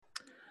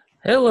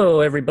Hello,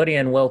 everybody,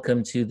 and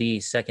welcome to the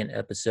second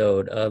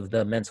episode of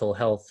the Mental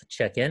Health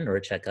Check-in or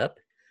Checkup,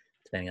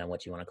 depending on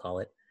what you want to call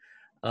it.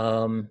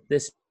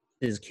 This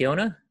is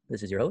Kiona.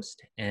 This is your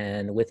host,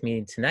 and with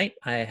me tonight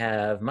I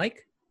have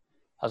Mike.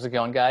 How's it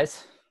going,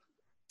 guys?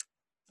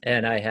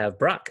 And I have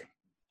Brock.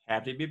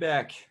 Happy to be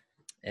back.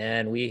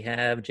 And we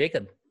have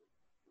Jacob.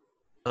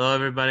 Hello,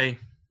 everybody.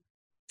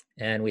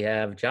 And we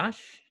have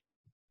Josh.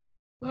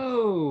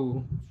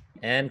 Hello.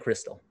 And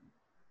Crystal.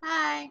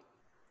 Hi.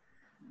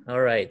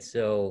 All right,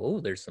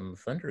 so there's some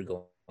thunder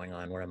going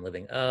on where I'm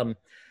living.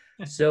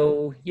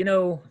 So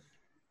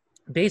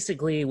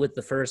basically with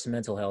the first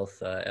mental health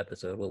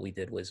episode, what we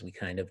did was we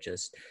kind of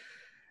just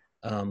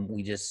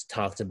we just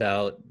talked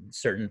about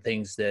certain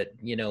things that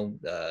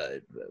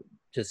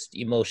just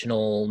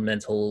emotional,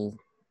 mental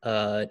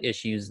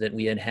issues that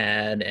we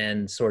had,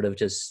 and sort of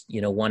just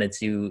wanted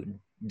to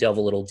delve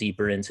a little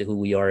deeper into who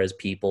we are as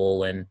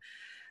people and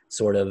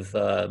sort of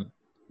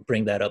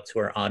bring that up to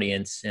our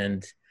audience.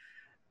 And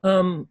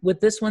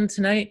with this one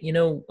tonight,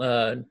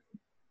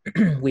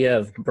 we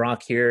have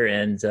Brock here,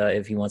 and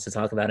if he wants to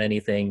talk about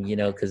anything,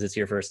 because it's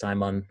your first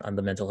time on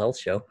the mental health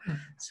show.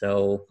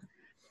 So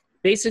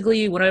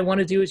basically what I want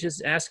to do is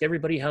just ask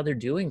everybody how they're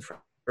doing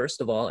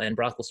first of all. And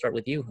Brock, we'll start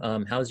with you.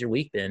 How's your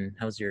week been?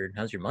 How's your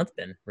month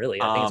been? Really?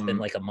 I think it's been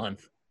like a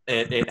month.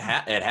 It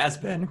has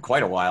been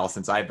quite a while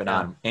since I've been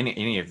on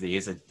any of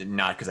these.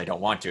 Not because I don't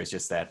want to. It's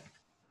just that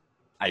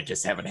I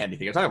just haven't had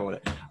anything to talk about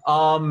with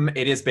it.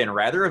 It has been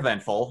rather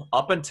eventful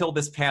up until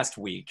this past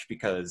week,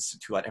 because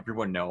to let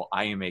everyone know,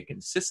 I am a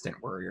consistent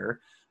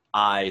worrier.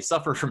 I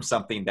suffer from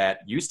something that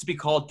used to be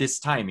called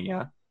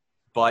dysthymia,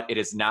 but it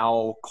is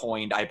now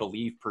coined, I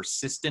believe,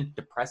 persistent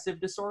depressive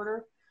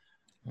disorder.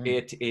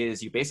 It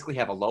is, you basically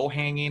have a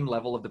low-hanging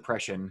level of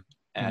depression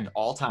at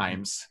all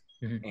times,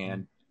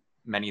 and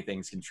many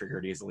things can trigger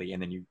it easily,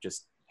 and then you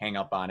just hang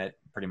up on it.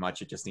 Pretty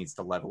much it just needs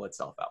to level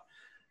itself out.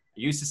 I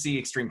used to see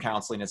extreme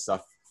counseling and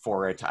stuff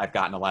for it. I've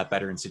gotten a lot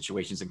better in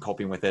situations and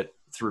coping with it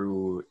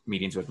through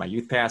meetings with my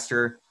youth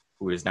pastor,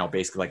 who is now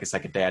basically like a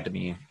second dad to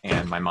me,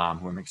 and my mom,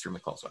 who I'm extremely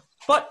close with.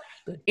 But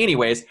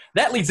anyways,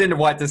 that leads into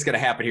what is going to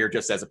happen here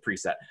just as a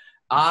preset.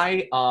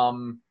 I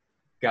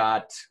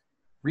got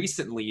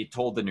recently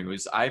told the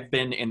news. I've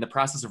been in the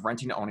process of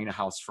renting and owning a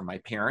house from my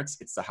parents.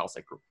 It's the house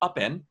I grew up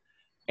in.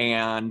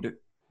 And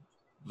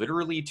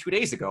literally 2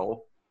 days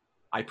ago,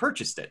 I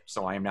purchased it.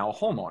 So I am now a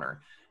homeowner.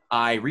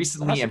 I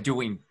recently am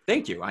doing,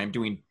 thank you, I'm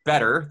doing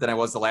better than I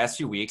was the last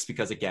few weeks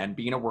because, again,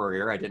 being a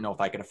worrier, I didn't know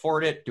if I could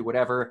afford it, do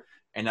whatever.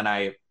 And then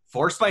I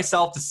forced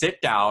myself to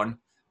sit down,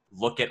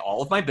 look at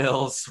all of my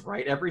bills,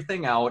 write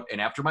everything out. And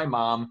after my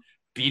mom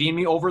beating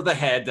me over the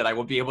head that I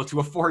will be able to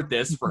afford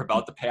this for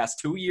about the past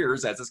 2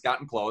 years as it's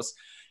gotten close,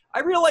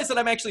 I realized that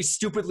I'm actually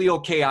stupidly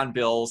okay on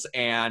bills,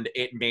 and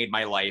it made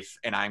my life,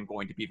 and I'm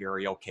going to be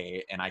very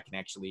okay. And I can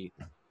actually,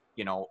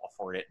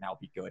 afford it, and I'll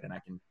be good, and I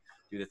can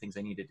do the things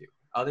I need to do.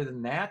 Other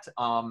than that,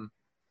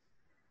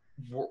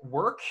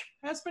 work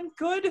has been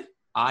good.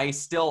 I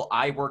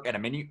work at a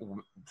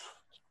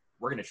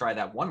we're going to try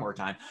that one more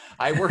time.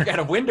 I work at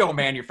a window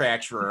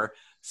manufacturer.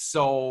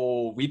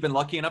 So we've been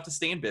lucky enough to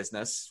stay in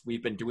business.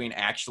 We've been doing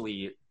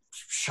actually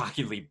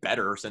shockingly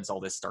better since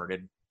all this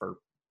started. For,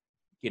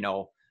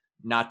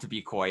 not to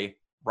be coy,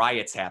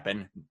 riots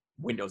happen.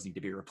 Windows need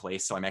to be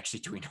replaced. So I'm actually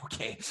doing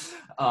okay.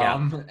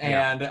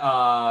 And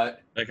I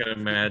can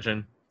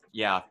imagine.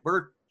 Yeah,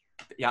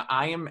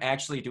 I am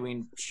actually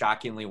doing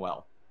shockingly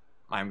well.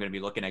 I'm going to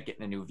be looking at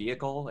getting a new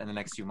vehicle in the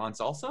next few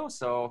months also.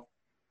 So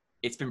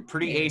it's been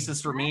pretty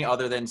aces for me,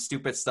 other than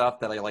stupid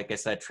stuff that, like I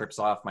said, trips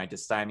off my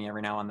dysthymia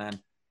every now and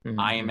then.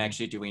 I am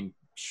actually doing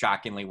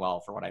shockingly well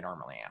for what I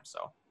normally am.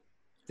 So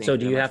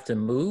do you have to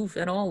move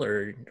at all,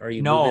 or are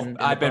you No,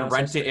 I've been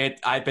renting it.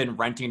 I've been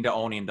renting to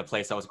owning the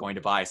place I was going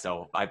to buy.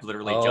 So I've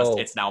literally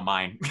it's now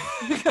mine.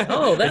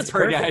 Oh, that's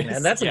perfect,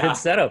 man. That's a good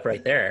setup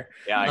right there.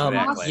 Yeah,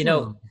 exactly.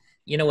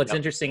 What's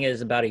interesting is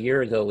about a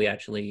year ago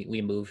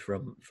we moved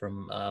from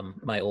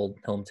my old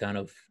hometown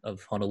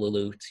of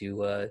Honolulu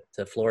to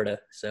Florida.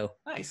 So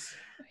nice.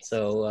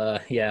 So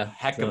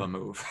heck of a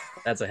move.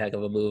 That's a heck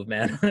of a move,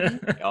 man.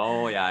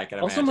 Oh yeah, I can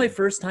imagine. Also, my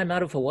first time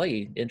out of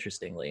Hawaii,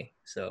 interestingly.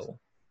 So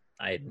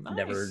I'd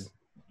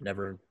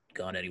never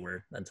gone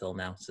anywhere until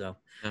now. So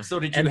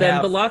did you?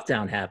 Then the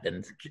lockdown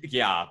happened.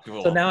 Yeah.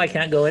 Cool. So now I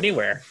can't go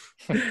anywhere.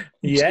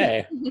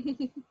 Yay.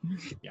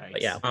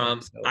 Yeah.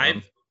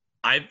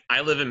 I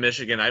live in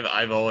Michigan.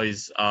 I've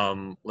always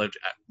lived.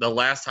 The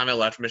last time I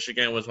left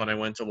Michigan was when I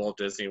went to Walt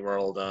Disney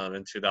World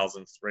in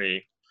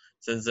 2003.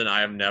 Since then, I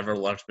have never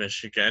left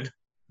Michigan.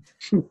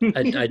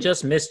 I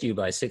just missed you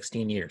by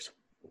 16 years.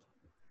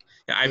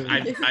 Yeah,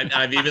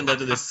 I've even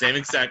lived in the same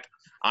exact.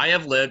 I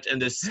have lived in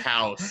this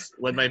house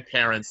with my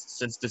parents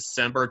since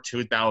December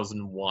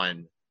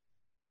 2001.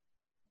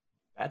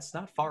 That's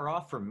not far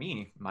off from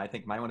me. I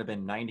think mine would have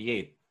been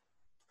 98.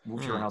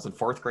 Moved here when I was in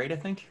 4th grade, I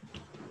think.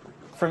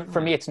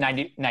 For me, it's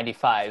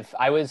 95.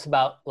 I was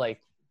about like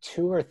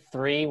 2 or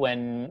 3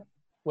 when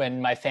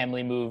my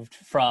family moved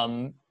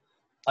from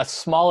a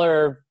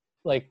smaller,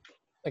 like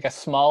a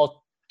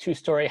small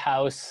 2-story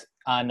house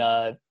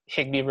on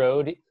Higbee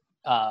Road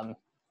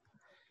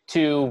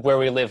to where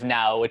we live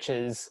now, which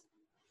is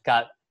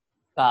got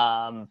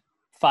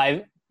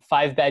five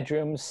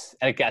bedrooms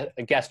and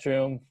a guest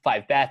room,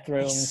 5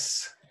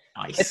 bathrooms.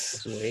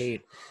 Nice.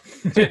 Sweet.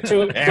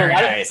 Very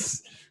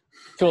nice.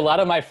 To a lot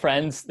of my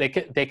friends, they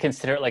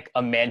consider it like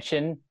a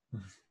mansion.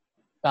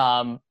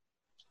 But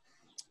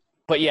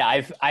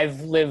yeah,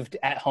 I've lived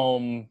at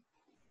home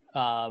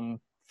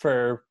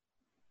for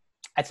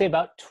I'd say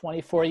about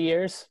 24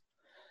 years,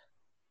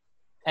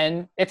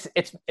 and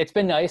it's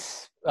been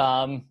nice.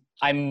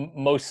 I'm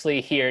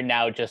mostly here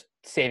now just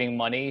saving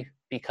money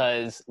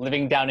because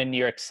living down in New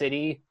York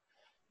City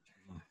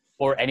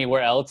or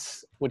anywhere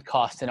else would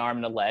cost an arm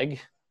and a leg.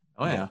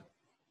 Oh yeah.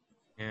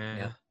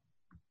 Yeah.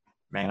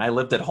 Man, I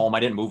lived at home. I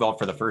didn't move out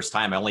for the first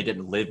time. I only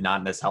didn't live not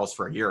in this house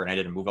for a year, and I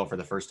didn't move out for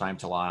the first time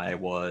till I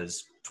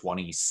was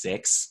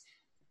 26.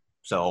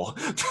 So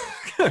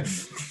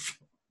it's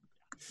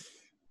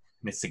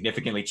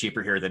significantly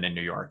cheaper here than in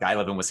New York. I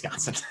live in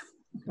Wisconsin.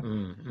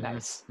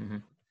 Nice. Mm-hmm.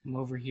 I'm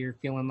over here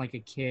feeling like a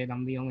kid.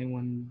 I'm the only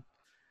one,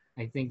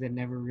 I think, that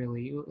never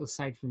really,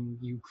 aside from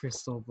you,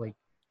 Crystal, like,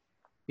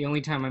 the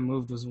only time I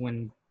moved was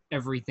when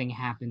everything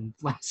happened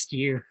last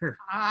year.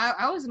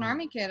 I was an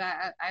Army kid.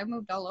 I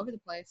moved all over the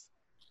place.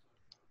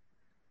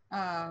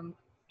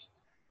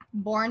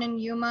 Born in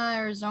Yuma,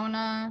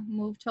 Arizona,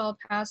 moved to El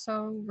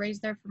Paso,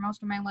 raised there for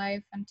most of my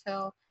life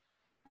until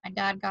my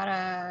dad got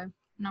an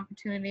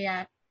opportunity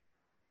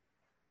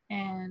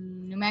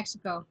in New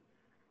Mexico.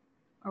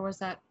 Or was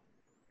that?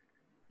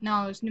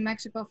 No, it was New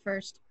Mexico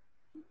first.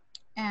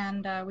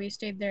 And we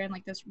stayed there in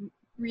like this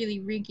really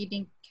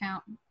rinky-dink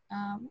town.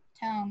 I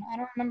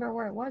don't remember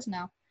where it was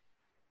now.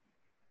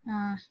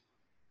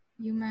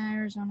 Yuma,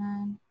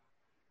 Arizona.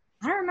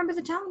 I don't remember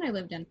the town I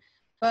lived in.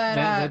 But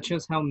that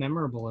shows how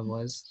memorable it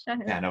was.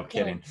 Yeah, no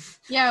kidding.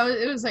 Yeah,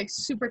 it was like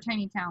super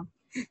tiny town,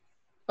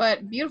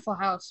 but beautiful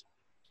house.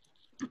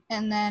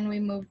 And then we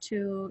moved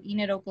to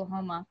Enid,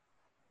 Oklahoma,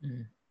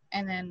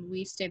 and then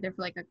we stayed there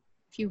for like a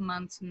few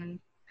months, and then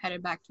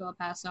headed back to El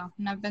Paso,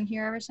 and I've been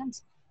here ever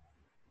since.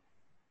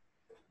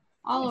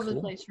 All over the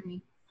place for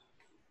me.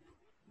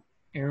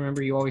 I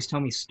remember you always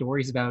tell me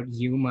stories about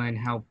Yuma and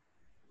how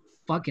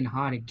fucking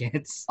hot it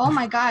gets. Oh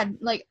my God!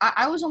 Like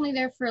I was only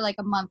there for like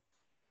a month.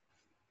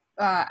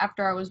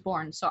 After I was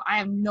born, so I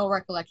have no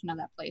recollection of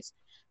that place.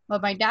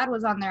 But my dad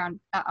was on there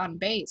on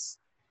base,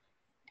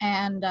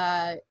 and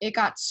it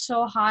got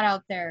so hot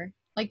out there.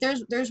 Like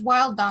there's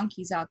wild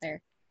donkeys out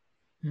there,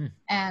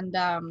 and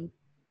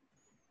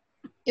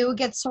it would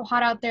get so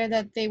hot out there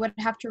that they would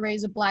have to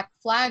raise a black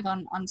flag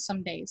on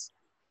some days,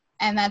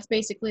 and that's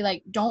basically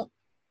like don't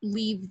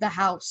leave the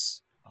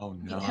house. Oh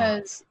no!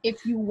 Because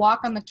if you walk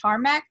on the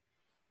tarmac,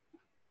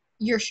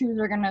 your shoes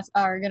are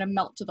gonna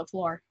melt to the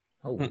floor.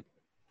 Oh.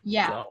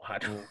 Yeah.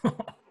 God.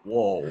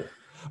 Whoa.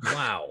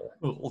 Wow.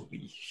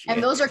 Holy shit.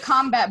 And those are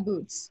combat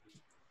boots.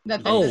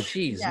 Oh,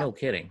 jeez. Yeah. No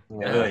kidding.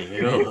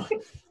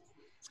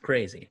 It's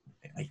crazy.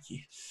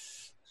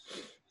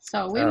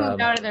 So we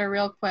moved out of there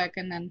real quick,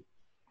 and then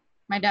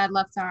my dad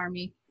left the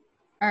Army,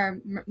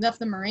 or left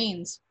the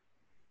Marines.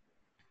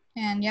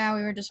 And yeah,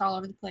 we were just all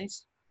over the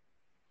place.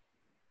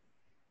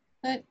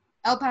 But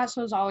El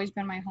Paso's always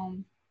been my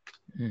home.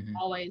 Mm-hmm.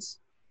 Always.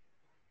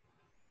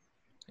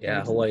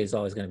 Yeah, Hawaii's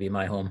always going to be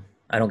my home.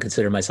 I don't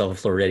consider myself a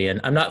Floridian.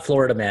 I'm not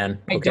Florida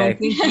man. I Okay. don't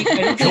think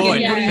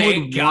anybody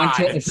Thank would want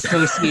God. to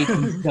associate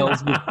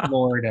themselves with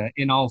Florida,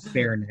 in all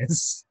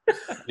fairness.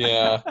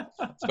 Yeah,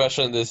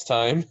 especially in this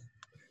time.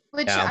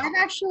 Which Yeah.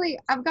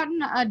 I've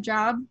gotten a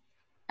job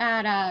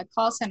at a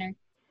call center.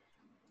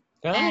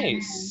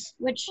 Nice.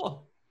 Which,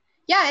 Oh.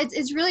 yeah,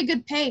 it's really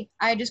good pay.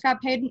 I just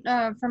got paid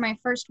for my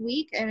first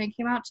week, and it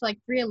came out to like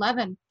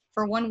 $311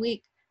 for 1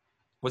 week.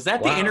 Was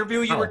that Wow. the interview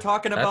you were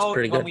talking That's about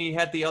pretty when good. we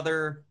had the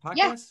other podcast?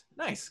 Yeah.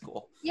 Nice.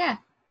 Cool. Yeah.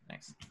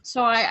 Nice.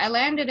 So I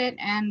landed it,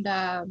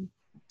 and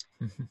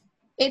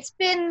it's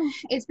been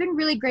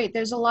really great.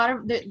 There's a lot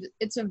of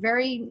it's a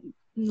very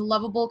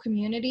lovable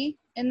community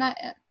in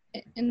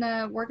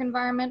the work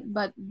environment,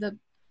 but the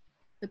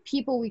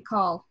people we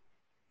call,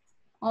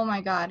 oh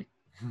my God,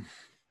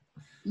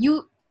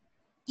 you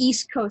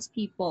East Coast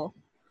people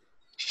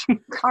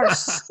are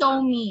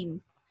so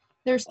mean.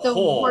 They're the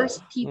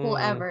worst people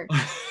ever.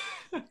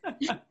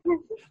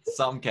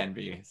 Some can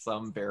be.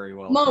 Some very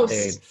well.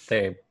 Most.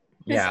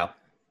 Yeah.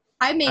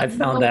 I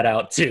found that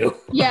out too.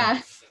 Yeah.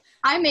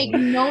 I make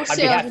no On sales.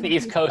 behalf in of the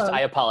East Coast,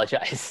 I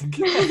apologize.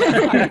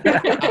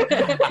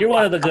 You're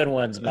one of the good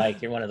ones,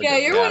 Mike. You're one of the Yeah,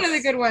 good you're ones. one of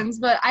the good ones,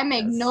 but I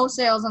make Yes. no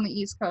sales on the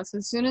East Coast.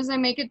 As soon as I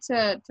make it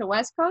to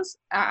West Coast,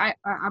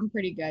 I'm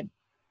pretty good.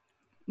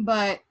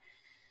 But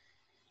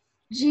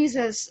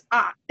Jesus,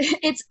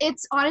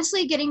 it's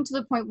honestly getting to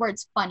the point where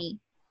it's funny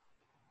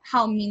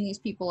how mean these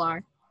people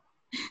are.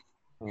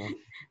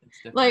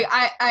 Like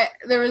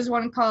there was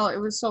one call, it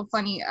was so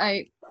funny.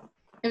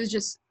 It was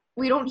just,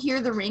 we don't hear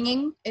the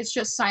ringing. It's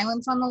just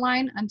silence on the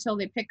line until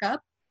they pick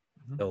up.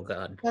 Oh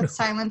God. That's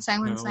silence,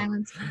 silence, No.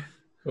 silence.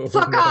 Oh,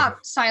 Fuck no. off!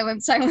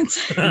 Silence, silence.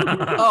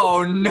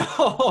 Oh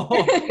no!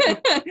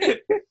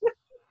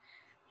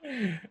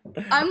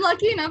 I'm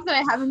lucky enough that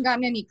I haven't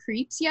gotten any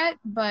creeps yet,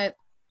 but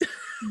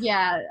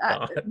yeah,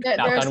 Knock there's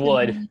on some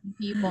wood. mean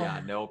people.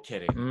 Yeah, no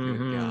kidding. Mhm.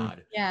 Good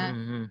God. Yeah.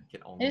 Mhm. I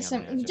can only There's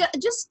some imagine.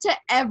 just to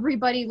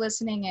everybody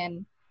listening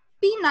in.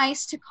 Be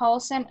nice to call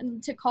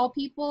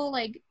people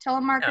like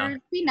telemarketers. Yeah.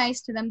 Be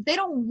nice to them. They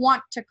don't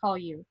want to call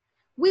you.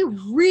 We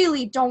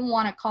really don't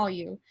want to call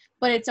you,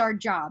 but it's our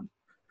job,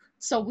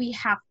 so we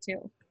have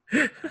to.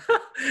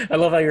 I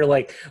love how you're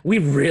like, we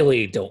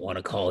really don't want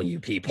to call you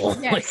people.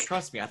 Yes. Like,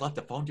 Trust me, I'd let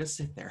the phone just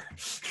sit there.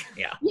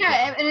 yeah.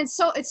 Yeah, and it's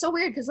so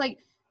weird because like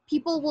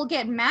people will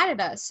get mad at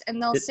us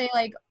and they'll say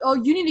like, "Oh,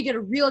 you need to get a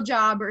real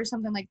job" or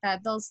something like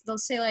that. They'll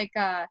say like,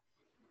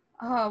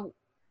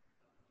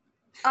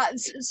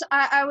 so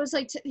I was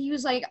like, he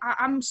was like,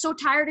 I'm so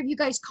tired of you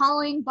guys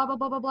calling, blah blah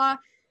blah blah blah,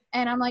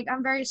 and I'm like,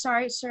 I'm very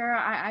sorry, sir.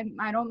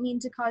 I don't mean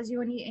to cause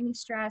you any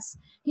stress.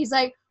 He's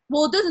like,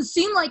 well, it doesn't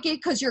seem like it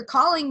because you're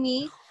calling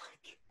me,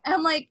 and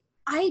I'm like,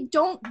 I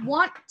don't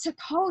want to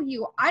call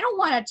you. I don't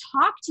want to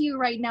talk to you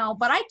right now,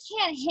 but I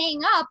can't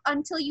hang up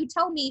until you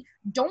tell me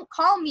don't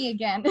call me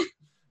again.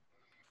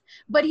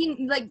 But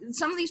he like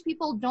some of these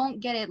people don't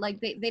get it. Like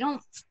they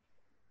don't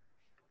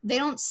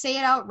say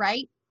it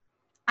outright.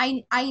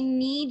 I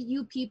need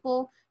you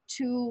people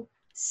to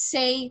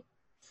say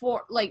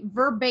for like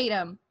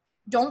verbatim,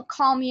 don't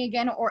call me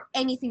again or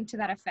anything to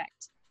that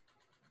effect.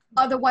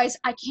 Otherwise,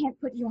 I can't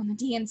put you on the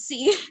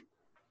DNC.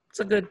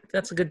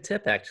 That's a good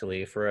tip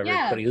actually for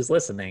Yeah. everybody who's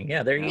listening.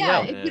 Yeah, there you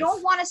Yeah, go. if you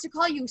don't want us to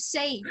call you,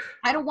 say,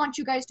 I don't want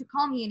you guys to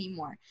call me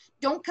anymore.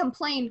 Don't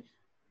complain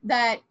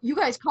that you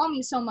guys call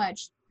me so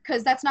much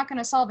because that's not going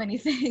to solve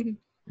anything.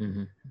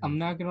 Mhm. I'm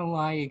not gonna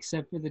lie,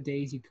 except for the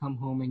days you come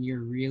home and you're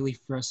really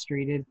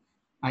frustrated.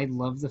 I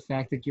love the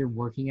fact that you're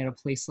working at a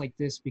place like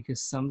this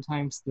because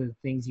sometimes the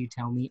things you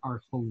tell me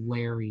are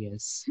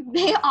hilarious.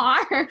 They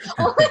are.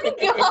 Oh my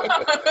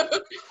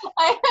god!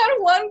 I had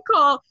one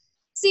call.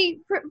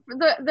 See,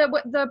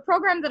 the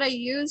program that I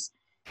use,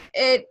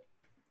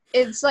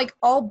 it's like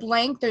all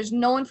blank. There's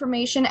no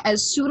information.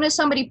 As soon as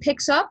somebody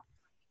picks up,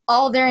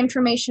 all their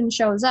information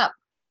shows up.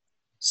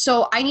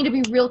 So I need to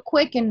be real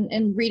quick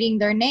in reading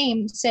their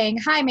name, saying,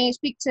 "Hi, may I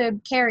speak to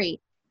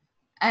Carrie?"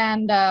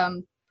 And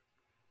I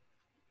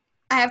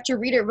have to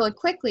read it really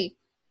quickly.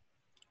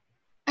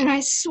 And I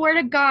swear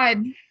to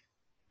God,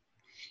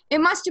 it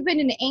must have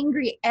been an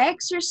angry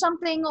ex or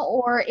something,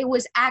 or it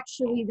was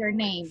actually their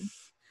name.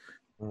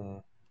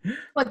 Mm.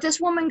 But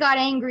this woman got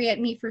angry at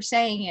me for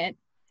saying it.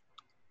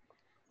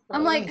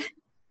 I'm like,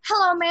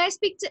 hello, may I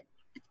speak to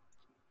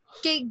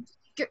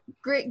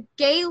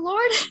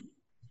Gaylord?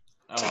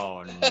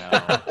 Oh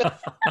no.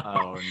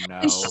 Oh no.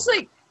 And she's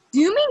like, do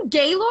you mean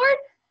Gaylord?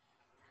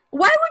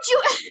 Why would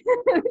you?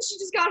 She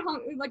just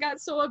got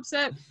so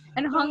upset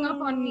and hung up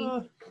on me.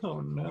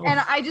 Oh no. And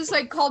I just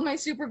like called my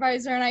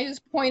supervisor and I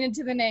just pointed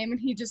to the name and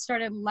he just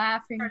started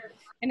laughing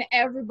and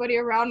everybody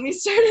around me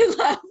started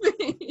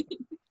laughing.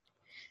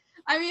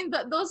 I mean,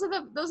 those are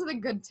the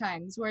good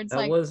times where it's That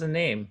like, was a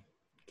name,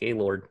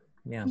 Gaylord.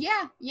 Yeah.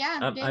 yeah,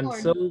 I'm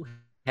Gaylord. so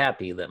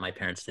happy that my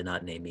parents did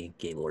not name me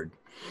Gaylord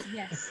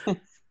Yes.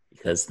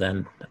 because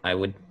then I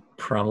would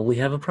probably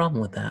have a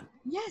problem with that.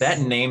 Yes. That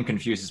name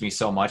confuses me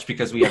so much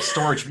because we have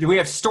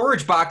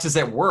storage boxes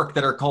at work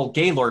that are called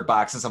Gaylord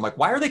boxes. I'm like,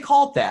 why are they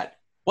called that?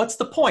 What's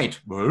the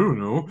point? I don't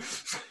know.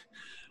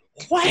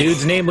 What?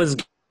 Dude's name was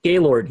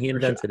Gaylord. He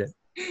invented it.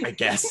 I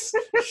guess.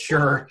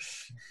 Sure.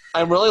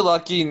 I'm really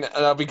lucky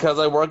because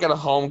I work at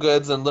Home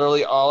Goods and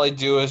literally all I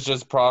do is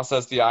just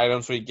process the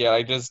items we get.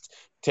 I just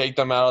take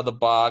them out of the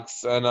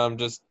box and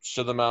just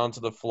shove them out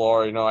onto the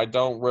floor. You know, I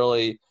don't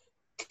really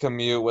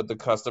commute with the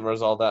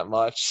customers all that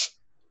much.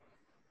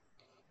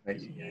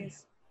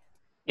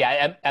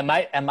 Yeah,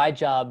 at my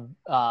job,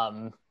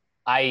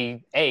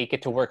 I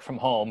get to work from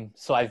home.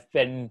 So I've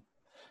been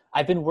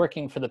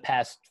working for the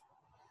past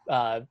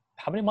how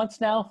many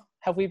months now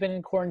have we been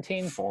in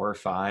quarantine? 4 or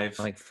 5.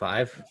 Like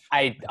 5.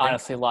 I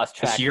honestly lost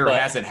track. This year but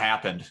hasn't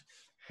happened.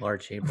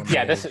 March, April.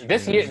 yeah, May,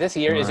 this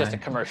year is just a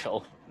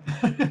commercial.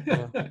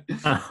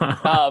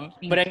 July.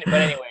 But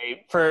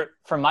anyway,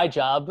 for my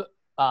job,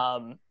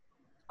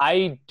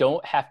 I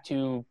don't have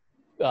to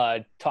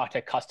talk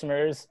to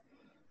customers,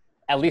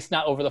 at least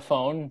not over the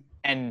phone,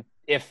 and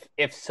if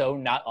so,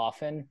 not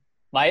often.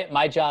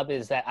 My job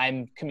is that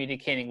I'm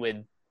communicating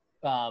with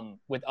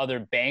other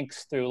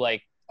banks through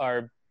like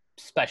our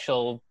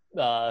special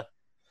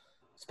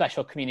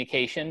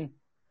communication,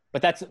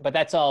 but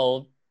that's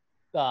all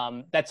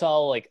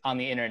like on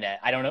the internet.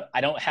 I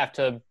don't have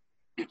to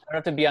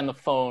be on the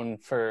phone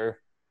for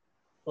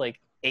like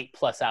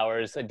 8+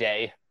 hours a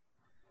day,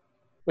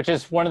 which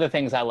is one of the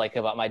things I like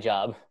about my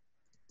job.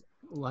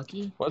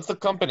 Lucky? What's the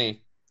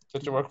company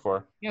that you work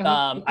for?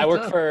 Yeah, I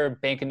work for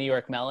Bank of New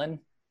York Mellon.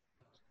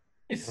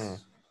 Hmm.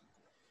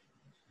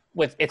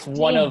 It's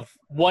one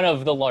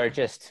of the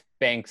largest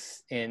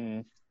banks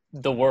in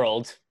the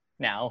world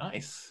now.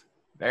 Nice.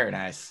 Very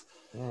nice.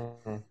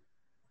 Mm.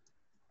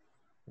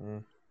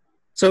 Mm.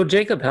 So,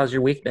 Jacob, how's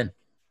your week been?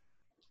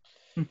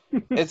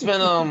 It's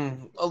been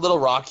a little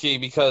rocky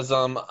because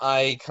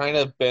I kind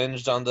of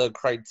binged on the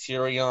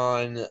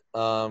Criterion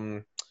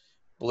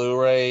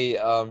Blu-ray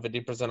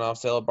 50% off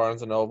sale at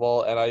Barnes and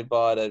Noble, and I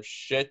bought a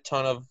shit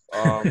ton of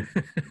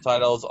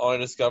titles. Only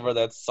to discover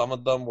that some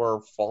of them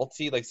were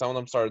faulty, like some of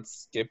them started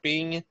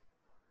skipping.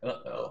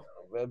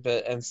 A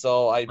bit, and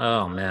so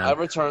Oh man, I've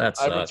returned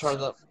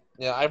them.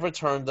 Yeah, I've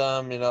returned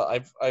them. You know,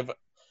 I've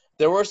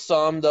there were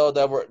some though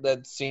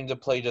that seemed to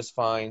play just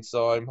fine,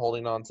 so I'm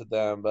holding on to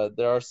them. But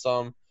there are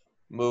some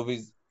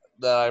movies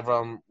that I've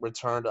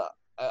returned.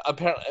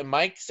 Apparently,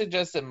 Mike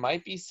suggests it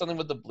might be something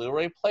with the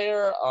Blu-ray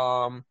player.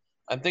 I'm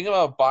thinking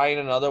about buying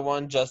another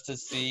one just to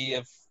see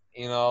if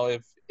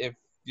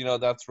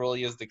that's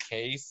really is the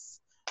case.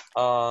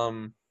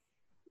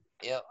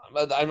 Yeah,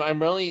 but I've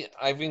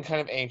been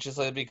kind of anxious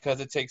lately because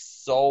it takes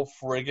so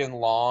friggin'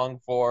 long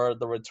for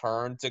the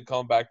return to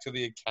come back to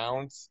the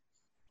account.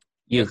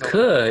 you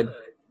could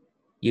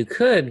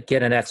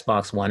get an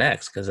Xbox One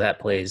X because that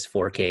plays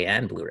 4K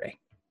and Blu-ray.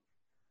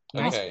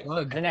 Nice Okay. I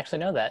plug. didn't actually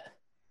know that.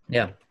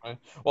 Yeah.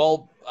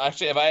 Well,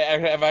 actually, if I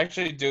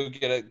actually do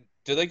get it,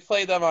 do they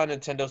play them on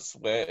Nintendo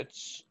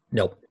Switch?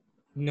 Nope.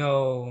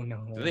 No.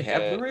 Do they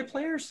have Blu-ray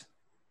players?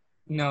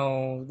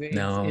 No,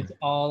 No. it's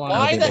all on.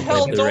 Why the think they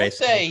hell play don't Blu-ray.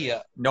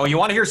 they? No, you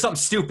want to hear something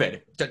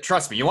stupid.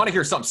 Trust me, you want to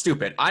hear something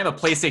stupid. I'm a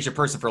PlayStation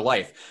person for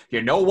life.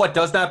 You know what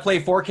does not play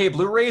 4K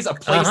Blu-rays? A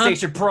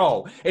PlayStation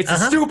Pro. It's the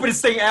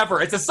stupidest thing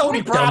ever. It's a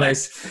Sony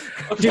product.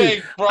 Okay,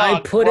 Dude, Brock, I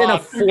put in a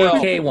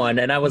Brock, 4K one,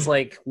 and I was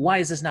like, "Why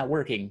is this not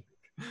working?"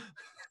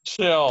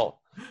 chill.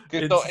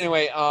 Okay, so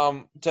anyway,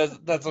 that's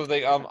the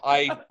thing.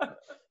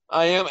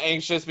 I am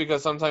anxious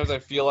because sometimes I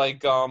feel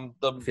like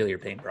Feel your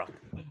pain, bro.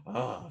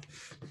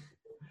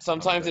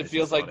 sometimes it it's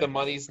feels just like funny. the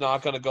money's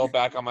not going to go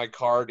back on my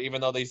card,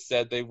 even though they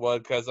said they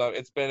would, because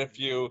it's been a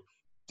few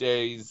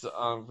days,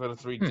 for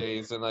 3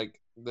 days, and like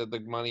the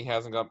money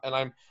hasn't come,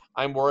 and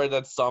I'm worried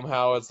that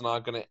somehow it's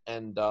not going to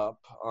end up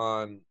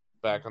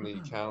back on the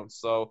account.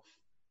 So,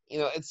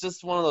 it's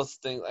just one of those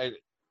things.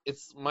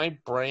 It's my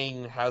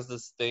brain has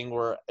this thing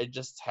where it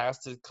just has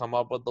to come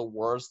up with the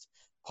worst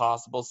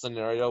possible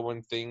scenario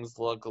when things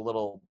look a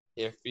little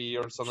iffy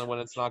or something, when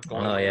it's not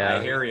going. Oh, yeah.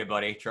 I hear you,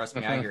 buddy. Trust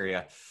me, I hear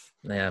you.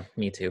 Yeah,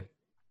 me too.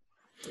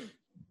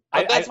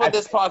 But that's what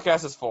this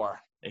podcast is for.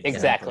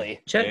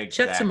 Exactly. Check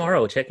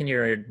tomorrow. Check in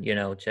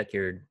check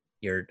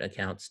your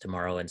accounts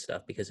tomorrow and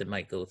stuff, because it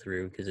might go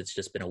through, because it's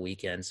just been a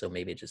weekend, so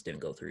maybe it just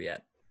didn't go through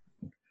yet.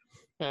 Okay,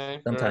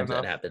 fair Sometimes that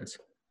enough. happens.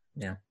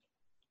 Yeah.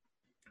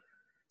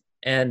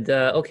 And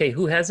okay,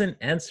 who hasn't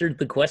answered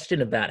the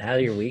question about how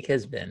your week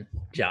has been?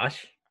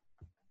 Josh?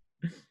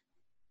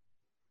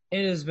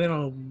 It has been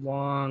a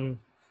long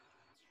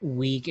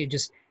week. It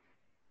just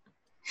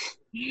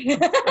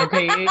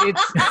okay.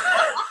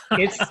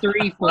 It's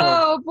threefold.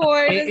 Oh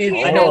boy, It-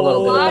 he I has know a a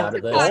little bit lot about to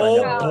it, though, talk so I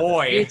know. about. Oh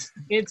boy.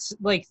 It's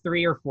like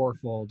 3 or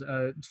 4-fold.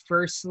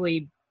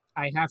 Firstly,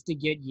 I have to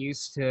get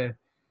used to.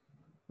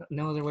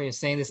 No other way of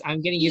saying this.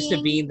 I'm getting used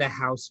to being the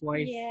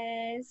housewife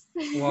Yes.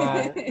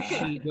 while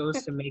she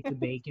goes to make the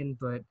bacon,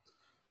 but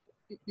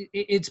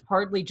it's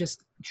partly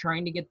just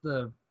trying to get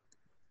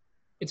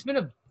it's been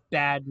a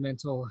bad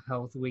mental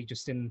health week,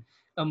 just in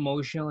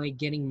emotionally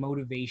getting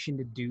motivation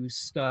to do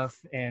stuff,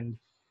 and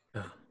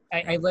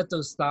I let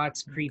those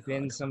thoughts creep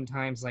in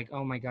sometimes, like,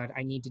 oh my god,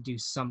 I need to do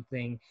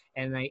something,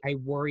 and I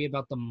worry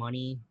about the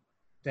money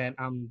that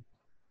I'm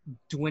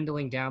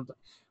dwindling down.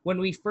 When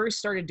we first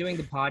started doing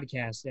the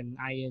podcast, and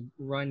I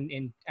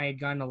had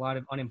gotten a lot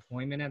of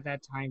unemployment at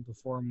that time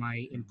before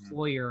my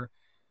employer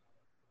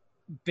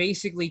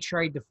basically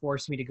tried to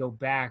force me to go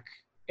back,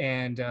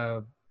 and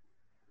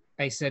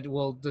I said,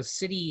 well, the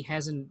city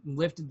hasn't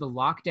lifted the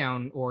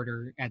lockdown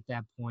order at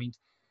that point.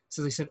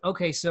 So they said,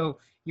 okay, so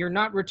you're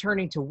not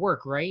returning to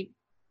work, right?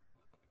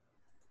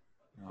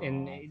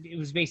 And it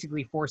was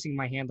basically forcing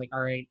my hand, like,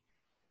 all right,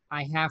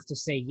 I have to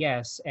say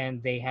yes,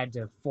 and they had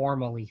to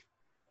formally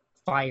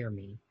fire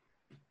me,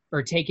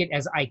 or take it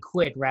as I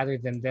quit rather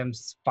than them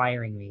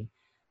firing me.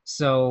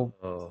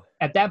 So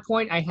at that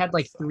point, I had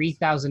like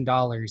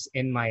 $3,000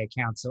 in my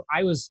account, so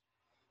I was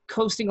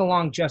coasting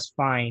along just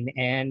fine.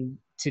 And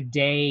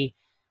today,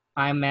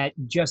 I'm at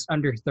just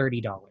under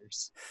 $30.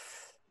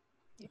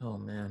 Oh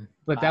man.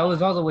 But that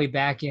was all the way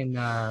back in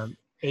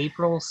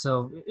April,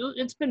 so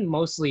it's been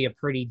mostly a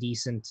pretty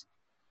decent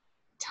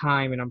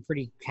time, and I'm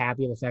pretty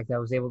happy with the fact that I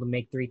was able to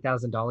make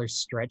 $3,000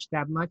 stretch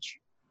that much.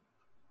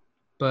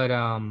 But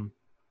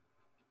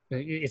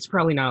it's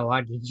probably not a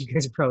lot. You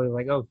guys are probably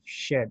like, oh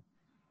shit.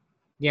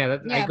 Yeah,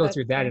 I go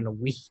through that in a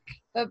week.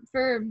 But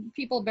for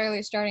people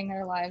barely starting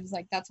their lives,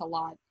 like, that's a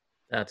lot.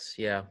 That's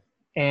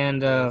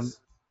And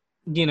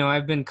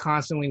I've been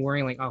constantly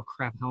worrying, like, oh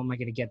crap, how am I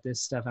going to get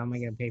this stuff? How am I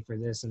going to pay for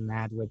this and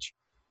that? Which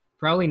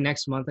probably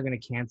next month I'm going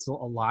to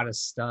cancel a lot of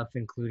stuff,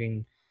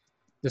 including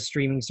the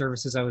streaming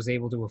services I was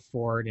able to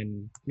afford.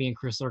 And me and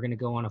Crystal are going to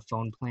go on a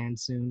phone plan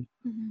soon.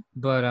 Mm-hmm.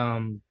 But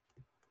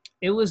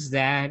it was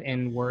that,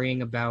 and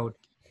worrying about.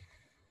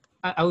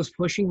 I was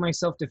pushing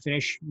myself to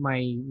finish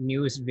my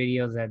newest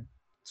video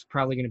that's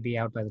probably going to be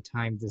out by the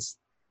time this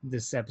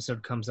this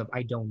episode comes up,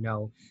 I don't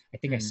know. I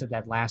think I said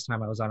that last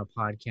time I was on a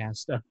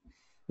podcast.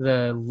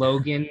 The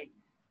Logan,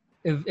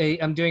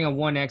 I'm doing a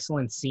one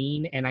excellent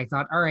scene, and I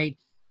thought, all right,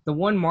 the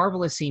one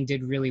marvelous scene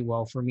did really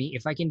well for me.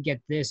 If I can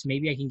get this,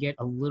 maybe I can get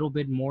a little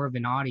bit more of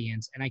an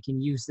audience, and I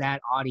can use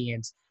that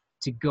audience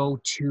to go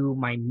to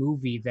my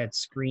movie that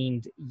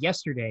screened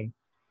yesterday.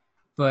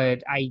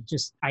 But I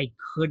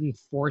couldn't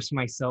force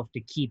myself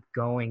to keep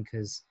going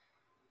because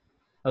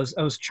I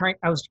was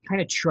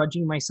kind of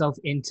trudging myself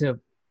into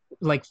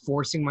like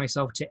forcing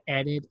myself to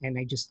edit, and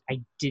I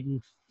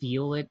didn't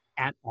feel it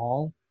at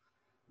all.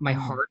 My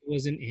heart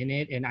wasn't in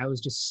it, and I was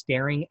just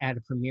staring at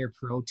a Premiere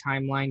Pro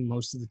timeline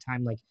most of the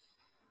time, like,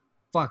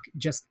 fuck,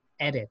 just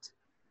edit.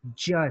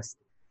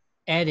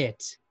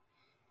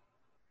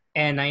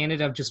 And I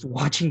ended up just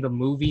watching the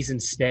movies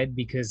instead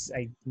because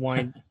I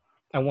wanted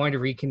to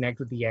reconnect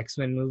with the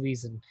X-Men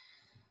movies, and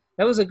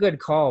that was a good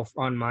call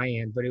on my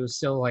end, but it was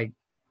still like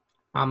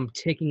I'm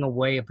taking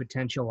away a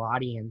potential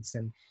audience,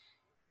 and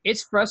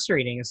it's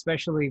frustrating,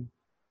 especially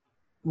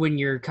when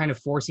you're kind of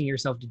forcing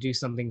yourself to do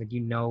something that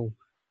you know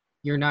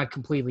you're not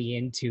completely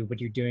into,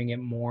 but you're doing it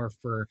more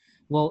for,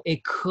 well,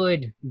 it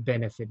could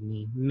benefit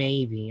me,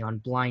 maybe, on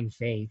blind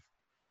faith.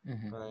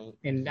 Right.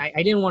 And I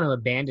didn't want to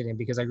abandon it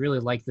because I really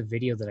liked the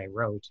video that I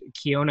wrote.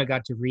 Kiona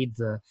got to read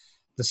the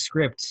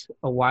script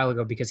a while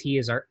ago because he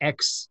is our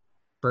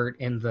expert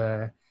in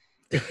the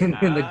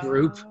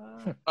group.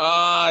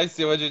 I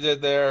see what you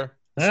did there.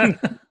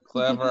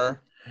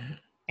 Clever.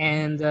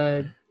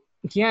 And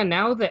yeah,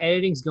 now the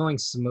editing's going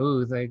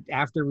smooth.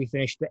 After we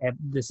finish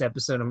this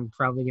episode, I'm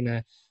probably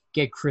gonna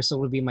get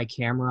Crystal to be my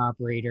camera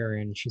operator,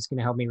 and she's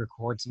gonna help me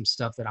record some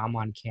stuff that I'm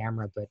on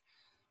camera. But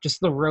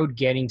just the road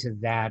getting to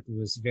that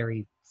was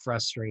very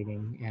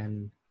frustrating.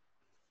 And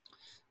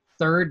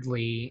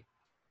thirdly,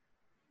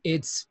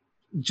 it's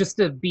just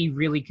to be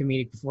really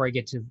comedic before I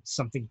get to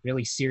something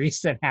really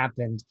serious that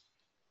happened.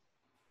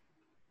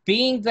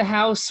 Being the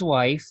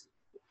housewife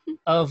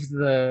of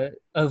the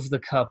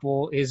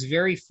couple is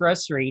very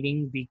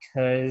frustrating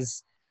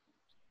because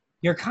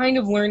you're kind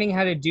of learning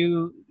how to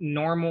do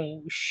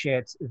normal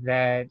shit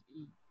that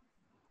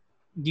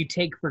you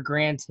take for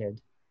granted.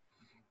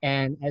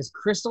 And as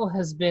Crystal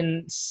has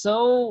been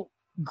so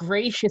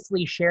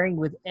graciously sharing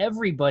with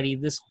everybody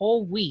this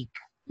whole week.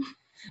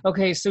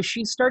 Okay, so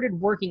she started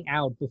working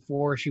out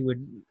before she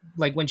would,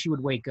 like when she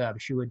would wake up,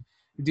 she would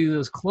do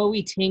those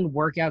Chloe Ting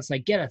workouts,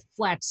 like get a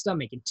flat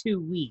stomach in 2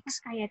 weeks,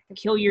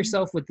 kill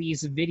yourself with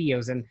these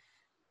videos. And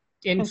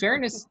in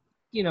fairness,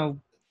 you know,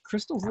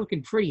 Crystal's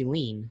looking pretty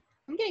lean.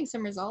 I'm getting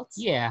some results.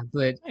 Yeah,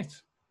 but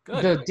Nice.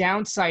 Good. the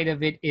downside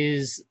of it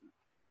is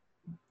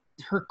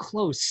her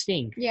clothes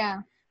stink.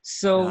 Yeah.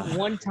 So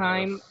one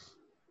time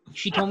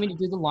she told me to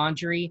do the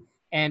laundry,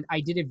 and I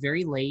did it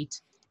very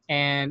late,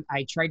 and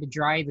I tried to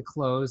dry the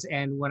clothes,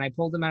 and when I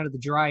pulled them out of the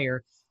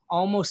dryer,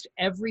 almost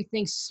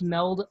everything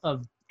smelled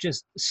of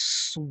just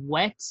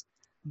sweat,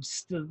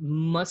 just the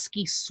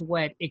musky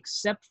sweat,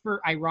 except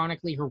for,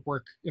 ironically, her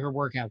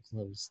workout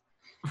clothes.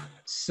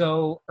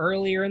 So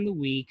earlier in the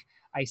week,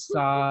 I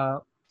saw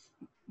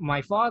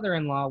my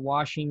father-in-law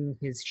washing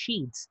his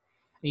sheets,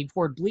 and he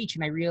poured bleach,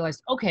 and I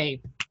realized, okay,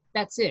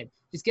 that's it.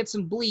 Just get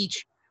some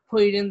bleach,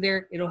 put it in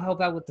there. It'll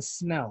help out with the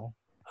smell.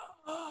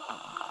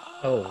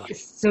 Oh.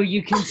 So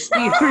you can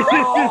see where this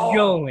is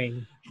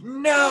going.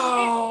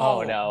 No.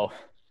 Oh no.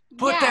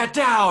 Put that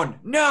down.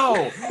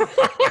 No.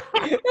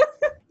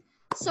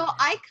 So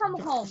I come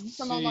home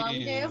from a long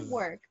day of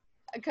work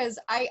because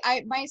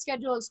I my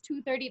schedule is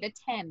 2:30 to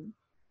 10,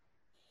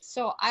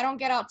 so I don't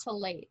get out till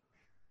late.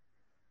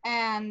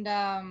 And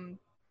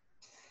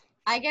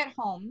I get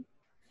home,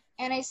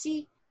 and I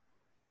see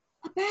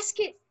a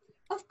basket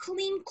of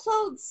clean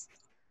clothes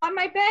on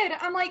my bed.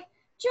 I'm like,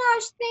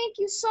 Josh, thank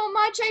you so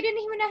much. I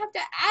didn't even have to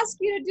ask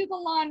you to do the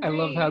laundry. I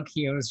love how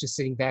Kiona's just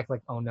sitting back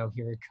like, oh no,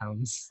 here it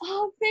comes.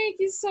 Oh, thank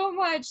you so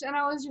much. And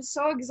I was just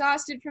so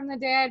exhausted from the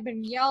day. I'd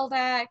been yelled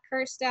at,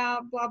 cursed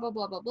out, blah, blah,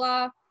 blah, blah,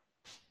 blah.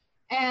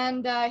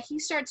 And he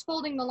starts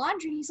folding the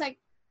laundry. He's like,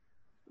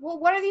 well,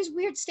 what are these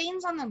weird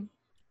stains on them?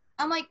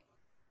 I'm like,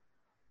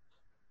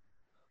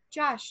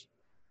 Josh,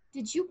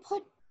 did you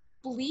put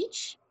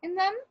bleach in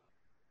them?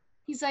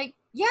 He's like,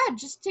 yeah,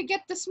 just to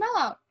get the smell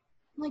out.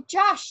 I'm like,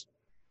 Josh,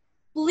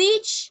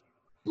 bleach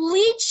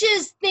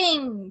bleaches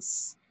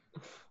things.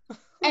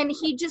 And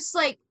he just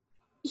like,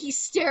 he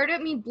stared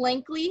at me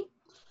blankly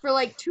for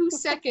like 2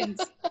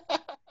 seconds.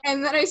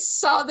 And then I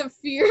saw the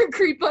fear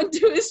creep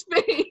onto his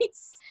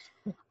face.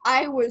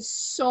 I was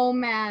so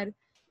mad.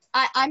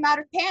 I'm out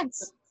of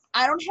pants.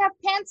 I don't have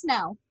pants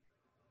now.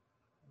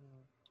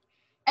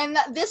 And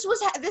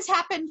this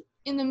happened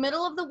in the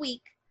middle of the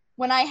week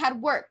when I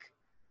had work.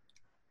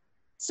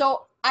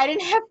 So I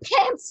didn't have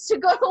pants to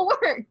go to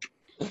work.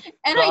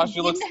 And Gosh,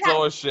 you look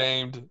so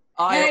ashamed.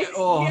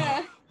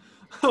 Yeah.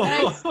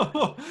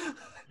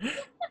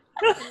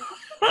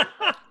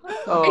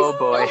 Oh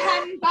boy. I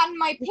hadn't gotten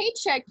my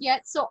paycheck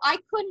yet, so I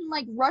couldn't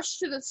like rush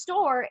to the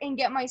store and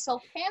get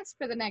myself pants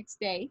for the next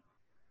day.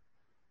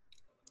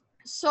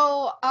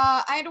 So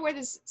I had to wear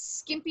this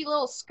skimpy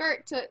little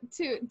skirt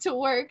to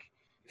work,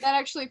 that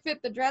actually fit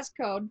the dress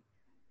code.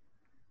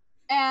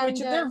 And Which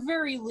they're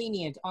very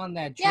lenient on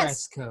that yes.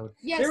 dress code.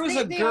 Yes, there was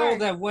a they girl are.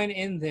 that went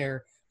in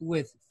there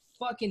with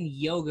fucking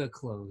yoga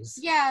clothes.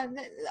 Yeah,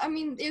 I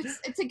mean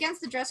it's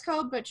against the dress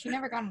code, but she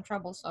never got in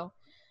trouble, so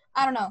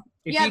I don't know.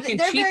 If yeah, you can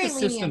they're cheat very the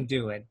system, lenient.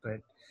 do it. But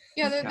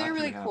Yeah, they're God,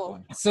 really you have cool.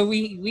 one. so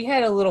we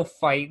had a little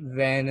fight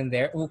then and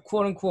there, well,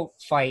 quote unquote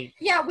fight.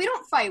 Yeah, we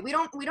don't fight. We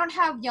don't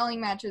have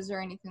yelling matches or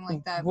anything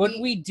like that. What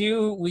we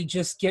do, we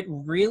just get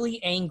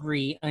really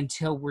angry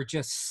until we're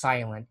just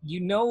silent. You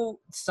know,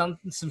 some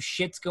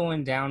shit's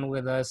going down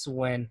with us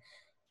when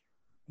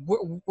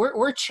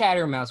we're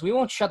chattermouths. We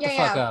won't shut the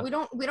fuck up.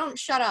 We don't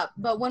shut up.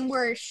 But when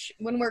we're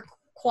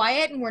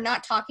quiet and we're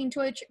not talking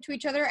to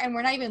each other and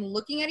we're not even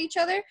looking at each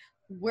other,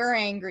 we're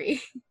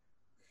angry.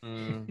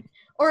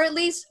 Or at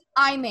least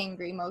I'm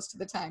angry most of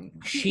the time.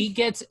 She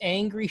gets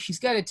angry. She's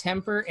got a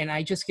temper, and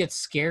I just get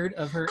scared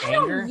of her I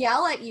anger. don't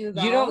yell at you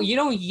though. You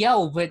don't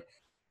yell, but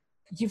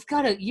you've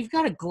got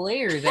a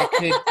glare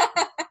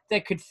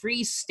that could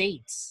freeze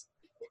states.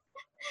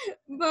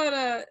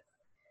 But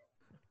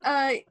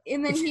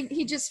and then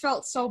he just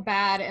felt so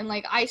bad, and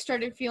like I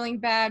started feeling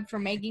bad for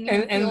making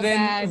him feel And then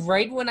bad.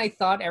 right when I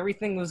thought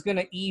everything was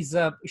gonna ease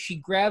up, she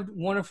grabbed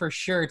one of her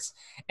shirts,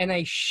 and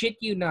I shit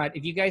you not,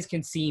 if you guys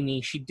can see me,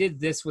 she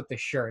did this with the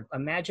shirt.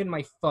 Imagine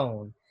my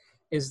phone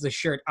is the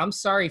shirt. I'm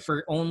sorry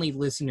for only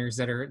listeners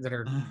that are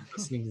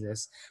listening to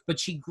this, but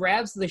she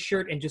grabs the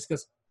shirt and just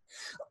goes,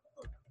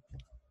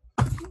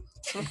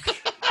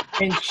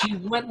 and she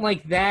went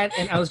like that,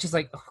 and I was just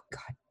like, oh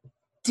god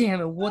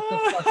damn it, what the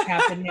fuck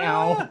happened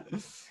now?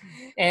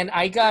 And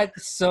I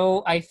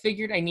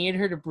figured I needed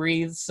her to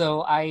breathe,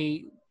 so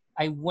I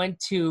went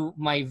to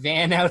my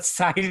van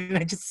outside and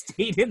I just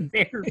stayed in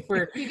there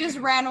for He just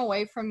ran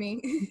away from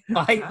me.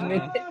 5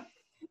 minutes.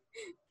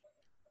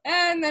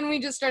 And then we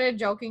just started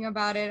joking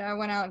about it. I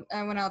went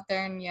out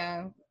there and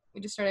yeah,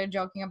 we just started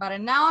joking about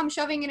it. Now I'm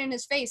shoving it in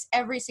his face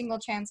every single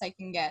chance I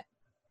can get.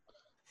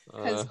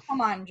 Because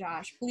come on,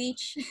 Josh,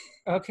 bleach.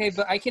 Okay,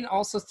 but I can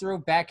also throw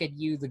back at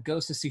you the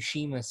Ghost of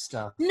Tsushima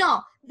stuff. No,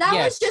 that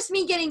Yes. was just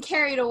me getting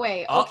carried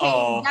away. Okay,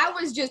 Uh-oh. that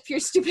was just pure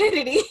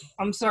stupidity.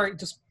 I'm sorry,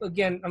 just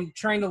again, I'm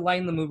trying to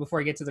lighten the mood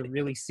before I get to the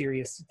really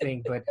serious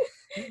thing, but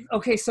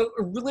okay, so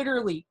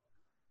literally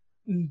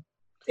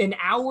an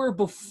hour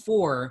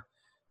before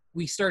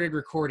we started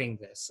recording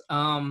this,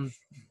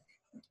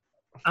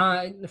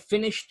 I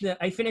finished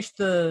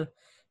the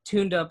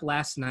tuned up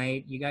last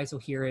night. You guys will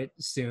hear it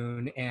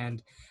soon,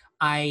 and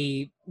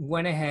I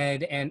went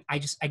ahead and I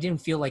didn't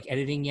feel like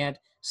editing yet,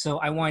 so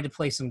I wanted to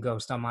play some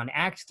Ghost. I'm on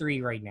Act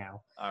 3 right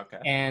now. Okay.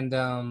 And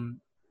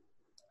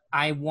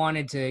I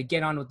wanted to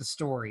get on with the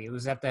story. It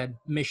was at that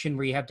mission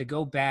where you have to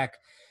go back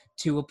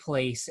to a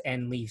place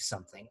and leave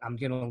something. I'm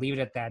gonna leave it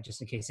at that just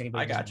in case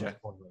anybody. I gotcha.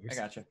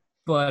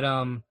 But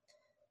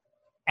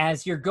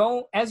as you're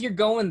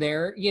going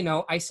there, you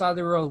know, I saw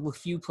there were a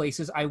few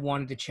places I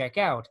wanted to check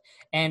out,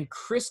 and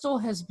Crystal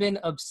has been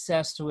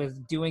obsessed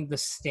with doing the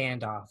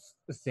standoff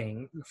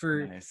thing.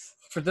 For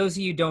those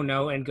of you who don't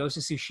know, and Ghost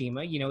of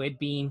Tsushima, you know, it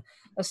being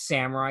a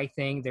samurai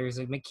thing, there's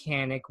a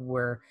mechanic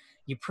where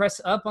you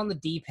press up on the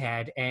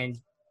D-pad and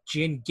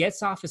Jin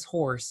gets off his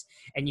horse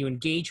and you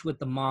engage with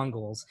the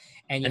Mongols,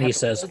 and he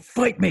says,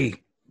 "Fight me!"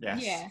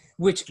 Yes. Yeah.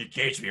 Which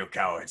Engage me, you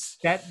cowards.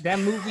 that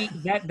movie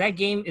that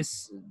game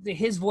is,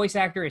 his voice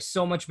actor is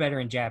so much better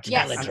in Japanese.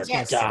 Yes, I'm just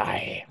yes. gonna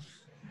say.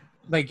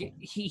 Like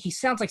he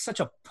sounds like such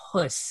a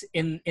puss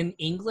in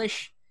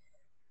English,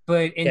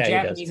 but in Yeah, he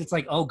Japanese does. it's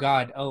like, oh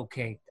god,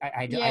 okay,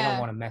 I don't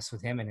want to mess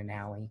with him in an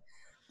alley.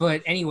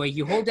 But anyway,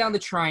 you hold down the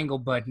triangle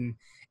button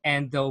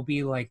and they'll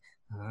be like,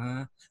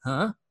 huh?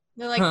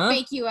 They're like Huh?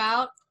 fake you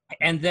out.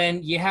 And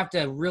then you have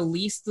to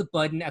release the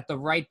button at the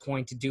right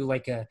point to do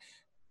like a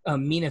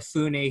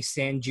Minafune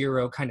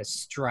Sanjiro kind of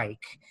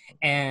strike.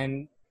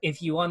 And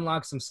if you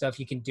unlock some stuff,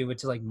 you can do it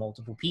to like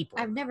multiple people.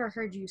 I've never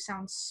heard you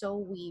sound so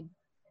weeb.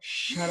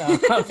 Shut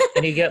up.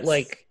 And you get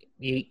like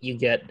you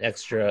get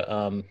extra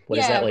what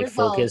is Yeah, that, like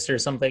resolve. focus or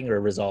something,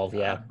 or resolve?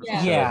 Yeah.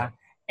 Yeah.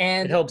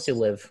 And It helps you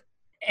live.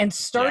 And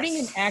starting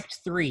Yes. in Act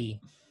 3,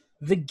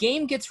 the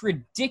game gets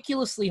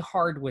ridiculously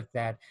hard with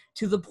that,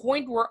 to the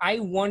point where I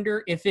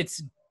wonder if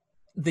it's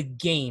the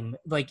game,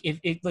 like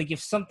if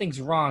something's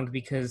wrong,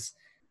 because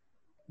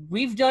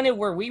we've done it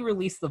where we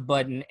release the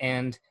button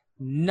and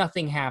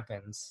nothing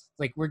happens.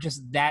 Like we're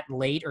just that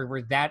late or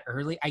we're that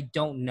early. I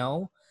don't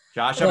know.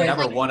 Josh, But- I've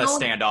never Like, won a no-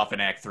 standoff in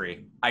Act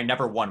 3. I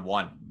never won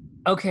one.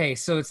 Okay,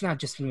 so it's not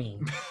just me.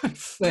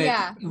 But,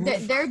 Yeah,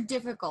 they're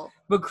difficult.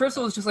 But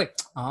Crystal was just like,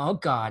 oh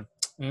god,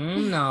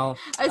 no.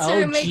 I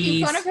started Oh,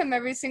 making fun jeez. of him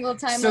every single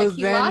time So like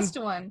he then- lost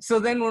one. So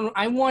then when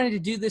I wanted to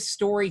do this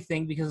story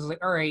thing, because I was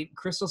like, all right,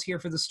 Crystal's here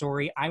for the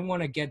story. I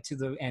want to get to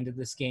the end of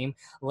this game.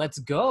 Let's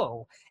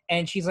go.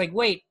 And she's like,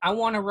 wait, I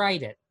want to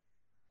write it.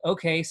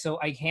 Okay, so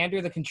I hand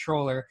her the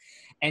controller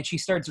and she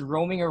starts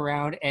roaming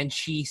around and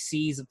she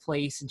sees a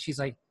place and she's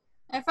like,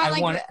 I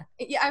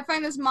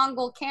find this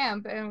Mongol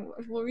camp and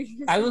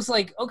I was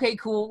like, okay,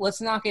 cool. Let's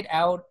knock it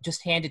out.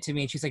 Just hand it to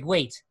me. And she's like,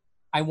 wait,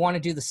 I want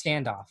to do the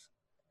standoff.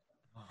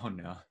 Oh,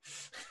 no.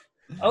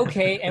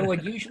 Okay, and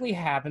what usually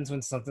happens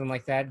when something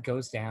like that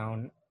goes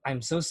down,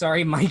 I'm so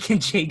sorry, Mike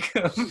and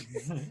Jacob.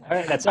 All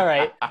right, that's all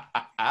right.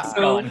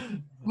 So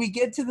we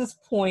get to this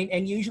point,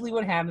 and usually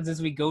what happens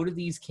is we go to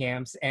these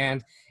camps,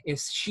 and if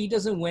she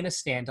doesn't win a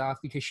standoff,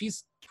 because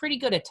she's pretty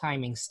good at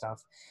timing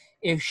stuff,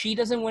 if she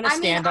doesn't win a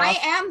standoff... I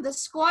am the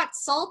squat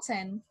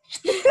sultan.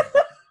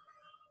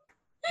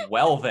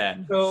 Well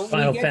then. So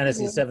Final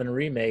Fantasy VII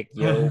Remake,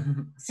 yo.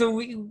 So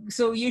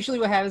usually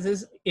what happens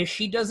is if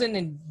she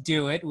doesn't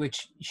do it,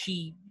 which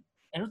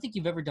I don't think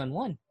you've ever done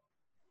one.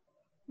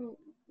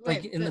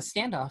 Like in the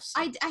standoffs.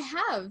 I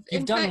have.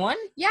 You've done one?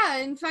 Yeah,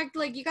 in fact,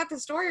 like you got the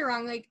story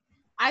wrong. Like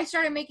I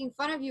started making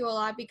fun of you a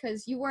lot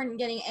because you weren't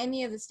getting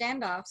any of the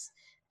standoffs,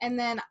 and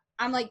then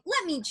I'm like,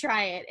 let me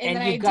try it, and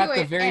then you I got do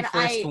the it, very and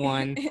first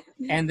one,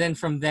 and then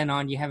from then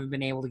on, you haven't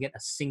been able to get a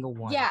single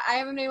one. Yeah, I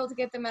haven't been able to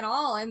get them at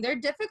all, and they're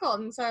difficult,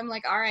 and so I'm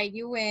like, all right,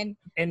 you win.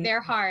 And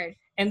they're hard.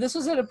 And this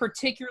was at a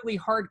particularly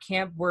hard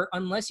camp where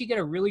unless you get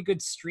a really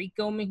good streak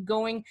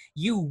going,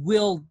 you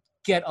will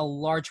get a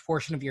large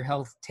portion of your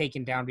health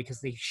taken down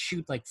because they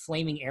shoot like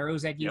flaming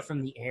arrows at you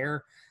from the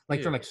air,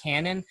 like from a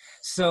cannon.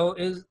 So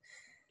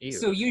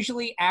so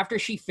usually after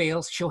she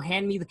fails, she'll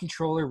hand me the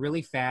controller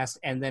really fast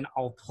and then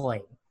I'll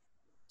play.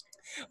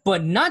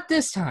 But not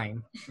this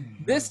time.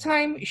 This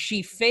time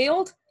she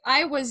failed.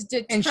 I was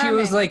determined. And she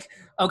was like,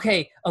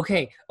 okay.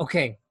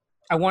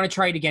 I want to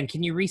try it again.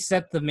 Can you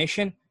reset the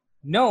mission?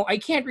 No, I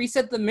can't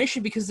reset the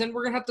mission because then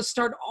we're going to have to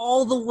start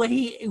all the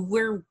way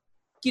where,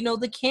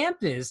 the camp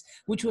is,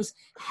 which was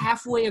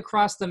halfway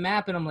across the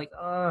map. And I'm like,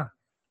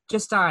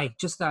 just die.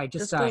 Just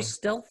go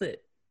stealth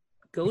it.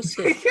 Ghost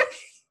it.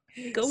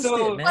 Ghost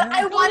it, man. But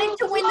I wanted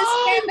to win the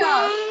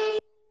standoff.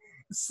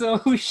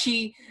 So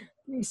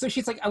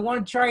she's like, I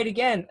want to try it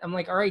again. I'm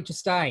like, all right,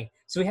 just die.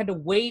 So we had to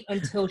wait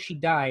until she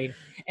died,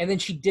 and then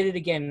she did it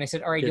again. And I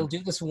said, all right, you'll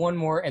do this one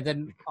more, and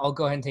then I'll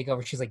go ahead and take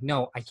over. She's like,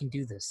 no, I can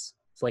do this.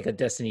 It's like a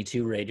Destiny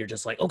 2 raid. You're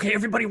just like, okay,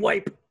 everybody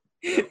wipe.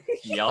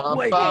 Yup.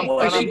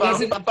 She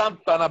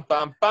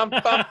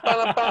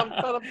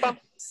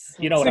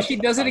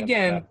does it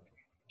again.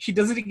 She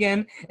does it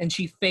again, and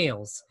she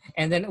fails.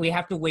 And then we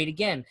have to wait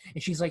again.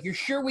 And she's like, you're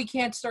sure we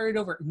can't start it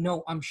over?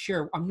 No, I'm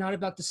sure. I'm not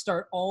about to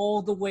start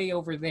all the way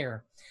over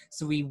there.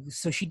 So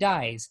she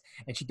dies,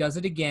 and she does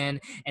it again,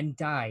 and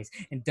dies,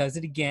 and does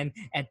it again,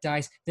 and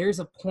dies. There's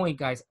a point,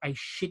 guys, I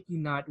shit you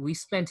not. We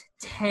spent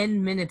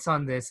 10 minutes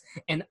on this,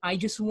 and I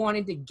just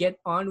wanted to get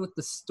on with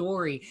the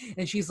story.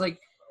 And she's like,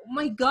 oh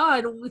my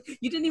God,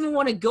 you didn't even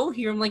want to go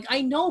here. I'm like,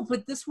 I know,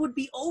 but this would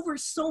be over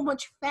so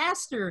much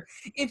faster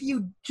if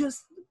you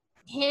just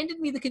handed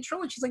me the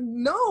controller. She's like,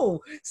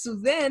 no. So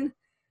then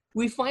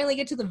we finally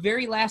get to the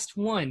very last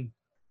one,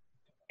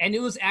 and it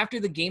was after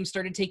the game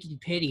started taking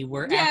pity,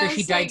 where after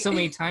she died so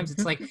many times,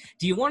 it's like,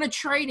 do you want to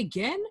try it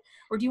again,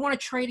 or do you want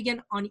to try it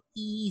again on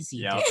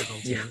easy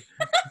difficulty?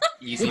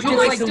 Easy. Would you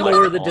like to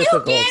lower the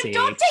difficulty?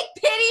 Don't take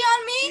pity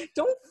on me.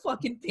 Don't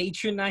fucking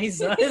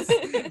patronize us.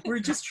 We're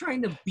just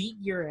trying to beat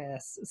your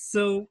ass.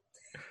 So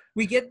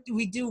we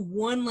do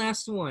one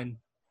last one.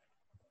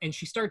 And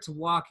she starts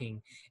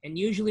walking. And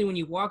usually when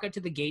you walk up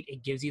to the gate,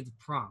 it gives you the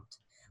prompt.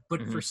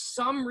 But for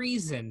some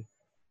reason,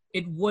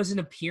 it wasn't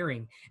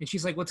appearing. And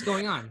she's like, what's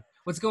going on?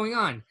 What's going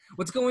on?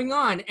 What's going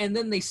on? And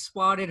then they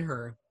spotted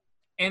her.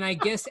 And I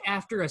guess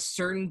after a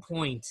certain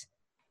point,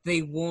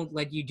 they won't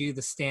let you do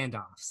the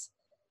standoffs.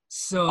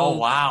 So, oh,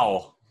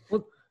 wow.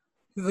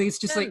 It's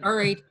just like, all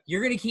right,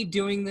 you're going to keep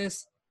doing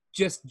this.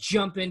 Just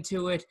jump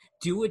into it.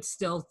 Do it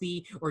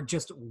stealthy. Or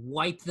just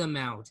wipe them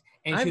out.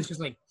 And she was just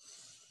like,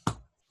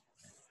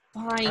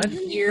 fine.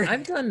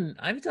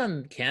 I've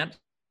done camps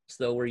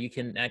though where you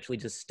can actually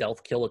just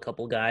stealth kill a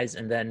couple guys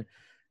and then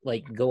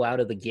like go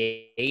out of the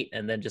gate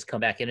and then just come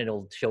back in and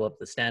it'll show up,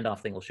 the standoff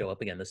thing will show up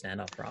again, the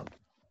standoff prompt.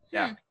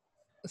 Yeah.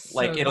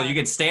 Like you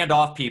can stand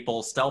off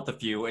people, stealth a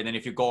few, and then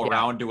if you go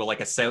around to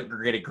a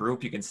segregated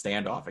group, you can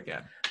stand off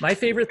again. My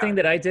favorite thing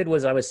that I did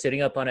was I was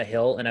sitting up on a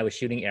hill and I was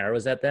shooting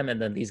arrows at them, and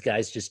then these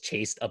guys just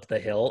chased up the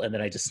hill, and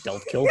then I just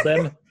stealth killed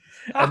them.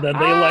 And then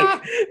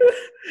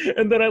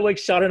and then I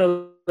shot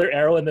another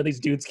arrow, and then these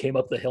dudes came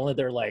up the hill and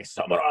they're like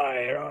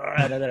samurai,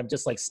 and then I'm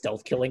just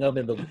stealth killing them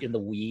in the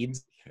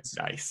weeds.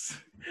 Nice.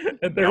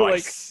 And they're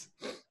nice.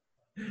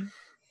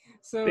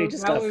 So they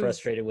just got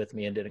frustrated with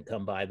me and didn't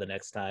come by the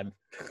next time.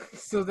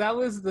 So that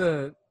was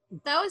today.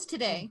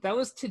 That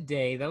was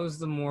today. That was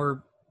the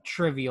more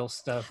trivial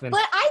stuff. And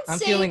but I'm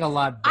feeling a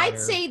lot better. I'd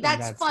say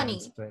that's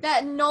funny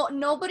that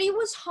nobody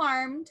was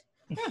harmed.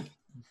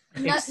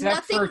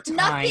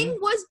 Nothing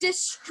was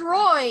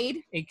destroyed.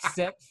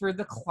 Except for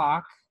the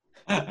clock.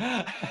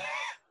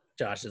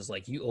 Josh is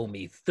like, you owe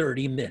me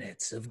 30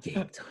 minutes of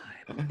game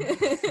time.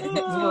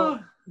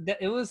 Well,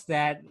 it was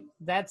that.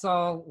 That's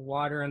all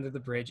water under the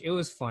bridge. It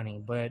was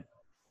funny, but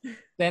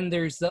then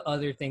there's the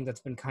other thing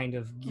that's been kind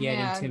of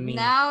getting to me.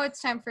 Now it's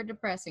time for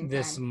depressing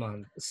this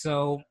month.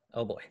 So,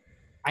 oh boy.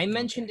 I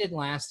mentioned it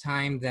last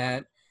time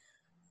that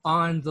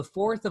on the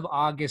 4th of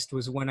August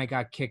was when I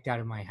got kicked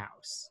out of my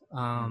house.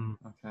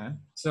 Okay.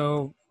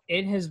 So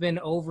it has been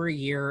over a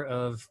year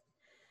of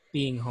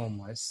being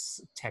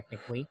homeless,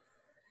 technically.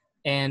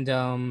 And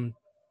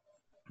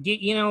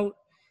you know,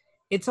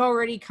 it's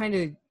already kind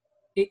of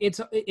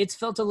it's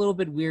felt a little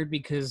bit weird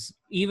because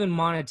even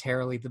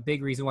monetarily, the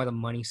big reason why the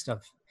money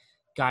stuff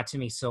got to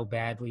me so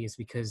badly is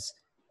because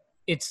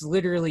it's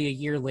literally a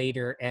year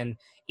later, and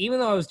even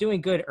though I was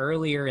doing good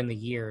earlier in the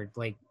year,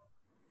 like,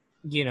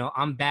 you know,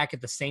 I'm back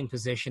at the same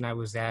position I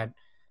was at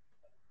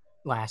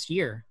last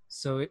year.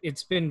 So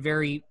it's been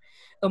very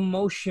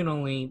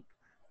emotionally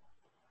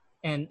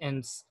and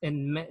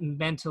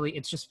mentally,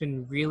 it's just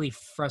been really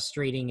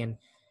frustrating and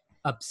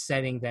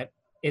upsetting that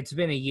it's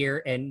been a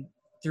year, and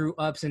through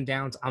ups and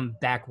downs, I'm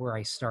back where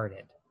I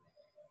started.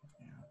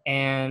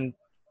 And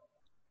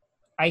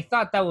I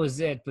thought that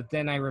was it, but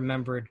then I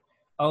remembered,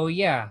 oh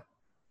yeah,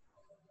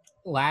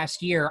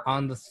 last year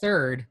on the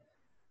 3rd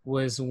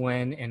was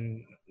when,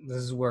 and this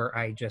is where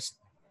I just,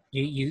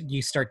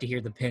 you start to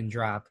hear the pin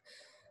drop.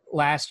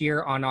 Last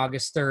year on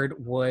August 3rd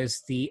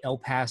was the El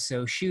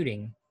Paso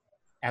shooting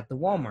at the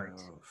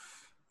Walmart.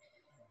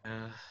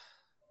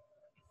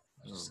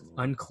 Just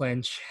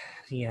unclench.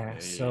 Yeah,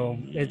 so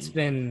it's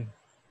been,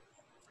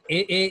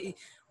 it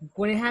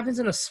when it happens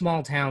in a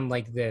small town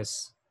like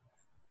this,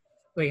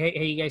 like,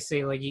 hey, you guys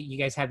say, like, you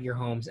guys have your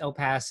homes. El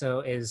Paso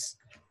is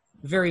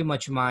very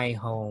much my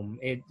home.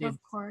 Of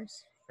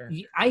course.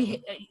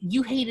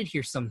 You hate it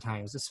here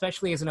sometimes,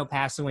 especially as an El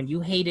Pasoan.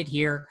 You hate it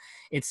here.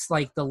 It's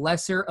like the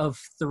lesser of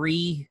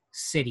 3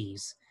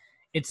 cities.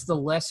 It's the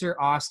lesser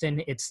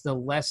Austin, it's the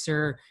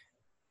lesser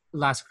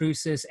Las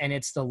Cruces, and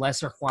it's the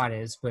lesser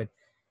Juarez, but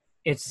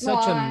it's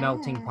such a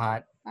melting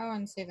pot. I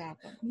wouldn't say that.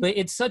 But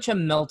it's such a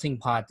melting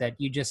pot that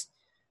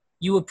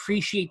you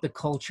appreciate the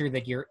culture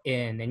that you're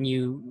in,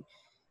 and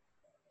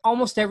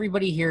almost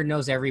everybody here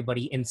knows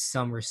everybody in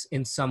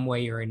some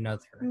way or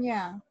another.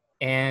 Yeah.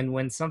 And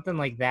when something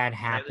like that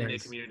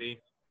happens,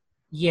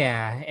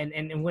 yeah,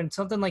 and when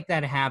something like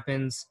that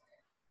happens,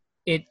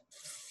 it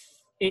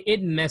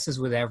messes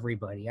with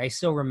everybody. I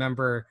still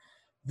remember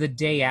the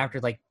day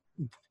after, like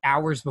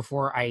hours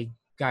before I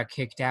got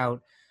kicked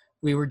out,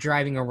 we were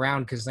driving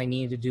around because I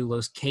needed to do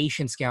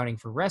location scouting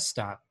for Rest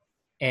Stop,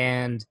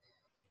 and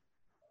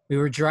we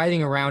were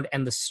driving around,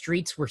 and the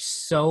streets were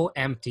so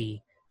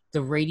empty.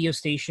 The radio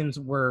stations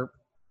were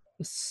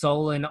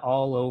sullen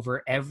all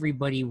over.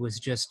 Everybody was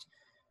just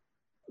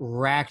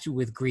racked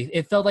with grief.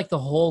 It felt like the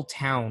whole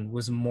town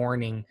was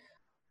mourning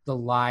the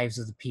lives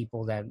of the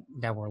people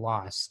that were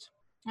lost.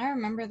 I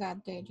remember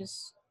that day,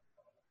 just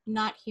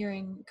not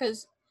hearing,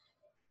 because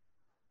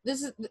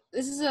this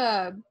is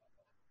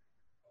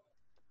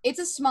it's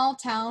a small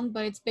town,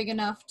 but it's big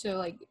enough to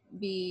like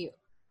be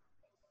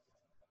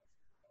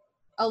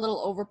a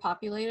little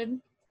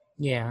overpopulated.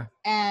 Yeah.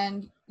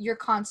 And you're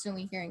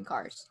constantly hearing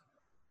cars.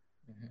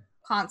 Mm-hmm.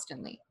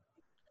 Constantly.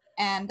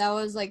 And that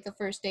was like the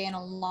first day in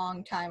a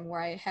long time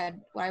where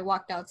I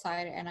walked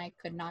outside and I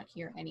could not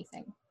hear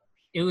anything.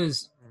 It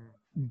was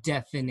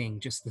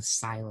deafening, just the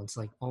silence,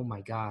 like, oh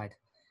my God.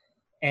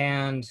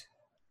 And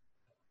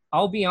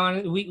I'll be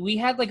honest, we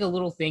had like a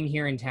little thing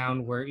here in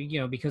town where, you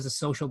know, because of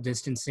social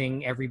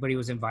distancing, everybody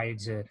was invited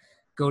to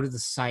go to the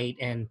site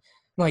and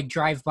like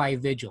drive by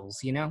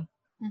vigils, you know?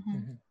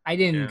 Mm-hmm. I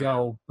didn't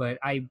go, but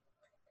I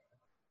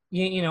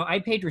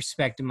paid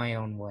respect in my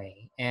own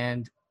way.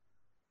 And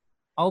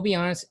I'll be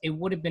honest, it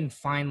would have been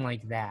fine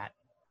like that.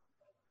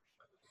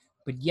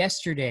 But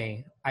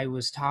yesterday, I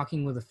was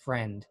talking with a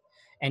friend,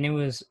 and it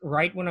was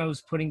right when I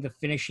was putting the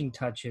finishing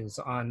touches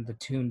on the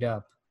Tuned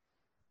Up,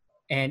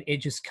 and it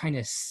just kind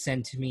of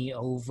sent me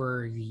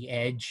over the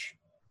edge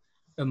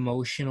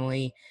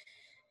emotionally.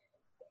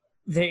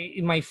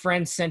 My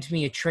friend sent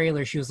me a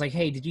trailer. She was like,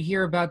 "Hey, did you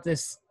hear about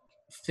this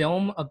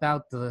film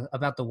about the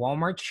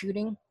Walmart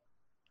shooting?"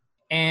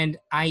 And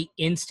I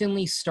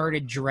instantly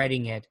started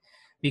dreading it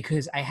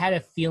because I had a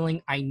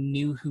feeling I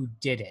knew who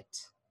did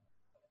it.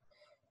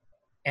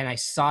 And I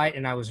saw it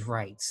and I was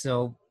right.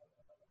 So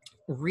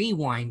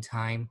rewind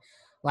time.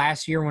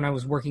 Last year when I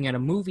was working at a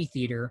movie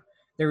theater,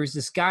 there was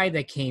this guy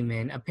that came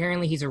in.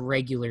 Apparently he's a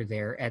regular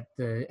there at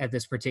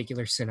this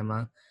particular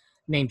cinema,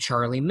 named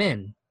Charlie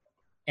Min.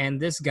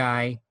 And this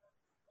guy,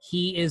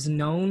 he is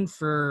known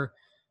for,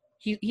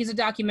 he's a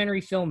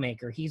documentary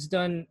filmmaker. He's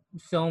done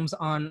films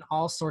on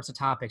all sorts of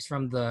topics,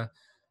 from the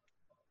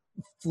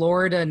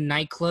Florida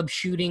nightclub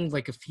shooting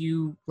like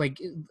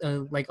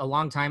a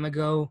long time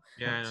ago,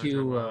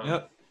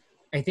 to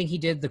I think he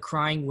did the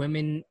crying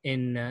women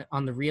in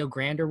on the Rio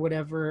Grande or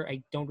whatever.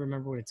 I don't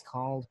remember what it's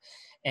called.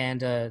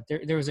 And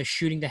there was a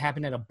shooting that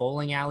happened at a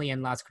bowling alley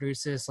in Las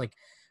Cruces like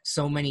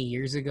so many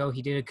years ago.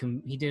 He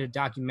did a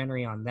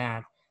documentary on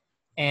that.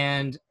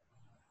 And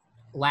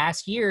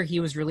last year he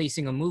was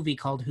releasing a movie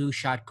called Who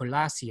Shot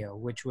Colosio,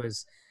 which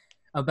was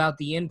about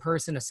the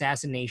in-person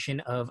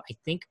assassination of, I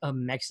think, a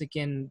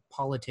Mexican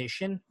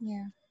politician.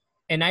 Yeah.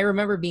 And I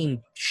remember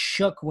being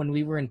shook when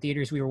we were in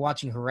theaters. We were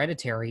watching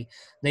Hereditary.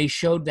 They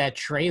showed that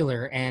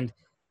trailer, and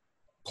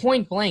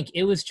point blank,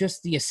 it was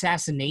just the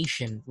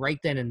assassination right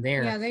then and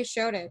there. Yeah, they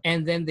showed it.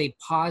 And then they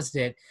paused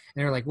it,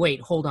 and they're like,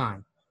 wait, hold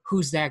on.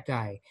 Who's that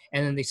guy?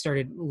 And then they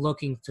started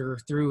looking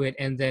through it,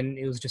 and then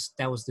it was just,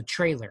 that was the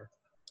trailer.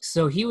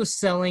 So he was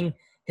selling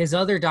his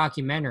other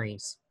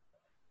documentaries.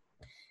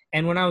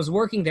 And when I was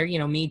working there,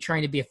 me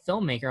trying to be a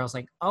filmmaker, I was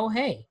like, oh,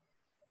 hey,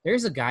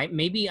 there's a guy.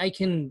 Maybe I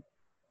can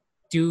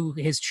do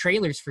his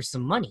trailers for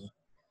some money,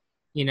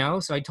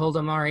 So I told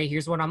him, all right,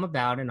 here's what I'm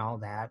about and all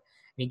that.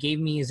 And he gave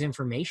me his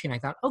information. I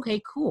thought,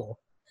 okay, cool.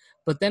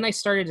 But then I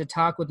started to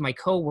talk with my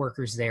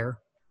coworkers there,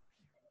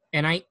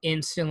 and I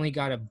instantly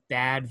got a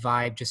bad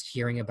vibe just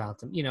hearing about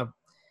them.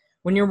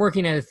 When you're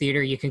working at a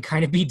theater, you can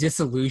kind of be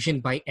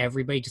disillusioned by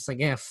everybody, just like,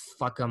 yeah,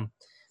 fuck them.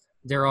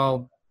 They're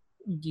all,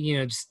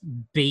 just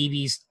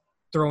babies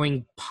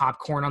throwing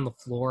popcorn on the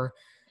floor.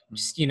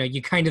 Just,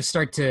 you kind of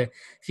start to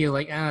feel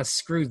like,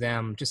 screw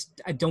them.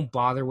 Just don't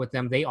bother with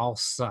them. They all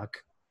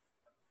suck.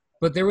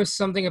 But there was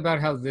something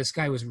about how this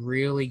guy was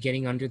really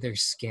getting under their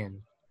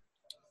skin.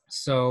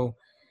 So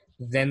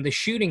then the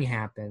shooting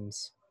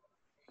happens.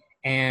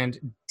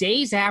 And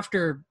days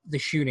after the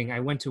shooting, I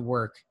went to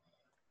work.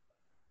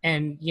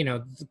 And,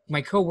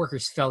 my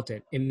coworkers felt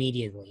it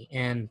immediately.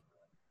 And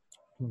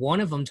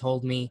one of them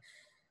told me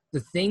the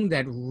thing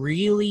that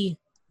really,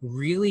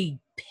 really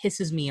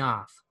pisses me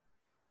off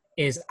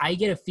is I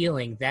get a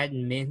feeling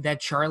that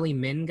Charlie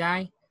Min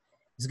guy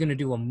is going to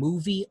do a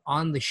movie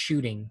on the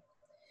shooting.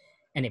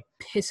 And it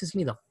pisses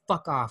me the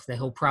fuck off that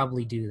he'll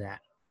probably do that.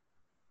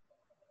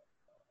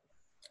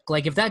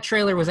 Like, if that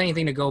trailer was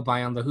anything to go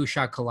by on the Who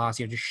Shot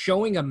Colosio, just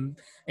showing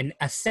an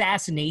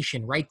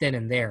assassination right then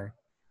and there,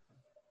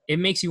 it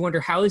makes you wonder,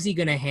 how is he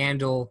going to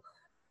handle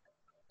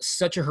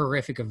such a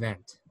horrific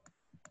event?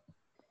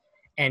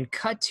 And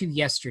cut to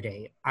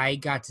yesterday, I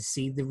got to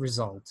see the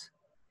result.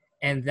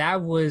 And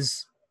that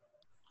was,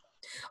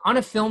 on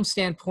a film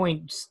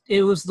standpoint,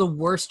 it was the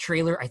worst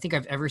trailer I think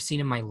I've ever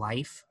seen in my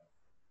life.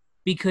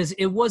 Because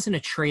it wasn't a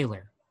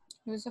trailer.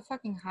 It was a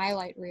fucking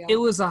highlight reel. It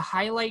was a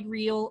highlight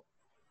reel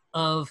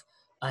of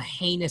a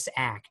heinous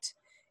act.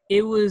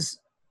 It was,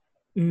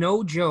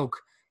 no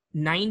joke,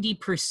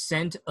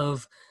 90%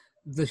 of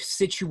the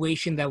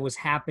situation that was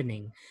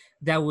happening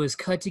that was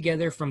cut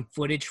together from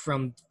footage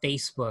from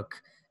Facebook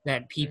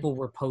that people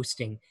were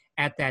posting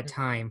at that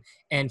time,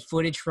 and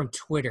footage from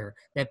Twitter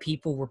that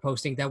people were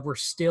posting that were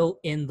still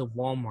in the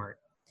Walmart.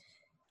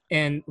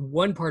 And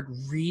one part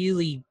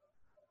really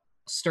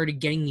started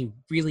getting me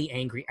really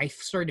angry. I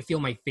started to feel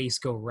my face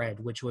go red,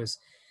 which was,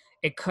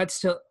 it cuts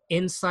to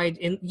inside,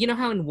 in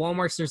how in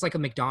Walmarts there's like a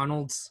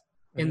McDonald's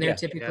in there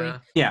typically?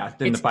 Yeah,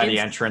 by the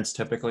entrance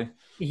typically.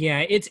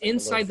 Yeah, it's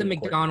inside the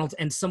McDonald's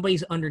and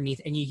somebody's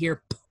underneath and you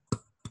hear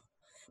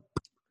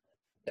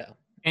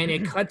and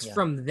it cuts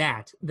from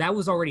that. That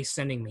was already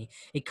sending me.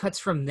 It cuts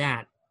from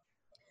that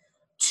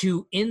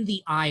to in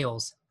the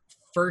aisles,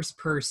 first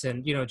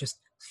person, just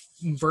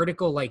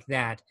vertical like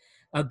that.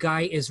 A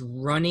guy is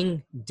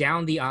running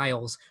down the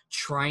aisles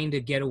trying to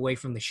get away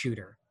from the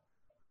shooter.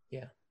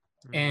 Yeah.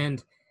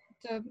 And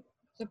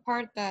the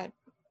part that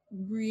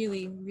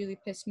really, really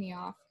pissed me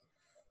off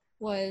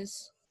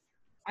was,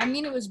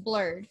 it was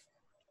blurred.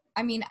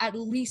 At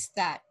least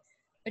that.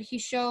 But he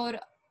showed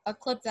a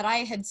clip that I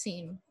had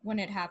seen when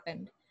it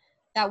happened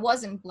that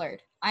wasn't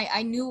blurred.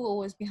 I knew what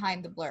was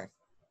behind the blur.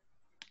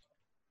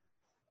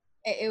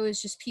 It was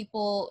just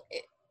people,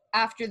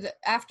 after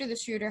the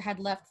shooter had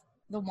left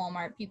the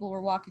Walmart, people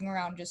were walking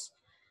around just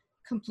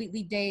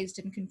completely dazed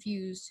and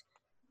confused,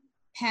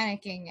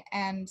 panicking,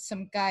 and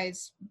some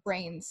guy's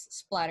brains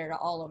splattered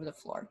all over the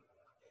floor.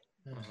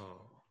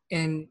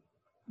 And,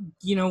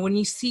 when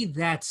you see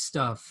that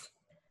stuff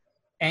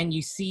and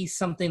you see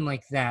something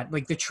like that,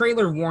 like the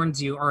trailer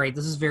warns you, all right,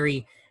 this is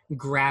very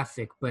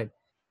graphic, but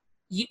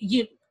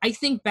I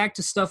think back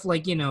to stuff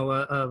like,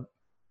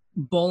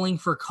 Bowling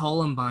for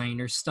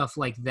Columbine or stuff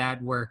like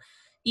that, where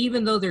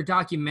even though they're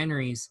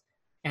documentaries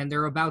and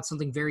they're about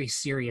something very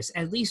serious,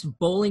 at least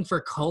Bowling for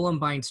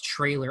Columbine's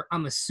trailer,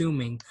 I'm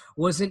assuming,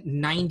 wasn't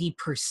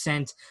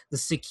 90% the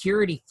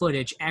security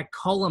footage at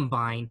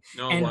Columbine,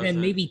 and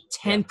then maybe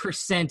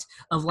 10%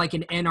 of like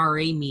an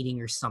NRA meeting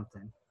or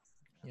something.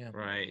 Yeah.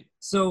 Right.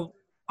 So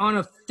on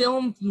a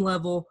film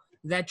level,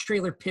 that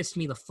trailer pissed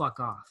me the fuck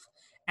off.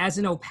 As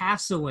an El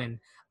Pasoan,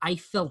 I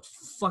felt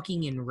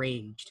fucking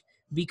enraged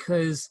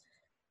because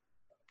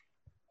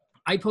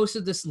I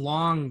posted this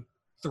long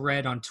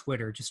thread on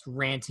Twitter just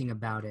ranting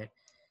about it.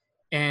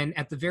 And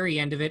at the very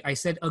end of it, I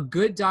said, a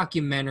good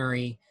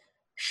documentary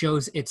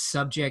shows its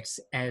subjects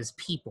as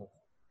people.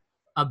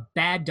 A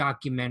bad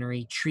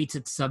documentary treats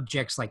its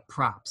subjects like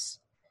props.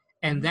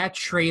 And that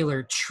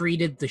trailer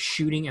treated the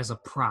shooting as a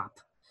prop.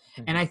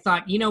 And I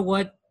thought, you know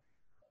what?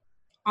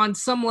 On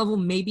some level,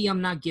 maybe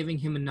I'm not giving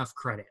him enough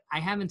credit.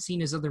 I haven't seen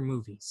his other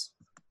movies.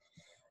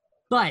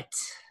 But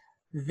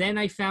then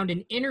I found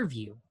an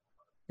interview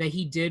that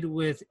he did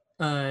with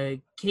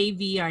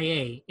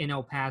KVIA in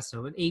El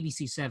Paso at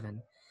ABC7.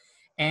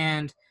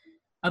 And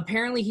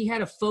apparently he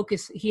had a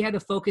focus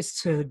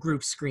to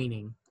group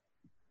screening.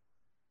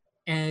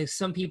 And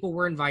some people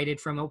were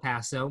invited from El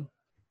Paso.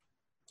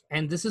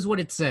 And this is what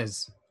it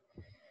says.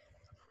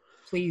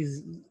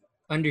 Please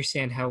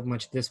understand how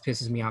much this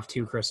pisses me off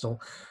too,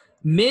 Crystal.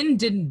 Min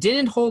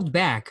didn't hold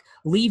back,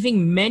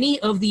 leaving many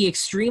of the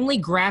extremely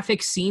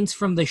graphic scenes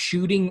from the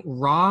shooting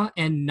raw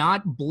and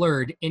not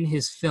blurred in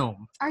his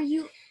film. Are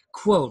you?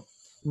 Quote,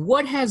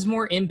 what has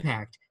more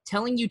impact?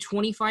 Telling you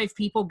 25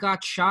 people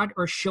got shot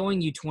or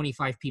showing you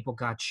 25 people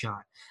got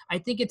shot? I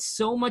think it's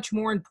so much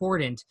more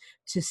important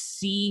to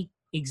see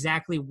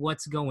exactly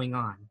what's going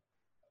on.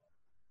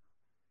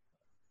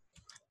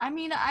 I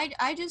mean,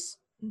 I just,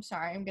 I'm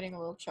sorry, I'm getting a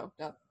little choked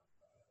up.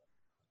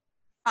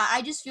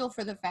 I just feel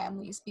for the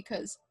families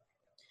because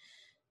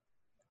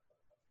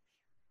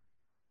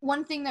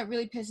one thing that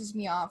really pisses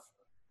me off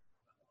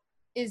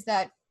is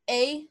that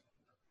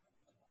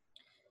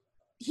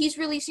he's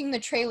releasing the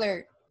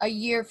trailer a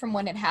year from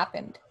when it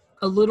happened.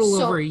 A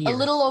little over a year. A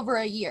little over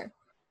a year.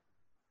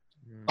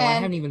 Oh, I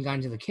haven't even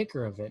gotten to the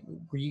kicker of it.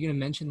 Were you going to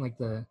mention like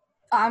the...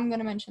 I'm going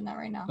to mention that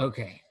right now.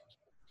 Okay.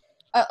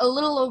 A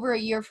little over a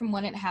year from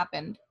when it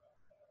happened.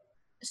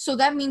 So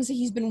that means that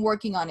he's been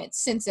working on it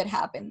since it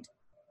happened.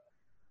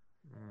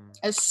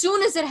 As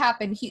soon as it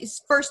happened,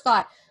 his first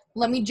thought,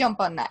 let me jump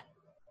on that.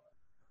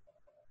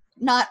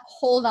 Not,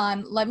 hold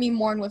on, let me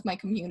mourn with my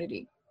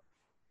community.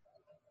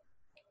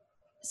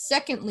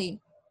 Secondly,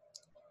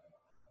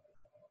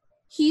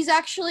 he's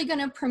actually going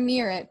to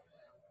premiere it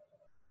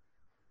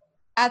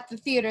at the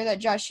theater that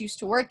Josh used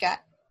to work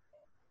at,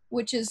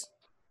 which is,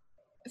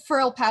 for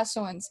El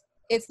Pasoans,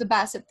 it's the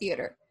Bassett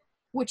Theater,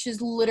 which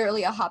is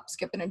literally a hop,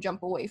 skip, and a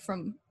jump away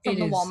from the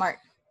Walmart.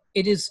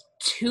 It is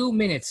 2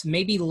 minutes,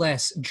 maybe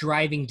less,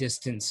 driving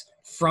distance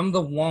from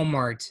the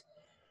Walmart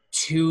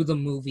to the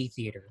movie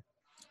theater.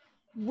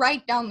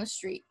 Right down the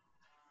street.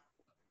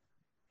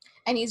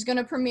 And he's going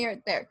to premiere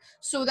it there.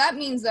 So that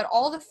means that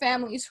all the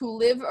families who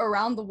live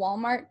around the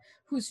Walmart,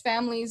 whose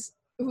family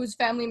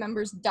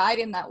members died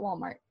in that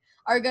Walmart,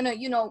 are going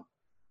to,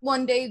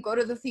 one day go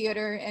to the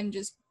theater and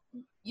just,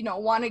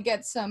 want to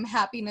get some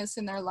happiness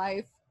in their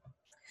life.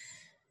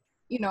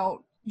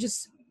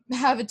 Just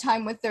have a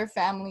time with their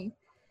family.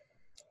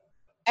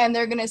 And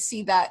they're going to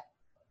see that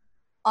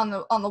on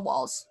the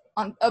walls,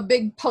 on a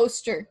big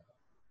poster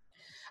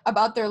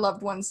about their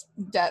loved one's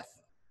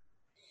death.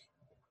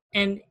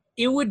 And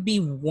it would be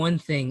one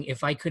thing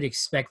if I could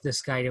expect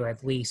this guy to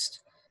at least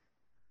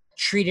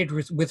treat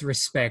it with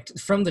respect.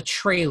 From the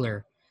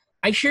trailer,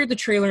 I shared the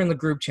trailer in the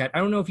group chat. I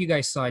don't know if you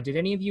guys saw it. Did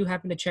any of you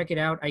happen to check it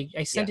out?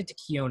 I sent it to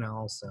Kiona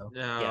also.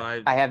 No,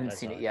 Yeah. I haven't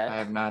seen it yet. I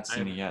have not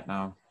seen it yet,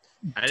 no.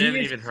 I haven't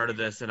even heard of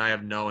this, and I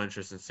have no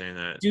interest in saying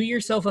that. Do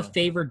yourself a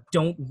favor,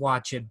 don't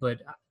watch it, but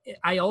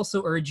I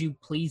also urge you,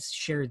 please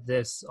share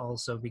this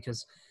also,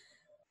 because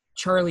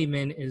Charlie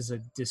Min is a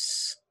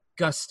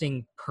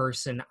disgusting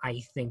person,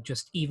 I think,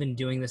 just even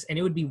doing this. And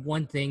it would be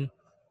one thing,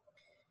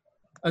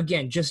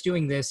 again, just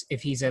doing this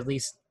if he's at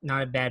least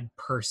not a bad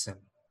person.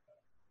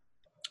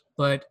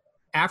 But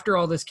after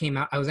all this came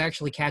out, I was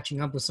actually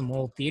catching up with some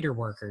old theater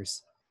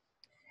workers.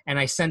 And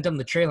I sent them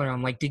the trailer.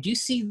 I'm like, did you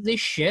see this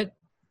shit?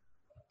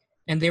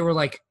 And they were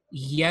like,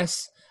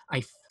 yes,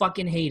 I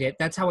fucking hate it.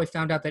 That's how I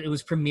found out that it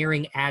was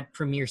premiering at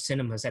Premier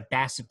Cinemas at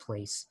Bassett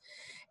Place.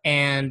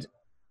 And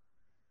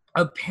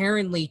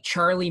apparently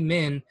Charlie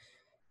Min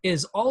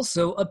is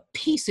also a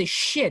piece of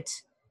shit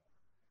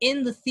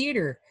in the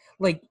theater.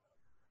 Like,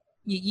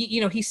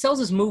 he sells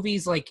his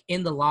movies like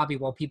in the lobby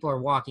while people are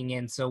walking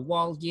in. So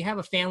while you have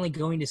a family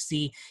going to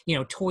see,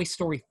 Toy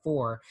Story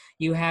 4,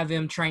 you have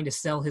him trying to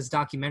sell his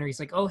documentary.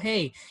 He's like, oh,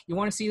 hey, you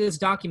want to see this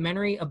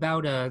documentary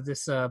about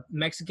this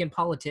Mexican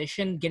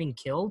politician getting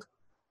killed?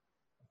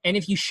 And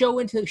if you show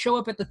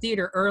up at the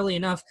theater early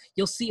enough,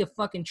 you'll see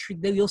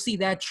you'll see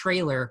that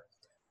trailer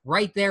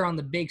right there on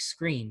the big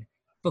screen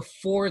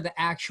before the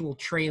actual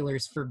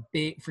trailers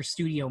for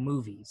studio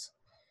movies.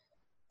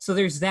 So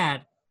there's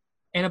that.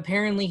 And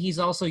apparently he's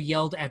also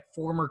yelled at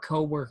former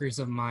coworkers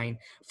of mine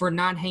for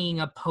not hanging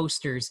up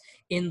posters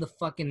in the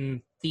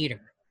fucking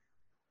theater.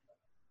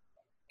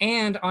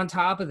 And on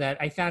top of that,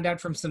 I found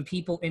out from some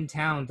people in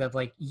town that,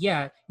 like,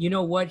 yeah, you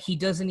know what?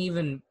 He's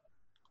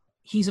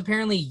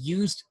apparently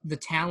used the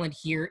talent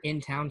here in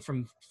town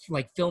from,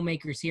 like,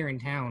 filmmakers here in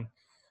town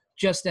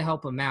just to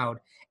help him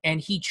out.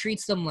 And he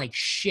treats them like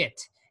shit.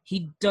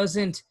 He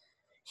doesn't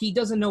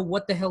know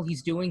what the hell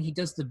he's doing. He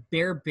does the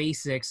bare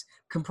basics,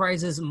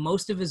 comprises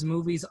most of his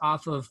movies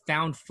off of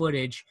found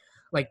footage,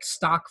 like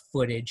stock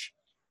footage,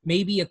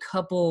 maybe a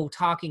couple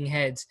talking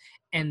heads,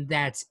 and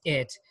that's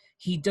it.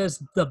 He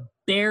does the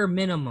bare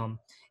minimum,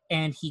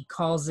 and he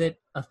calls it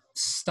a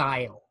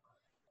style.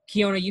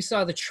 Kiona, you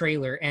saw the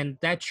trailer, and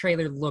that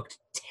trailer looked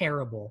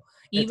terrible.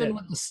 Even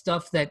with the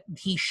stuff that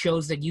he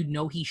shows that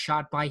he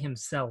shot by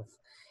himself.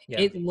 Yeah.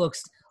 It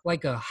looks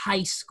like a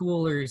high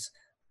schooler's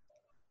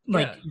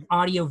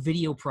audio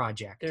video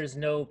project. There's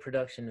no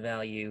production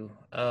value.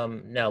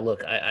 Now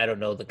look, I don't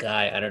know the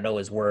guy. I don't know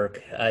his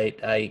work. I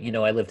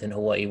lived in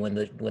Hawaii when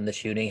the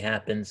shooting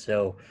happened,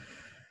 so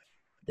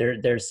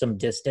there's some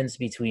distance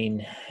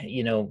between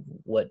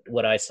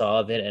what I saw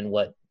of it and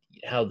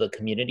how the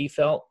community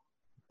felt.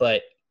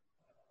 But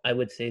I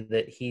would say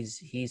that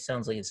he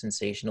sounds like a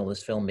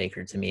sensationalist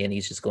filmmaker to me, and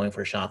he's just going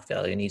for shock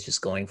value, and he's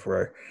just going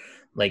for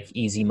like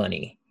easy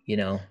money,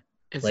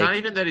 It's Like- not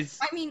even that he's.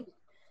 I mean,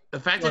 The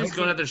fact that he's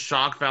going after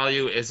shock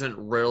value isn't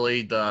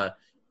really the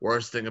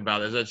worst thing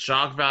about it. It's a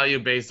shock value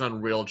based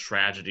on real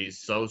tragedies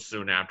so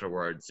soon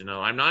afterwards. You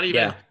know, I'm not even.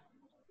 Yeah.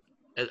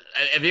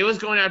 If he was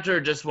going after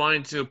just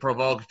wanting to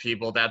provoke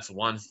people, that's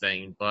one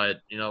thing.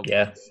 But, you know,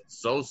 Yeah.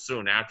 so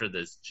soon after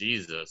this,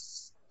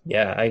 Jesus.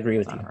 Yeah, I agree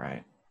with All you.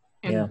 right.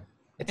 And Yeah.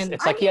 It's And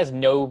it's like he has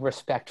no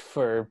respect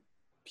for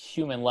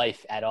human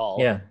life at all.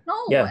 Yeah.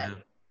 no. Yeah.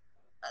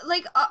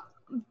 Like,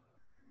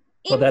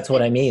 Well, that's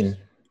what I infants-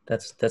 mean.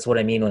 That's what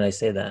I mean when I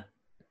say that.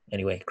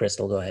 Anyway,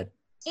 Crystal, go ahead.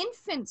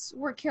 Infants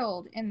were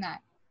killed in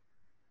that.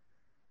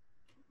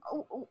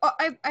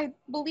 I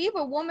believe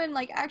a woman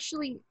like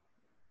actually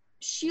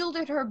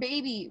shielded her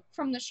baby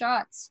from the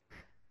shots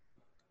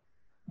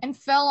and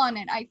fell on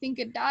it. I think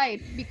it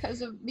died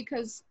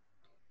because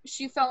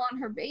she fell on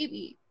her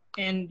baby.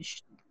 and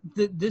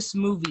this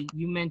movie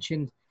you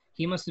mentioned,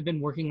 he must have been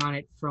working on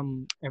it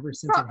from ever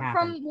since it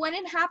happened. From when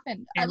it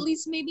happened, at And-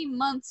 least maybe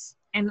months.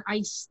 And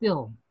I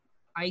still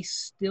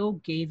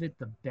gave it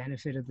the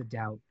benefit of the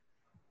doubt.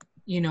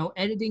 You know,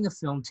 editing a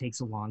film takes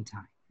a long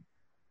time.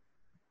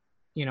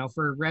 You know,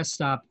 for Rest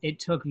Stop, it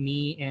took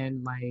me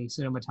and my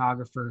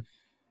cinematographer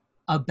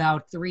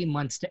about 3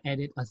 months to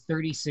edit a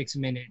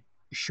 36-minute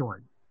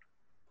short.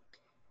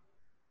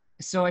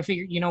 So I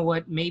figured, you know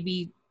what,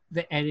 maybe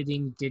the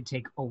editing did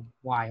take a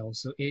while.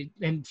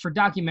 And for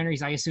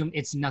documentaries, I assume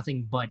it's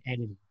nothing but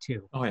editing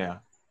too. Oh yeah.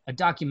 A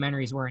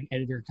documentary is where an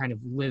editor kind of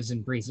lives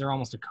and breathes. They're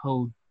almost a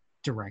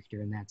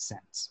co-director in that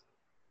sense.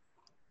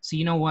 So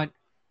you know what?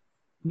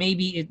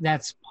 Maybe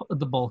that's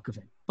the bulk of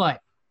it.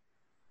 But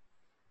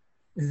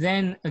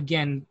then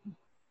again,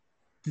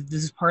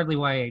 this is partly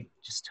why it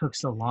just took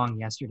so long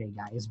yesterday,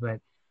 guys.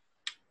 But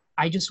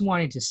I just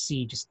wanted to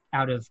see, just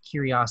out of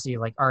curiosity,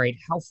 like, all right,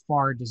 how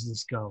far does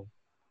this go?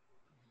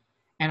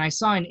 And I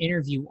saw an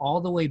interview all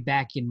the way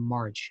back in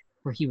March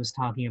where he was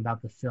talking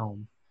about the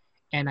film.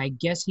 And I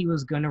guess he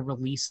was going to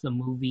release the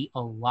movie a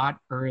lot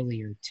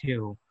earlier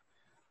too.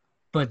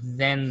 But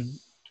then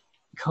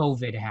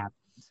COVID happened.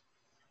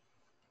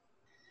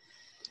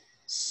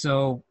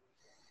 So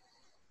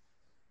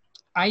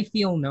I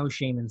feel no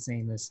shame in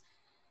saying this.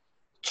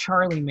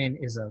 Charlie Min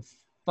is a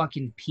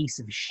fucking piece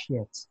of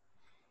shit.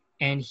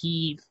 And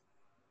he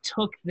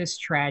took this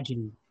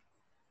tragedy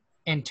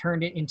and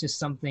turned it into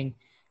something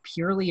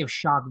purely of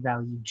shock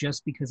value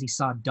just because he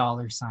saw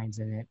dollar signs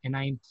in it. And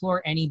I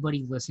implore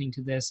anybody listening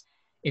to this,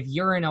 if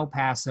you're in El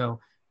Paso,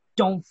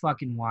 don't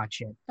fucking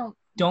watch it.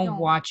 Don't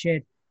watch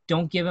it.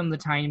 Don't give him the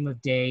time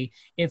of day.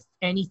 If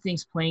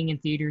anything's playing in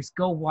theaters,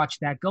 go watch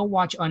that. Go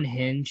watch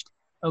Unhinged.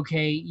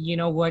 Okay, you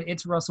know what?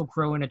 It's Russell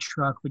Crowe in a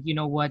truck, but you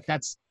know what?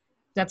 That's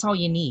all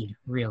you need,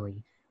 really.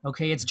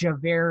 Okay, it's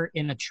Javert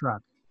in a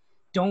truck.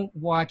 Don't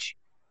watch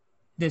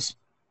this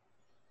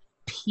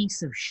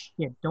piece of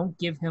shit. Don't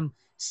give him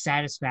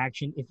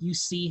satisfaction. If you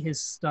see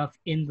his stuff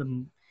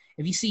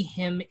if you see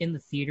him in the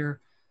theater,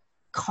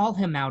 call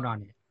him out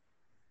on it.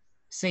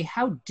 Say,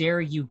 how dare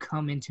you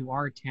come into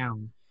our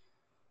town?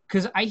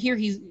 Because I hear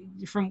he's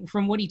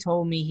from what he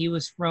told me, he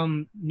was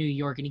from New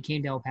York and he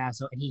came to El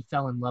Paso and he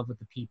fell in love with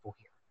the people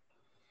here.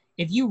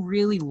 If you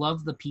really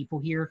love the people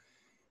here,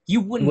 you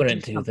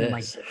wouldn't do something this.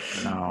 like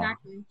this. No.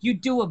 Exactly. You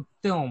do a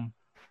film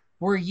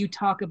where you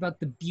talk about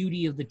the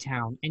beauty of the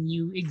town and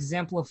you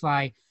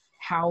exemplify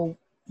how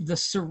the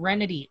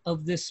serenity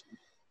of this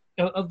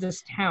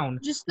town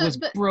Just was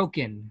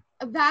broken.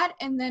 that,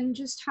 and then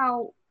just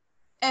how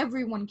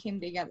everyone came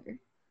together.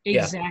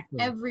 Yeah. Exactly.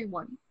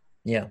 Everyone.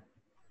 Yeah.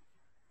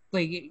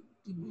 Like,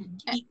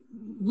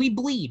 we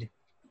bleed.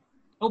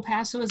 El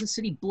Paso as a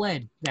city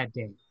bled that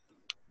day.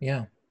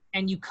 Yeah.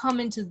 And you come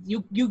into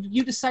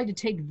you decide to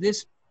take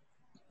this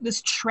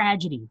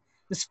tragedy,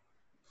 this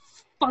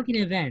fucking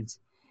event,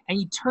 and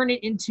you turn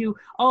it into,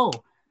 oh,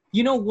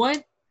 you know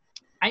what?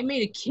 I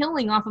made a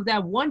killing off of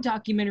that one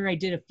documentary I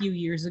did a few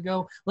years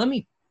ago. Let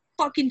me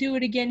fucking do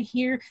it again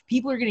here.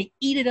 People are gonna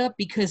eat it up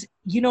because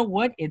you know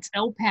what? It's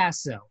El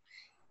Paso.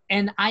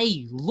 And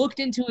I looked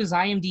into his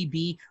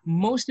IMDb.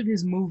 Most of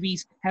his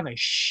movies have a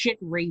shit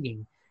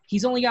rating.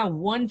 He's only got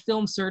one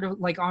film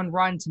like on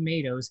Rotten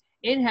Tomatoes.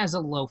 It has a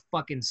low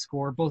fucking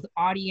score, both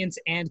audience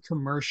and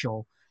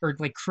commercial, or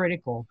like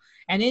critical.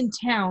 And in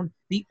town,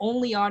 the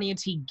only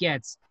audience he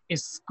gets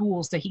is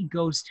schools that he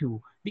goes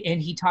to. And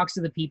he talks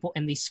to the people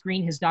and they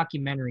screen his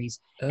documentaries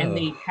and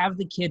they have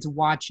the kids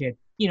watch it,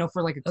 you know,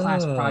 for like a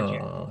class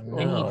project. And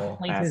he No.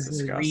 explains That's his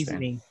disgusting.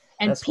 reasoning.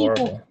 And That's people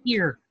horrible.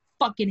 here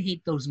fucking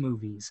hate those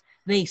movies.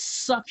 They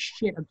suck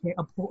shit,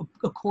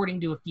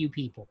 according to a few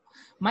people.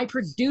 My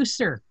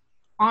producer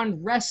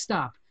on Rest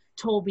Stop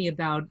told me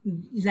about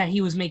that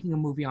he was making a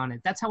movie on it.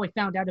 That's how I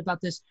found out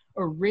about this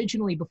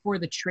originally before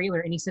the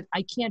trailer. And he said,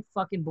 I can't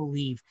fucking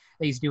believe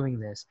that he's doing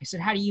this. I said,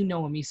 how do you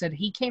know him? He said,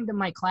 he came to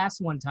my class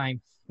one time and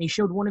he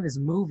showed one of his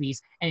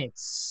movies and it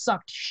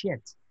sucked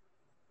shit.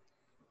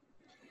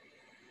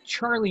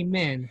 Charlie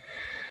Min,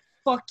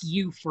 fuck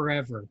you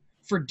forever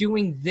for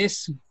doing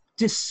this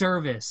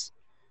disservice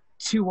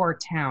to our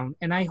town.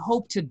 And I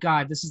hope to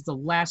God this is the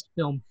last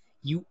film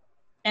you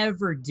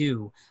ever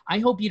do. I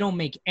hope you don't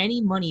make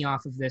any money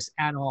off of this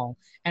at all.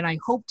 And I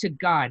hope to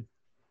God,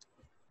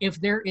 if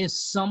there is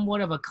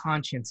somewhat of a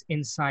conscience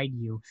inside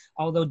you,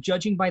 although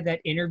judging by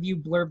that interview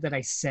blurb that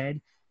I said,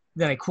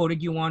 that I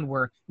quoted you on,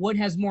 where what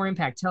has more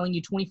impact, telling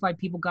you 25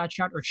 people got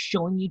shot or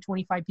showing you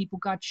 25 people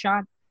got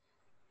shot?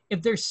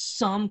 If there's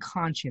some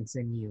conscience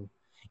in you,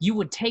 you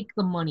would take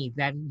the money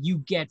that you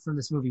get from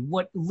this movie,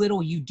 what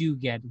little you do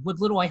get, what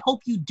little I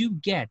hope you do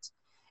get,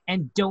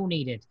 and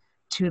donate it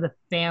to the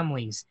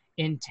families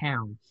in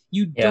town.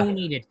 You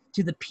donate it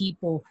to the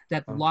people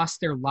that lost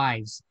their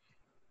lives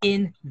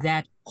in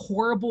that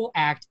horrible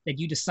act that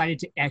you decided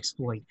to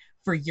exploit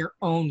for your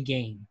own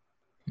gain.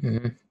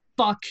 Mm-hmm.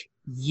 Fuck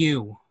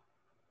you.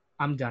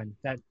 I'm done.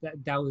 That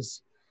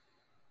was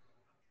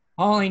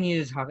all I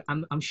needed to talk.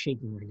 I'm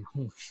shaking right now.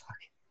 Holy fuck.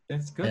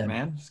 It's good,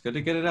 man. It's good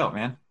to get it out,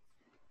 man.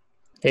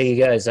 Hey,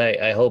 you guys,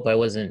 I hope I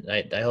wasn't,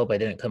 I hope I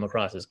didn't come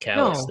across as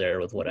callous there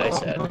with what I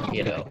said,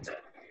 you know.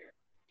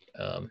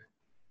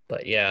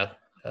 But yeah.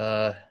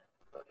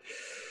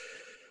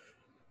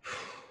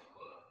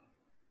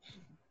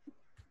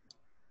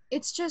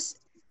 It's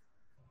just,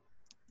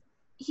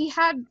 he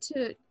had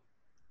to,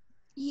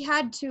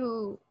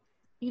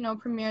 you know,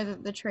 premiere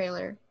the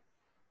trailer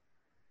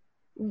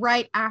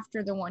right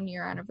after the 1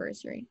 year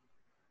anniversary.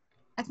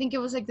 I think it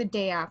was like the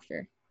day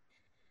after.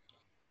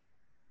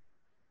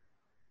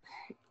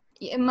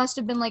 It must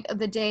have been like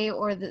the day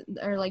or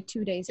like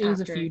 2 days after. It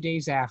was a few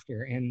days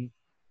after, and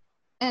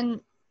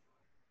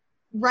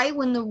right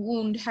when the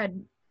wound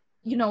had,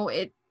 you know,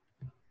 it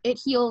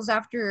heals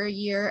after a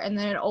year and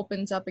then it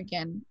opens up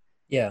again.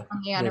 Yeah.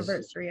 On the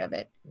anniversary of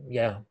it.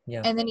 Yeah.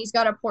 And then he's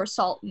got to pour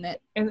salt in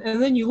it. And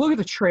then you look at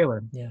the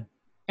trailer. Yeah.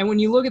 And when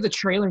you look at the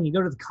trailer and you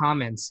go to the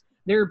comments,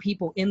 there are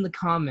people in the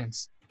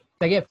comments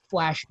that get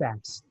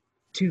flashbacks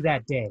to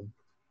that day.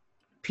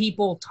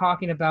 People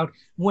talking about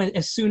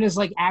as soon as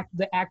like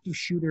the active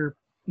shooter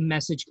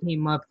message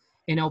came up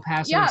in El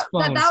Paso's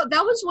phone.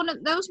 That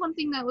was one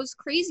thing that was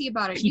crazy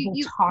about it.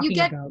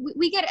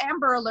 We get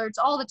Amber Alerts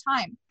all the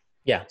time.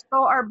 Yeah.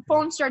 So our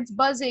phone starts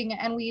buzzing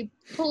and we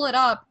pull it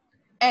up,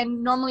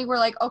 and normally we're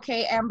like,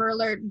 okay, Amber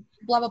Alert,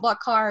 blah blah blah,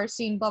 car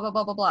scene, blah blah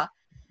blah blah blah.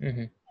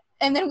 Mm-hmm.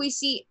 And then we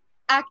see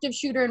active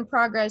shooter in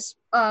progress,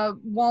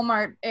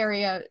 Walmart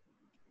area.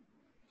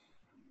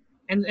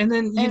 And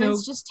then you know,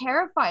 it's just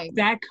terrifying.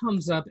 That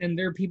comes up, and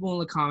there are people in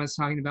the comments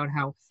talking about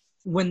how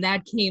when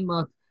that came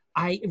up,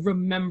 I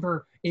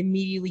remember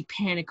immediately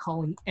panic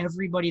calling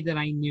everybody that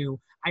I knew.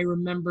 I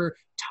remember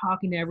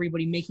talking to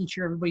everybody, making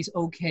sure everybody's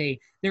okay.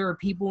 There are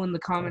people in the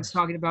comments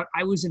talking about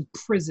I was in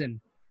prison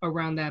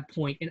around that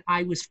point, and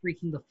I was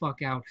freaking the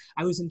fuck out.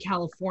 I was in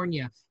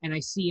California, and I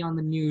see on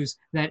the news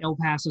that El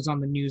Paso's on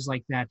the news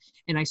like that,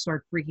 and I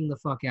start freaking the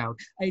fuck out.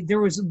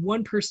 There was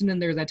one person in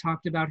there that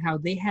talked about how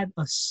they had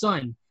a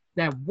son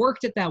that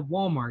worked at that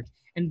Walmart,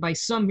 and by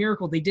some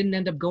miracle they didn't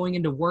end up going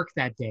into work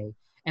that day,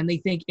 and they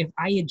think if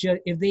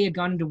they had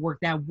gone into work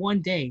that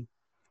one day,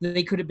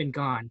 they could have been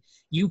gone.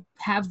 You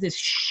have this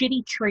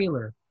shitty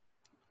trailer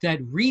that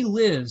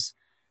relives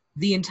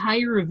the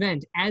entire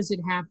event as it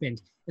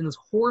happened in those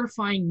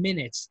horrifying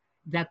minutes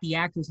that the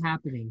act was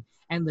happening,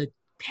 and the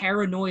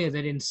paranoia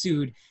that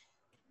ensued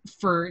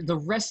for the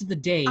rest of the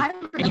day.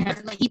 And you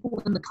have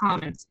people in the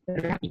comments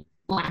that are having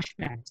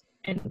flashbacks,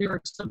 and there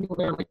are some people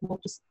that are like,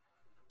 well, just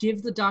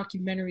give the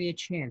documentary a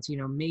chance. You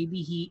know,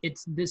 maybe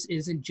this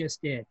isn't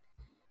just it.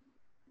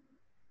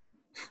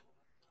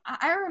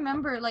 I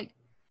remember, like,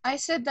 I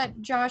said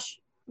that Josh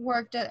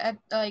worked at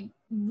like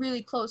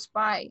really close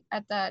by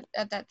at that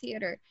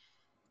theater,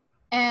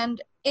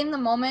 and in the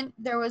moment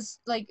there was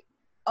like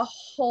a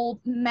whole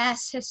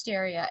mass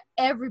hysteria.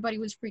 Everybody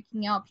was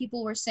freaking out.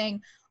 People were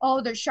saying,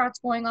 "Oh, there's shots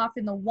going off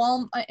in the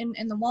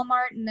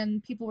Walmart," and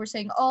then people were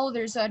saying, "Oh,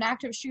 there's an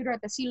active shooter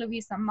at the Sila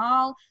Vista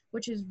Mall,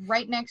 which is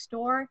right next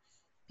door."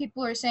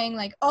 People are saying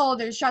like, "Oh,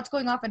 there's shots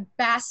going off at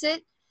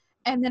Bassett,"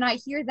 and then I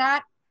hear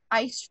that,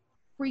 I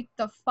freaked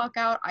the fuck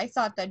out. I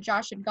thought that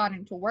Josh had gone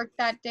into work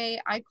that day.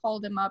 I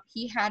called him up.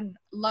 He hadn't,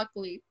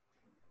 luckily.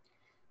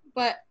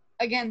 But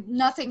again,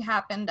 nothing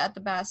happened at the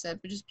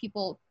Bassett, but just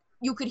people,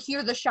 you could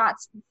hear the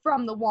shots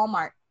from the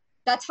Walmart.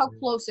 That's how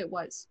close it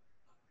was.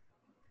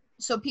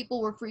 So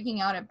people were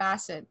freaking out at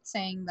Bassett,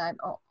 saying that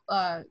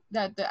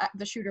that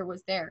the shooter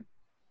was there,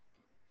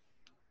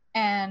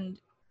 and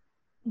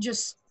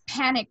just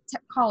panicked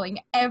calling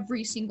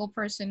every single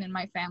person in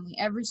my family,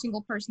 every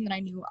single person that I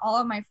knew, all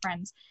of my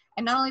friends.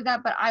 And not only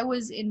that, but I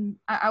was in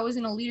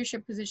a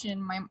leadership position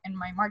in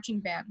my marching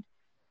band,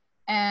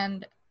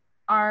 and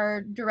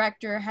our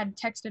director had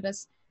texted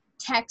us,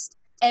 text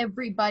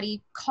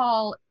everybody,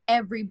 call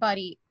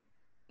everybody,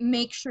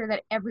 make sure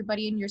that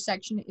everybody in your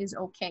section is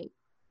okay.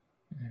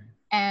 Mm-hmm.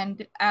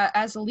 And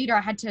as a leader,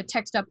 I had to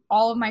text up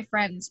all of my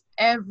friends,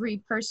 every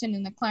person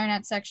in the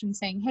clarinet section,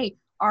 saying, "Hey,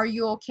 are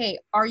you okay?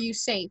 Are you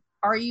safe?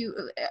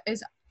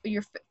 Is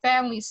your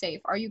family safe?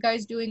 Are you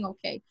guys doing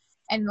okay?"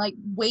 And like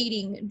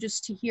waiting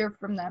just to hear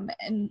from them,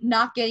 and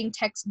not getting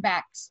text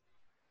backs,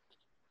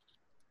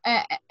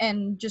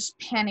 and just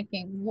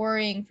panicking,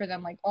 worrying for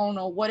them, like, "Oh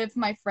no, what if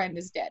my friend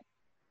is dead?"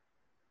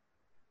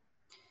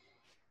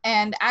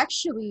 And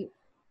actually,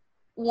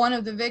 one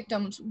of the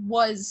victims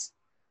was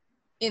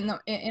in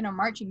a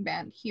marching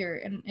band here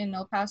in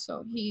El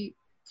Paso.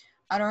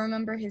 I don't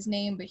remember his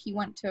name, but he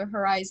went to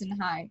Horizon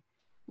High,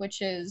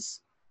 which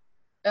is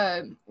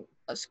a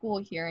school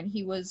here, and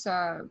he was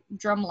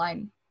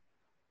drumline.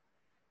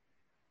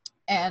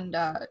 And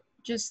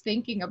just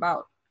thinking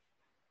about,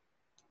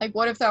 like,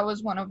 what if that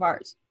was one of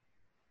ours?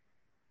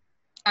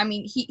 I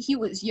mean, he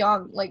was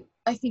young, like,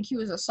 I think he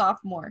was a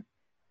sophomore.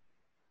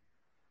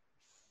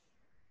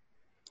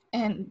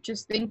 And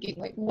just thinking,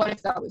 like, what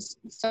if that was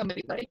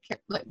somebody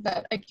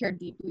that I cared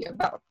deeply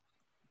about?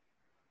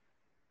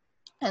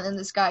 And then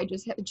this guy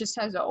just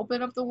has to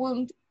open up the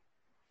wound,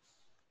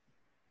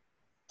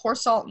 pour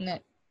salt in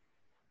it.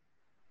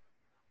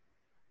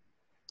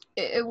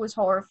 It was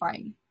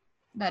horrifying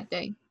that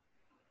day.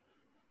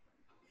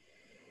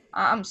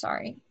 I'm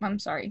sorry. I'm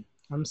sorry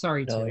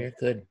No, too. you're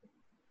good.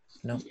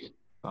 No,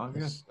 Oh,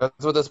 good.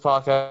 That's what this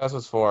podcast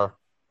was for.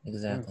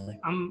 exactly.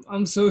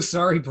 I'm so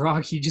sorry,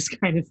 Brock. You just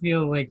kind of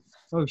feel like,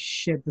 oh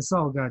shit, this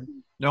all got.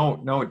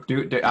 No,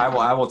 dude,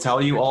 I will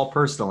tell you all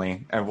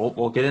personally, and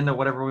we'll get into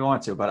whatever we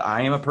want to, but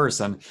I am a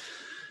person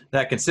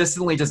that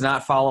consistently does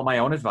not follow my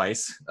own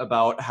advice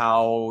about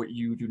how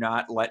you do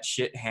not let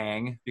shit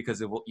hang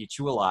because it will eat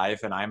you alive.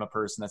 And I'm a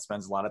person that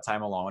spends a lot of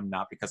time alone,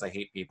 not because I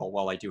hate people.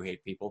 Well, I do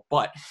hate people,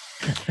 but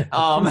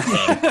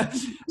I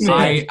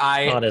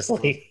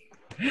honestly,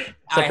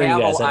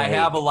 I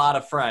have a lot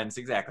of friends.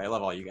 Exactly. I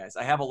love all you guys.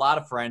 I have a lot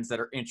of friends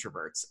that are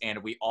introverts,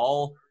 and we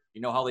all,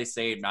 you know how they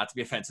say, not to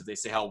be offensive, they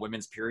say how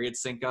women's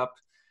periods sync up.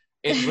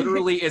 It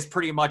literally is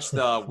pretty much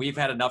we've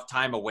had enough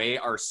time away,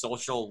 our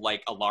social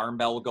like alarm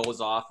bell goes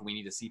off and we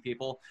need to see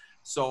people.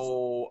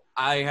 So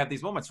I have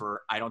these moments where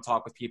I don't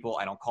talk with people,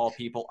 I don't call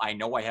people. I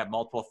know I have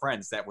multiple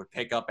friends that would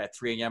pick up at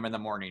 3 a.m. in the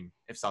morning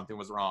if something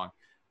was wrong,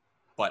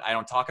 but I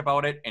don't talk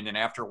about it. And then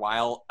after a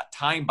while, a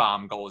time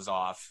bomb goes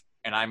off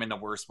and I'm in the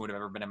worst mood I've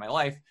ever been in my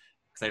life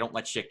because I don't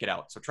let shit get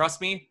out. So trust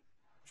me,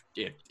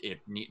 it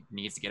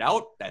needs to get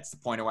out. That's the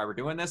point of why we're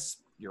doing this.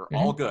 You're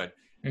all good.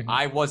 Mm-hmm.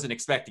 I wasn't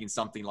expecting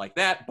something like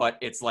that, but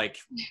it's like,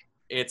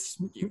 if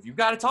you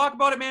got to talk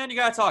about it, man, you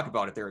got to talk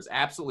about it. There is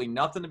absolutely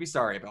nothing to be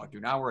sorry about. Do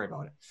not worry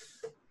about it.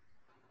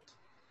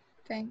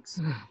 Thanks.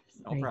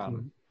 No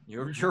problem.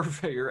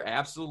 You're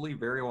absolutely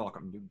very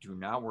welcome. Do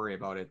not worry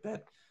about it.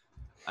 That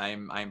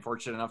I'm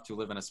fortunate enough to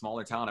live in a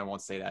smaller town. I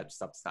won't say that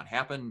stuff's not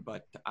happened,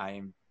 but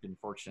I've been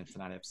fortunate to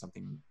not have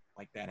something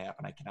like that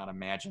happen. I cannot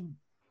imagine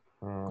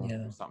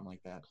something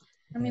like that.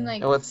 I mean,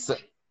 like, what's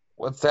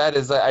sad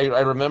is that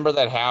I remember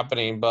that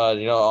happening, but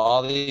you know,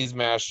 all these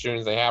mass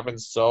shootings, they happen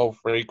so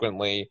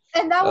frequently.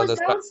 And that was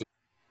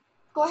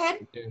go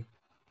ahead.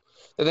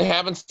 That they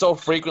happen so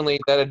frequently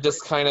that it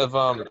just kind of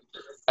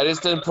I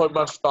just didn't put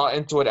much thought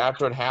into it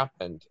after it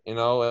happened. You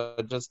know,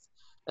 and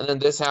then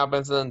this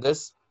happens, and then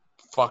this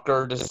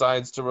fucker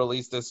decides to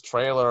release this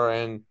trailer,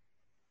 and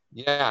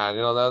yeah, you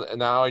know, and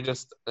now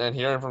and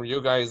hearing from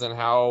you guys and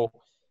how,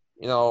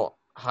 you know,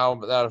 how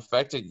that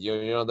affected you,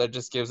 you know, that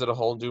just gives it a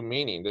whole new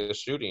meaning, the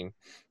shooting.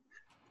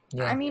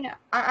 Yeah. I mean,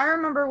 I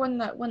remember when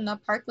the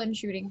Parkland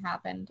shooting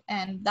happened,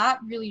 and that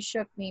really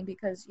shook me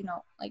because, you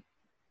know, like,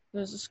 it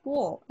was a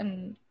school,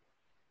 and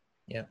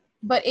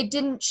but it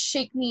didn't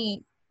shake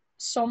me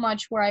so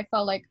much where I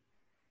felt like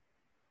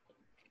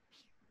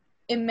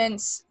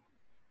immense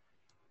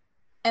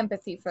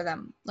empathy for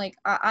them. Like,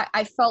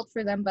 I felt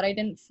for them, but I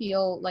didn't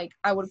feel like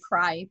I would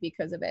cry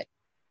because of it.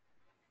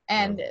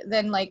 And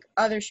then, like,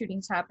 other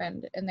shootings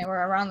happened, and they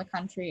were around the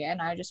country,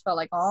 and I just felt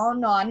like, oh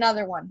no,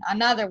 another one.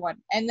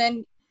 And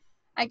then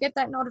I get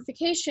that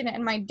notification,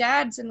 and my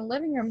dad's in the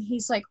living room.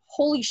 He's like,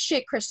 holy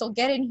shit, Crystal,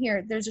 get in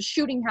here. There's a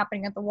shooting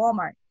happening at the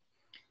Walmart.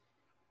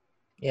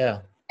 Yeah.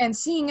 And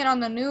seeing it on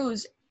the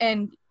news,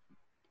 and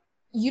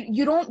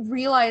you don't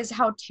realize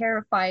how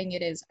terrifying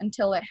it is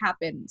until it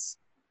happens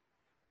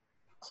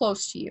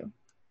close to you.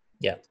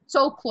 Yeah.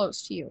 So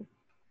close to you.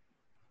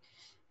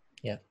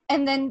 Yeah.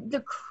 And then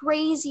the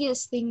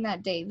craziest thing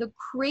that day,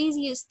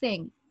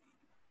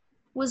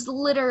 was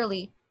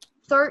literally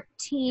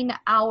 13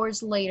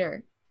 hours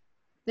later,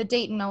 the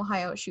Dayton,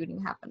 Ohio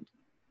shooting happened.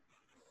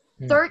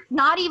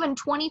 Not even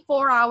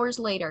 24 hours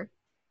later.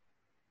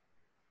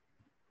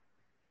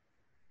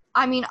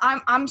 I mean,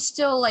 I'm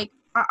still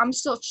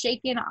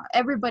shaking.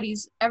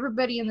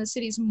 Everybody in the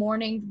city's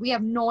mourning. We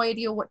have no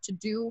idea what to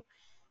do.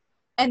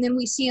 And then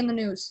we see in the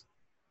news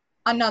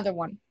another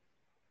one.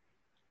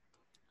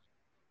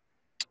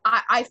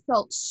 I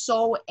felt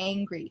so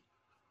angry.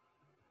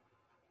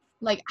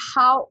 Like,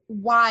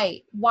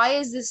 why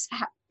is this,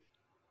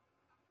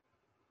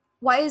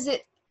 why is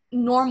it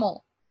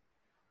normal?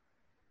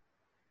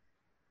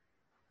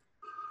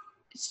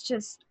 It's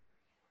just,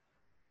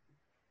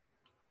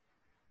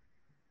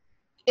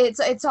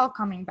 it's all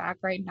coming back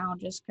right now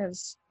just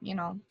because, you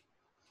know,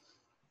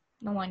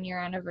 the 1-year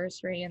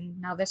anniversary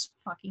and now this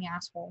fucking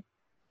asshole.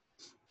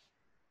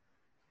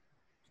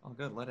 Oh,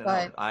 good. Let it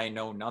out. I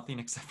know nothing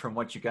except from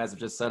what you guys have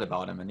just said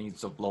about him, and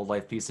he's a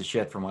low-life piece of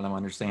shit from what I'm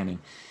understanding.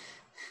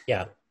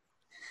 Yeah.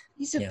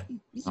 He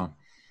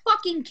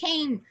fucking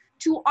came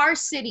to our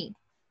city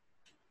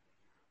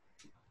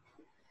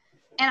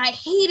And I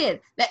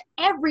hated that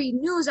every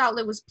news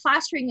outlet was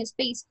plastering his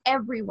face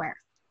everywhere.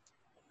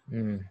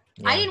 Yeah.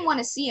 I didn't want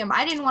to see him.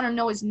 I didn't want to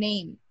know his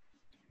name.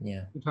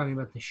 Yeah. You're talking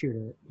about the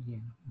shooter. Yeah.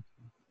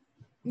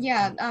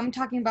 Yeah, I'm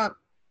talking about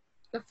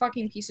the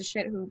fucking piece of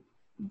shit who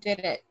did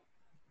it.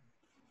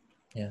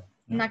 Yeah.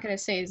 I'm not going to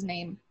say his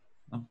name.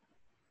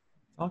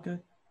 All good.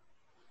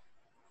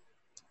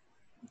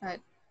 But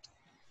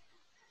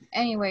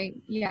anyway,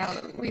 yeah,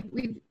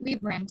 we've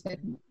ranted.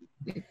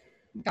 We've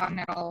gotten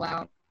it all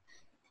out.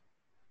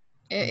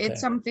 Okay.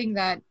 It's something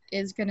that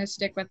is going to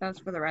stick with us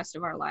for the rest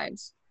of our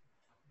lives.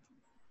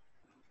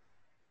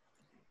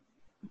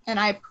 And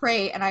I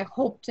pray and I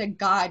hope to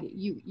God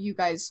you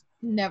guys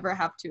never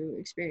have to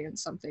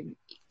experience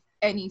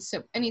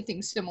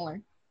anything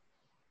similar.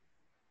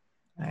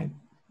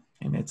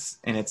 And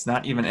it's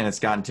not even, and it's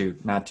gotten to,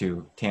 not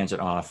to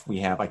tangent off,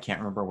 I can't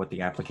remember what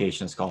the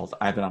application is called.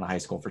 I've been out of high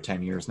school for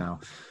 10 years now,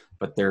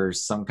 but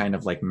there's some kind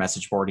of like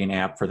message boarding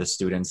app for the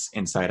students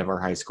inside of our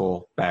high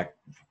school back,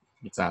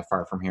 it's not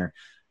far from here.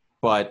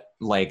 But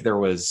like there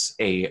was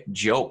a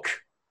joke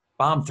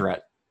bomb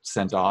threat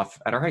sent off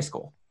at our high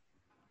school.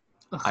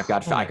 I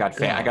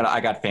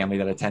got family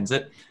that attends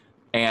it,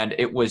 and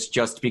it was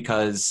just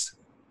because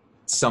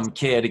some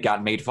kid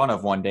got made fun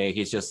of one day.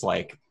 He's just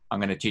like, I'm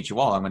going to teach you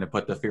all. I'm going to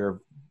put the fear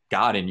of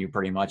God in you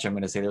pretty much. I'm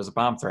going to say there's a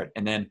bomb threat.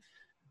 And then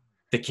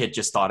the kid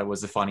just thought it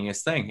was the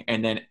funniest thing.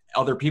 And then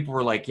other people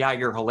were like, yeah,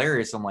 you're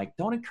hilarious. I'm like,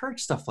 don't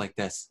encourage stuff like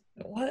this.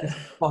 What? It's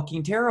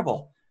fucking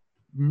terrible.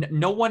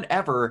 No one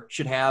ever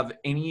should have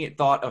any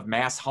thought of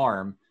mass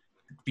harm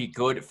be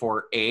good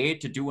for to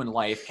do in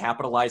life,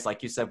 capitalize,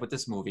 like you said with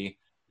this movie.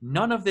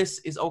 None of this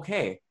is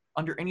okay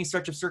under any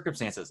stretch of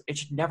circumstances. It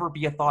should never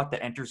be a thought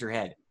that enters your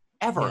head,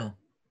 ever,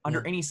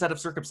 under any set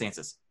of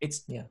circumstances.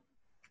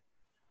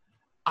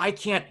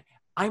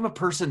 I'm a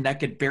person that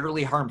could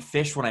barely harm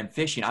fish when I'm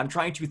fishing. I'm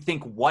trying to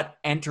think what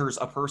enters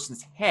a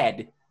person's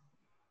head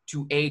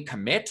to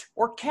commit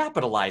or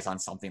capitalize on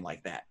something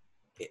like that.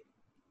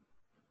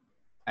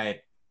 I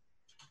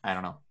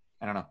don't know.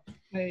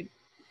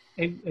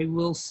 I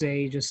will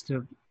say, just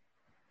to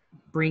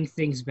bring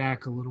things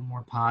back a little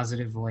more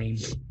positively,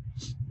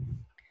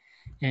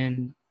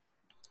 and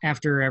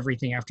after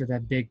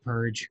that big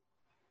purge,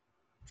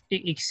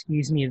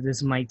 excuse me if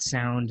this might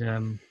sound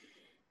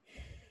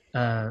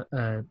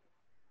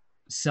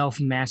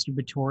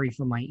self-masturbatory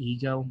for my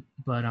ego,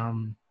 but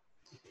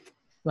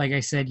like I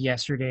said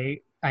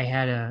yesterday, I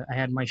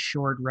had my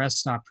short Rest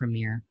Stop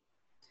premiere,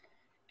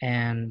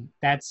 and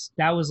that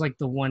was like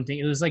the one thing.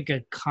 It was like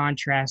a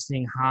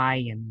contrasting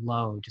high and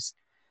low, just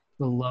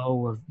the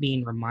low of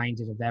being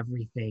reminded of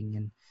everything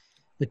and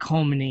the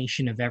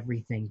culmination of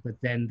everything, but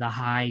then the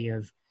high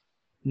of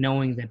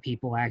knowing that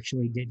people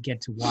actually did get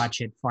to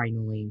watch it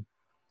finally,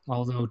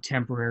 although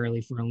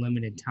temporarily for a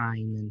limited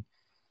time. And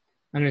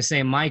I'm going to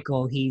say,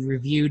 Michael, he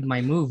reviewed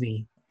my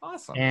movie.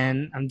 Awesome.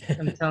 And I'm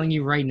telling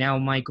you right now,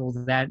 Michael,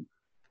 that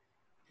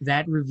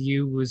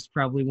review was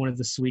probably one of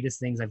the sweetest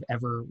things I've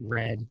ever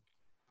read.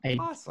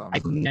 Awesome.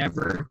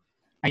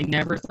 I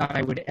never thought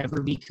I would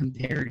ever be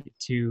compared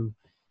to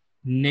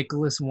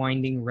Nicholas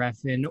Winding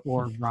Refn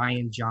or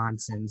Ryan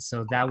Johnson.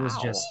 So that was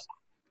just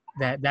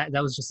that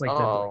was just like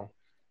the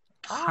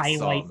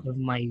highlight of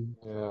my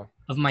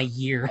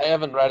year. I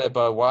haven't read it,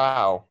 but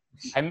wow.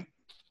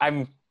 I'm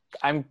at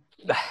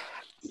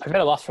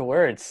a loss for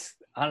words,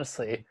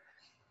 honestly.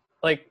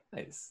 Like,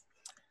 nice.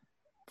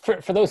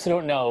 For those who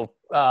don't know,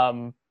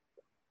 I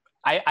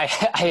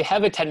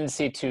have a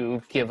tendency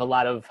to give a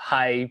lot of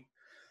high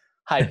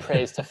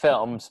praise to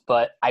films,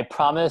 but I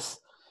promise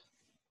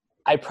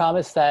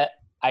that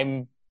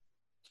I'm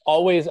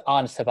always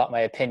honest about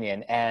my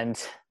opinion.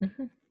 And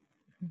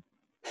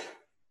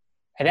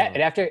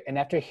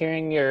after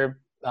hearing your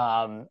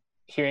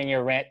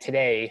rant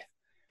today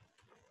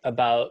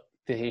about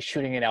the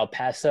shooting in El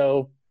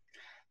Paso,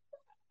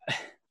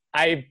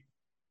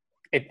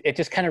 it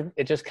just kind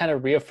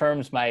of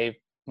reaffirms my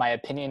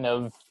opinion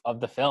of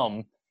the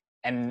film.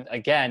 And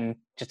again,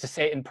 just to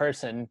say it in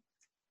person,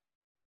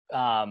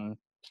 I'm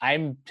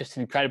just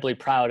incredibly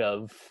proud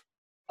of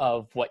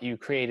what you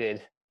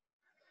created,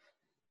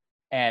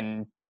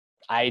 and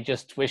I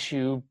just wish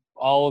you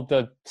all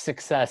the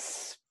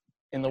success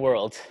in the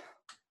world.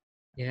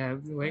 Yeah,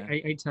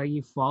 I tell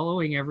you,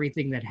 following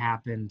everything that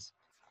happened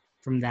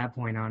from that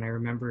point on, I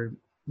remember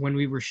when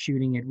we were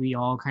shooting it, we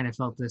all kind of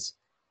felt this.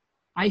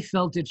 I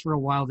felt it for a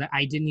while that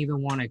I didn't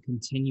even want to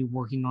continue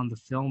working on the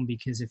film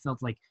because it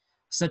felt like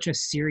such a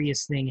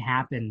serious thing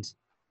happened.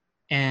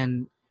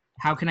 And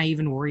how can I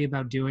even worry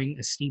about doing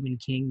a Stephen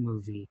King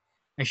movie?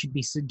 I should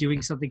be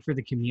doing something for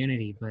the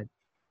community. But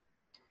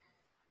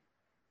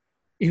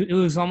it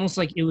was almost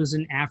like it was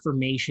an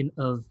affirmation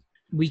of,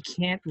 we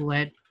can't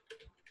let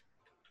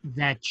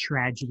that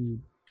tragedy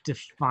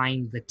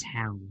define the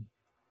town.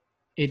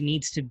 It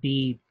needs to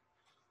be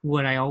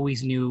what I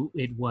always knew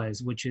it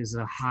was, which is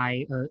a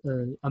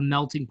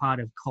melting pot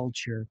of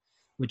culture,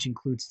 which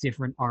includes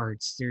different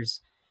arts.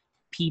 There's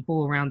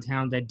people around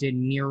town that did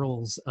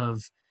murals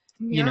of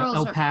you know,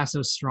 El Murals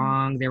Paso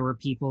Strong. There were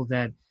people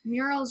that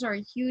murals are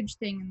a huge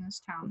thing in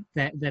this town.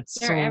 They're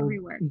sold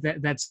everywhere.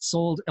 that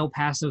sold El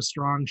Paso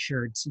Strong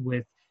shirts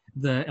with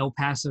the El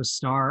Paso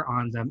star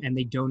on them, and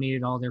they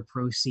donated all their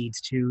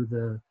proceeds to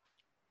the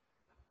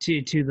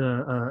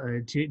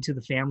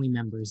family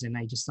members. And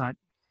I just thought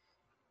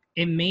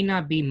it may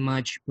not be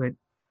much, but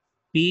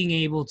being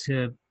able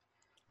to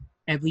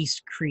at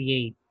least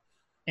create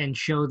and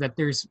show that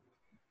there's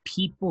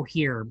people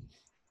here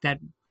that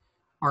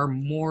are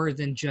more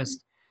than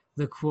just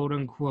the quote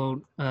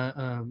unquote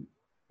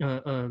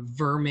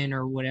vermin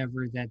or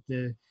whatever that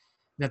the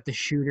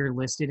shooter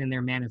listed in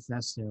their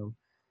manifesto,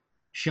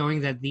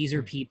 showing that these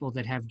are people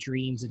that have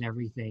dreams and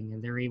everything,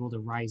 and they're able to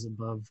rise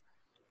above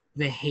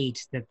the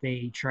hate that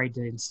they tried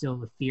to instill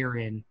the fear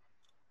in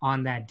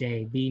on that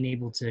day. Being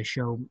able to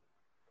show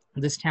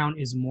this town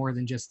is more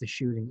than just the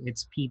shooting.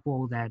 It's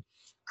people that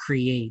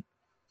create.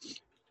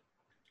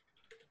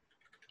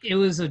 It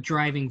was a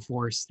driving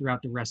force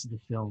throughout the rest of the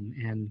film,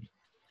 and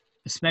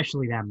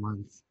especially that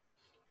month.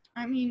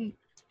 I mean,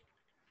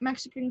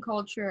 Mexican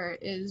culture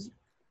is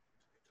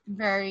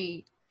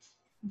very,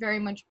 very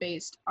much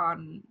based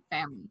on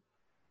family.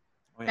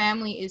 Oh, yeah.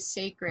 Family is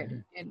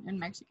sacred in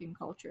Mexican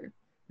culture.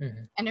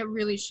 Mm-hmm. And it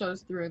really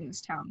shows through in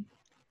this town.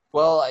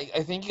 Well,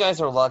 I think you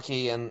guys are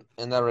lucky in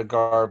that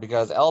regard,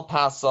 because El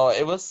Paso,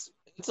 it's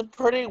a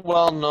pretty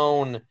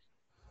well-known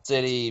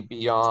city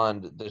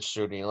beyond the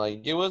shooting.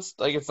 Like, it's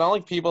not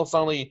like people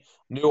suddenly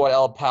knew what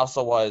El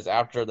Paso was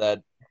after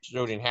that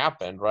shooting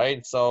happened,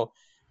 right? So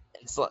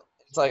it's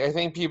like I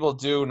think people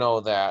do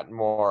know that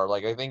more.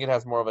 Like, I think it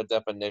has more of a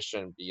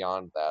definition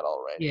beyond that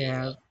already.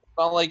 Yeah.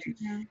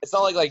 It's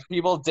not like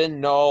people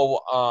didn't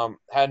know,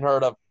 hadn't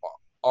heard of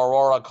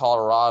Aurora,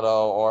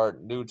 Colorado, or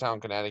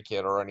Newtown,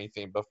 Connecticut, or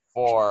anything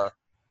before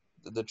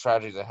the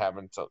tragedy that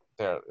happened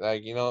there.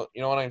 Like, you know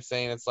what I'm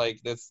saying? It's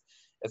like this.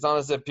 It's not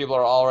as if people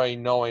are already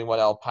knowing what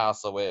El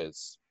Paso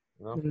is.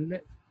 You know?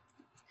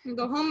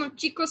 The home of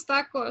Chico's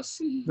Tacos.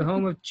 The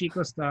home of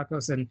Chico's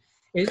Tacos, and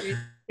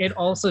it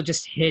also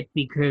just hit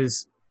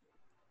because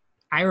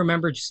I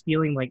remember just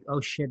feeling like,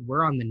 oh shit,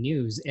 we're on the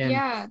news, and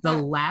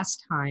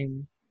last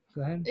time.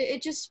 Go ahead.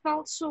 It just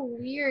felt so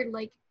weird.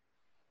 Like,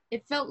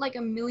 it felt like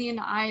a million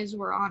eyes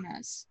were on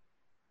us.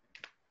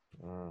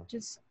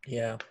 Just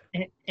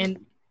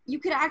and you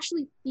could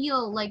actually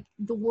feel like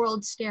the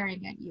world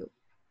staring at you.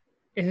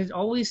 And it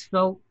always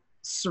felt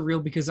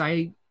surreal because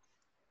I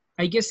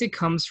guess it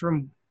comes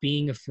from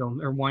being a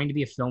film or wanting to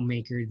be a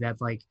filmmaker, that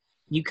like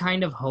you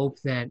kind of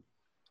hope that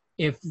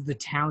if the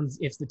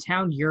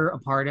town you're a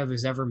part of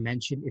is ever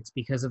mentioned, it's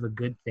because of a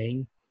good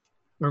thing,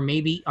 or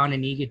maybe on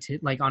an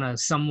on a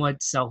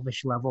somewhat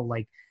selfish level,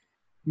 like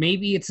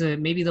maybe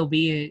it'll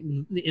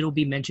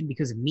be mentioned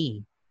because of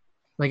me.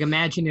 Like,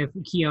 imagine if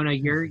Kiona,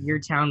 your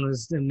town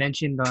was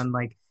mentioned on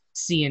like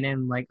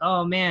CNN, like,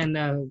 oh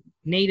man,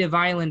 native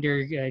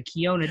islander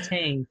Kiona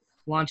Tang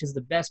launches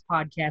the best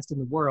podcast in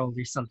the world,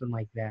 or something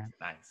like that.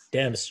 Nice.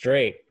 Damn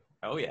straight.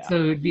 Oh yeah. So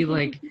it'd be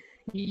like,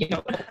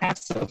 the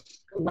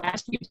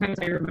last few times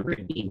I remember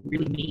it being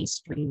really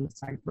mainstream,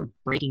 aside from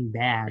Breaking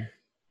Bad,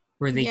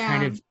 where they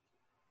kind of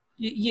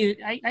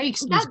I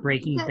excuse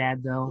Breaking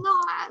Bad though.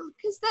 No,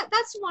 because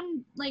that's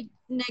one like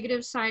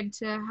negative side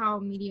to how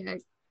media,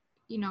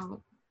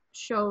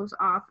 shows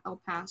off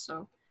El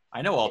Paso.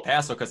 I know El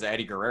Paso because of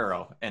Eddie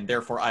Guerrero, and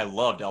therefore I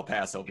loved El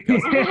Paso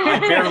because I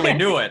barely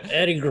knew it.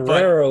 Eddie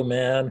Guerrero,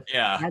 man.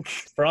 Yeah.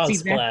 Frog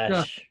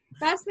Splash.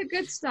 That's the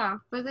good stuff.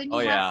 But then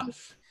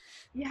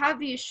you have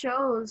these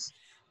shows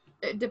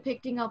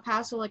depicting El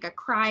Paso like a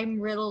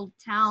crime-riddled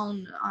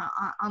town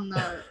on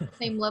the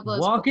same level as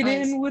walking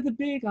in with a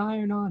big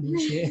iron on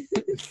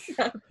his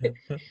head.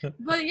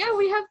 But yeah,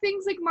 we have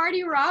things like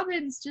Marty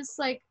Robbins just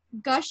like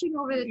gushing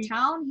over the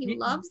town. He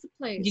loves the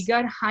place. You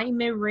got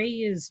Jaime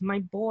Reyes, my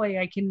boy.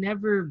 I can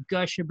never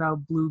gush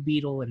about Blue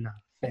Beetle enough.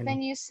 But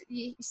then you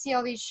see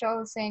all these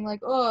shows saying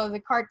like, oh, the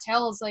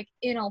cartel's like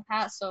in El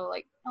Paso.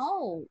 Like,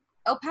 no,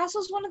 El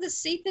Paso's one of the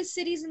safest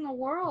cities in the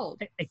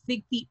world. I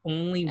think the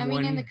only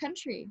in the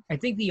country. I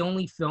think the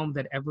only film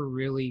that ever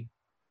really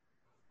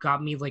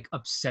got me like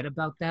upset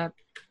about that,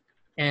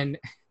 and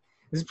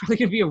this is probably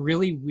gonna be a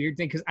really weird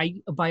thing because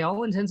by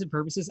all intents and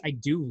purposes, I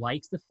do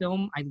like the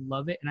film. I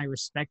love it, and I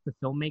respect the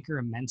filmmaker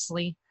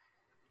immensely.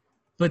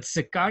 But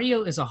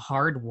Sicario is a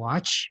hard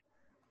watch,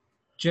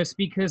 just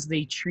because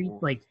they treat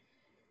like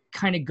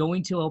kind of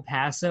going to El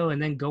Paso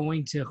and then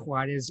going to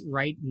Juarez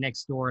right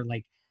next door,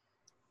 like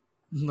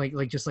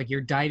just like you're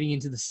diving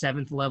into the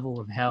 7th level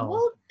of hell.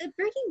 Well,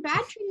 Breaking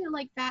Bad treated it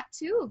like that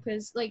too,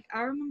 because like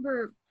I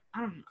remember,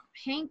 I don't know,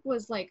 Hank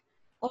was like,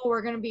 oh,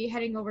 we're gonna be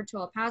heading over to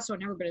El Paso,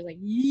 and everybody's like,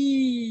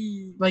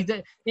 yee. Like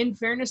that. In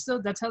fairness, though,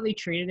 that's how they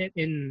treated it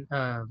in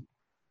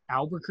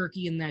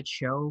Albuquerque in that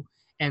show.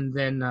 And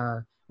then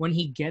when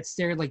he gets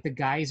there, like the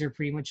guys are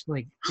pretty much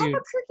like, dude,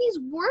 Albuquerque's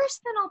worse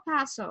than El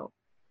Paso.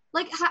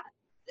 Like,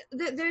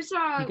 there's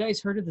you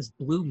guys heard of this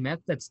blue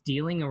meth that's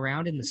dealing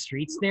around in the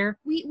streets there?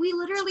 We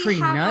literally it's pretty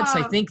have nuts.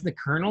 I think the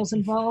colonel's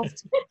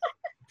involved.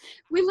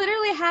 We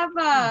literally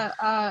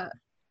have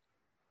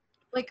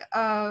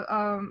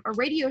a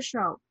radio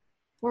show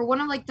where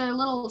one of like the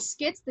little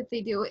skits that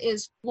they do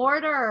is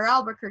Florida or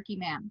Albuquerque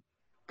man.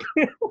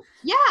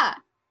 Yeah.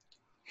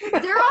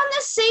 They're on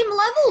the same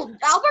level.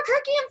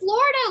 Albuquerque and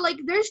Florida, like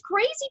there's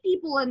crazy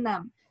people in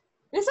them.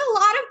 There's a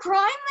lot of crime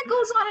that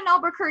goes on in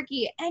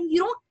Albuquerque, and you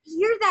don't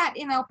hear that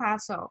in El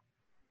Paso.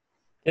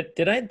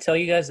 Did I tell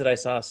you guys that I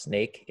saw a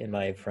snake in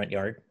my front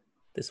yard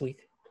this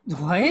week?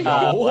 What?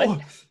 No.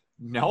 What?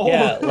 No.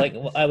 Yeah, like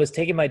I was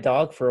taking my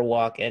dog for a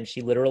walk and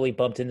she literally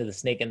bumped into the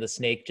snake and the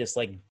snake just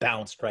like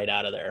bounced right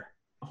out of there.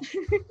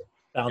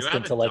 Bounced have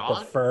into a like the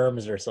dog?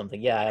 ferms or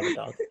something. Yeah, I have a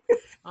dog.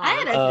 I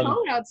had a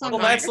toad outside. Well,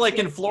 my that's like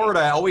in house.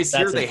 Florida. I always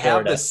hear That's in they have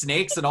Florida. the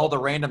snakes and all the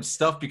random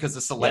stuff because the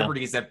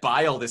celebrities that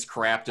buy all this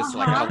crap just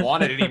like, I Uh-huh. don't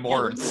want it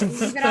anymore.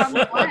 Leave it out in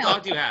the What dog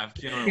wild. do you have?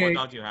 Do you know Okay. what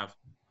dog do you have?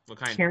 What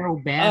kind?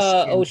 Carol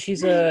Baskin. Oh,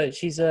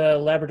 she's a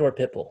Labrador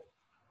pit bull.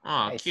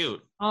 Oh, Nice.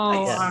 cute. Oh,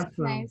 Nice. awesome.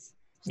 Nice.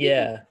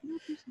 Yeah.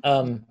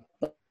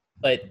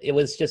 But it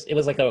was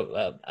like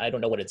I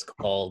don't know what it's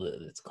called.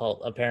 It's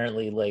called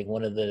apparently like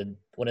one of the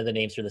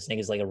names for the snake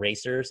is like a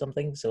racer or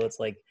something. So it's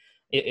like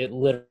it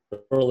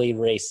literally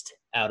raced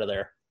out of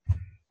there.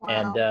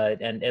 Wow.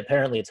 And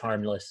apparently it's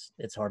harmless.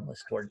 It's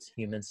harmless towards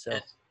humans. So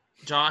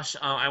Josh,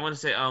 I want to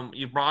say,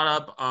 you brought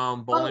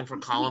up bowling for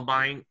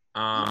Columbine.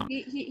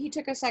 He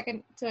took a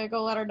second to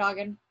go let our dog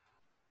in.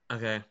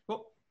 Okay.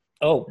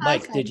 oh,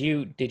 Mike, Okay.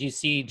 did you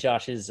see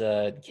Josh's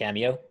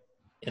cameo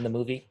in the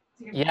movie?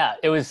 Yeah,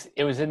 it was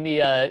in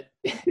the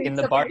in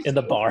the bar. In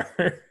the bar.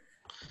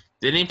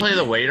 Didn't he play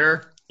the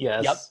waiter?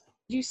 Yes. Yep.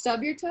 Did you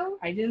stub your toe?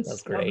 I didn't That's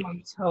stub great.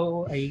 my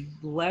toe. I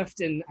left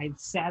and I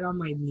sat on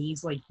my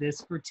knees like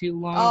this for too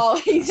long.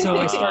 Oh, So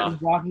I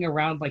started walking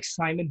around like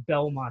Simon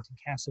Belmont in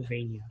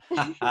Castlevania.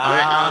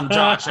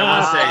 Josh, I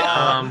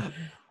want to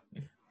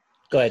say,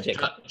 Go ahead,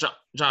 Jacob.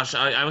 Josh,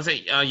 I would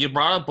say you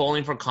brought up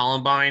Bowling for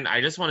Columbine. I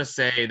just want to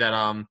say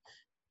that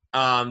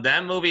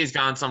that movie has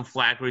gotten some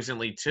flack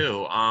recently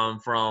too,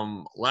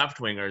 from left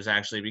wingers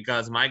actually,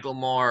 because Michael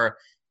Moore,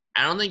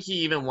 I don't think he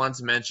even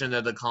once mentioned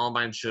that the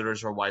Columbine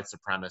shooters were white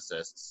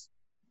supremacists.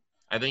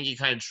 I think he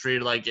kind of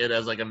treated like it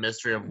as like a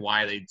mystery of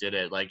why they did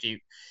it. Like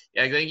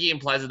I think he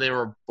implies that they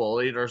were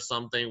bullied or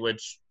something,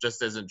 which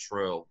just isn't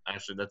true.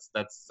 Actually,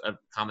 that's a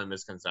common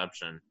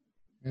misconception.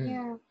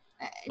 Yeah.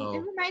 So, It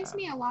reminds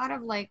me a lot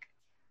of like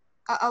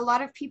a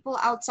lot of people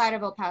outside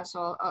of El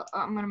Paso.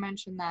 I'm gonna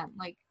mention that.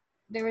 Like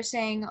they were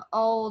saying,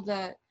 oh,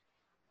 the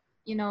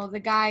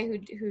guy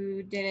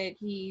who did it,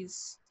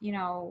 he's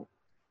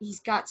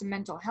got some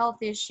mental health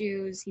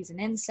issues. He's an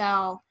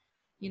incel.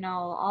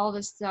 All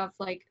this stuff.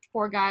 Like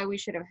poor guy, we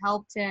should have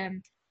helped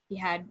him. He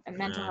had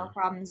mental health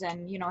problems,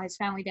 and his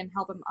family didn't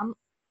help him.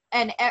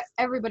 And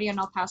everybody in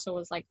El Paso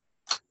was like,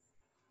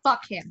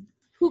 "Fuck him.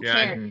 Who Yeah,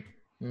 cares?"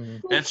 Mm-hmm.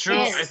 Who That's true,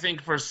 cares? I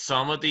think, for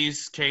some of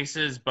these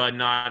cases, but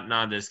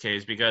not this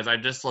case, because I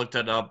just looked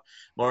it up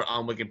more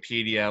on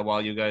Wikipedia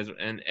while you guys,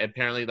 and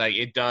apparently, like,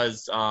 it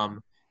does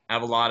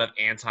have a lot of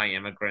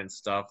anti-immigrant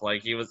stuff.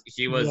 Like, he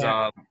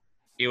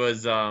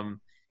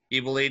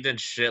believed in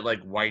shit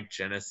like white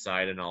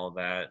genocide and all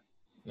that.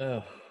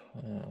 Oh.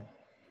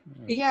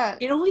 Yeah.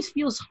 It always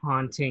feels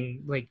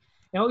haunting. Like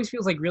it always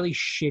feels like really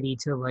shitty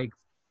to like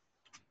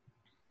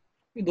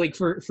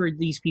for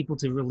these people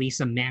to release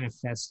a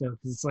manifesto,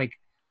 because it's like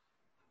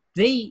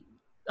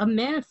a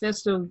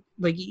manifesto,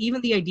 like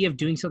even the idea of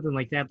doing something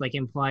like that like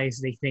implies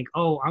they think,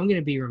 oh, I'm going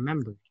to be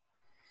remembered.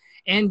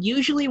 And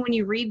usually when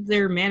you read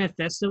their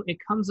manifesto, it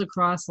comes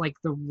across like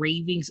the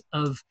ravings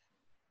of,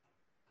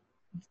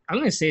 I'm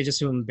going to say it just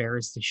to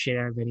embarrass the shit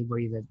out of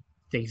anybody that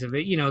thinks of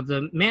it.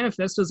 The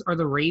manifestos are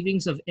the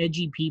ravings of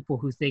edgy people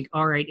who think,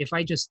 all right, if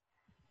I just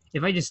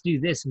do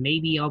this,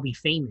 maybe I'll be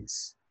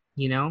famous,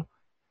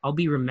 I'll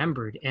be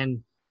remembered.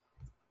 And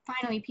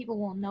Finally, people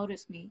will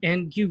notice me.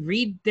 And you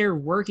read their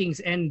workings,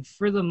 and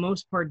for the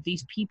most part,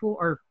 these people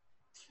are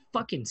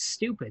fucking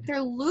stupid.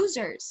 They're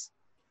losers.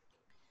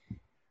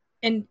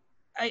 And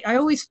I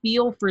always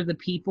feel for the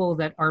people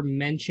that are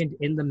mentioned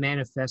in the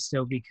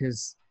manifesto,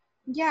 because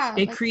Yeah.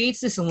 it creates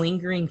this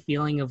lingering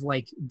feeling of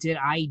like, did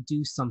I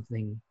do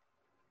something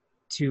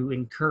to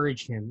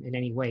encourage him in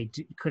any way?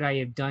 Could I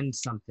have done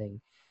something?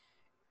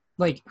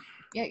 Like,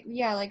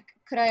 yeah. Like,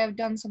 could I have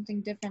done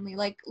something differently?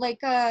 Like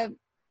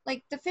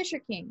the Fisher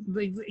King.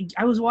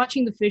 I was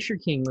watching The Fisher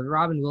King with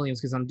Robin Williams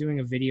because I'm doing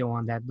a video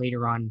on that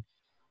later on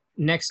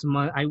next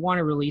month. I want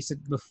to release it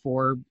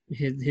before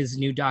his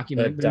new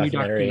documentary. The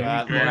documentary.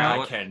 I That cannot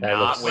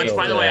looks wait so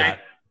for by the way,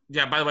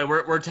 that. by the way,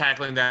 we're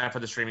tackling that for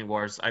the streaming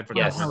wars. I forgot.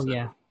 Yes. to Hell mention.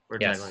 yeah. We're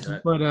Yes. tackling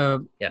that. But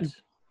Yes.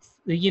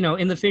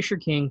 in The Fisher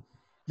King,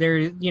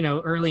 there,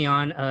 early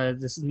on,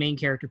 this main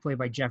character played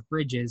by Jeff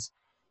Bridges,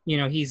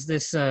 he's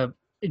this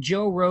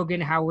Joe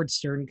Rogan, Howard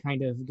Stern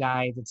kind of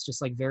guy that's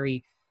just like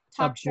very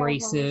Talk show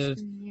abrasive.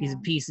 host, and, He's a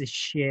piece of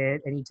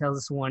shit, and he tells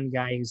this one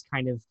guy who's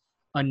kind of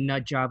a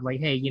nut job, like,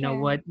 hey, you know Yeah.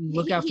 what?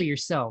 Look out for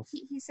yourself.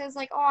 He says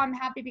like, oh, I'm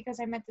happy because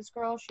I met this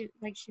girl. She's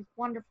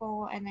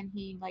wonderful. And then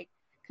he like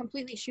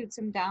completely shoots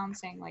him down,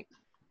 saying like,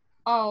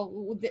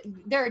 oh,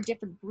 they're a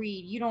different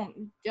breed. You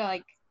don't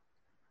like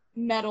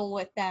meddle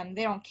with them.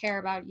 They don't care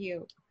about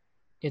you.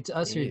 It's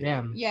us or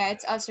them. Yeah,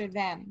 it's us or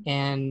them.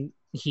 And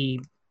he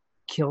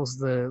kills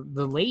the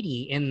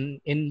lady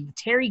in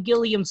Terry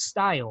Gilliam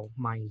style,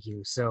 mind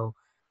you. So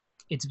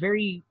it's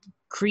very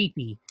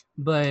creepy,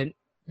 but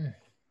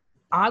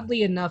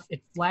oddly enough,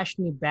 it flashed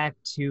me back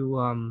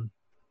to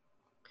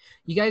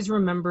you guys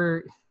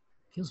remember,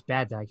 feels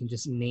bad that I can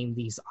just name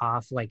these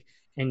off, like,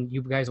 and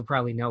you guys will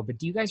probably know, but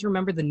do you guys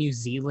remember the New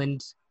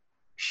Zealand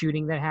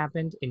shooting that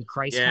happened in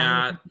Christ?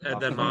 Yeah, at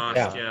the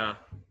mosque, yeah.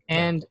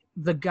 And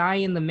the guy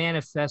in the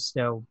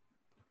manifesto,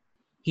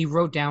 he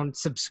wrote down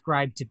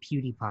subscribe to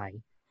PewDiePie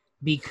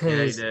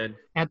because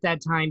at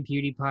that time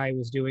PewDiePie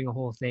was doing a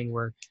whole thing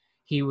where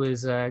he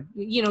was,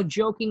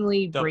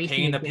 jokingly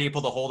paying the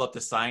people to hold up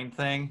the sign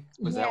thing.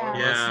 Was that what it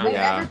was?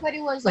 Yeah.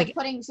 Everybody was like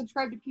putting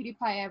subscribe to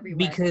PewDiePie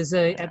everywhere. Because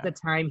at the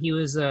time he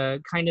was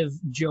kind of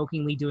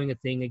jokingly doing a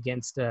thing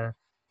against a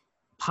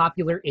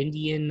popular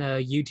Indian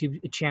YouTube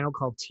channel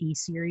called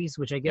T-Series,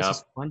 which I guess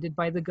is funded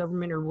by the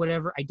government or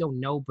whatever. I don't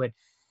know, but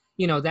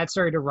that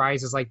started to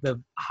rise as like the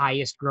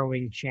highest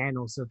growing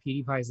channel. So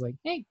PewDiePie's like,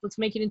 hey, let's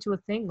make it into a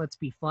thing. Let's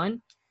be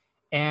fun.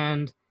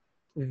 And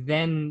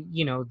then,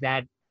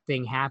 that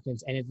thing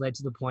happens, and it led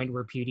to the point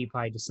where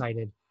PewDiePie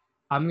decided,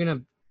 I'm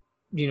gonna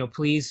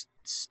please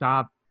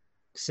stop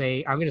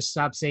saying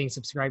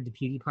subscribe to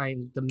PewDiePie,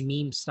 and the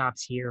meme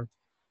stops here.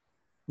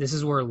 This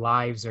is where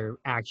lives are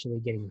actually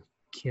getting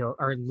killed,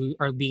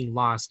 are being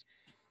lost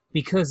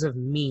because of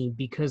me,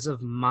 because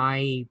of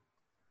my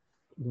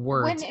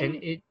words.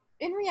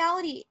 In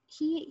reality,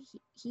 he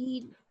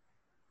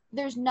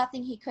there's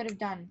nothing he could have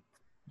done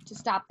to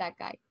stop that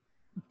guy.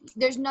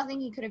 There's nothing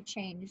he could have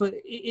changed. But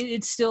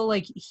it's still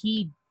like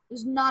it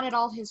was not at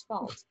all his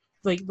fault.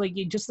 Like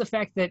just the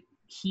fact that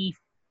he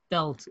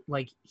felt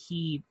like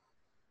he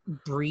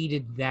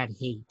breeded that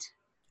hate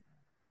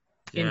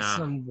in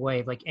some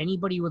way. Like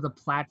anybody with a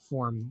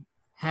platform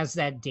has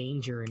that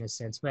danger in a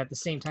sense, but at the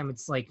same time,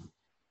 it's like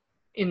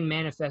in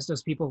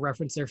manifestos, people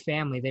reference their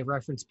family, they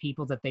reference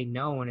people that they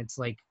know, and it's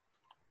like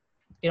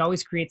it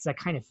always creates that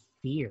kind of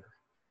fear.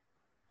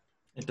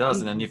 It does,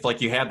 and then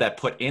if you have that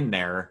put in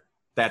there,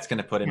 that's going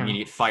to put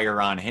immediate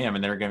fire on him,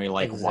 and they're going to be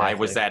like, why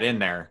was that in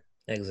there?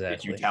 Exactly.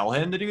 Did you tell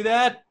him to do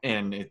that?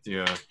 And it's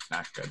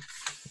not good.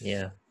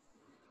 Yeah.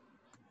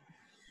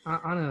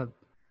 On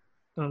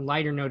a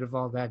lighter note of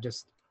all that,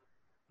 just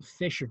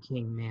Fisher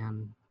King,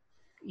 man,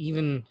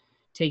 even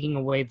taking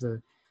away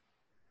the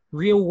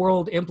real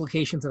world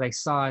implications that I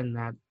saw in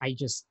that,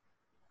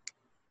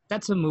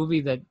 that's a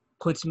movie that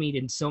puts me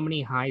in so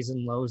many highs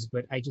and lows,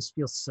 but I just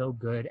feel so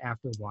good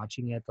after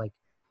watching it. Like,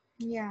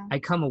 I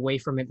come away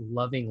from it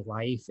loving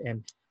life,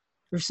 and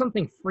there's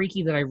something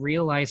freaky that I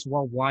realized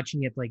while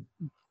watching it, like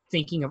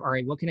thinking of, all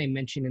right, what can I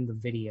mention in the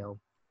video?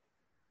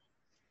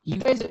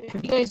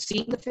 Have you guys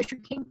seen The Fisher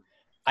King?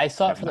 I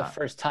saw it for the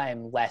first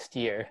time last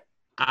year.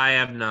 I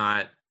have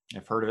not.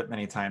 I've heard of it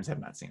many times, have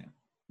not seen it.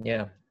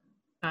 Yeah.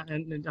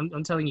 And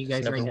I'm telling you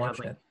guys right now,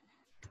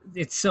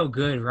 it's so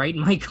good, right,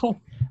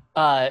 Michael?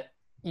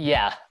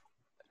 Yeah.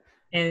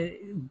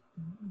 And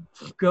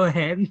go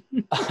ahead.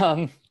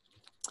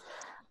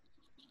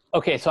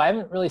 Okay, so I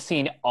haven't really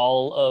seen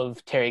all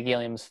of Terry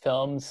Gilliam's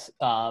films.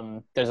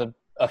 There's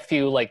a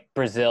few like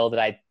Brazil that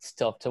I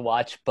still have to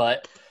watch,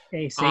 but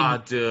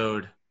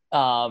dude.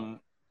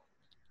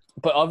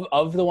 But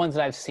of the ones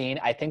that I've seen,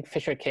 I think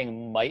Fisher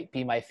King might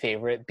be my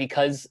favorite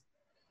because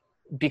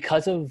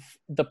of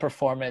the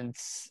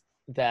performance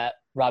that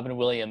Robin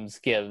Williams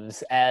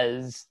gives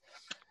as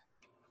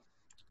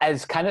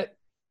kind of,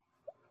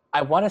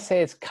 I want to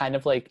say it's kind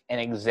of like an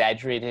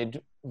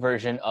exaggerated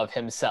version of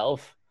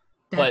himself,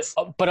 but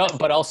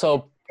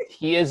also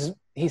he's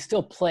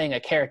still playing a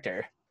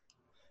character.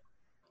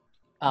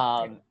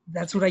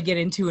 That's what I get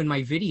into in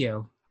my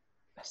video.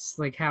 It's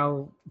like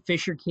how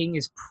Fisher King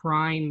is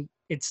prime.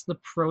 It's the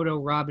proto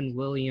Robin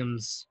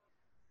Williams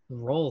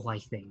role, I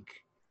think.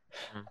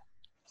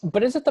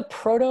 But is it the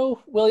proto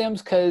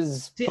Williams?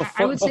 Because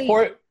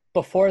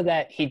before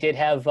that, he did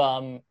have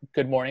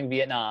Good Morning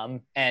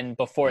Vietnam, and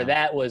before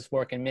that was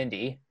Mork and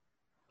Mindy.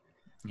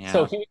 Yeah.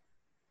 So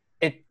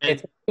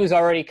it was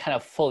already kind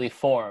of fully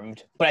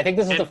formed. But I think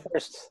this is the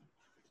first.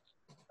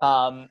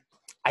 I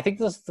think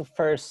this is the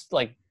first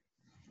like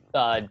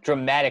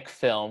dramatic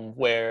film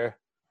where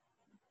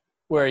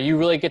you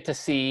really get to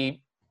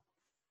see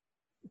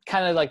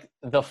kind of like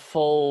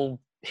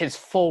his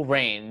full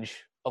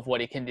range of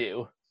what he can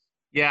do.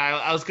 Yeah,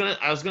 I was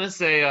gonna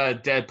say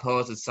Dead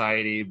Poet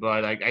Society,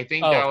 but I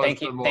think that was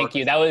thank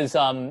you. That was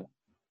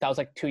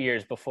like 2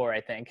 years before, I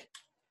think.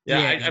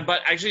 Yeah.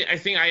 But actually, I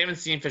think I haven't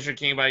seen Fisher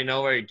King, but I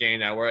know where you're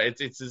getting at. Where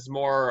it's his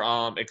more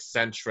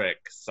eccentric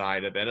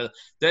side of it.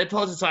 Dead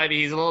Poet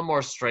Society, he's a little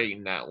more straight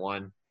in that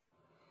one.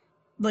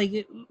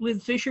 Like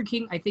with Fisher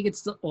King, I think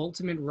it's the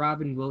ultimate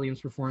Robin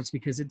Williams performance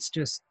because it's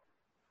just,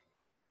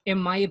 in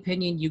my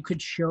opinion, you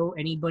could show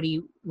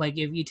anybody, like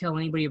if you tell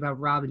anybody about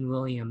Robin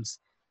Williams,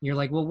 you're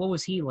like, well, what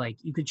was he like?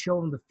 You could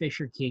show them the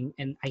Fisher King,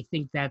 and I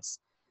think that's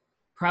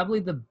probably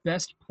the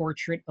best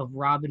portrait of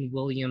Robin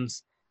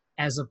Williams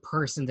as a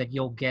person that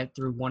you'll get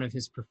through one of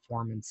his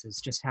performances.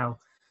 Just how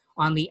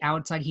on the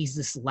outside, he's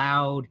this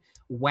loud,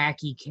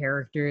 wacky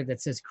character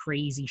that says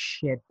crazy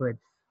shit, but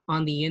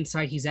on the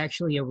inside, he's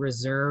actually a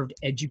reserved,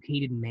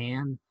 educated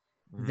man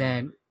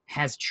that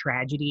has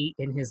tragedy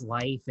in his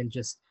life and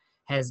just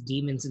has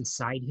demons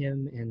inside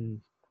him.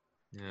 And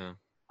Yeah.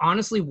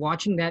 honestly,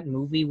 watching that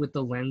movie with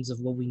the lens of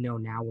what we know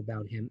now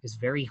about him is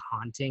very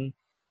haunting,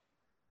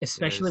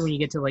 especially when you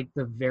get to like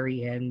the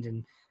very end.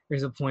 And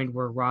there's a point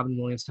where Robin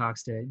Williams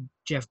talks to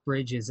Jeff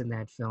Bridges in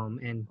that film,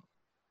 and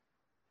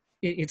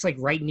it's like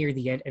right near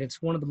the end, and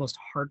it's one of the most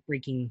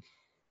heartbreaking,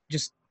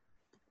 just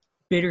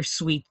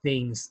bittersweet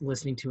things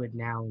listening to it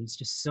now. And it's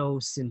just so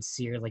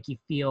sincere. Like you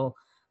feel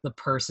the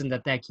person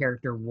that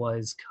character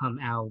was come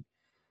out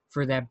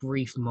for that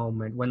brief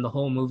moment when the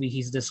whole movie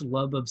he's this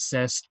love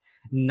obsessed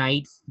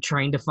knight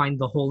trying to find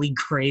the Holy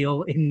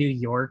Grail in New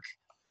York.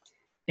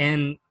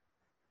 And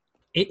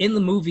in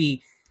the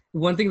movie,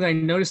 one thing that I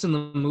noticed in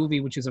the movie,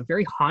 which is a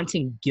very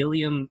haunting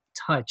Gilliam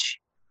touch,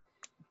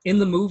 in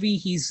the movie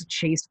he's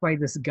chased by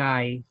this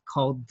guy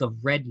called the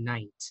Red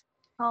Knight.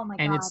 Oh my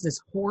And god. it's this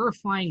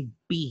horrifying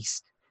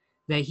beast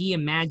that he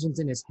imagines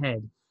in his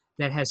head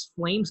that has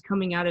flames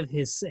coming out of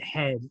his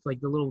head, like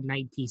the little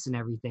night piece and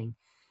everything.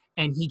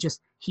 And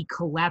he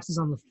collapses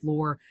on the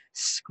floor,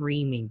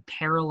 screaming,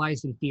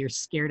 paralyzed in fear,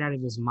 scared out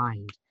of his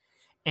mind.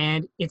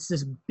 And it's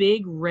this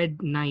big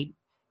red knight,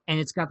 and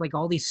it's got like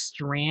all these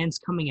strands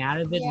coming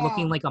out of it, Yeah.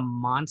 looking like a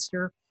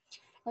monster.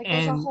 Like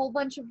there's a and- whole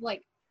bunch of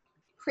like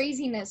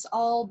craziness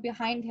all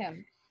behind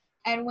him.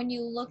 And when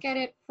you look at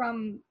it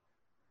from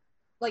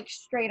like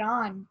straight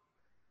on,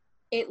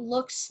 it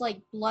looks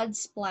like blood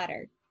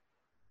splatter.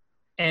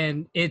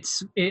 And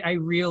I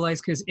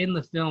realized because in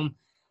the film,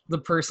 the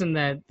person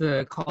that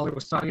the caller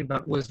was talking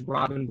about was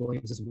Robin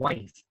Williams'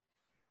 wife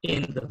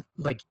in the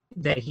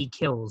that he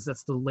kills.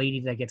 That's the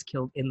lady that gets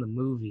killed in the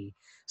movie.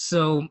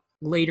 So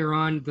later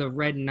on, the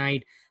Red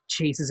Knight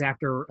chases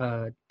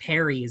after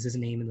Perry is his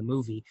name in the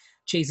movie,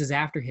 chases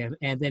after him,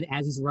 and then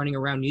as he's running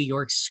around New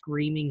York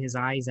screaming his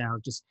eyes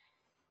out, just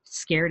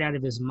scared out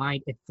of his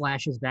mind, it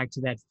flashes back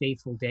to that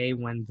fateful day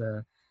when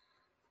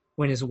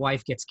his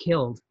wife gets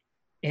killed.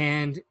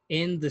 And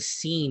in the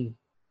scene,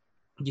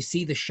 you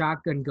see the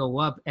shotgun go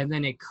up, and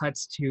then it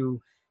cuts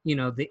to,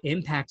 the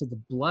impact of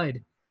the blood.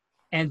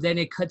 And then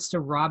it cuts to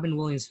Robin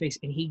Williams' face,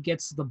 and he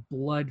gets the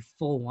blood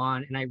full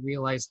on. And I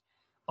realized,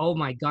 oh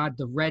my God,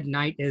 the Red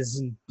Knight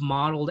is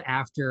modeled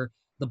after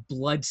the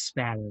blood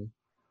spatter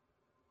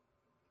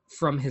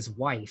from his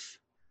wife.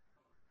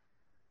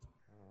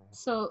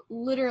 So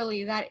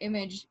literally that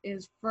image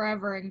is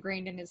forever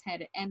ingrained in his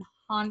head and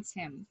haunts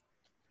him.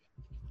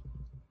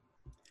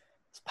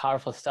 It's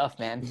powerful stuff,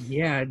 man.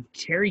 Yeah,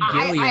 Terry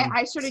Gilliam.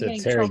 I started It's a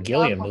getting Terry choked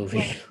Gilliam up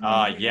movie.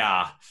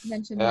 Yeah.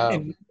 Mentioned Yeah.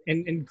 that.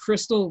 And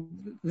Crystal,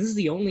 this is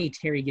the only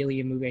Terry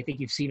Gilliam movie I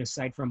think you've seen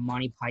aside from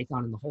Monty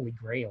Python and the Holy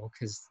Grail,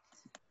 because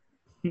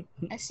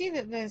I see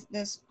that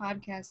this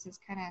podcast is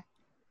kind of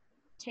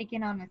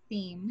taking on a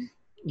theme.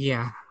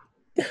 yeah.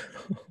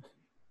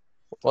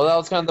 Well, that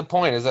was kind of the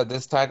point, is that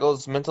this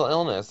tackles mental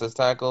illness. This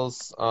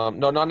tackles, no,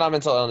 not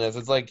mental illness.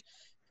 It's like,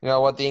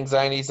 what the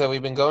anxieties that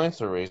we've been going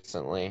through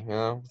recently.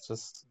 It's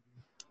just.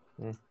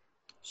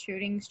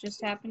 Shootings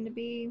just happen to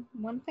be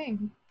one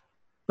thing.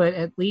 But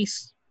at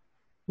least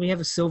we have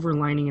a silver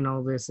lining in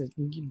all this.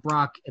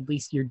 Brock, at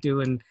least you're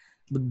doing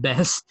the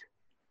best.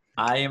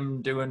 I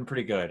am doing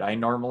pretty good. I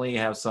normally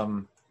have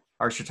some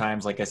harsher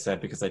times, like I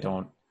said, because I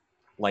don't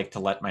like to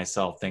let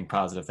myself think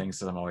positive things,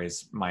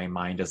 because my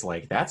mind is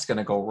like, that's going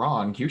to go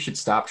wrong. You should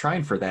stop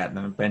trying for that. And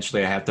then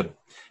eventually I have to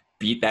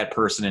beat that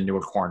person into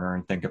a corner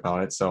and think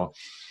about it. So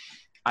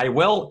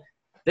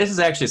this is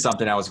actually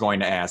something I was going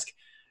to ask.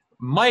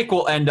 Mike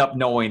will end up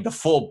knowing the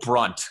full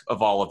brunt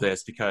of all of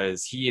this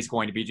because he is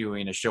going to be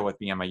doing a show with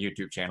me on my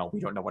YouTube channel. We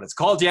don't know what it's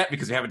called yet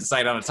because we haven't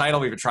decided on a title.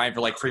 We've been trying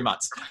for like 3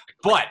 months.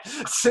 But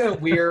so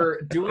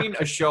we're doing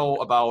a show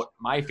about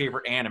my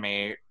favorite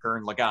anime,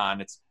 Gurren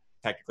Lagann. It's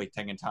technically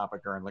Tengen Toppa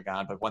Gurren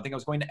Lagann. But one thing I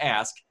was going to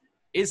ask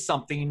is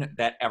something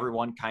that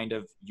everyone kind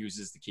of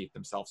uses to keep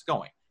themselves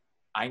going.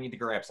 I need to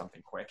grab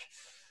something quick.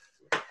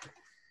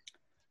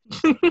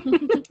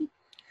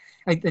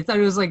 I thought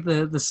it was like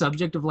the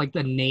subject of like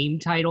the name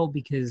title,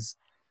 because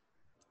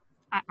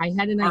I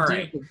had an All idea.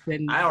 right. But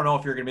then I don't know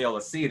if you're going to be able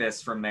to see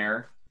this from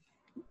there,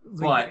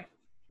 like,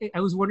 but I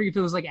was wondering if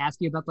it was like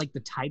asking about like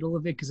the title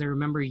of it, because I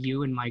remember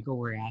you and Michael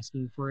were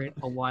asking for it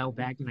a while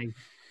back, and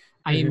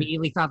I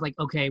immediately thought like,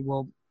 okay,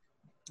 well,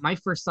 my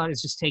first thought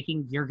is just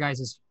taking your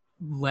guys'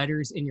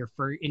 letters in your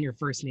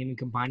first name and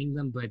combining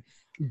them, but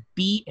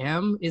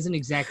BM isn't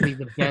exactly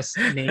the best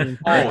name.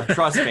 oh,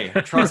 trust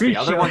me.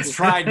 Other ones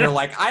tried, and they're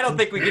like, I don't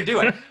think we can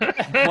do it.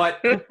 But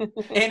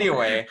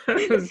anyway,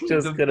 I was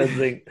just gonna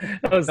think.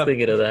 I was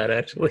thinking of that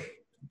actually.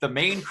 the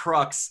main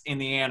crux in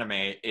the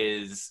anime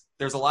is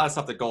there's a lot of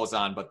stuff that goes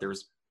on, but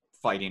there's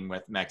fighting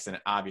with mechs in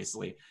it,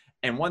 obviously.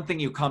 And one thing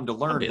you come to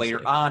learn Obviously.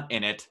 later on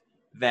in it,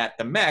 that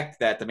the mech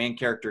that the main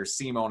character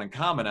Simone and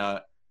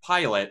Kamina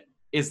pilot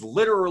is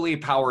literally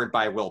powered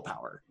by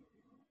willpower.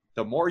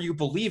 The more you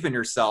believe in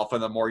yourself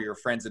and the more your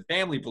friends and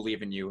family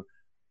believe in you,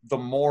 the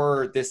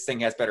more this thing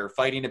has better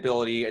fighting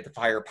ability, the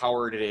higher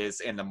powered it is,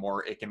 and the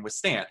more it can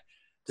withstand.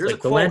 There's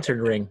like the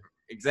lantern ring.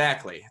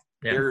 Exactly.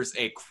 Yeah. There's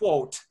a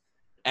quote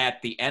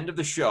at the end of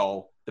the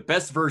show. The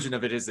best version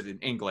of it is in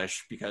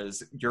English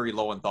because Yuri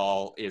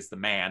Lowenthal is the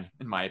man,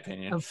 in my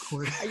opinion. Of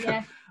course.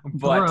 Yeah.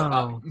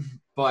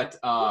 But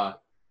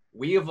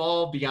we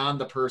evolve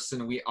beyond the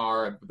person we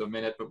are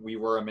we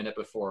were a minute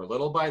before.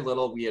 Little by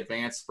little, we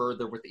advance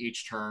further with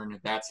each turn.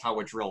 That's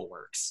how a drill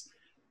works.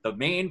 The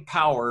main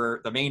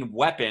power, the main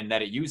weapon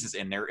that it uses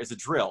in there is a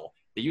drill.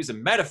 They use a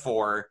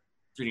metaphor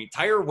through the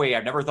entire way.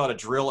 I've never thought a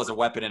drill as a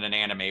weapon in an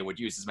anime would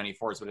use as many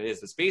force, but it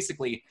is. It's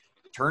basically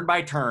turn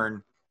by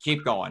turn,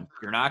 keep going.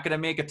 You're not going to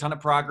make a ton of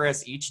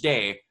progress each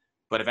day,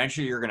 but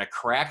eventually you're going to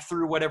crack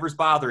through whatever's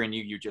bothering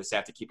you. You just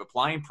have to keep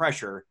applying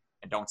pressure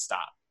and don't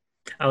stop.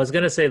 I was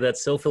going to say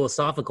that's so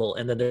philosophical,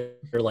 and then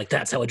they're like,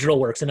 that's how a drill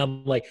works. And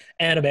I'm like,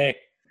 anime.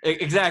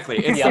 Exactly.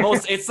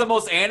 It's the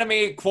most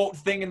anime quote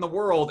thing in the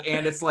world,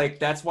 and it's like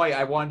that's why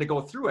I wanted to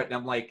go through it. And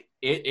I'm like,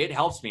 it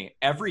helps me.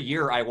 Every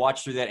year I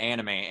watch through that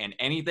anime, and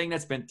anything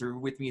that's been through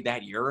with me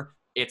that year,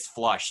 it's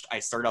flushed. I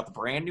started out the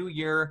brand new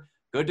year,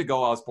 good to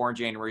go. I was born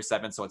January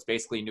 7th, so it's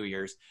basically New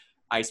Year's.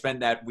 I spent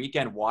that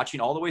weekend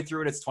watching all the way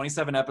through it. It's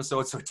 27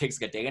 episodes, so it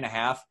takes like a day and a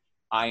half.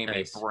 I am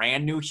a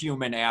brand new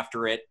human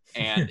after it,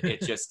 and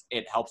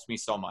it helps me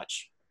so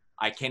much.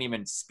 I can't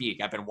even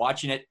speak. I've been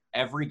watching it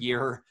every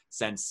year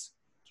since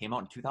came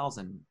out in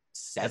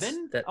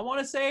 2007, I want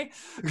to say.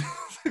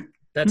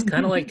 That's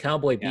kind of like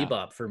Cowboy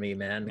Bebop for me,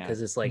 man,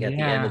 because it's like at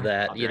the end of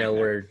that, you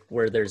know,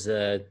 where there's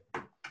that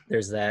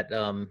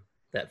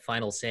that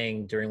final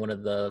saying during one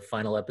of the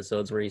final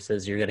episodes where he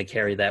says you're going to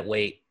carry that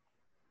weight.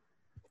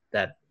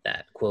 That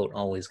quote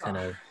always kind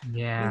of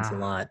means a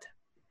lot.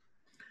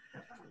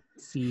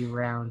 See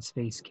round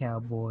space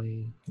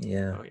cowboy.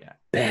 Yeah. Oh yeah.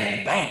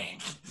 Bang. Bang.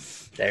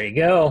 There you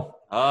go.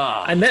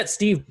 I met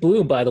Steve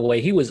Bloom, by the way.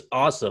 He was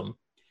awesome.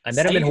 I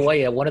met him in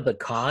Hawaii at one of the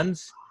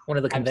cons, one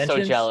of the conventions.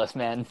 I'm so jealous,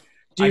 man.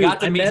 Dude, I got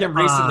to meet him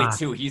recently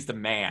too. He's the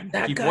man.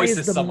 He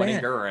voices someone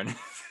in Gurren.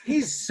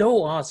 He's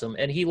so awesome.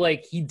 And he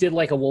did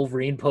like a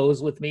Wolverine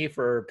pose with me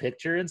for a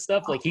picture and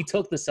stuff. Like he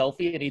took the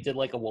selfie and he did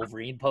like a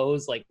Wolverine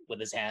pose, like with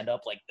his hand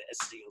up like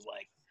this. He was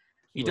like,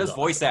 he does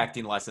voice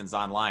acting lessons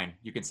online.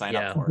 You can sign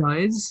up for it.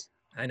 Guys?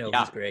 I know,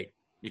 he's great.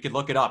 You can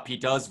look it up. He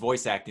does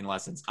voice acting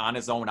lessons on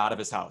his own out of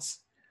his house.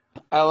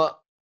 I love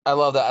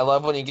that. I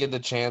love when you get the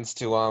chance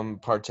to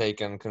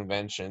partake in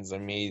conventions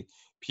and meet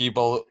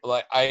people.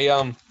 Like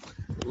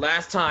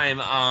last time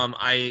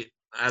I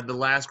at the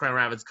last Grand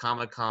Rapids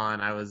Comic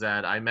Con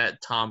I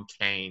met Tom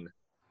Kane.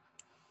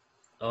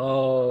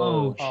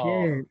 Oh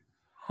shit.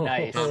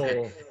 Nice.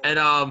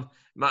 And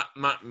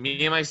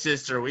me and my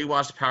sister, we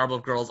watched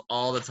Powerpuff Girls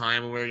all the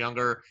time when we were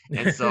younger,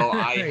 and so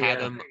I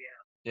had him.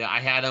 Yeah,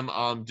 I had him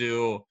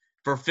do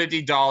for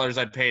 $50.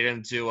 I paid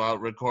him to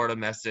record a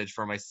message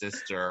for my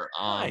sister.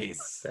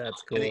 Nice,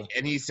 that's cool.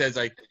 And he says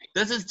like,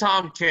 "This is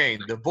Tom Kane,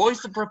 the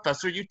voice of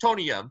Professor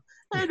Utonium,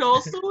 and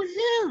also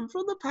him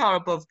from the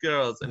Powerpuff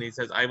Girls." And he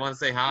says, "I want to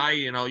say hi.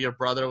 You know, your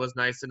brother was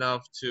nice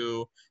enough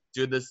to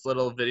do this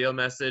little video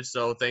message,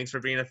 so thanks for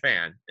being a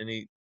fan." And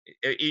he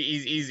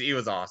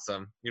was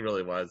awesome. He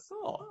really was.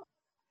 Cool.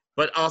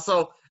 But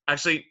also,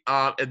 actually,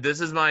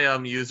 this is my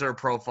user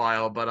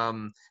profile, but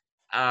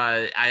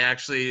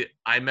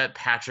I met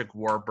Patrick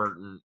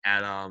Warburton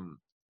at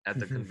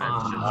the convention.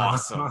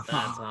 Awesome.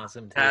 That's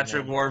awesome.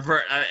 Patrick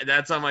Warburton.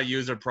 That's on my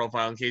user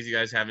profile. In case you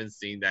guys haven't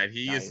seen that,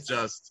 he is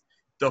just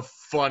the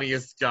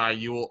funniest guy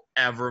you will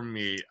ever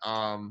meet.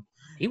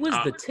 He was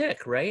the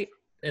Tick, right?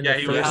 In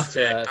he was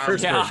the Tick.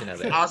 First version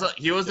of it. Also,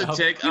 he was the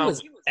Tick. He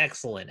was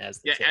excellent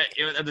as the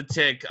Tick. The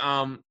Tick.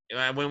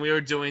 When we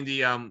were doing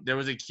there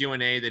was a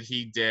Q&A that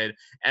he did,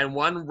 and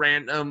one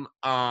random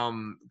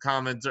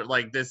commenter,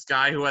 like this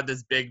guy who had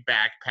this big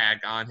backpack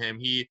on him,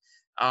 he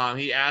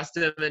asked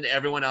him and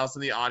everyone else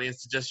in the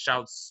audience to just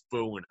shout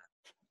 "spoon."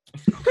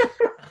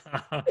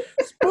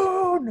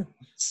 Spoon.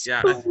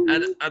 Yeah,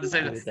 and at the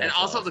same time, and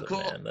also awesome, the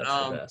cool. Man.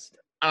 That's the best.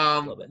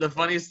 The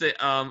funniest thing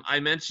I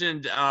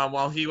mentioned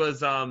while he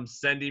was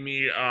sending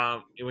me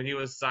when he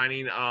was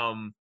signing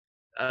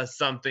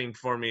something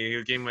for me,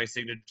 he gave me my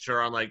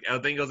signature on like I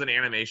think it was an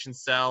animation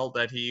cell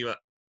that he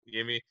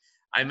gave me.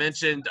 I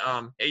mentioned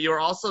hey, you're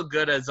also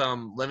good as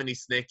Lemony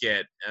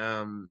Snicket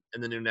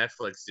in the new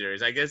Netflix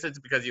series. I guess it's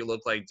because you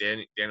look like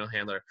Daniel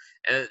Handler.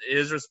 And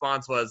his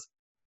response was,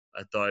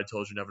 "I thought I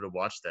told you never to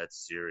watch that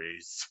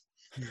series.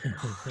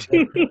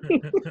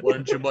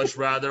 Wouldn't you much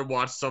rather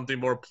watch something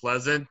more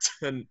pleasant?"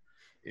 And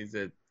he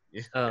said,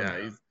 he's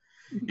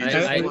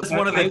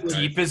one of the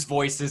deepest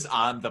voices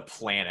on the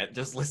planet.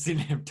 Just listening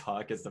to him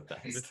talk is the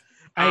best.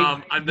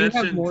 I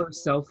have more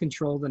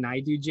self-control than I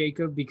do,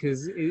 Jacob,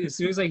 because as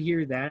soon as I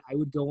hear that, I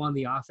would go on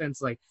the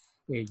offense like,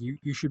 "Hey,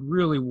 you should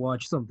really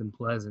watch something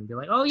pleasant." Be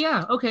like, "Oh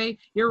yeah, okay,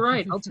 you're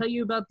right. I'll tell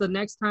you about the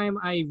next time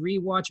I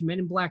rewatch Men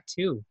in Black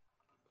 2.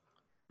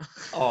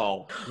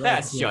 Oh,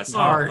 that's just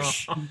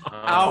harsh.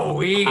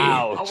 Owie.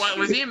 Oh, what,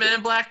 was he in Men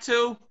in Black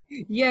too?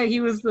 Yeah,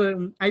 he was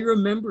the. I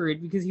remember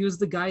it because he was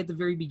the guy at the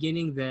very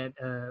beginning that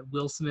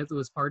Will Smith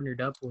was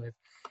partnered up with,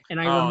 and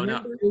I Oh no,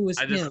 remember it was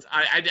I him. just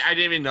I didn't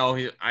even know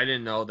I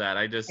didn't know that.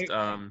 I just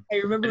I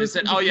remember I it was just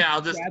said, him oh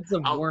because yeah, he grabs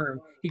a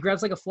worm. He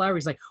grabs like a flower.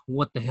 He's like,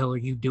 "What the hell are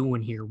you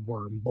doing here,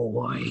 worm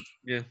boy?"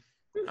 yeah.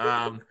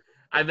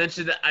 I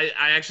mentioned I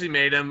actually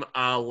made him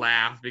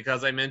laugh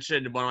because I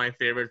mentioned one of my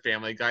favorite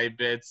Family Guy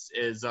bits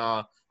is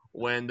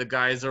when the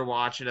guys are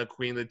watching a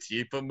Queen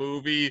Latifah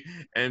movie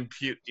and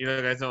you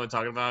know, guys know what I'm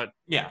talking about.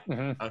 Yeah.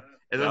 Mhm.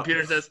 And then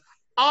Peter says,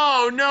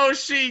 "Oh no,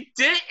 she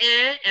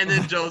didn't," and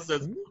then Joe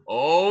says,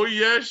 "Oh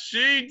yes,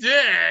 she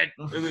did,"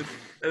 and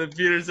then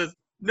Peter says,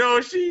 "No,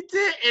 she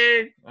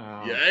didn't."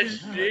 Oh,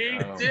 Yes, she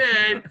oh.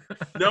 did.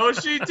 No,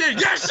 she did.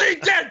 Yes, she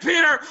did,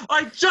 Peter.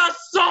 I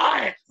just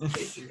saw it.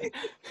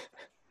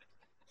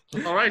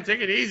 All right,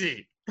 take it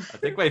easy. I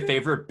think my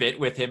favorite bit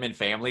with him in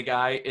Family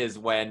Guy is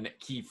when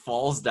he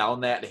falls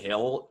down that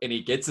hill and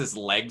he gets his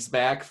legs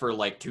back for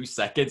like 2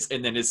 seconds,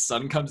 and then his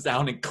son comes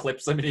down and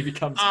clips him, and he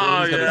becomes.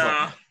 Oh He's like,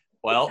 yeah.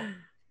 well,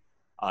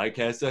 I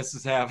guess this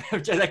is happening.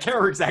 I can't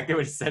remember exactly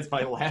what he says,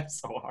 but I laugh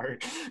so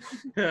hard.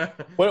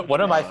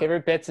 One of my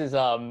favorite bits is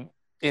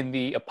in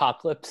the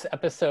Apocalypse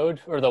episode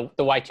or the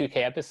Y2K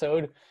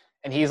episode,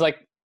 and he's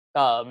like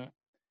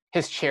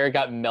his chair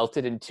got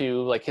melted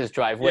into like his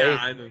driveway. Yeah,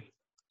 I know.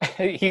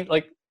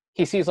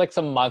 he sees like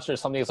some monster or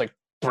something. He's like,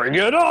 "Bring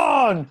it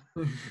on!"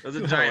 There's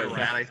a giant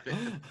rat, I think.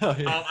 Oh,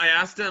 yeah. I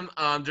asked him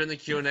during the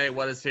Q&A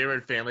what his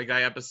favorite Family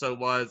Guy episode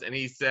was, and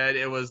he said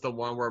it was the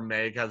one where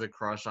Meg has a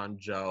crush on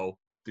Joe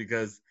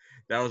because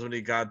that was when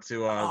he got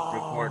to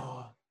record.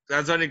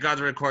 That's when he got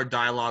to record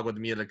dialogue with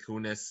Mila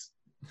Kunis.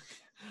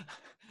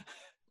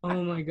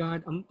 Oh my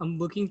god, I'm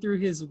looking through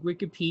his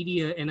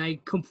Wikipedia and I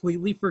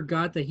completely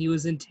forgot that he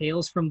was in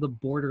Tales from the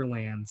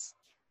Borderlands.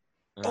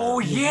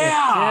 Oh As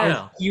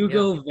yeah.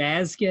 Hugo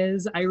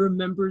Vasquez. I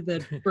remember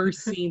that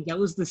first scene. That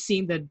was the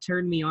scene that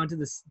turned me on to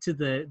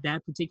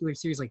that particular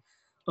series. Like,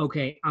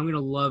 okay, I'm gonna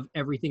love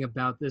everything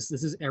about this.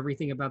 This is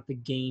everything about the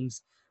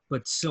games,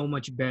 but so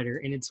much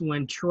better. And it's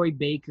when Troy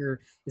Baker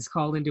is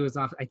called into his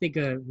office. I think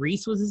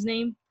Reese was his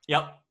name.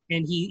 Yep.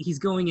 And he's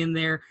going in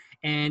there,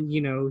 and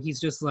he's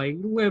just like,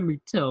 "Let me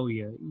tell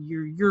you,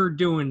 you're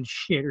doing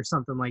shit," or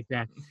something like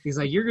that. He's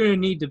like, "You're gonna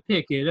need to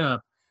pick it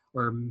up,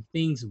 or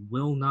things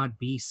will not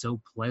be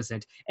so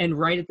pleasant." And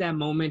right at that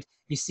moment,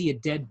 you see a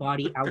dead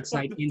body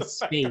outside in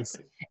space,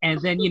 and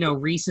then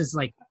Reese is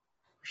like,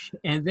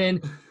 and then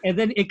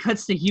it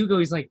cuts to Hugo.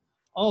 He's like,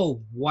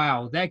 "Oh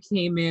wow, that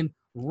came in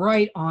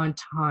right on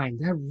time.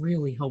 That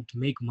really helped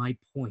make my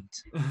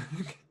point."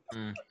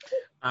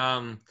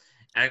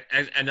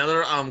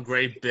 Another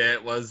great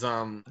bit was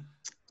when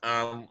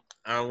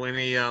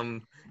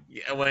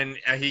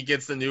he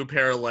gets the new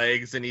pair of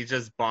legs and he's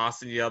just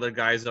bossing the other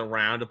guys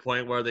around to the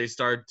point where they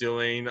start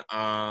doing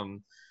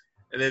and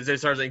then they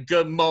start saying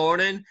good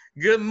morning,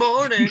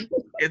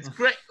 it's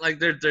great, like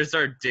they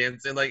start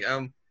dancing like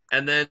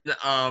and then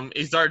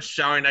he starts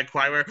shouting at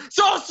Qui-Gon,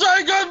 "So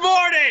say good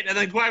morning!" And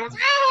then Qui-Gon goes,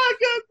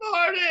 good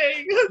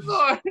morning,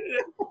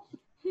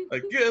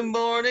 like good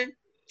morning.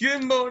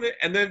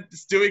 And then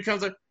Stewie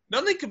comes like,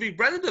 "Nothing could be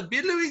better than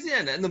be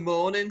Louisiana in the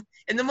morning.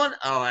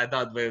 Oh, I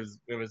thought we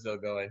were still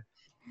going.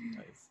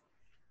 Nice.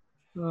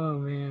 Oh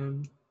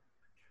man.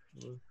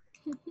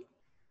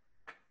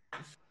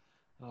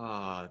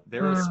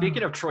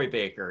 Speaking of Troy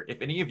Baker,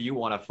 if any of you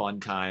want a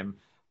fun time,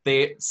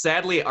 they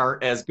sadly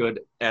aren't as good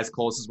as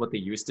close as what they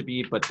used to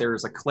be, but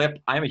there's a clip.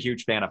 I'm a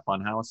huge fan of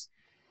Funhouse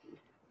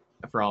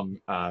from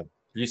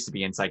used to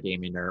be Inside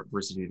Gaming or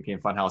versus became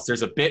Funhouse.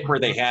 There's a bit where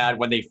they had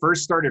when they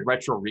first started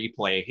Retro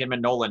Replay, him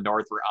and Nolan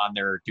North were on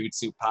their Dude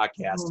Soup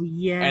podcast. Oh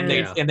yeah. And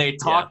they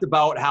talked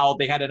about how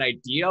they had an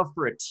idea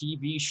for a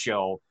TV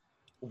show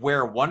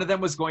where one of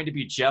them was going to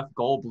be Jeff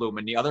Goldblum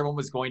and the other one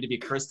was going to be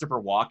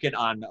Christopher Walken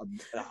on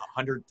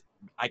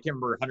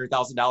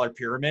 $100,000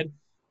 Pyramid,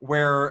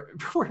 where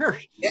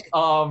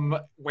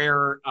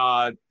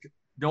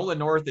Nolan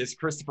North is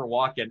Christopher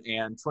Walken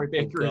and Troy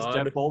Baker is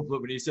Jeff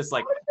Goldblum, and he's just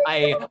like,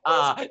 and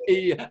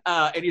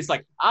he's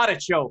like,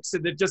 artichokes,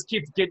 and then just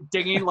keeps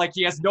dinging like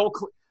he has no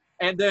clue.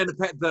 And then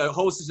the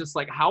host is just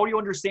like, how are you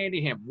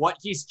understanding him? What?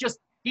 He's just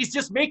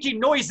making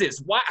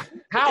noises. What?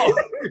 How?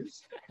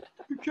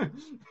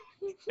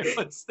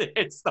 It's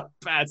the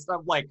best.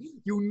 I'm like,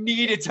 you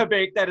needed to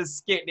make that a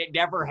skit, and it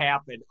never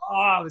happened. Oh,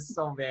 I was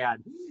so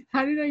mad.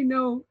 How did I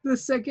know the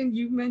second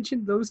you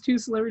mentioned those two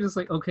celebrities? It's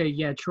like, okay,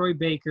 yeah, Troy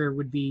Baker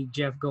would be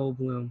Jeff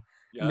Goldblum.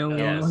 Yeah, No yes.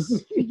 one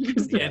else.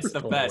 It's the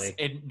best.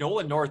 And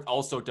Nolan North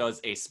also does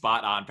a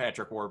spot-on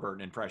Patrick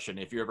Warburton impression.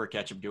 If you ever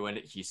catch him doing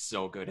it, he's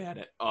so good at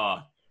it.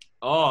 Oh,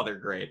 they're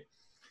great.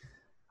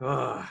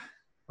 But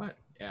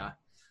yeah.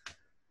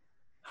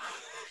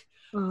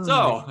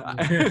 So,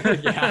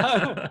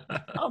 yeah,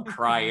 I'm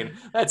crying.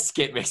 That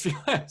skit makes me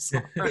laugh so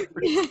hard.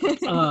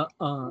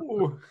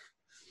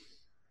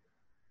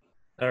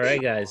 All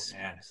right, guys.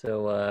 Man.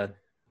 So,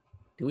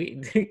 do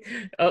we?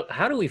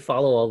 How do we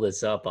follow all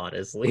this up?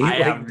 Honestly,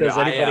 Does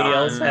anybody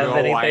else have no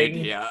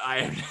anything?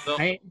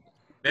 idea.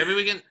 Maybe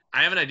we can.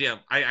 I have an idea.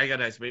 I got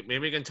this. Maybe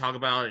we can talk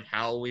about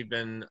how we've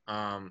been.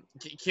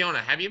 Kiona,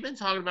 have you been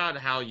talking about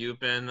how you've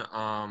been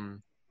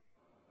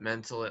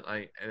mental?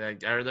 Like,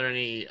 are there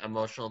any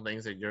emotional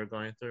things that you're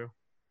going through?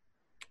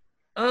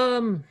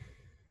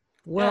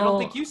 Well, Yeah, I don't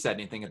think you said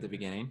anything at the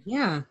beginning.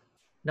 Yeah.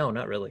 no,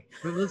 not really.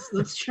 But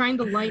let's shine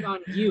the light on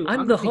you.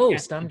 I'm the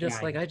host. catch I'm the just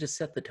guy. like I just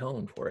set the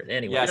tone for it.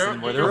 Anyway, Yes, You're-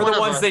 and you're they're one the of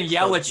ones us, that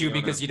yell so at you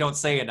Fiona. because you don't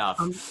say enough.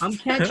 I'm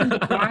catching the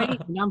guy,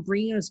 and I'm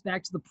bringing us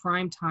back to the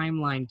prime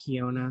timeline,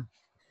 Kiona.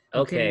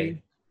 okay,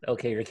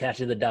 you're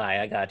catching the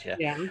die. I got you.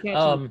 Yeah, I'm catching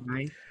Um, the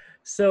guy.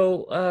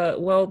 So,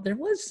 well, there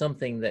was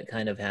something that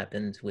kind of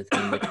happened with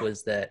me, which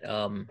was that,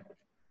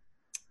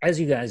 as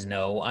you guys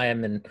know,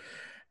 I'm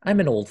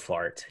an old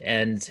fart,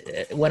 and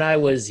when I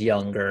was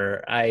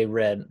younger, I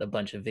read a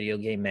bunch of video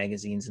game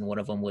magazines, and one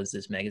of them was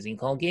this magazine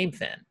called Game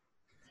Fan.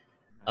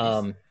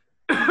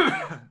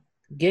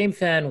 Game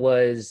Fan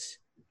was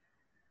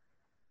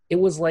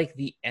like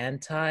the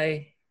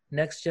anti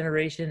Next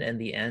Generation and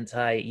the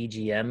anti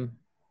EGM,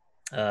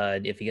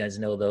 if you guys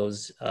know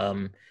those.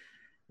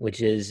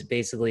 Which is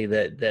basically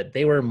that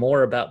they were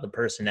more about the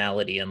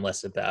personality and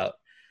less about,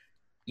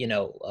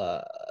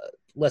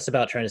 less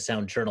about trying to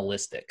sound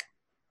journalistic.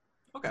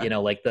 Okay. You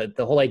know, like the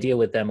whole idea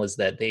with them was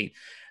that they,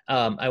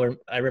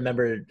 I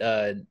remember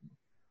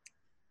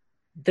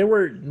there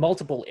were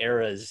multiple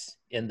eras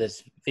in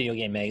this video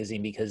game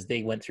magazine because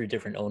they went through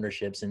different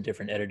ownerships and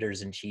different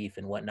editors in chief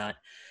and whatnot.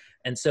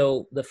 And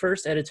so the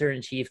first editor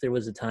in chief, there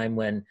was a time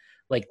when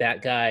like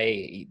that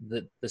guy,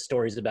 the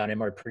stories about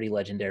him are pretty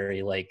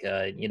legendary. Like,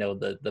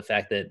 the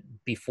fact that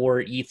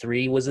before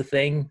E3 was a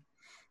thing,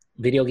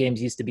 video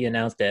games used to be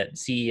announced at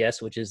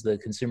CES, which is the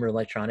Consumer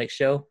Electronics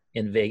Show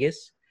in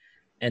Vegas.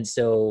 And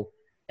so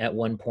at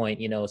one point,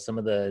 some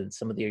of the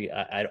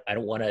I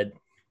don't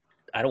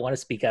want to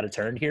speak out of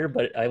turn here,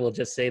 but I will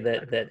just say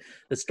that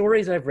the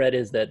stories I've read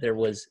is that there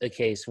was a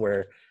case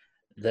where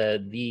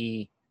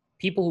the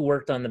people who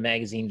worked on the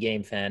magazine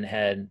Game Fan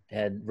had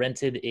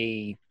rented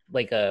a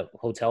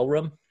hotel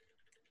room,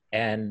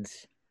 and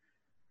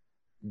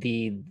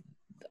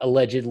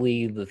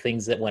allegedly the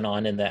things that went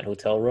on in that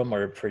hotel room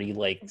are pretty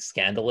like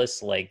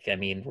scandalous. Like, I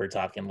mean, we're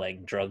talking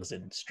like drugs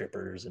and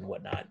strippers and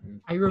whatnot.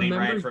 I Plane remember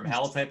ride from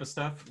hell type of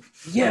stuff.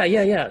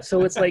 Yeah.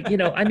 So it's like,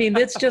 I mean,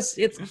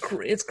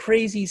 it's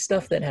crazy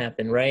stuff that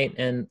happened, right?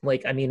 And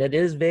like, I mean, it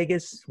is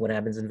Vegas. What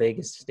happens in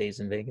Vegas stays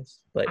in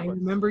Vegas. But I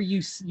remember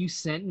you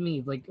sent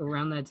me like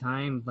around that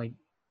time, like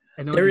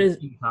I know There you, is-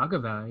 you talk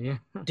about it, yeah.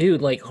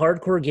 dude, like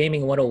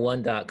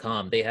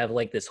hardcoregaming101.com, they have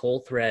like this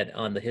whole thread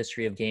on the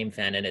history of Game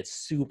Fan, and it's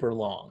super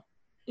long.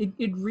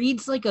 It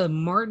reads like a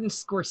Martin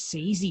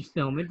Scorsese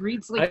film. It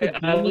reads like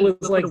I was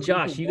like,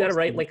 Josh, you got to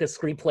write like a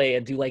screenplay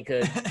and do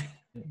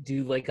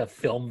like a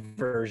film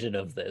version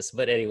of this.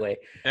 But anyway,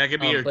 That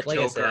could be your but like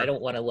Joker. I said, I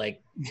don't want to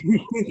like,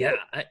 yeah,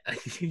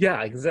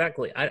 yeah,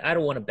 exactly. I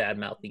don't want to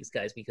badmouth these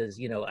guys because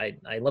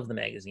I love the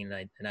magazine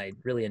and I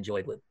really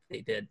enjoyed what they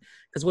did,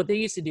 because what they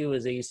used to do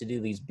is they used to do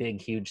these big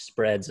huge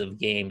spreads of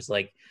games,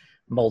 like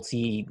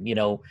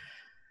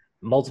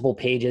multiple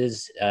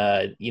pages,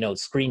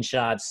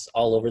 screenshots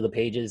all over the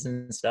pages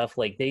and stuff.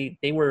 Like they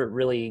were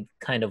really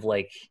kind of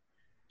like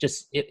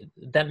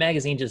that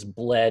magazine just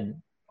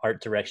bled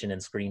art direction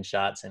and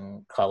screenshots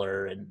and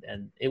color,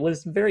 and it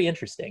was very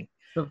interesting.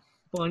 The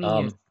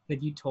funniest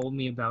that you told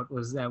me about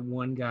was that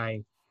one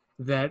guy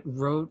that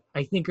wrote,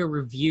 I think, a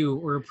review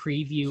or a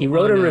preview. He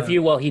wrote a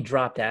review while he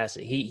dropped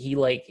acid.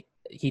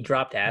 He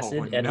dropped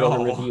acid and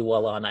wrote a review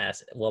while on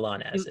acid.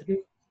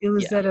 It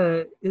was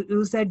Yeah. it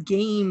was that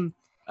game.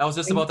 I was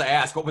just about to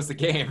ask, what was the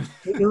game?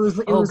 It was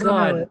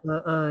God.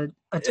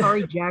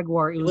 Atari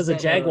Jaguar. It was a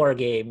that, Jaguar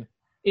game.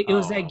 It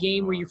was that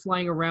game where you're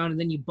flying around and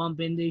then you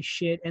bump into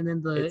shit and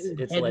then the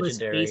It's headless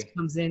legendary. face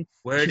comes in.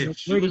 Where She's did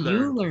like, you where did you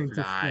learn learn to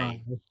to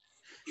fly? fly?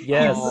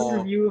 Yes. He wrote a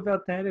review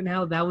about that and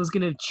how that was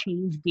gonna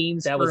change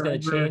games. That was going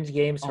to forever. change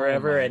games Oh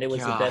forever, my and it was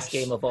the best gosh.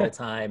 game of all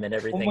time and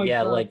everything. my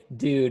Yeah, God. like,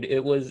 dude,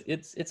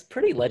 it's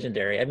pretty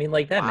legendary. I mean,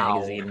 like that Wow.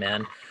 magazine,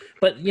 man.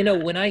 But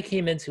when I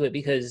came into it,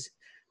 because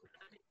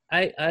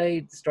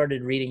I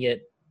started reading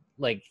it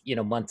like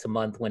month to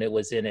month when it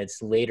was in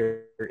its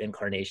later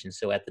incarnation.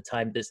 So at the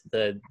time,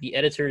 the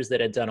editors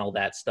that had done all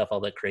that stuff, all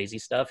the crazy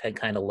stuff, had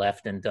kind of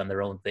left and done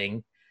their own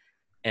thing,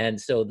 and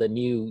so the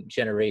new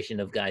generation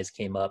of guys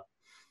came up.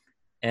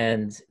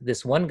 And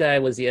this one guy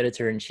was the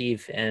editor in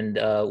chief, and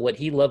what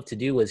he loved to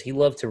do was he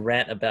loved to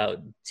rant about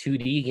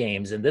 2D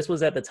games. And this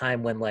was at the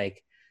time when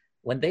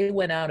they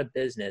went out of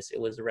business. It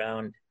was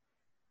around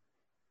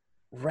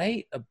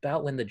right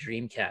about when the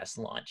Dreamcast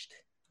launched.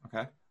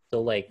 Okay.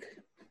 So like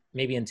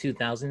maybe in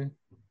 2000,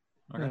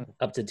 Okay.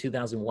 up to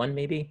 2001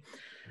 maybe.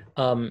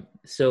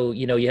 So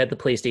you had the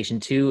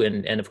PlayStation 2,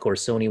 and of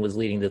course Sony was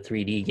leading the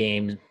 3D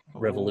game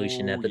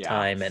revolution Oh, at the yeah.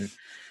 time, and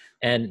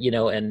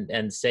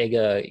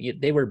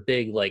Sega, they were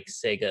big like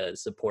Sega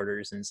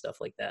supporters and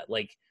stuff like that.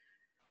 Like,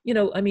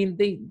 I mean,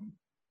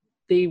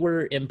 they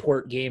were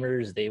import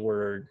gamers. They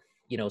were,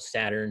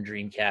 Saturn,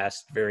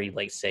 Dreamcast, very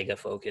like Sega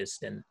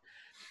focused.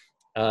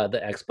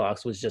 the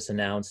Xbox was just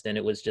announced, and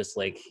it was just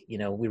like, you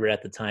know, we were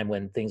at the time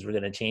when things were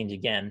going to change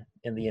again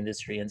in the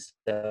industry. And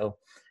so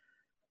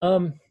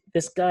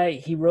this guy,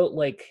 he wrote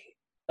like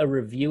a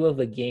review of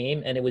a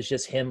game, and it was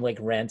just him like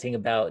ranting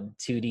about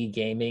 2D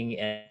gaming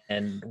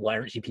and why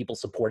aren't you people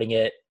supporting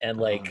it, and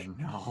like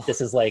no. this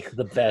is like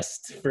the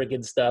best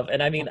friggin' stuff.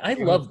 And I mean, I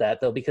love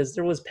that though, because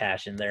there was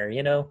passion there,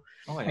 you know.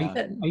 Oh I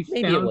yeah. Maybe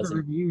it found the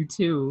wasn't. review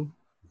too.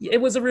 It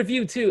was a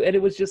review too, and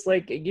it was just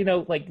like, you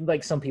know,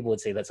 like some people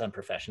would say that's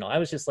unprofessional. I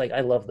was just like,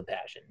 I love the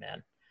passion,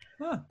 man.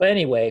 Huh. But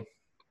anyway,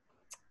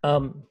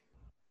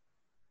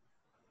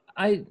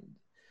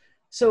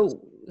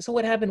 so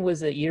what happened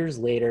was that years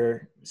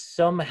later,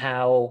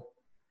 somehow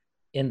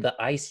in the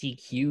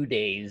ICQ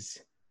days,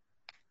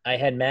 I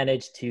had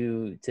managed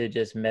to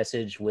just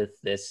message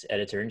with this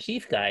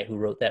editor-in-chief guy who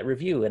wrote that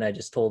review, and I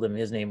just told him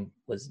his name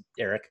was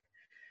Eric.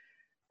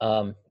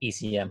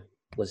 ECM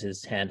was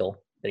his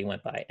handle that he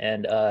went by,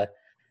 and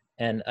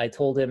I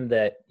told him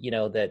that, you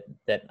know, that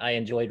I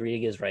enjoyed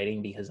reading his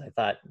writing because I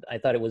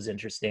thought it was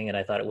interesting, and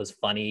I thought it was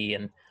funny,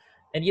 and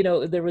you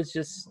know, there was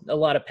just a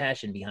lot of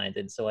passion behind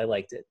it, so I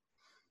liked it.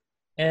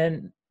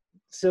 And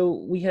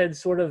so we had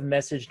sort of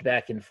messaged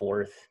back and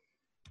forth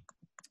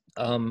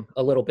a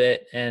little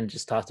bit, and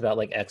just talked about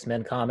like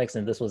X-Men comics.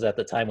 And this was at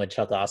the time when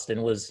Chuck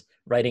Austin was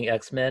writing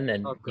X-Men,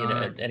 and you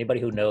know,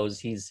 anybody who knows,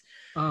 his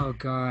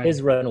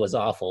run was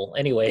awful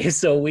anyway.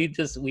 So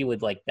we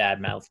would like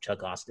badmouth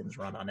Chuck Austin's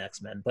run on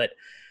X-Men. But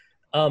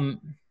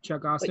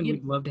Chuck Austin,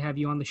 we'd love to have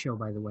you on the show,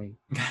 by the way.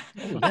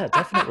 Oh, yeah,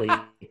 definitely.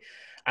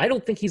 I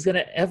don't think he's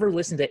gonna ever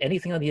listen to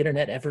anything on the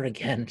internet ever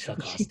again,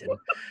 Chuck Austin.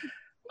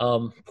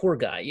 Poor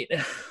guy.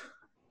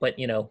 But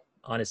you know,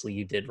 honestly,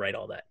 you did write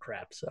all that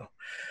crap, so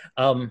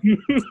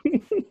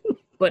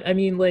but I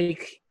mean,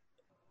 like,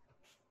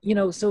 you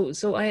know,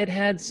 so I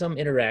had some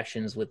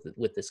interactions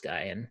with this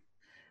guy,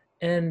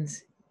 and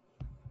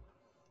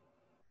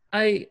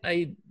I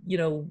you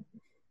know,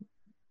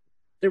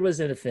 there was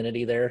an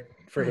affinity there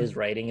for his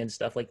writing and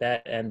stuff like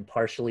that, and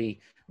partially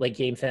like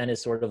GameFan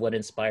is sort of what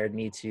inspired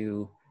me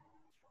to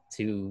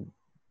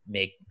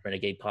make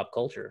Renegade Pop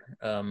Culture.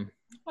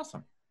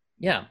 Awesome.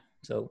 Yeah.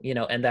 So, you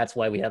know, and that's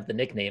why we have the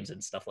nicknames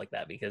and stuff like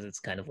that, because it's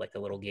kind of like a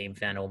little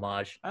GameFan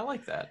homage. I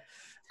like that.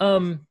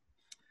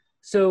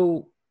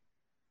 So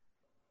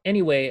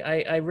anyway,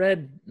 I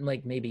read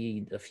like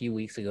maybe a few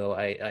weeks ago,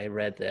 I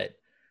read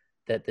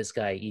that this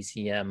guy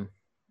ECM,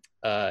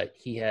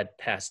 he had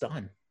passed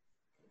on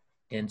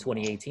in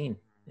 2018,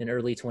 in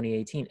early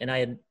 2018. And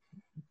I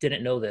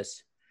didn't know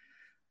this.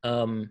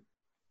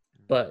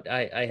 But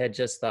I had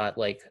just thought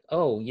like,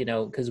 oh, you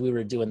know, because we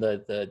were doing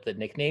the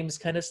nicknames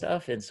kind of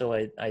stuff. And so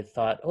I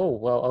thought, oh,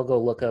 well, I'll go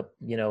look up,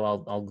 you know,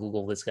 I'll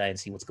Google this guy and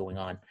see what's going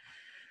on.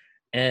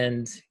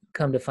 And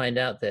come to find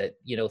out that,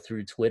 you know,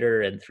 through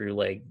Twitter and through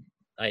like,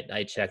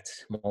 I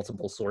checked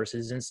multiple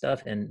sources and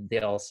stuff, and they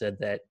all said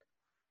that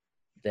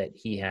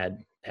he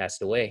had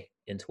passed away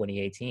in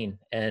 2018.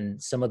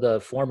 And some of the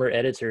former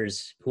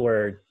editors who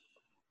are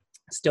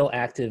still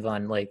active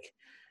on like,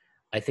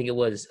 I think it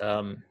was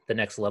the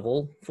Next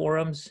Level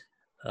forums.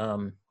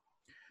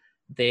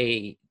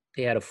 They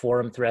had a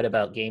forum thread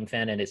about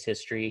GameFan and its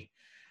history,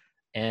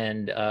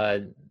 and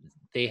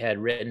they had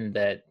written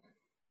that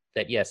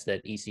yes,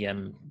 that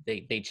ECM,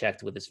 they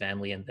checked with his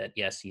family, and that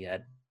yes, he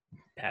had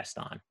passed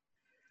on.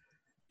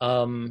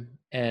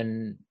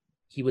 And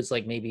he was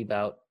like maybe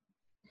about,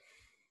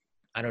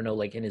 I don't know,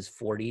 like in his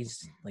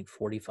 40s, like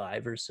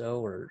 45 or so,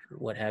 or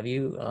what have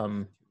you.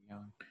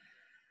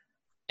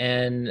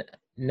 And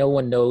no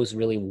one knows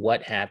really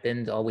what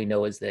happened. All we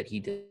know is that he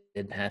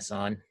did pass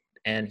on,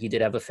 and he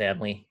did have a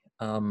family.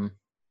 And,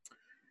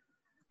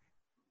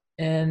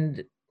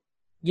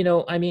 you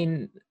know, I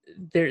mean,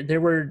 there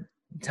were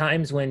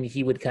times when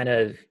he would kind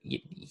of,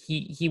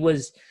 he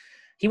was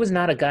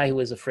not a guy who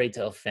was afraid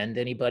to offend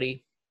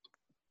anybody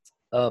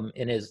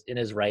in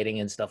his writing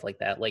and stuff like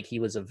that. Like, he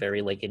was a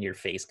very like in your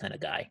face kind of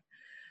guy.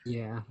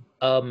 Yeah.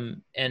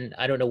 And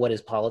I don't know what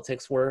his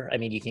politics were. I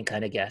mean, you can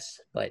kind of guess,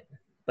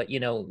 but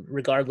you know,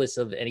 regardless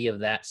of any of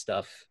that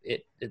stuff,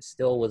 it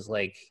still was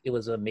like, it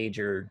was a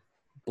major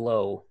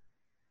blow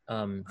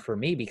for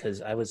me,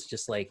 because I was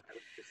just like,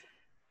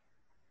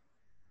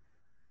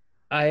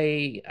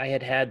 I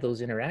had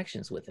those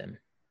interactions with him,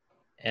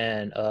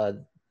 and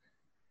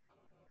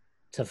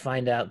to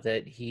find out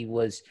that he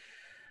was,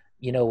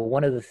 you know,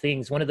 one of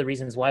the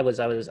reasons why was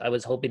I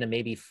was hoping to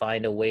maybe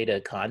find a way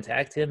to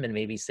contact him and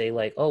maybe say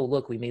like, oh,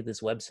 look, we made this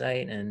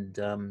website,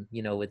 and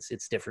you know,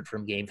 it's different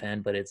from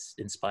GameFan, but it's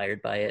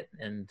inspired by it,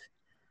 and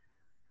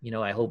you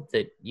know, I hope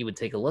that you would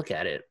take a look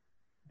at it.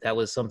 That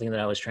was something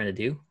that I was trying to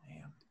do.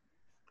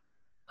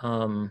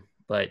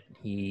 But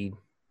he,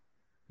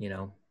 you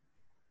know,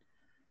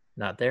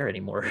 not there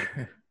anymore.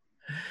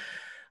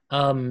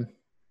 I'm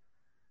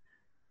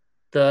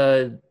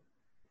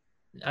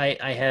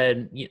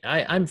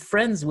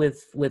friends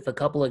with a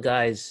couple of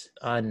guys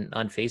on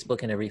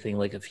Facebook and everything,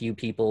 like a few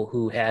people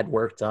who had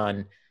worked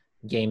on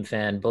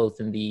GameFan, both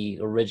in the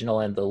original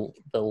and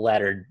the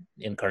latter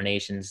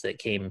incarnations that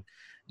came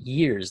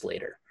years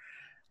later.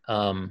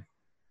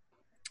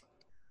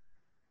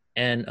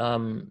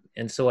 and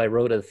so I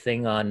wrote a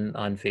thing on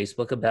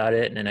Facebook about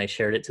it, and I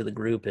shared it to the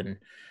group, and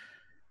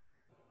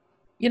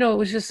it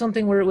was just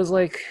something where it was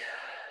like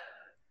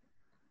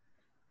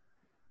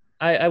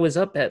I was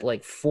up at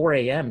like 4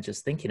 a.m.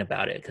 just thinking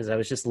about it because I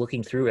was just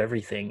looking through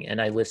everything,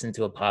 and I listened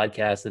to a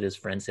podcast that his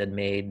friends had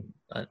made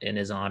in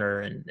his honor,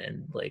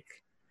 and like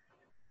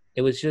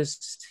it was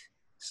just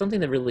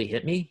something that really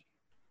hit me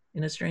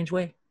in a strange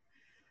way.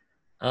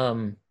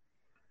 And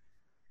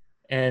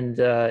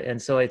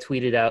so I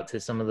tweeted out to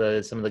some of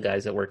the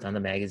guys that worked on the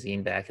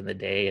magazine back in the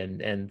day,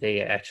 and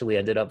they actually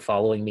ended up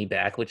following me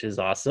back, which is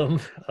awesome.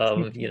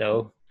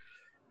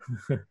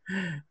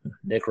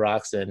 Nick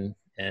Rocks and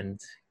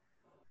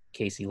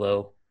Casey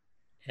Lowe,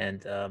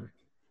 and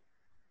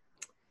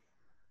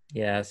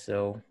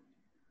so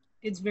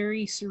It's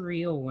very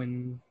surreal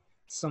when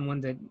someone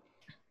that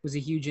was a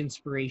huge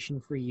inspiration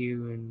for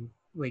you and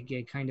like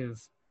it kind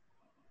of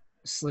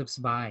slips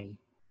by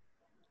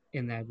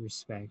in that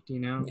respect,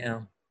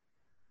 Yeah.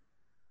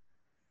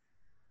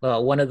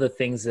 Well, one of the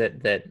things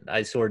that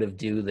I sort of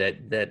do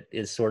that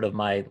is sort of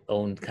my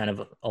own kind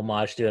of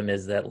homage to him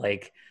is that,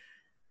 like,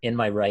 in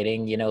my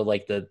writing,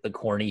 like the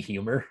corny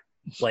humor,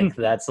 like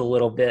that's a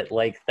little bit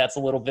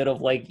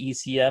of like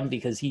ECM,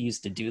 because he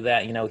used to do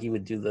that. He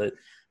would do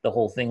the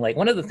whole thing. Like,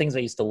 one of the things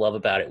I used to love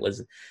about it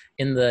was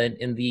in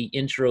the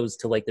intros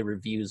to like the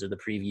reviews or the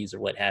previews or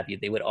what have you,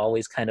 they would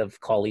always kind of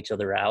call each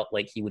other out.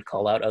 Like, he would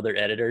call out other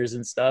editors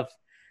and stuff,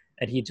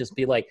 and he'd just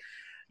be like,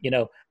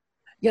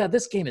 yeah,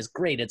 this game is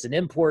great. It's an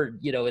import,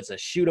 it's a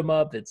shoot 'em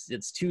up. It's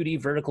 2D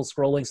vertical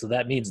scrolling, so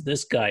that means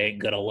this guy ain't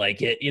gonna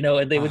like it,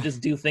 and they would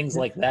just do things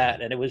like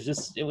that. And it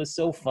was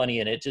so funny,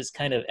 and it just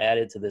kind of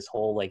added to this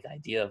whole like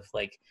idea of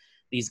like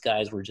these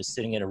guys were just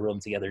sitting in a room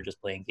together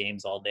just playing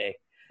games all day.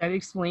 That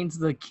explains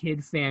the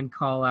kid fan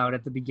call out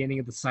at the beginning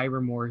of the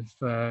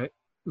Cybermorph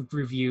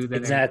review that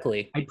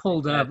Exactly. I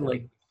pulled up.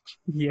 Like,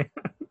 yeah.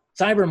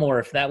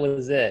 Cybermorph, that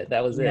was it.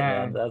 That was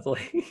Yeah. it, man. That's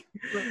like,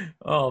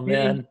 oh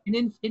man.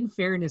 And in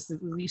fairness,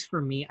 at least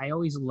for me, I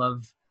always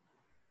love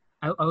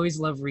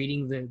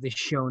reading the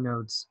show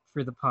notes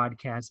for the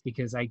podcast,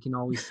 because I can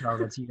always tell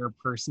that's your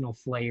personal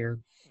flair.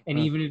 And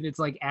even if it's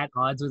like at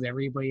odds with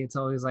everybody, it's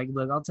always like,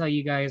 look, I'll tell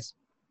you guys,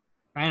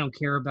 I don't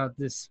care about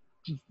this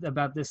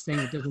thing.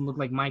 It doesn't look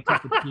like my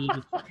cup of tea.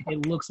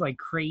 It looks like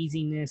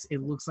craziness.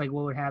 It looks like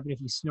what would happen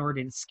if you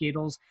snorted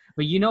Skittles.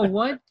 But you know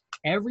what?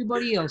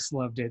 Everybody else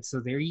loved it,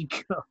 so there you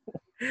go.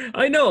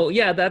 I know.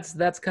 Yeah,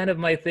 that's kind of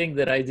my thing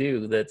that I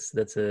do. That's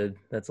a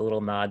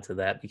little nod to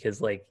that,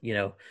 because like,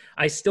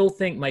 I still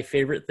think my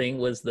favorite thing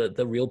was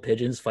the real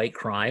pigeons fight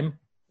crime.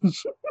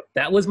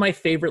 That was my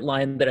favorite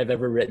line that I've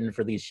ever written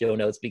for these show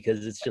notes,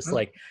 because it's just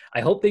like,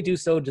 I hope they do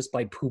so just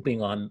by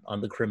pooping on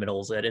the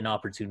criminals at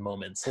inopportune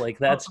moments. Like,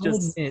 that's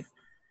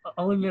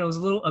I'll admit I was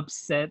a little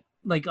upset,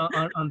 like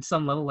on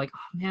some level, like,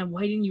 oh man,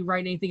 why didn't you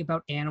write anything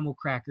about animal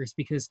crackers?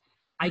 Because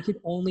I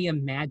could only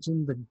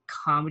imagine the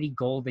comedy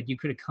gold that you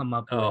could have come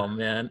up with. Oh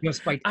man,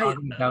 just by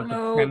talking about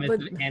the premise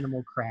of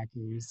animal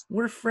crackers.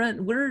 We're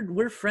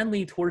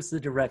friendly towards the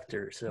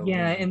director, so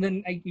yeah. And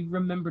then I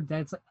remembered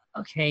that it's like,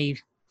 okay,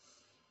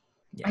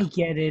 yeah. I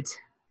get it,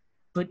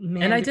 but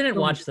man. And I didn't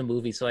watch the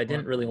movie, so I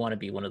didn't really want to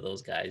be one of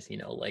those guys,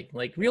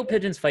 like Real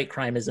Pigeons Fight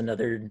Crime is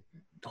another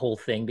whole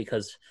thing,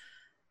 because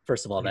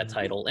first of all, that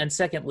title, and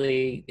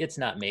secondly, it's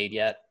not made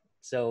yet,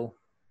 so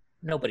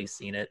nobody's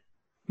seen it.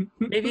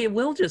 Maybe it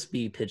will just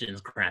be pigeons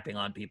crapping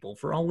on people,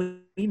 for all we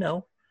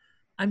know.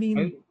 I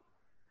mean,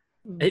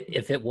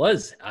 if it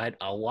was,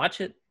 I'll watch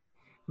it.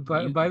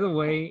 But by the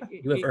way,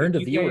 you have earned a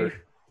viewer.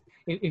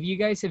 If you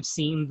guys have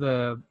seen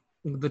the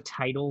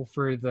title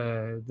for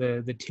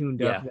the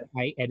tuned up that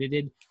I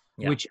edited,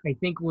 which I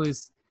think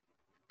was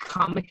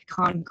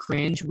Comic-Con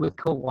Cringe with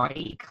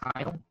Kawaii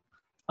Kyle.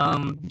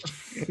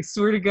 I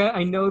swear to God,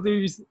 I know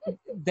that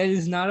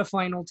is not a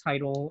final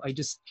title. I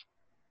just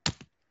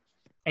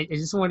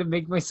want to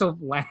make myself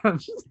laugh.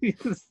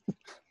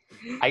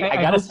 I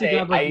gotta say,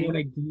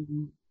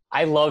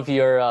 I love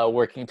your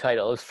working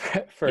titles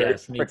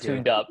for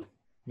Tuned Up.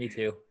 Me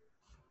too.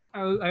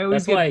 I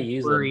always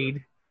get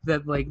worried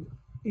that like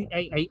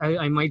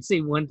I might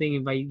say one thing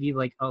and might be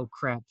like, oh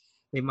crap,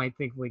 they might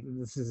think like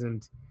this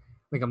isn't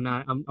like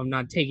I'm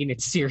not taking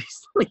it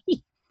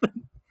seriously.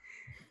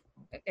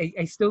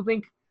 I still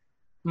think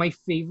my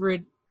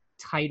favorite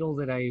title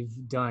that I've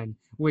done,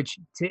 which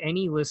to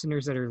any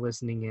listeners that are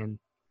listening in,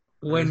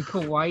 when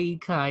Kawaii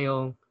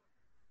Kyle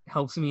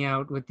helps me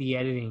out with the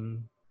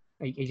editing,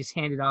 I just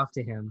hand it off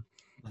to him.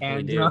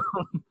 And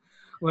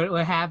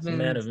what happens? It's a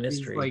man of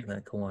mystery, like,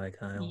 that Kawaii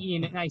Kyle.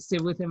 I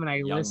sit with him and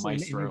I listen,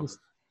 and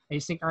I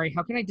just think, all right,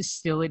 how can I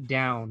distill it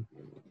down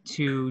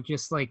to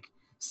just like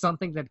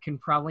something that can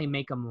probably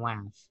make him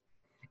laugh?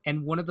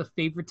 And one of the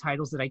favorite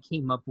titles that I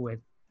came up with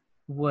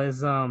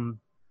was I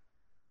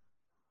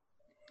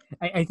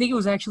think it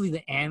was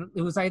actually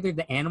it was either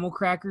the Animal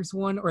Crackers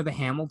one or the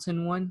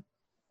Hamilton one,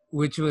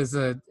 which was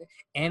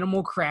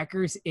Animal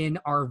Crackers in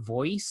Our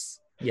Voice.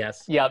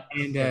 Yes. Yep.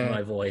 And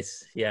my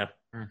voice. Yeah.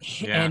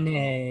 And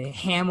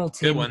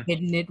Hamilton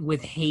hitting it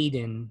with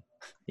Hayden.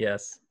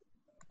 Yes.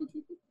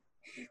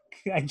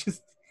 I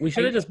just We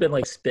should have just been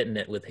like spitting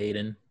it with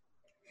Hayden.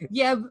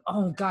 yeah.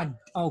 Oh god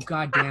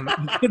damn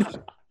it.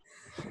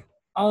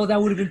 Oh,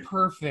 that would have been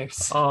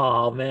perfect.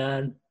 Oh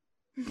man,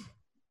 It's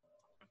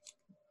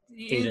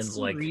Hayden's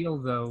like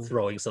surreal though.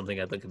 throwing something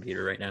at the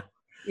computer right now.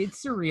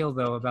 It's surreal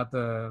though about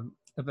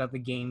the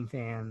game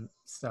fan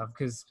stuff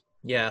because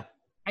Yeah,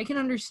 I can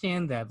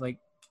understand that. Like,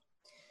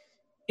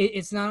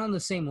 it's not on the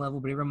same level,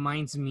 but it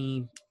reminds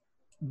me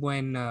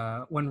when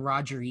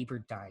Roger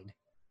Ebert died.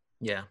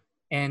 yeah,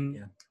 And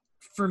Yeah.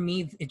 for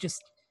me, it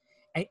just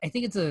I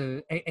think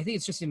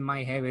it's just in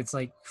my head. It's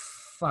like,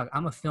 fuck,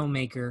 I'm a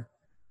filmmaker.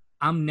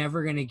 I'm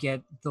never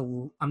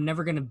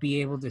gonna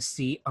be able to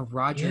see a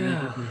Roger Yeah.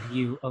 Ebert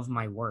review of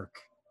my work.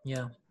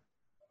 yeah.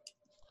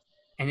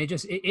 And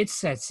it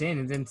sets in,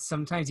 and then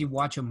sometimes you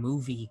watch a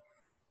movie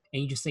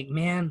and you just think,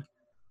 man,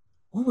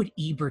 what would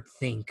Ebert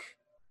think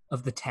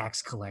of The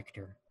Tax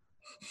Collector?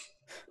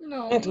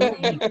 No.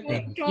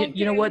 Anything.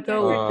 You know what,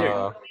 though?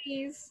 Uh,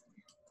 Please.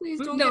 Please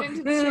don't No, get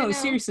into this right now.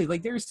 seriously.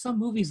 Like, there's some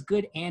movies,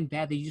 good and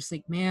bad, that you just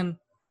think, man,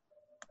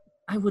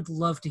 I would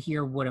love to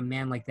hear what a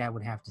man like that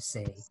would have to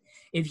say.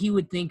 If he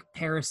would think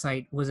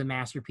Parasite was a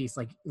masterpiece,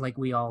 like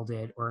we all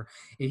did, or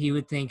if he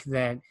would think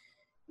that,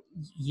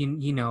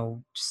 you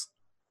know, just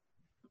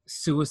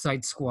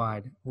Suicide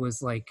Squad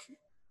was like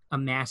a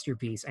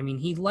masterpiece. I mean,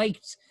 he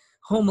liked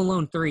Home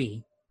Alone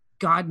 3.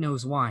 God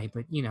knows why,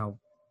 but you know,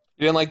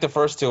 you didn't like the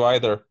first two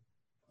either.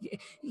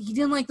 he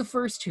didn't like the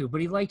first two,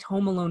 but he liked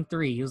Home Alone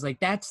 3. He was like,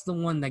 that's the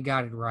one that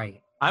got it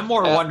right. I'm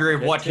more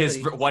wondering what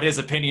creativity. his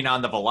opinion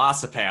on the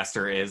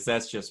Velocipaster is.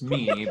 That's just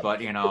me,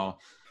 but you know,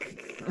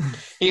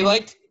 He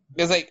liked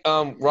it's like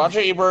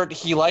Roger Ebert.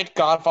 He liked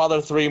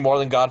Godfather 3 more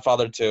than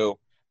Godfather 2.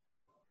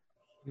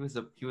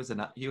 he was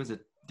a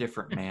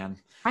different man.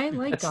 I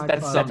like That's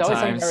Godfather. always something I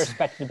Sometimes.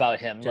 respected about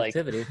him. Like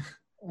Objectivity.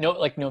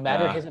 no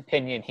matter Yeah. his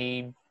opinion,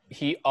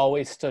 he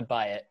always stood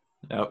by it.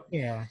 Nope.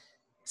 Yeah.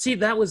 See,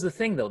 that was the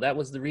thing, though. That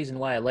was the reason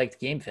why I liked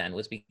GameFan,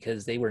 was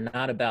because they were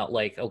not about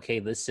like, okay,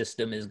 this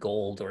system is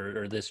gold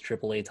or this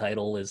AAA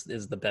title is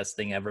the best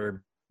thing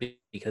ever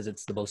because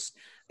it's the most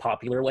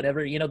popular or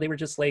whatever. You know, they were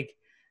just like,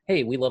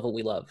 hey, we love what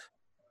we love.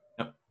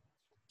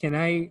 Can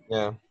I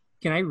Yeah.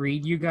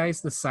 read you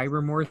guys the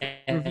Cybermorph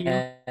review?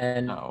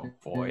 And Oh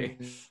boy.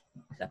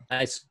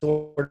 I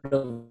sort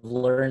of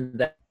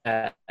learned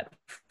that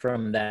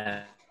from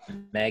that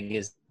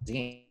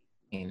magazine.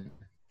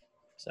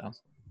 So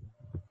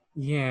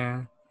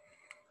Yeah.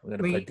 we're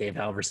gonna Wait. put Dave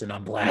Halverson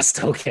on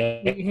blast.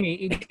 Okay.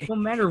 Hey, no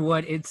matter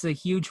what, it's a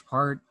huge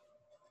part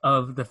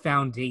of the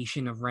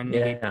foundation of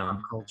renegade Yeah.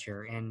 pop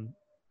culture. And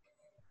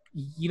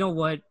you know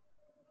what?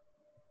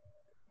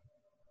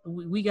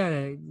 We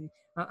gotta.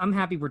 I'm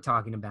happy we're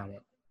talking about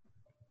it.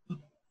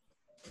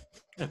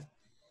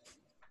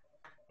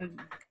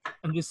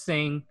 I'm just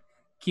saying,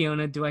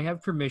 Kiona, do I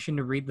have permission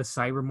to read the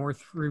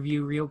Cybermorph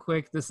review real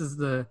quick? This is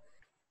the,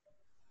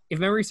 if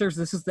memory serves,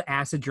 this is the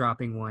acid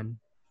dropping one,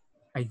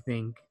 I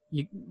think.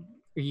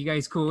 Are you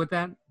guys cool with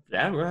that?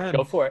 Yeah, go ahead.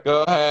 Go for it.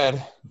 Go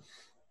ahead.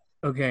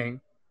 Okay.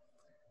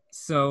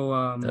 So,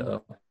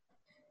 Uh-oh.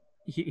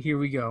 here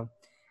we go.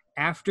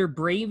 After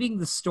braving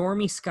the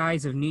stormy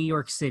skies of New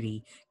York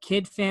City,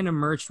 Kid Fan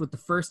emerged with the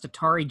first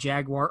Atari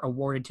Jaguar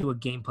awarded to a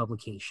game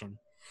publication.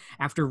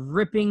 After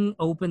ripping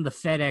open the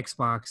Fed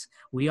Xbox,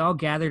 we all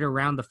gathered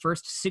around the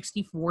first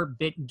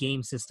 64-bit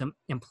game system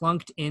and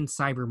plunked in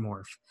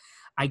Cybermorph.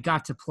 I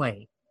got to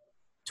play.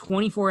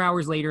 24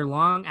 hours later,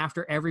 long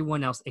after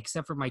everyone else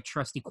except for my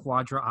trusty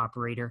Quadra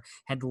operator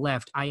had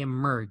left, I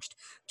emerged,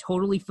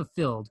 totally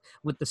fulfilled,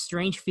 with the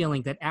strange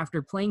feeling that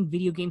after playing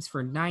video games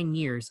for 9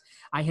 years,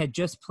 I had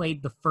just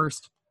played the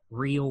first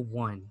real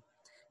one.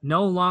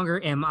 No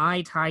longer am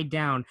I tied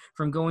down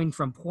from going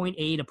from point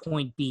A to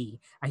point B.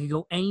 I could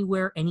go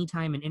anywhere,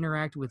 anytime, and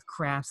interact with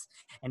crafts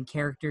and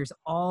characters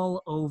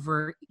all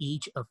over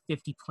each of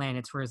 50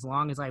 planets for as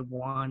long as I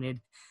wanted.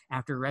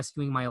 After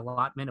rescuing my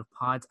allotment of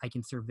pods, I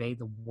can survey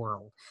the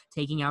world,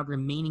 taking out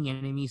remaining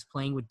enemies,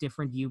 playing with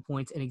different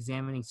viewpoints, and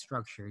examining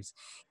structures.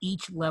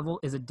 Each level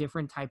is a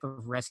different type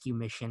of rescue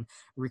mission,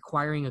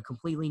 requiring a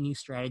completely new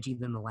strategy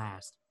than the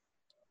last.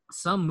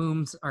 Some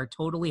moons are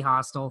totally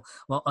hostile,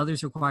 while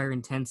others require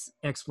intense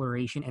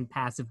exploration and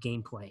passive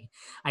gameplay.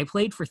 I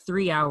played for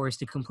 3 hours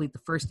to complete the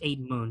first 8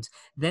 moons,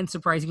 then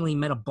surprisingly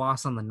met a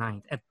boss on the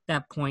 9th. At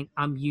that point,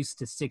 I'm used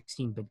to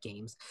 16-bit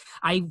games.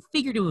 I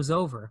figured it was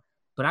over,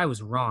 but I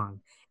was wrong.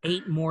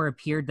 8 more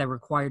appeared that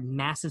required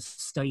massive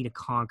study to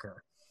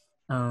conquer.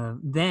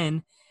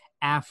 Then,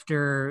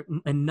 after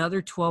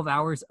another 12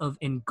 hours of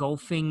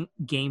engulfing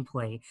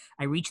gameplay,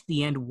 I reached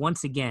the end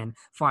once again,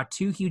 fought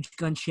 2 huge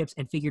gunships,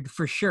 and figured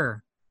for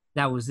sure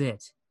that was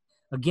it.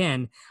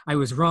 Again, I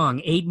was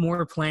wrong. 8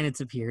 more planets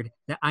appeared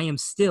that I am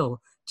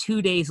still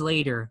 2 days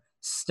later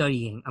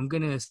studying. I'm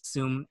going to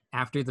assume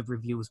after the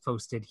review was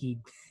posted, he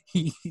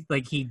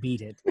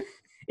beat it.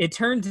 It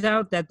turns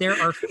out that there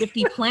are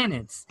 50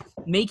 planets,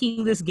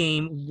 making this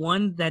game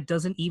one that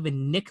doesn't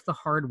even nick the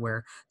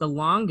hardware. The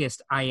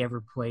longest I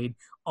ever played,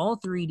 all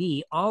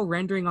 3D, all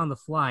rendering on the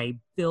fly,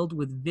 filled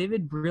with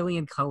vivid,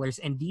 brilliant colors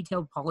and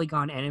detailed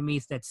polygon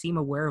enemies that seem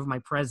aware of my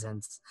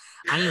presence.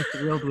 I am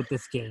thrilled with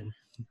this game.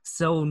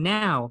 So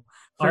now,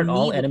 for Aren't me,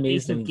 all the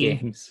enemies face of in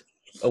games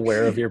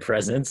aware of your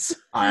presence?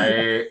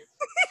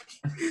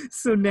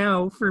 So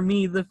now, for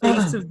me, the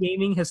face of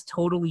gaming has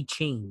totally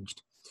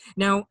changed.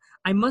 Now,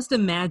 I must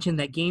imagine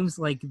that games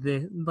like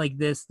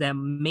this that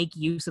make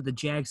use of the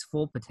Jag's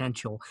full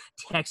potential,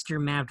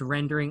 texture-mapped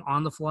rendering,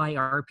 on-the-fly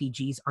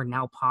RPGs are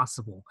now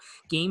possible.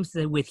 Games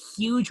that with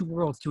huge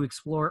worlds to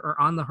explore are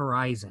on the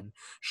horizon.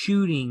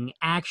 Shooting,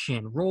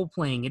 action,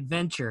 role-playing,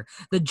 adventure.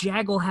 The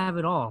Jag will have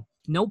it all.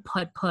 No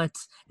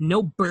putt-putts,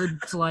 no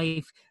bird's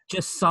life,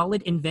 just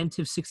solid,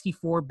 inventive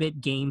 64-bit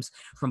games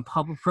from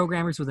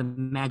programmers with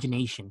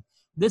imagination.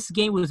 This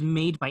game was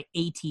made by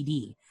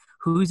ATD.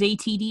 Who's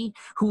ATD?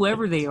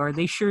 Whoever they are,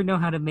 they sure know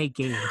how to make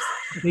games.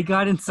 They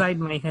got inside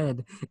my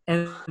head,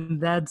 and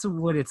that's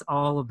what it's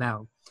all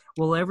about.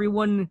 Will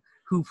everyone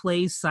who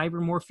plays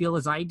Cybermore feel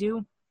as I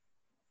do?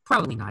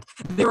 Probably not.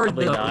 There are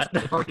Probably those,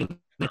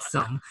 not.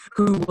 some,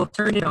 who will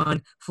turn it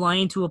on, fly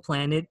into a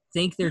planet,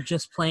 think they're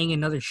just playing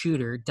another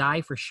shooter,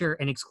 die for sure,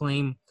 and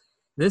exclaim,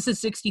 "This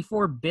is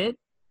 64-bit?"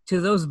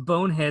 To those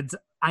boneheads,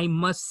 I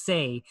must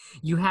say,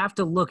 you have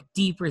to look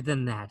deeper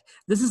than that.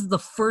 This is the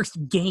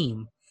first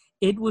game.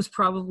 It was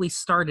probably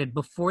started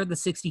before the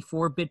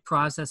 64-bit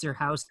processor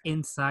housed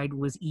inside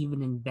was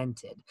even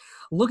invented.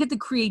 Look at the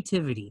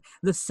creativity,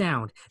 the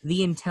sound,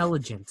 the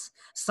intelligence.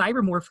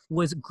 Cybermorph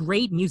was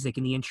great music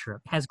in the intro,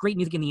 has great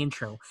music in the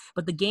intro,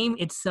 but the game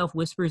itself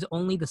whispers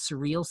only the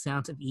surreal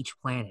sounds of each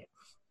planet.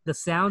 The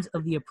sounds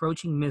of the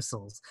approaching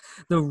missiles,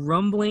 the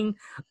rumbling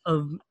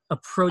of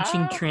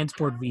approaching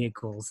transport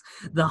vehicles,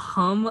 the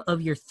hum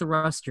of your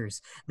thrusters.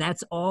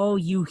 That's all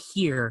you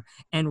hear,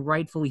 and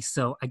rightfully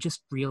so. I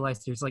just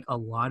realized there's like a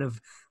lot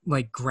of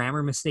like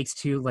grammar mistakes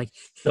too. Like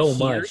So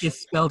here much. is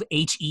spelled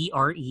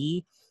HERE,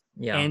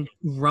 Yeah. and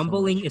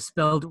rumbling much. is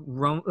spelled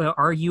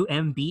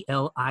RUMBLIGN.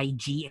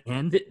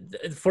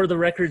 For the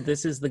record,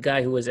 this is the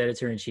guy who was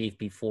editor-in-chief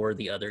before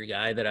the other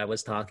guy that I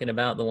was talking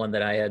about, the one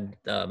that I had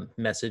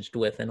messaged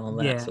with and all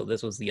that. Yeah. So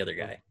this was the other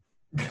guy.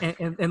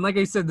 And like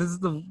I said, this is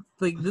the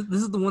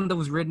one that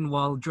was written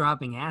while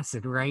dropping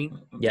acid, right?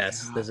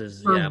 Yes, this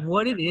is, For yeah.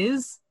 what it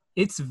is,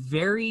 it's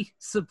very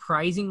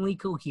surprisingly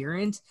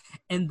coherent,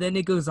 and then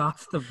it goes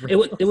off the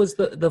rails. It was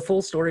the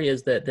full story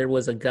is that there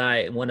was a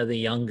guy, one of the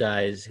young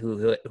guys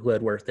who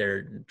had worked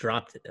there,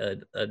 dropped a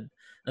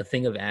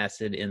thing of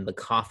acid in the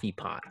coffee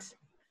pot.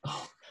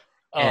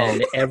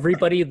 And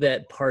everybody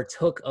that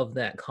partook of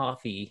that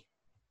coffee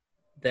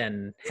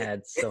then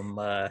had some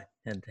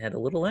and had a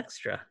little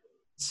extra.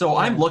 So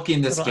I'm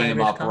looking this Little game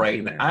Irish up coffee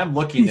right there. now. I'm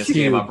looking this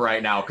game Dude. up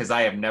right now because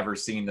I have never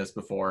seen this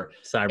before.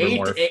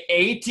 Cybermorph.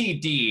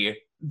 ATD,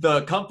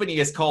 the company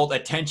is called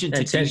Attention to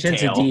Attention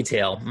Detail. to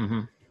detail. Mm-hmm.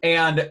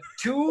 And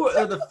two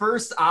of the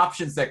first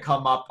options that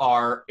come up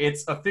are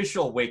its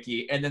official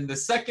wiki, and then the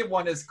second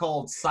one is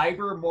called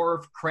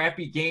Cybermorph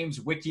Crappy Games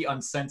Wiki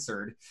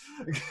Uncensored.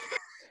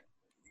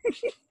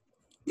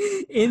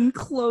 In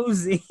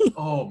closing,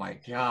 Oh my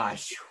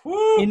gosh.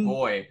 Woo,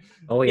 boy.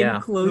 Oh yeah.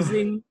 in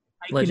closing,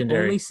 I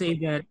Legendary.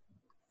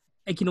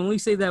 can only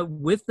say that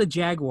with the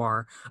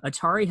Jaguar,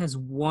 Atari has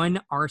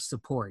won our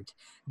support.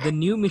 The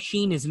new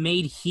machine is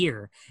made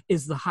here,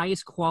 is the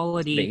highest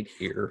quality Made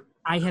here.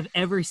 I have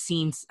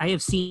seen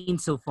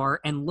so far,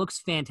 and looks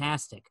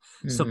fantastic.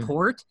 Mhm.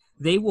 Support,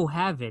 they will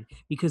have it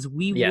because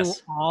we Yes. will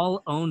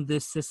all own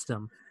this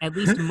system. At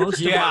least most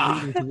of Yeah.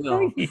 our readers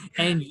will.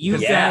 And you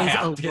Yeah,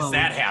 guys Because alone,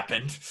 that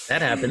happened.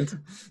 That happened.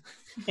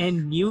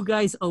 and you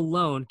guys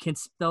alone can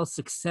spell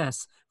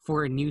success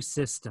for a new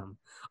system.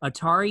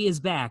 Atari is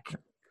back.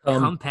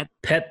 Come pet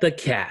Pet the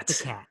cat.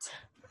 the cat.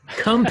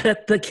 Come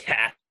pet the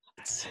cat.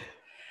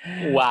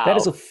 Wow. That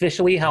is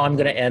officially how I'm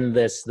going to end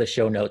the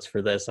show notes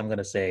for this. I'm going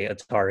to say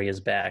Atari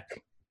is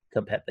back.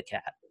 Come pet the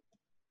cat.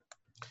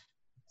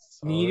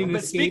 Need an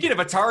But escape? speaking of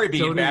Atari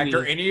being So do back, we.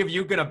 are any of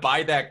you going to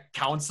buy that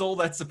console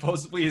that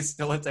supposedly is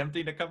still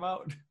attempting to come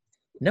out?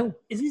 No.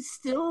 Is it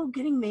still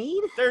getting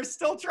made? They're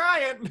still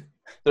trying.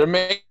 They're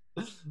making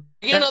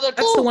another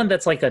That's the one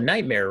that's like a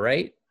nightmare,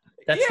 right?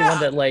 That's the Yeah. one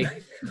that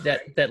like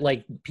that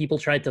like people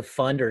tried to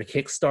fund or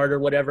kickstart or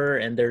whatever,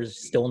 and there's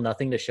still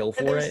nothing to show And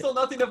for there's it. still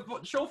nothing to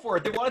show for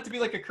it. They want it to be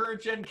like a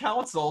current gen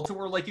console to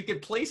where like you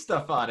could play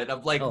stuff on it.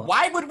 I'm like, Oh.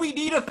 why would we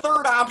need a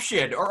third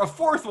option or a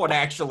fourth one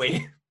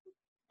actually?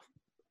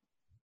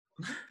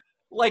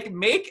 Like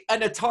make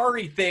an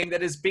Atari thing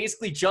that is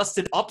basically just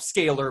an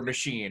upscaler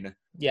machine.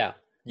 Yeah.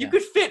 You Yeah.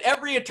 could fit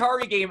every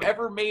Atari game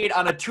ever made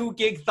on a 2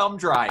 gig thumb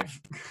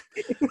drive.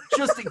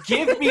 Just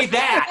give me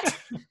that.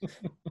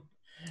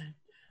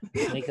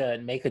 Make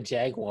a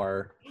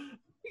Jaguar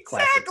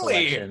classic Exactly.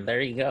 collection.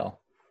 There you go.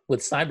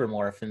 With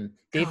Cybermorph, and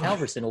Dave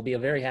Halverson will be a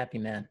very happy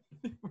man.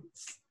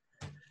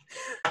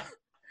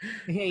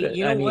 Hey,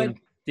 you know I what? mean,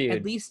 dude.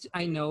 At least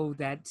I know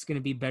that's going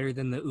to be better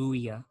than the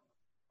Ouya.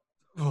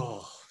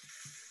 Oh,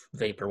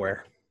 vaporware.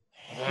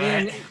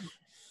 Man,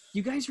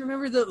 you guys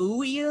remember the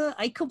Ouya?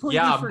 I completely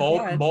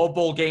forgot.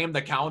 Mobile game,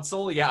 The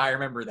Council. Yeah, I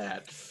remember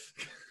that.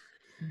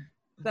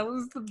 That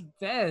was the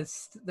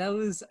best.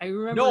 I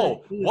remember.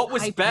 No, what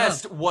was hyped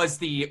best up. was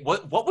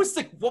what was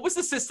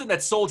the system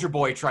that Soldier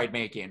Boy tried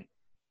making?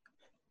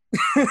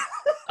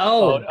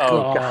 Oh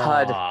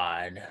God.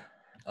 God.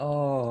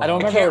 Oh, I don't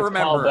remember can't what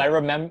it's called,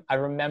 remember. but I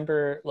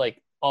remember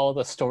like all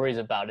the stories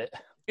about it.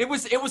 It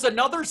was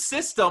another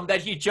system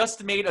that he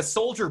just made a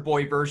Soldier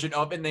Boy version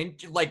of, and then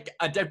like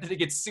attempted to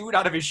get sued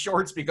out of his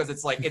shorts because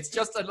it's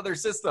just another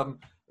system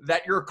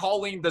that you're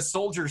calling the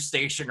Soldier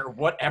Station or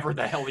whatever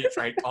the hell he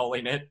tried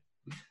calling it.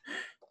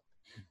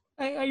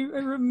 I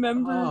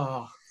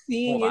remember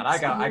seeing Hold on,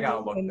 it. I gotta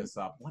look this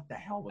up. What the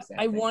hell was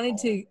that? I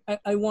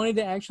wanted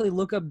to actually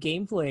look up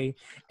gameplay,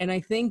 and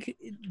I think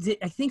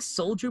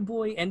Soldier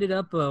Boy ended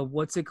up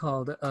what's it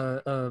called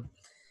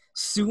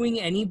suing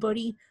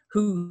anybody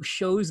who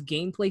shows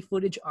gameplay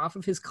footage off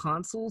of his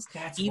consoles,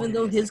 even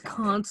though his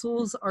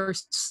consoles are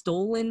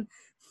stolen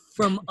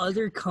from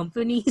other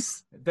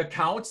companies. The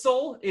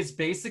console is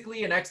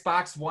basically an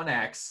Xbox One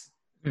X.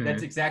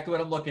 That's exactly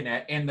what I'm looking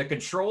at. And the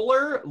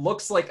controller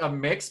looks like a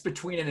mix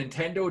between a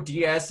Nintendo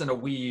DS and a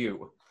Wii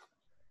U.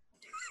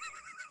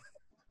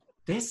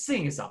 This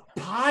thing is a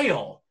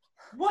pile.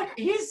 What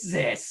is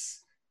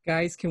this?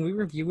 Guys, can we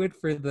review it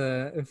for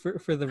the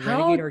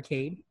Renegade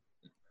Arcade?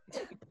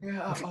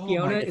 Yeah,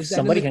 Fiona, is that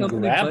somebody in the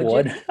can company grab budget?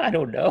 one. I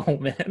don't know,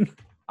 man.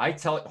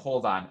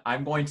 Hold on.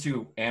 I'm going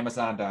to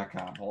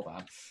Amazon.com. Hold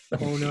on.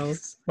 Oh no.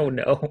 Oh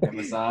no.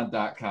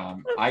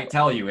 Amazon.com. I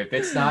tell you, if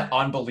it's not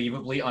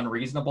unbelievably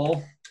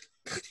unreasonable,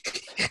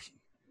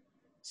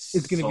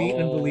 It's going to be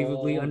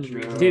unbelievably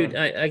unreasonable. Dude,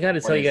 I got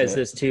to tell you guys is it?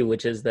 this too,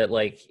 which is that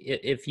like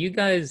if you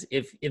guys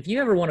if you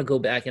ever want to go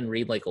back and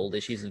read like old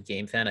issues of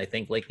GameFan, I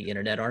think like the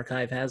Internet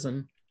Archive has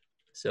them.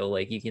 So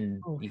like you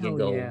can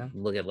go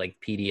look at like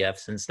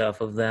PDFs and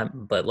stuff of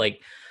them. But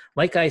like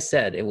I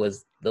said, it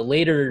was the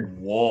later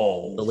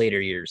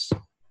years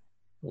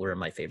were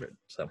my favorite.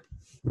 So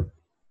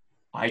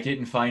I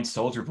didn't find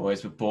Soldier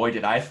Boys, but boy,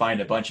 did I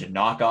find a bunch of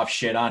knockoff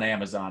shit on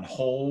Amazon.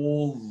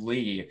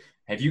 Holy.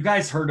 Have you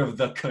guys heard of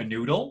the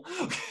Canoodle?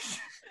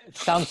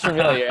 Sounds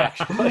familiar,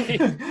 actually.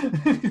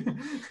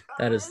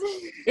 that is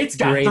It's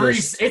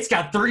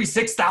got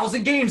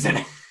 36,000 games in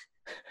it.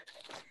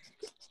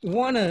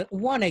 Want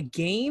a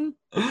game?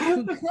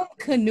 Come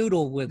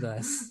canoodle with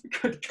us.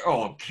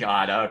 Oh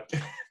God.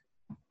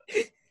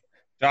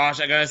 Josh,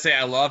 I gotta say,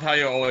 I love how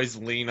you always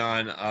lean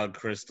on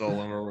Crystal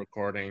when we're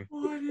recording.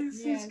 What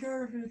is this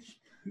garbage?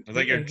 I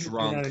think you're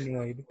drunk.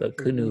 the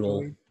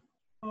Canoodle.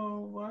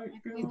 Oh my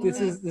God. This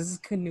is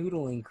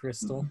canoodling,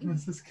 Crystal.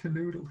 This is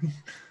canoodling.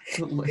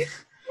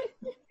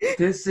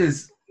 This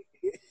is...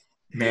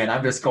 Man,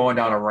 I'm just going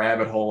down a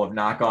rabbit hole of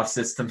knockoff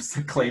systems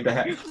that claim to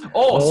have...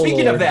 Oh,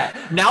 speaking of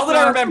that, now that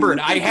I remember it,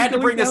 I had to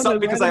bring this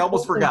up because I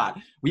almost forgot.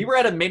 We were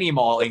at a mini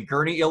mall in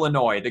Gurnee,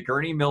 Illinois, the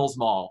Gurnee Mills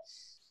Mall.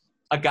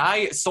 A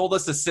guy sold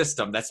us a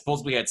system that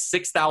supposedly had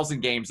 6,000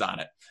 games on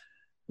it.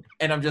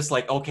 And I'm just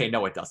like, okay,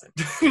 no, it doesn't.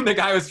 The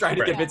guy was trying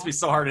to convince me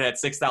so hard it had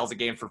 6,000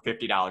 games for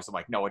 $50. I'm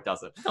like, no, it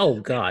doesn't. Oh,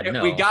 God, And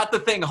no. we got the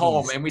thing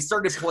home, and we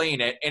started playing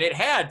it, and it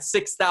had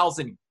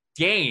 6,000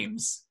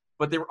 games,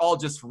 but they were all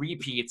just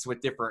repeats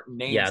with different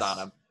names on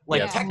them.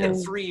 Like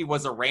Tekken 3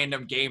 was a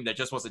random game that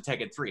just wasn't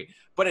Tekken 3.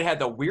 But it had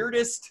the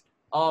weirdest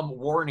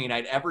warning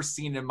I'd ever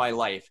seen in my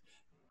life.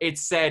 It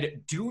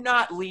said, do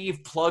not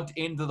leave plugged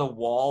into the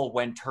wall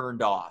when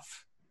turned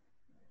off.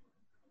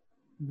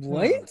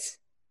 What?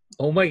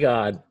 Oh my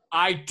God.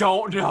 I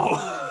don't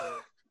know.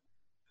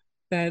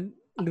 That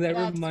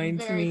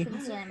reminds me.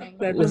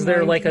 Was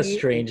there like a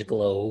strange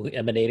glow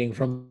emanating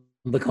from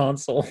the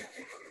console?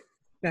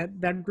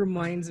 That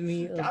reminds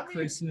me of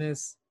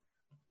Christmas.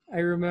 I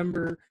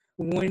remember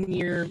one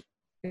year,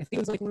 I think it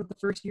was like one of the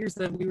first years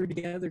that we were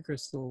together,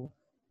 Crystal.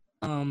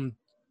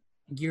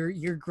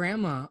 Your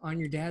grandma on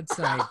your dad's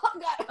side,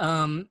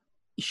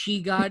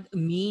 she got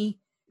me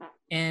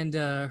and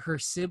her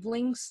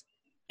siblings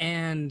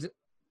and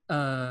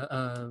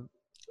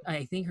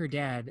I think her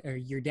dad or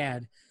your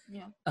dad.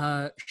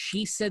 Yeah.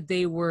 She said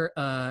they were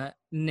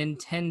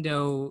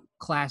Nintendo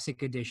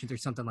Classic Editions or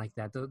something like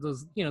that.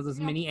 Those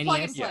mini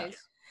NES.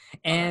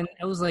 And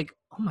I was like,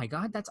 oh my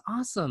God, that's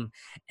awesome.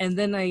 And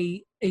then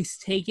I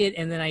take it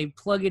and then I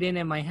plug it in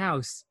at my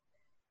house.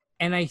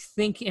 And I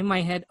think in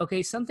my head,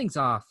 okay, something's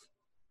off.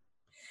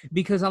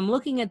 Because I'm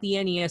looking at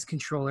the NES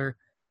controller,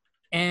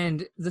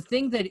 and the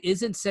thing that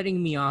isn't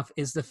setting me off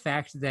is the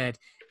fact that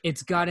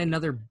it's got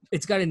another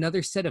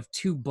set of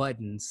 2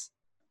 buttons.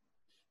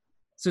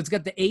 So it's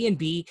got the A and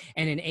B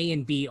and an A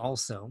and B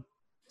also.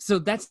 So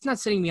that's not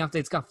setting me off that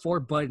it's got 4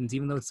 buttons,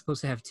 even though it's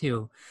supposed to have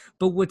 2.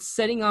 But what's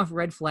setting off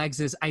red flags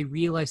is I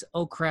realize,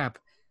 oh crap,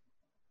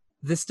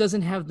 this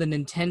doesn't have the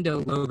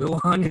Nintendo logo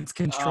on its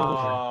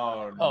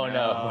controller. Oh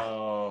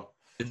no.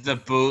 It's a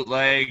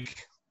bootleg.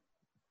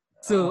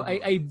 So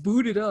I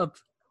boot it up,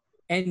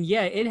 and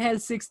yeah, it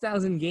has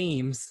 6,000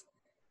 games.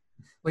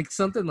 like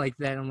something like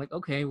that. I'm like,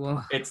 okay,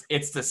 well. It's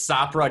the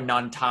Sopra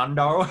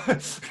Nintendo.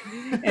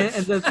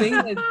 And the thing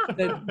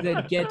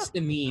that gets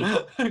to me,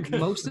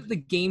 most of the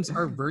games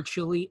are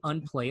virtually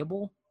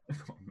unplayable.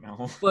 Oh,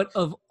 no. But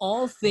of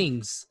all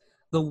things,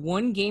 the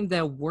one game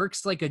that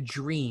works like a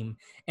dream,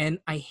 and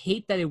I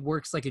hate that it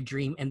works like a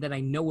dream, and that I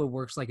know it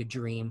works like a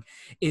dream,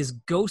 is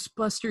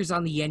Ghostbusters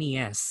on the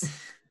NES.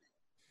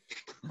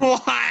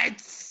 What?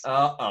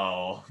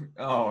 Uh-oh.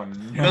 Oh,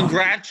 no.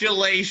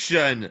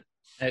 Congratulations.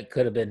 It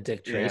could have been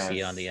Dick Tracy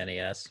Yes. on the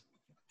NES.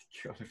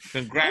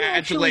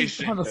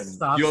 Congratulations. I have a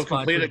soft You have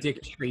spot for completed-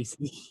 Dick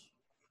Tracy.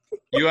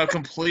 You have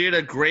completed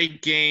a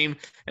great game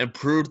and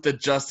proved the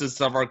justice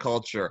of our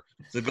culture.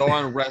 So go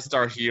on, rest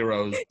our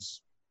heroes.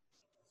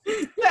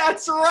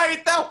 That's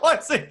right. That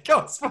wasn't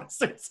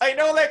Ghostbusters. I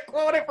know that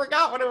quote. I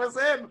forgot what it was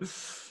in.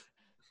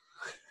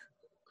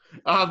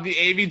 The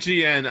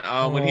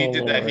AVGN, when he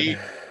did that, Lord.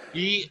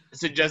 he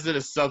suggested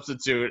a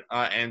substitute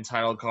end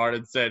title card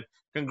and said,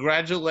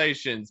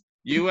 "Congratulations,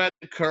 you had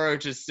the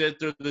courage to sit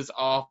through this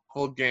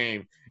awful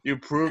game. You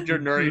proved your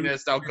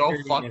nerdiness. Now go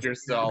fuck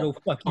yourself." Go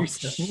fuck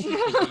yourself.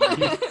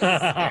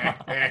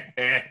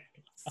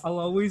 I'll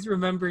always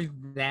remember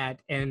that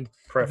and the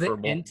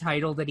Preferable. end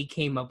title that he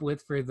came up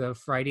with for the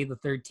Friday the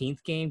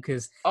 13th game,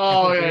 because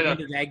Oh, at the yeah, very no.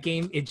 end of that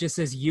game, it just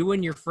says you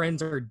and your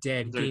friends are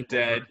dead. They're Game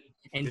dead. over.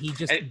 And he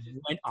just And-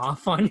 went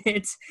off on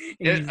it.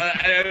 And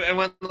It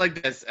went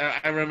like this.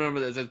 I remember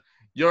this. It said,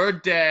 "You're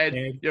dead.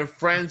 Dead. Your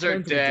friends are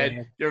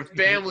dead. Your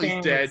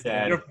family's dead.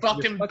 dead. Your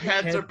fucking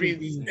pets are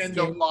being skinned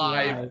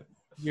alive.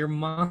 Your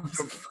mom's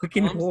a Your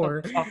fucking mom's a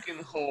whore. fucking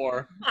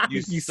whore.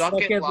 You You suck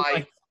suck at at life.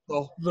 life.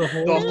 The The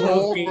whole, The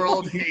whole hates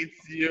world you.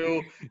 hates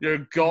you. You're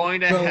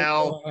going to Go to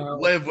hell. hell.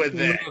 Live with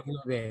it. Live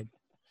with it.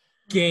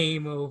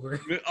 Game over.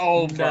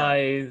 Over.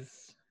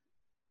 Nice.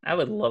 I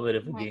would love it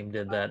if a game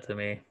did that to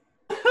me.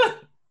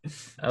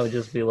 I would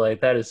just be like,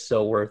 that is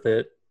so worth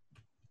it.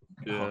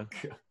 Yeah.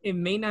 It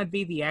may not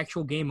be the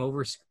actual game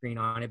over screen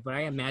on it, but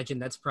I imagine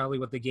that's probably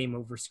what the game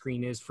over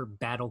screen is for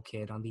Battle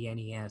Kid on the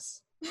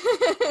NES.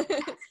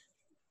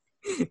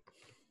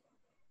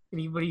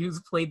 Anybody who's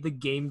played the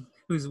game,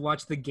 who's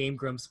watched the Game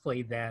Grumps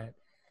play that,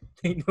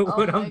 they know Oh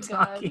what my I'm God.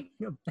 talking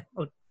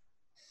about.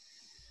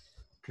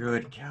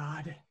 Good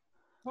God.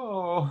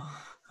 Oh.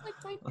 Like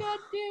my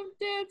goddamn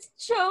dad's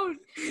child,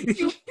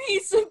 you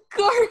piece of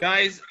garbage.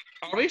 Guys,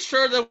 are we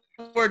sure that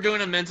we're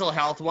doing a mental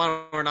health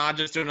one? We're not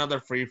just doing another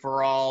free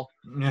for all.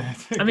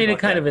 I mean, it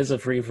kind of is a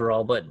free for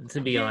all, but to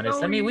be You honest,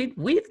 know, I mean, we-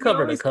 we've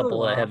covered a always go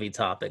couple of off. heavy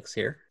topics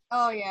here.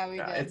 Oh yeah, we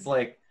did. It's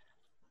like,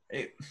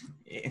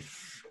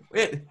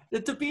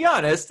 to be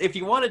honest, if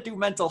you want to do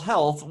mental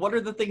health, what are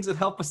the things that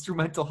help us through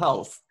mental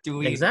health? Do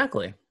we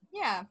Exactly.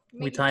 yeah. We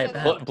making tie it sure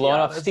back. that- Blowing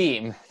Yeah, off that's-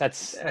 steam.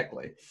 That's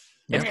exactly?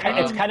 it's, Yeah.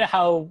 it's kind of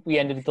how we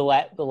ended the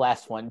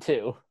last one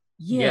too.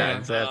 Yeah, Yeah.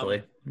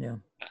 exactly. Yeah.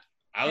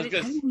 I was How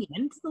gonna. did we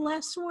end the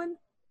last one?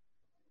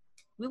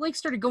 We like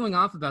started going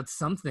off about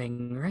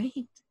something, right?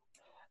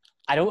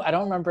 I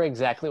don't remember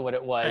exactly what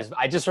it was.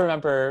 I just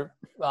remember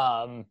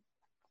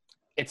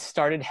it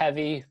started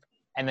heavy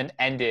and then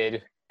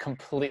ended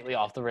completely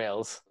off the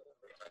rails.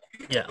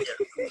 Yeah.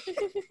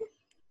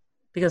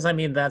 Because I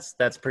mean, that's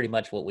pretty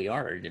much what we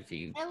are. If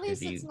you At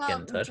least if you it's get in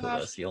not touch with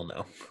Josh. us, you'll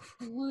know.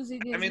 Losing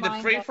his I mean, the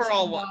mind free up for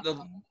all and one.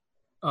 down.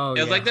 Oh, It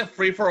was yeah. like the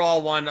free for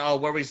all one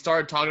where we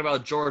started talking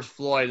about George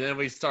Floyd, and then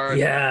we started.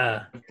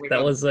 Yeah,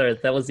 that was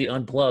the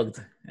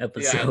unplugged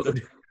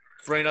episode.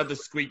 bringing up the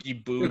squeaky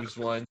boobs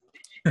one.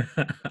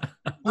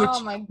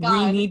 Oh my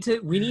god.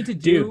 we need to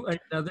do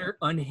another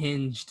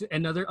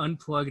another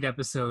unplugged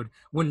episode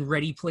when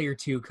Ready Player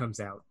 2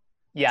 comes out.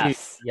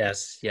 Yes.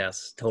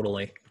 Yes,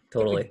 totally.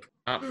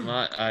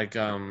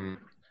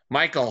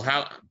 Michael,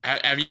 how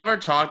have you ever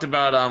talked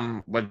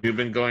about what you've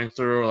been going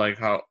through, like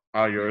how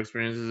your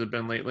experiences have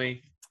been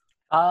lately?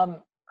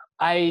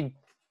 I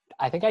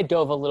think I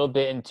dove a little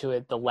bit into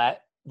it the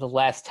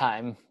last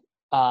time.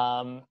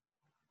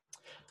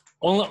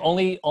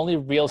 Only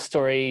real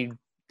story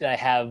that I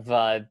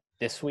have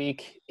this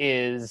week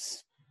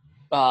is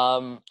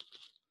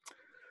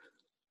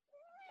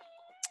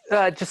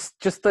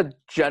just the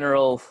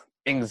general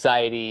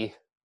anxiety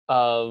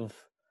of.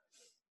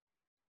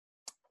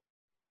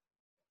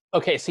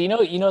 Okay, so you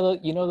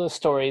know those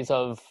stories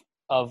of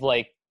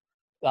like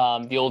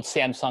the old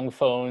Samsung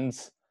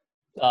phones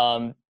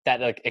that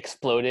like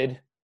exploded.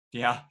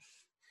 Yeah.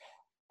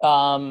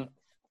 Well,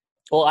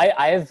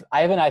 I have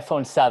an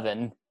iPhone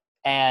 7,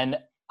 and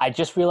I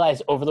just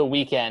realized over the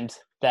weekend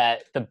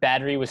that the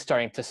battery was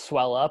starting to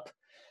swell up.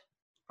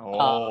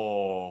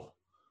 Oh.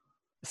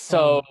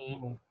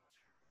 So,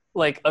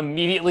 like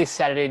immediately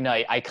Saturday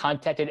night, I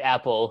contacted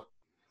Apple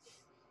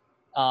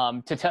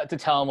to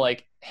tell them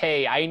like,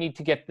 hey, I need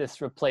to get this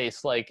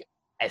replaced like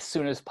as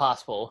soon as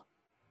possible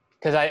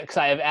because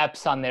I have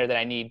apps on there that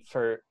I need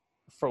for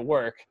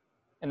work,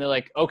 and they're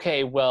like,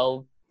 okay,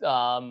 well,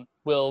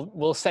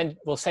 we'll send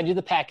you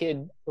the package,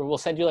 or we'll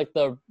send you like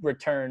the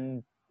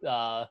return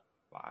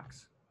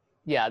Box.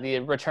 yeah, the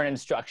return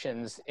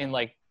instructions in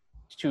like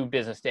 2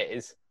 business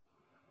days.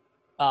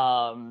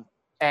 And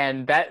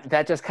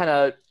that just kind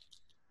of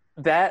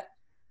that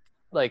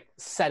like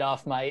set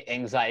off my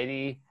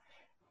anxiety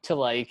to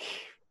like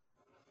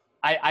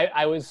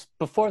I was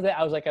before that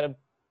I was like at a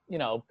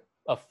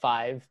a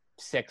 5,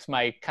 6,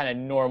 my kind of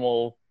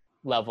normal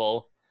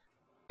level.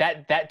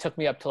 That took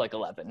me up to like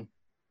 11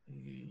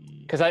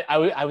 because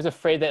I was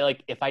afraid that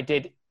like if I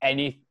did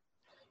anything,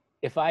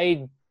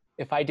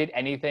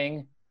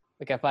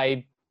 like if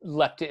I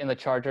left it in the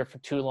charger for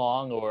too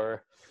long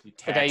or You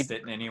taxed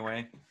it in any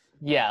way.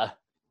 yeah.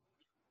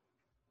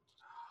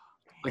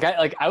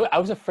 I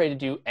was afraid to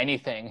do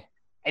anything,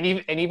 and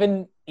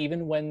even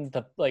when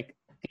the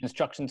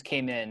instructions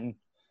came in,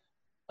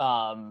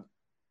 I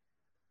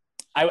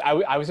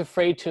was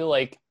afraid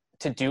to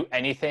do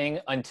anything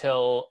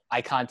until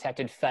I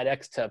contacted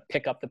FedEx to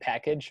pick up the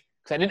package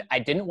because I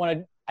didn't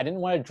want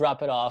to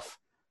drop it off,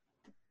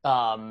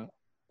 at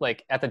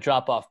the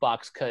drop off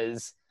box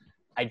because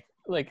I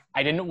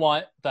didn't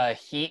want the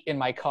heat in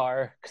my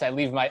car because I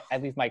leave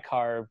my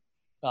car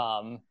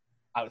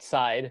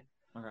outside.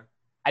 Okay.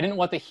 I didn't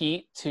want the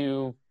heat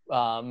to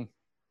I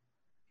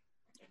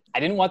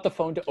didn't want the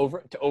phone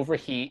to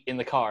overheat in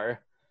the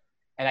car,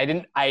 and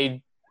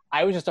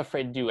I was just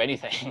afraid to do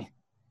anything.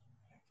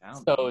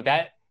 So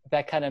that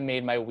kind of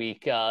made my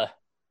week a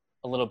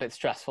little bit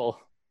stressful.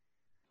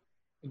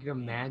 You can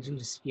imagine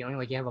just feeling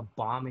like you have a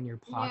bomb in your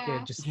pocket.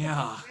 Yeah. Just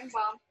Yeah.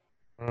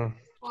 Go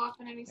off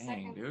in any Dang,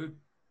 second. dude.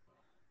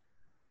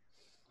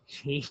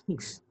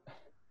 jeez.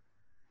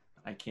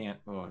 I can't.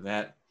 Oh,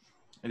 that.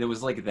 And it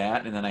was like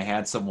that, and then I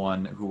had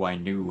someone who I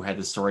knew had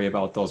the story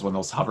about those when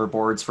those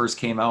hoverboards first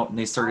came out, and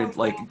they started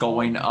like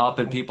going up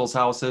in people's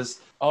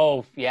houses.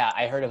 Oh yeah,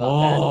 I heard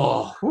about that.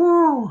 Oh,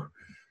 whoo!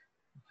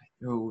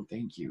 No,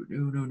 thank you.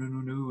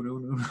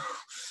 No.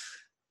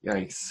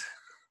 Yikes!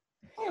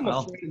 I'm Well.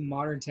 afraid of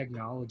modern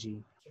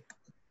technology.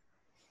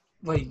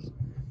 Like,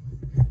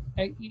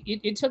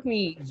 it took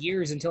me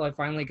years until I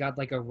finally got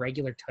like a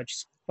regular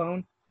touch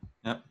phone.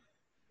 Yep.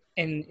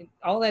 And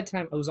all that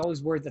time, I was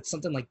always worried that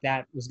something like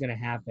that was going to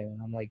happen.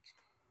 And I'm like,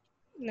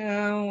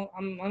 no,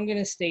 I'm going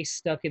to stay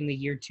stuck in the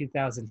year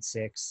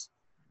 2006.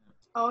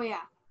 Oh yeah.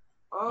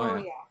 Oh,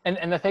 yeah.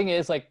 And the thing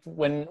is, like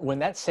when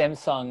that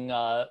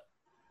Samsung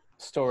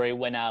story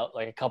went out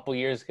like a couple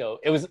years ago,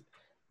 it was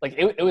like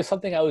it was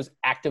something I was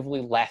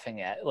actively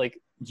laughing at, like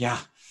Yeah.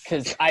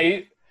 because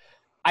I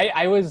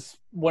was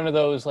one of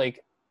those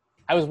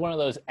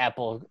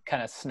Apple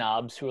kind of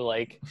snobs who were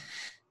like,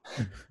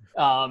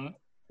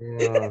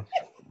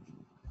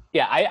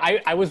 Yeah.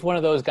 I was one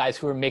of those guys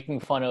who were making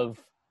fun of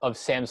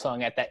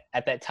Samsung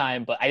at that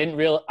time, but I didn't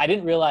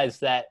realize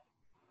that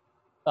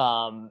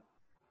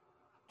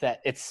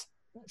that it's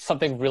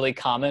something really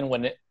common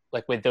when it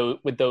like with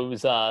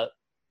those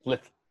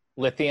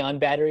lithium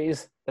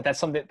batteries,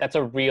 that's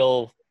a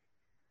real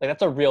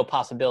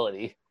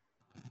possibility.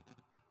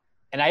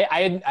 And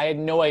I had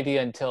no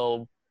idea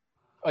until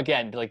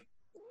again like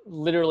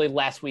literally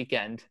last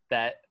weekend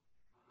that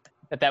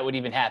would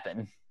even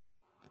happen.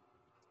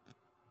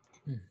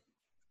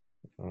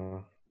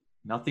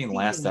 Nothing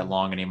lasts that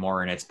long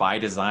anymore, and it's by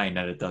design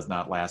that it does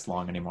not last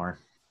long anymore.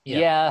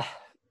 Yeah.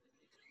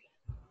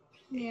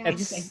 Yeah.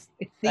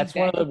 That's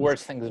one of the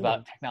worst things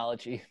about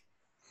technology.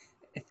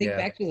 I think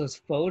back to those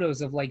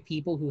photos of like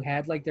people who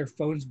had like their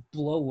phones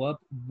blow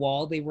up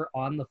while they were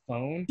on the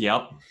phone.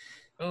 Yep.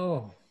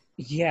 Oh,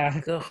 Yeah.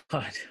 God.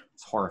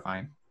 It's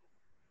horrifying.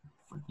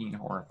 Freaking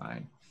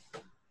horrifying.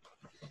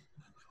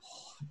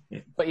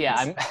 But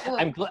yeah,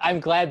 I'm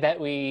glad that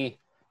we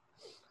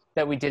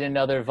did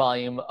another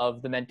volume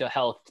of the mental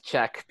health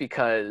check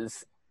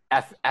because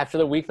after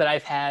the week that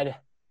I've had,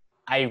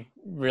 I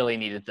really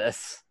needed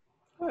this.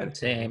 Good.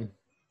 Same.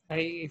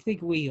 I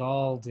think we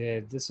all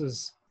did. This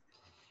was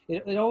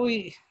it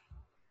always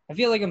I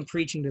feel like I'm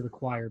preaching to the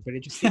choir, but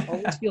it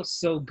always feels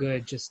so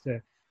good just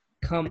to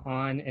come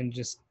on and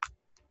just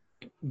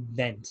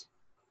vent.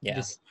 Yeah.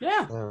 Just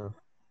Yeah.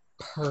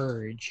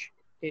 purge.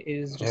 It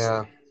is just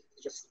Yeah.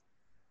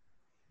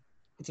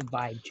 it's a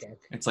vibe check.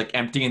 It's like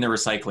emptying the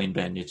recycling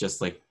bin. It's just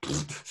like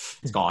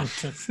it's gone.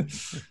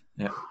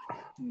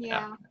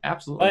 Yeah.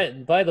 Absolutely.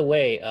 But by the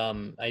way,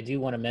 I do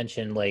want to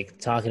mention, like,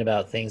 talking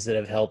about things that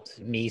have helped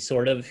me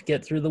sort of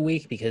get through the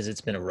week because it's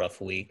been a rough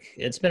week.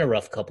 It's been a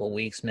rough couple of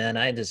weeks, man.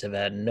 I just have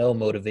had no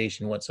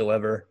motivation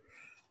whatsoever.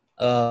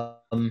 But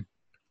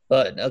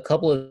a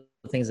couple of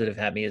things that have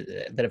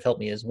helped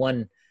me is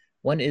one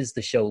is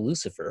the show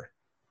Lucifer.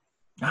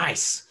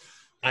 Nice.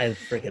 I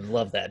freaking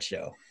love that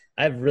show.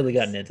 I've really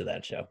gotten into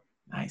that show.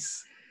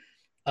 Nice.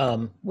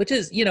 Which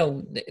is,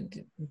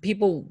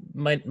 people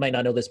might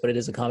not know this, but it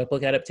is a comic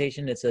book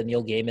adaptation. It's a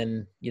Neil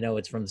Gaiman,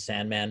 it's from the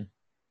Sandman,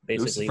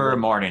 basically. Lucifer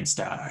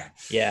Morningstar.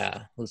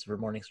 Yeah, Lucifer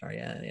Morningstar.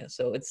 Yeah.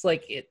 So it's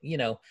like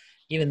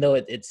even though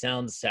it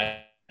sounds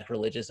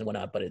sacrilegious and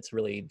whatnot, but it's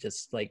really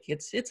just like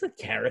it's a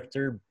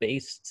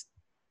character-based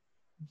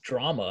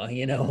drama.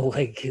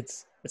 Like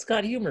it's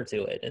got humor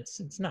to it.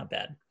 It's not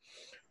bad.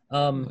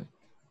 It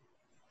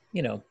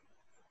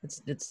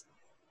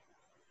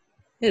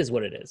is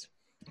what it is.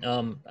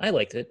 I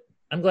liked it.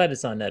 I'm glad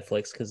it's on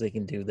Netflix because they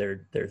can do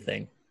their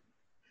thing.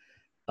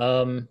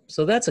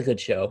 So that's a good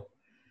show.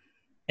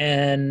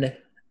 And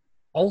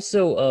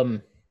also,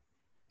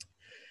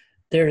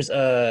 there's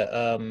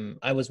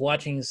I was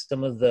watching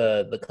some of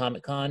the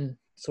Comic-Con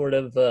sort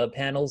of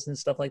panels and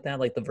stuff like that,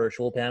 like the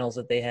virtual panels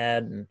that they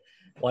had, and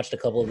watched a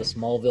couple of the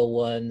Smallville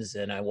ones,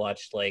 and I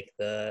watched like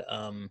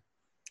the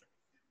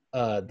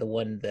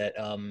one that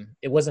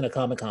it wasn't a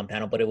Comic-Con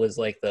panel, but it was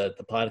like the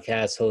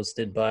podcast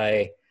hosted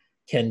by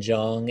Ken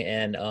Jeong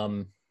and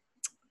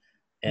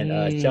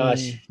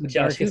Josh. The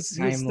Josh, Darkest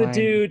who's the Timeline.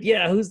 dude?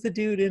 Yeah, who's the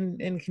dude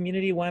in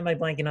Community? Why am I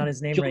blanking on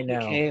his name Joel right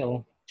now?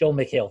 McHale. Joel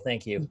McHale.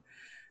 Thank you.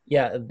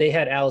 Yeah, they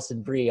had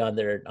Allison Brie on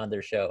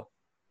their show,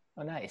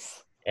 Oh,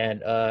 nice.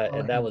 and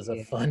hell that was a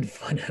yeah. fun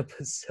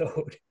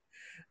episode.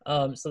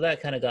 So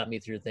that kind of got me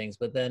through things.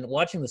 But then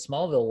watching the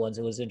Smallville ones,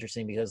 it was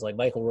interesting because like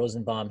Michael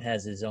Rosenbaum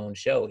has his own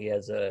show. He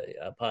has a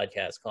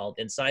podcast called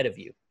Inside of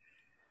You,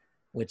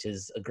 which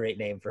is a great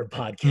name for a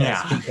podcast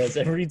Yeah. because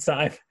every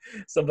time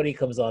somebody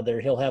comes on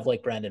there, he'll have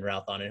like Brandon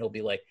Routh on, and he'll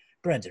be like,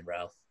 "Brandon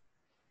Routh,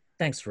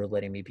 thanks for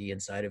letting me be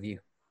inside of you."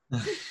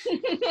 And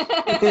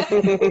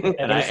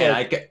it's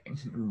like-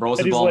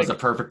 Rosenbaum like- is a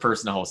perfect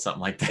person to host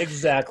something like that.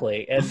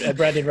 Exactly. And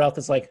Brandon Routh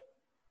is like,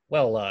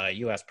 "Well,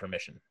 you asked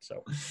permission,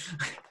 so."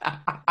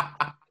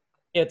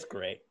 It's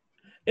great.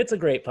 It's a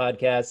great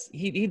podcast.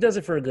 He does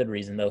it for a good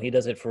reason though. He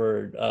does it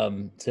for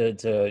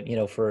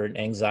to for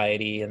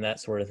anxiety and that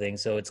sort of thing.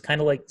 So it's kind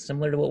of like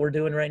similar to what we're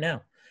doing right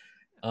now.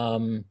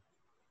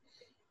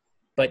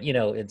 But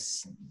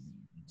it's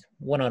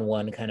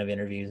one-on-one kind of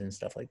interviews and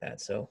stuff like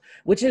that. So,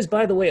 which is,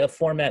 by the way, a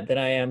format that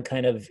I am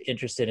kind of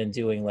interested in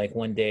doing. Like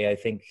one day, I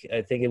think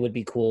it would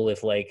be cool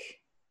if like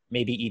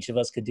maybe each of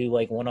us could do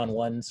like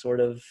one-on-one sort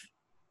of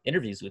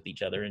interviews with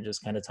each other and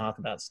just kind of talk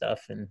about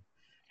stuff. And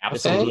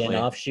this would be Absolutely.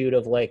 an offshoot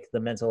of like the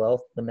mental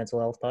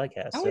health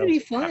podcast. That So would be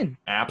fun.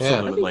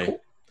 Absolutely.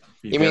 cool.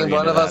 Be You mean very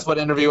one into of us that. would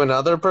interview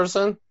another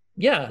person?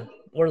 yeah,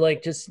 or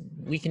like just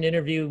we can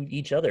interview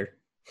each other.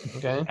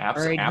 Okay. All right,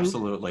 who-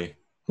 Absolutely.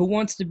 Who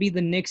wants to be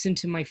the Nixon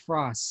to my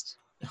Frost?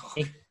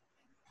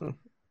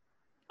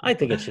 I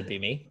think it should be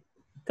me.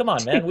 Come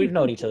on, man. We've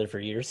known each other for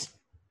years.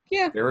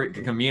 Yeah.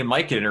 Me and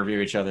Mike can interview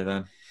each other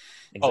then.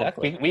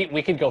 Exactly. Oh,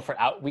 we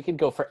could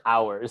go for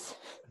hours.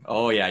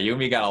 Oh yeah, you and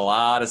me got a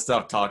lot of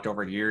stuff talked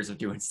over years of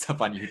doing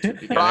stuff on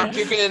YouTube Brock, together.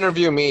 you can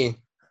interview me.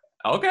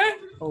 Okay.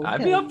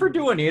 I'd be up for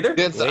doing either.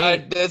 This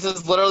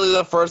is literally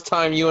the first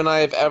time you and I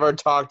have ever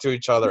talked to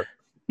each other.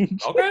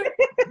 Okay.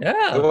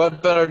 Yeah.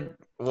 What better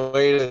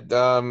way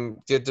to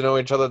get to know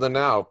each other than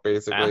now,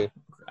 basically?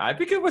 I'd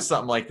be good with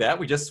something like that.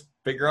 We just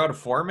figure out a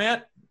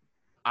format.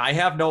 I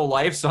have no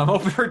life, so I'm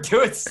open for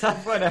doing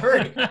stuff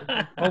whenever.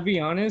 I'll be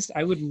honest,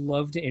 I would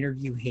love to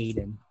interview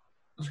Hayden.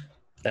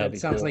 That would It be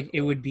sounds cool. like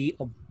it would be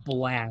a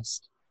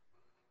blast.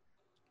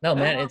 No,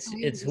 man,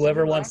 it's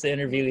whoever wants to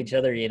interview each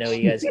other, you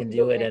guys can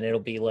do it, and it'll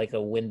be like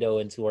a window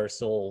into our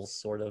souls,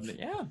 sort of.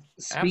 Yeah,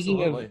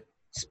 Speaking absolutely. of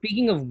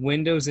speaking of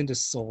windows into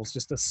souls,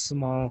 just a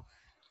small,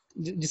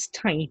 just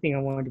tiny thing I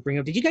wanted to bring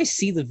up. Did you guys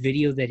see the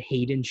video that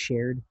Hayden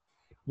shared,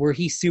 where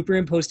he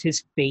superimposed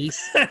his face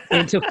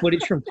into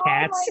footage from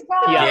Cats?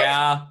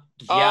 Yeah.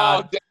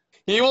 Oh,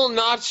 he will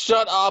not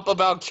shut up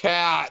about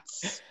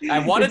cats. I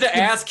wanted to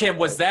ask him,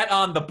 was that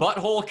on the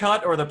butthole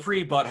cut or the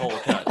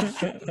pre-butthole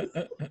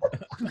cut?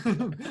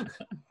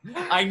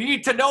 I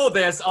need to know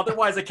this,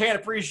 otherwise I can't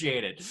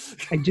appreciate it.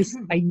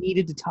 I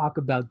needed to talk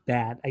about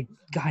that.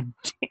 God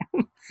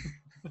damn.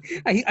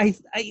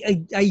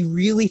 I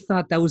really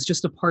thought that was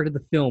just a part of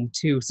the film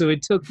too. So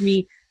it took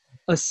me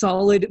a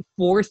solid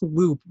fourth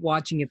loop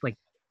watching it like,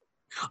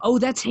 oh,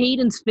 that's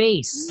Hayden's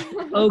face.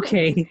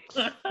 Okay.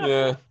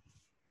 Yeah.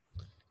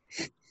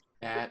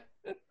 That.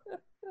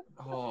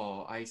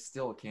 Oh, I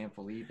still can't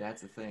believe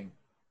that's a thing.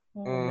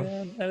 Oh,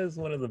 man, that is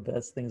one of the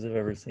best things I've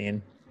ever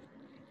seen.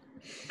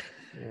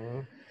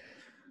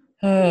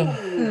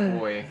 Oh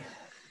boy.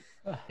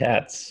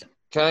 Cats.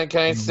 Can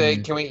I say?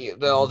 Mhm. Can we?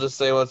 I'll just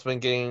say what's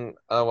been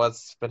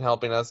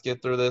helping us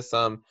get through this.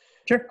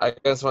 Sure. I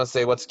just want to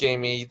say what's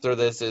getting me through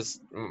this is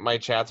my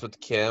chats with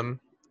Kim,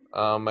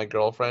 my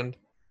girlfriend.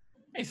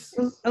 Nice.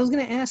 I was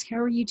gonna ask, how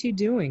are you two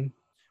doing?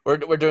 We're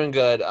doing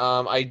good.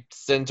 I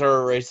sent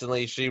her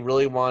recently. She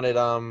really wanted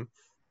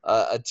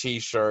a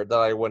T-shirt that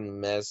I wouldn't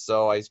miss,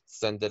 so I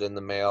sent it in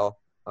the mail.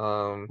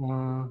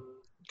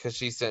 Because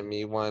she sent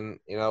me one,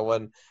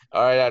 when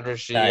right after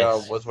she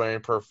Nice. was wearing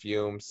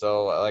perfume,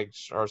 so like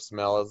her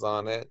smell is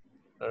on it.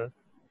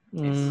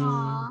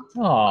 Aw.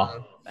 Aw.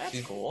 That's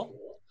She's- cool.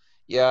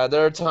 Yeah,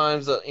 there are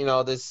times that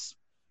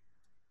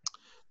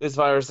this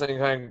virus thing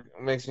kind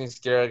of makes me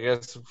scared. I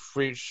guess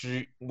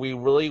we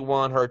really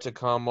want her to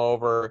come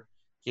over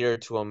here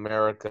to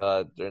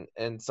America,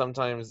 and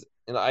sometimes,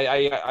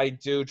 I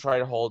do try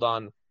to hold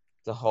on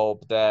to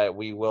hope that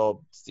we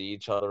will see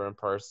each other in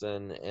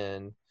person,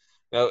 and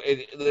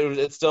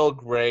it's still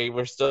great.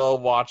 We're still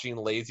watching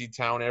Lazy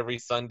Town every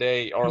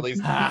Sunday, or at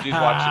least she's watching me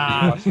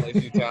watch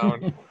Lazy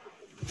Town.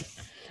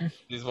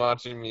 She's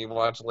watching me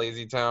watch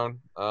Lazy Town.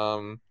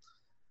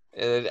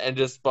 And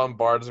just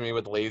bombards me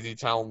with Lazy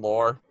Town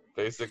lore,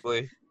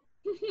 basically.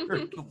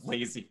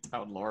 Lazy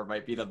Town lore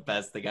might be the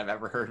best thing I've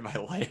ever heard in my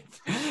life.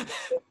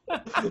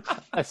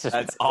 That's just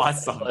That's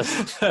awesome.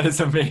 That is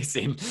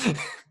amazing.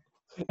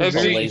 And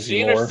Lazy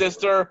she and her lore.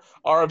 sister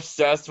are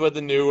obsessed with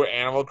the new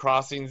Animal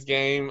Crossings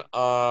game.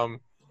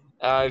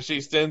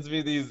 She sends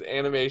me these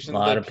animations. A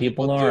lot of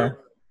people do. are.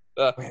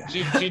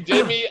 She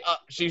did me.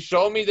 She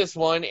showed me this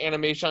one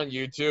animation on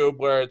YouTube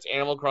where it's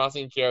Animal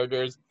Crossing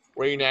characters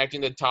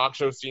reenacting the talk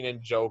show scene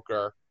in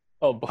Joker.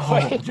 oh boy.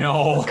 Oh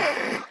no.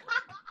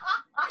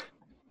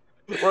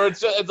 Where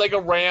it's like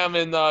a ram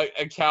and a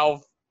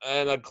cow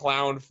and a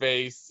clown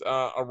face,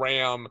 a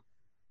ram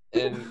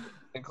and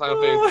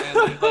clown face, and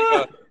there's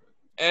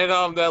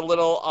like that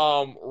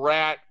little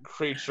rat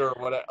creature,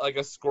 whatever, like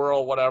a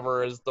squirrel,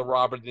 whatever, is the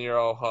Robert De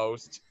Niro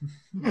host.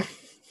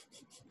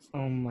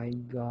 Oh my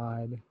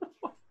god.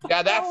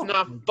 Yeah, that's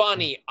not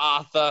funny,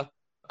 Arthur.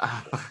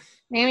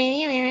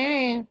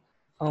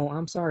 Oh,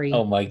 I'm sorry.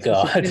 Oh my It's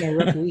god. been a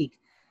rough week.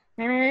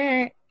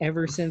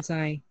 Ever since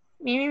I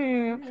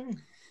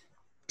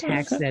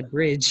taxed that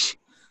bridge.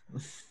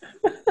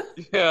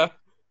 Yeah.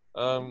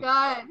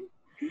 God.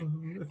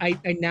 I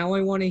now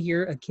I want to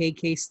hear a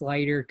KK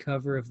Slider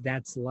cover of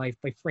 "That's Life"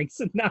 by Frank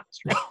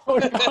Sinatra.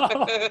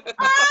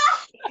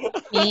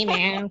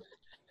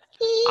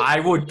 I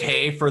would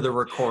pay for the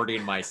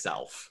recording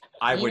myself.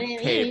 I would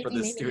pay for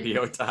the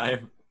studio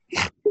time.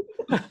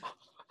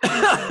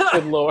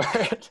 Good lord.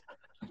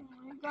 Oh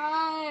my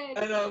god.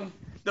 And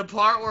the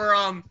part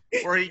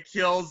where he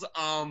kills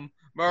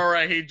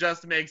Murray, he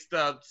just makes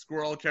the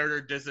squirrel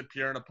character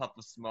disappear in a puff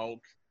of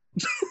smoke.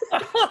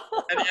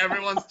 And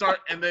everyone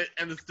the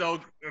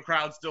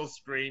crowd still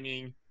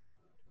screaming.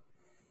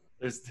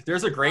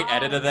 There's a great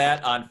edit of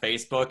that on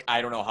Facebook.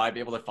 I don't know how I'd be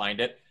able to find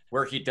it.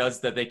 Where he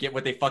does that, they get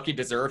what they fucking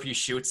deserve. He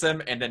shoots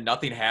him, and then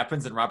nothing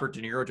happens, and Robert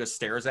De Niro just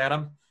stares at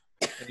him,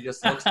 and he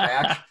just looks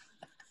back,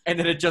 and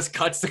then it just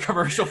cuts to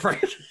commercial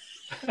break.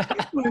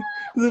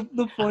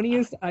 The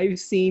funniest I've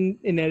seen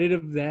an edit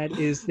of that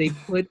is they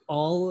put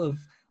all of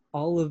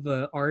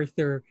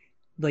Arthur,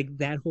 like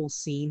that whole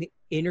scene,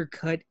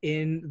 intercut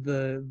in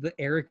the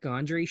Eric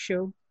Andre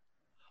show.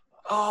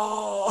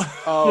 Oh.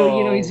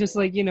 So, he's just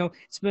like,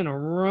 it's been a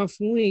rough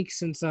week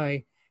since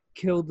I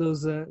killed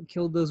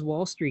those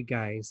Wall Street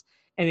guys.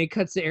 And it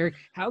cuts to Eric.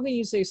 How can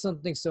you say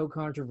something so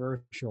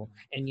controversial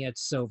and yet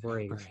so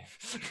brave?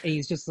 And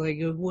he's just like,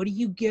 what do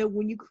you get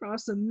when you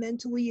cross a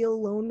mentally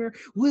ill loner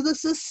with a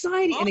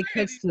society? And it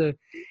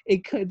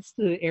cuts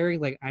to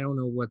Eric like, I don't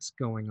know what's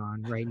going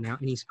on right now.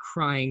 And he's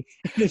crying.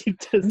 And then he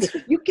does,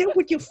 you get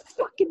what you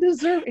fucking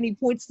deserve. And he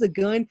points the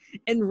gun.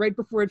 And right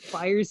before it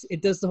fires,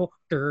 it does the whole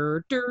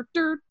dur, dur,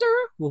 dur,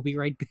 dur. We'll be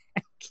right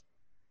back.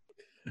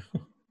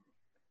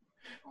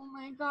 Oh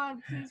my god.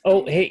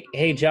 Oh,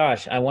 hey,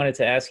 Josh. I wanted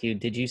to ask you.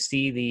 Did you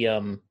see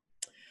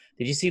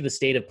the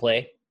state of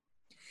play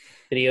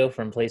video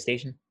from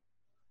PlayStation?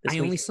 I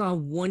only saw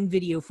one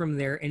video from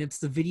there, and it's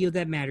the video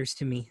that matters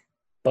to me.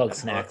 Bug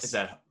Snacks. Is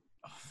that?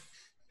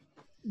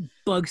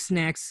 Bug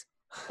Snacks.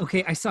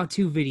 Okay, I saw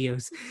two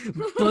videos.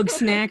 Bug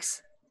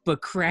Snacks,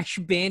 but Crash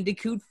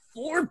Bandicoot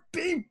 4,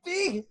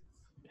 baby!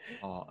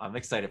 Oh, I'm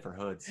excited for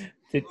hoods.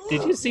 Did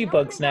you see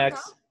Bug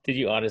Snacks? Did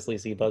you honestly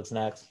see Bug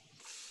Snacks?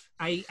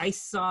 I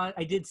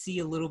did see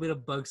a little bit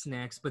of Bug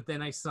Snacks, but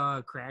then I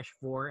saw Crash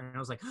 4, and I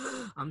was like,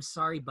 I'm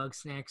sorry, Bug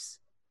Snacks,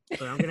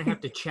 but I'm going to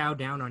have to chow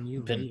down on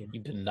you.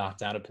 You've been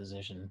knocked out of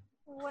position.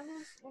 When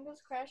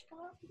does Crash come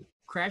out?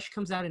 Crash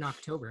comes out in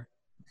October.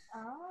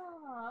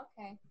 Oh,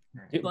 okay.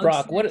 Dude, Bug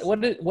Brock,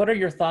 Snacks. what are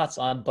your thoughts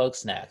on Bug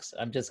Snacks?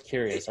 I'm just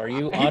curious. Are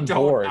you I on don't-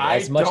 board I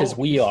as much as don't-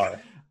 we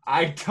are?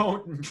 I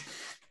don't.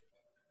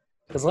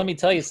 Because let me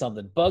tell you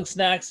something. Bug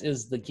Snacks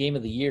is the game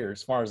of the year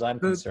as far as I'm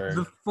concerned.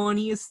 The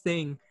funniest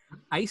thing,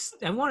 I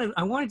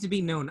wanted to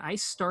be known. I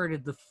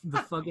started the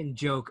fucking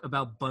joke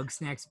about Bug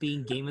Snacks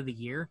being game of the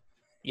year.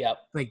 Yep.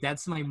 Like,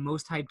 that's my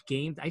most hyped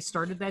game. I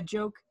started that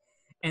joke,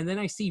 and then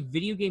I see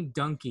Video Game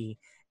Donkey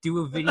do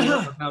a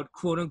video about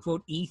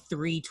quote-unquote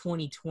E3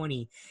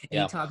 2020, and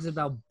Yep. he talks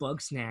about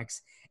Bug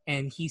Snacks,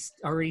 and he's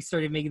already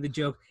started making the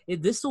joke,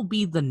 this will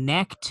be the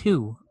Knack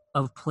 2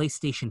 of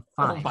PlayStation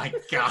 5. Oh my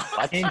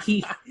god. And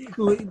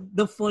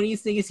the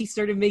funniest thing is he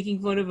started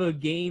making fun of a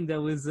game that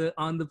was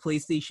on the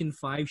PlayStation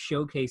 5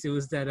 showcase. It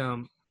was that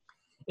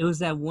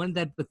one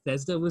that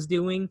Bethesda was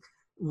doing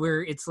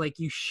where it's like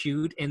you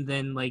shoot and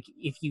then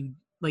if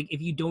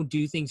you don't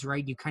do things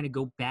right, you kind of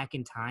go back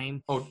in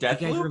time. Oh, You guys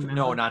Deathloop? remember?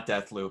 No, not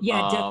Deathloop.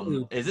 Yeah,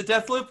 Deathloop. Is it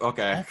Deathloop?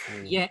 Okay.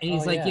 Yeah, and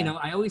he's Oh, like, yeah.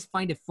 I always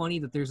find it funny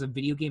that there's a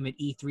video game at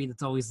E3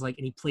 that's always like,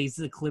 and he plays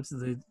the clips of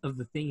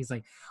the thing. He's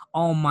like,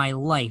 all my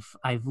life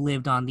I've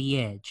lived on the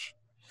edge,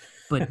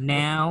 but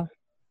now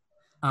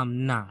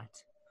I'm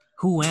not.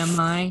 Who am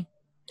I?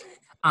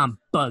 I'm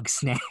Bug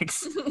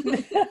Snacks.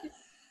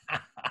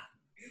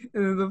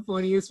 And then the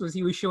funniest was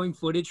he was showing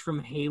footage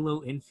from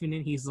Halo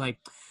Infinite. He's like,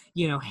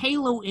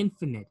 Halo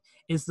Infinite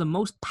is the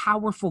most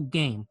powerful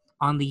game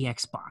on the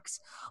Xbox.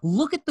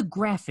 Look at the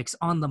graphics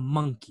on the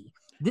monkey.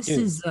 This Dude.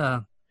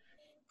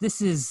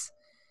 is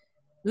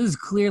this is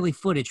clearly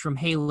footage from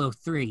Halo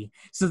 3.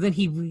 So then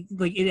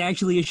it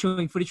actually is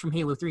showing footage from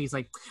Halo 3. He's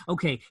like,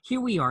 okay,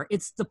 here we are.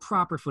 It's the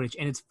proper footage,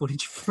 and it's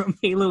footage from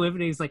Halo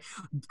Infinite. He's like,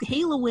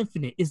 Halo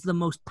Infinite is the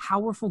most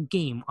powerful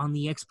game on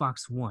the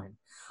Xbox One.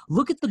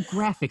 Look at the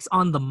graphics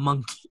on the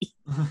monkey.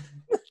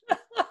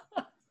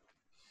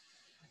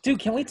 Dude,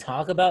 can we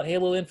talk about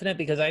Halo Infinite?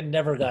 Because I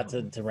never got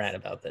to rant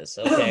about this,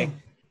 okay?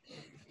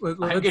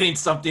 I'm getting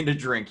something to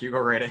drink. You go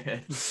right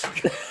ahead.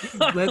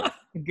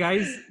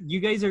 Guys, you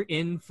guys are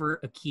in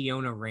for a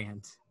Kiona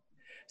rant.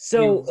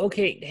 So,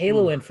 okay,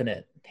 Halo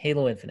Infinite.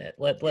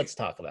 Let's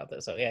talk about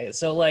this. Okay,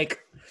 so like,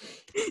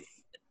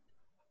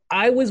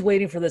 I was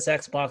waiting for this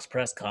Xbox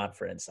press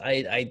conference.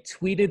 I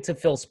tweeted to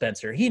Phil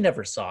Spencer. He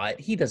never saw it.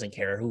 He doesn't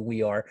care who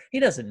we are. He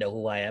doesn't know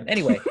who I am.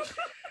 Anyway,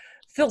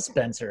 Phil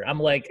Spencer.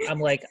 I'm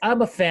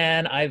a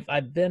fan.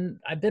 I've been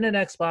an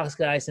Xbox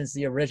guy since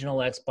the original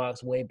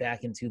Xbox way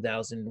back in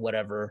 2000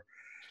 whatever.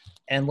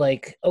 And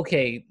like,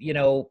 okay, you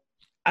know,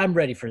 I'm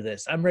ready for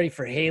this. I'm ready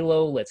for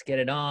Halo. Let's get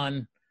it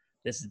on.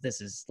 This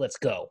is let's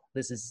go.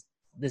 This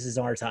is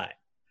our time.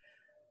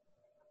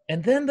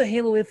 And then the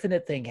Halo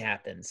Infinite thing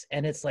happens,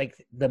 and it's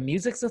like the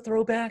music's a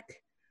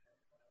throwback,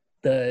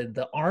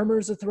 the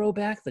armor's a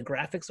throwback, the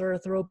graphics are a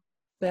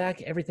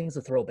throwback, everything's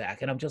a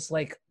throwback. And I'm just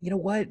like, you know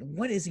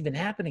what is even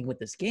happening with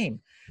this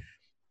game?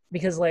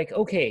 Because like,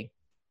 okay,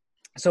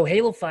 so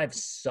Halo 5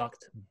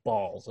 sucked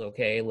balls,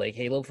 okay? Like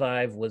Halo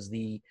 5 was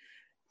the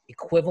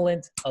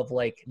equivalent of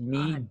like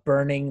me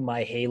burning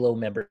my Halo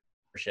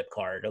membership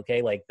card,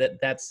 okay? Like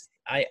that's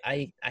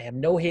I have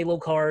no Halo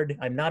card.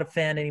 I'm not a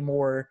fan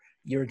anymore.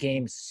 Your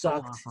game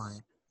sucked.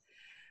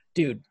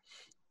 Dude.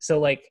 So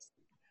like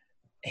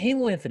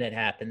Halo Infinite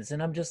happens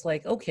and I'm just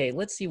like, okay,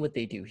 let's see what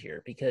they do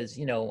here, because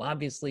you know,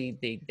 obviously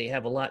they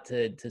have a lot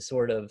to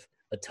sort of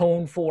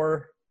atone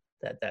for.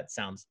 That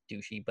sounds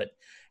douchey, but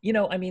you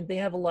know, I mean, they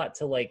have a lot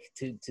to like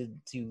to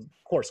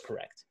course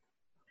correct.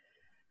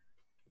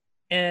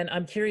 And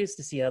I'm curious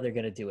to see how they're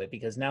going to do it,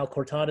 because now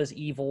Cortana's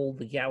evil.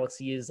 The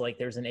galaxy is like,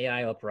 there's an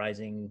AI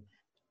uprising,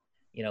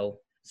 you know,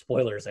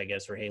 spoilers, I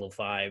guess, for Halo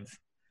 5.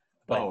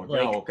 But,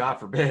 no, God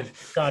forbid.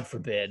 God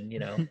forbid, you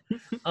know.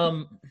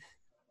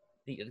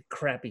 The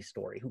crappy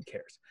story, who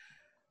cares?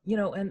 You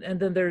know, and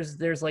then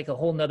there's like a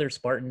whole nother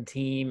Spartan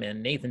team,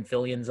 and Nathan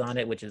Fillion's on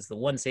it, which is the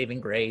one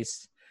saving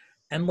grace.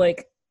 And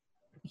like,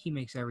 he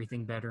makes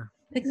everything better.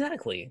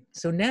 Exactly.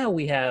 So now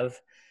we have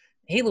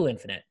Halo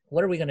Infinite.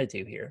 What are we going to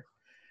do here?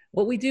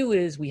 What we do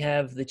is we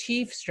have the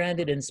Chief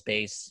stranded in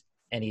space,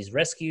 and he's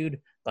rescued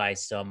by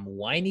some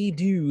whiny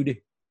dude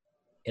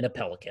in a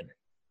Pelican.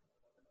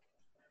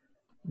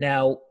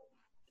 Now,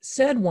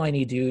 said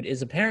whiny dude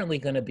is apparently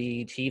going to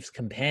be Chief's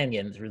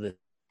companion through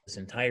this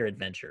entire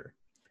adventure,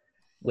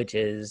 which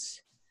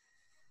is,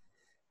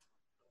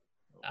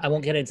 I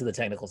won't get into the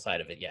technical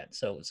side of it yet.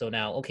 So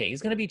now, okay,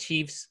 he's going to be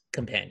Chief's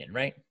companion,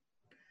 right?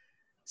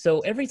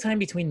 So every time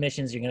between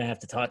missions, you're going to have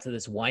to talk to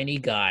this whiny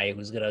guy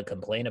who's going to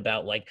complain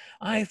about, like,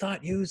 I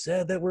thought you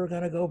said that we're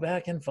going to go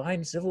back and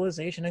find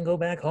civilization and go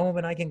back home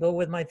and I can go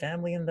with my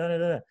family and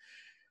da-da-da.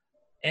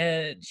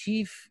 And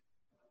Chief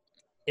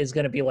is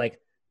going to be like,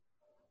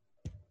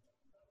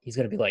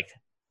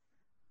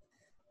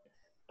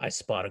 I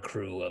spot a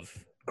crew of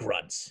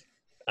grunts.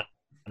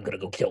 I'm going to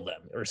go kill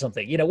them or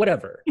something, you know,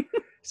 whatever.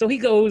 So he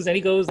goes and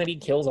he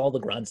kills all the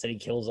grunts and he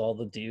kills all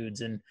the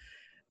dudes. And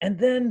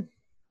then,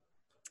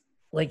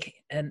 like,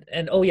 and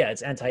oh yeah,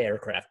 it's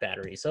anti-aircraft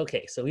batteries.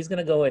 Okay, so he's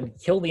gonna go and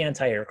kill the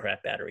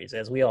anti-aircraft batteries,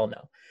 as we all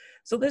know.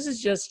 So this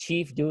is just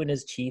Chief doing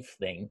his Chief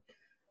thing.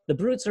 The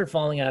brutes are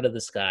falling out of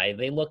the sky.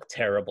 They look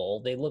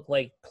terrible. They look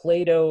like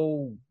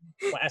Play-Doh,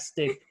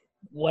 plastic,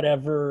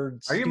 whatever.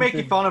 Are you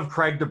making fun of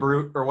Craig the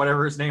Brute or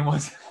whatever his name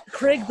was?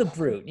 Craig the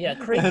Brute, yeah,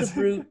 Craig the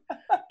Brute.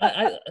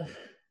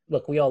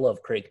 Look, we all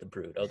love Craig the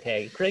Brute,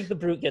 okay? Craig the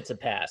Brute gets a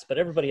pass, but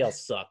everybody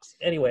else sucks.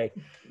 Anyway,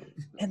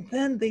 and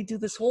then they do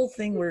this whole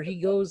thing where he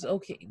goes,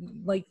 okay,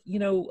 like, you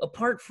know,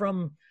 apart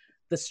from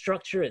the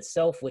structure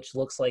itself, which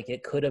looks like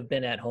it could have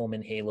been at home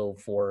in Halo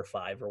 4 or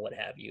 5 or what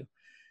have you,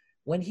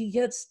 when he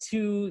gets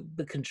to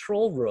the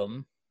control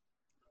room,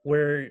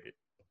 where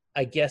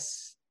I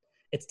guess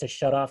it's to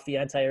shut off the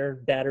anti-air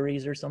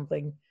batteries or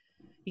something,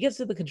 he gets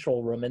to the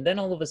control room, and then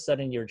all of a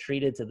sudden you're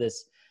treated to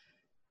this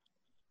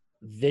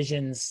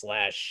vision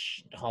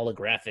 /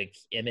 holographic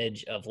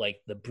image of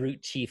like the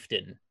brute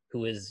chieftain,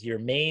 who is your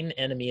main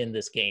enemy in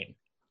this game.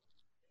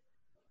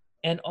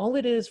 And all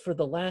it is for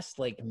the last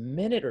like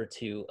minute or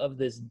two of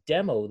this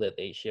demo that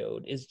they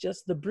showed is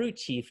just the brute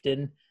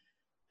chieftain,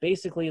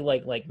 basically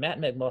like Matt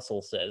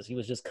McMuscle says, he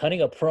was just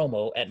cutting a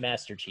promo at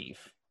Master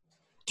Chief.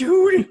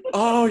 Dude,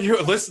 oh,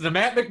 you listen to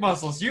Matt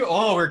McMuscles.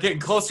 We're getting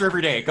closer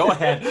every day. Go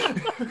ahead.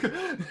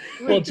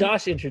 Well,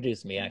 Josh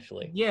introduced me,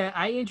 actually. Yeah,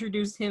 I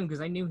introduced him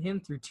because I knew him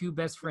through two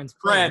best friends.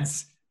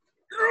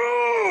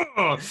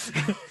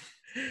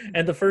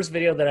 And the first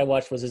video that I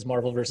watched was his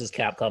Marvel vs.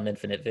 Capcom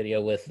Infinite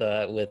video with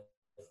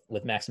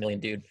Maximilian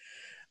Dude.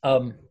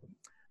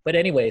 But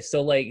anyway,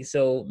 so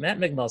Matt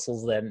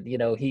McMuscles then, you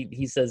know,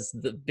 he says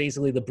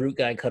basically the brute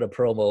guy cut a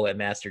promo at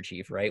Master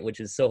Chief, right? Which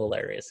is so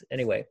hilarious.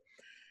 Anyway.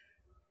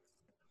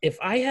 if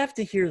I have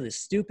to hear the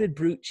stupid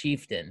brute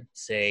chieftain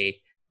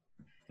say,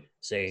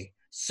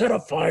 set a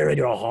fire in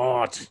your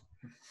heart,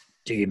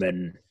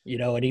 demon,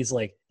 and he's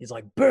like,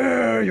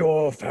 bare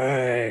your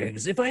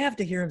fangs. If I have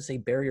to hear him say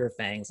bare your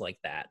fangs like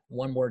that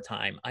one more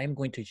time, I'm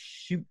going to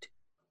shoot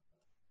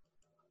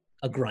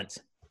a grunt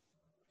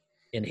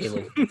in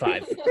Halo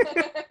 5.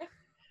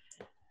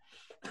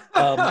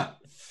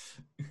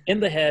 In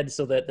the head,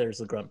 so that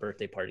there's a grunt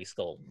birthday party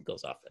skull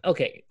goes off.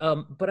 Okay,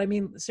 but I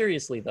mean,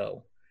 seriously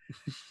though,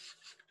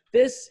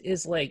 this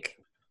is like,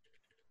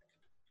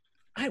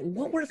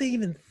 what were they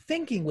even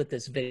thinking with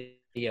this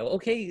video?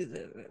 Okay,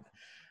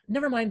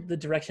 never mind the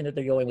direction that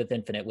they're going with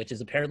Infinite, which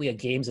is apparently a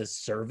games as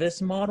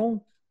service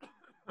model.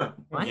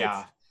 What?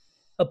 Yeah.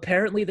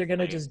 Apparently they're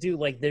gonna just do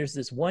like, there's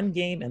this one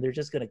game and they're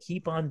just gonna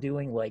keep on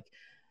doing like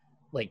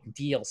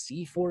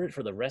DLC for it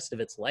for the rest of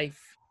its life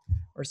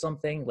or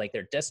something. Like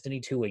they're Destiny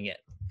 2ing it.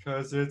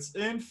 Because it's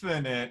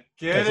infinite.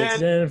 Get it?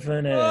 It's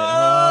infinite.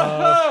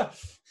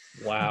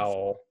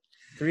 Wow.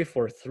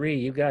 343,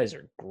 you guys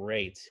are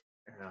great.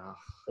 Yeah.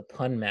 The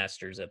pun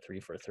masters at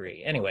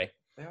 343. Anyway.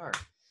 They are.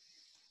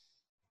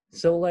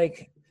 So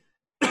like,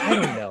 I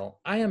don't know.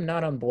 I am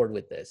not on board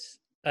with this.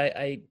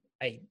 I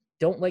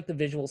don't like the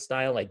visual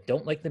style. I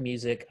don't like the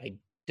music. I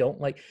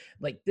don't like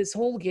this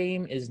whole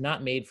game is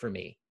not made for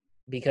me,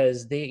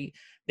 because they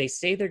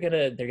say they're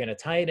gonna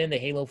tie it into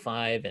Halo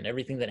 5 and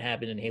everything that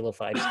happened in Halo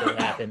 5 still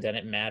happened and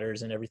it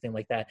matters and everything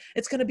like that.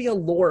 It's gonna be a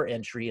lore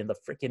entry in the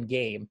freaking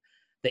game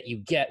that you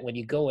get when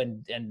you go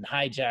and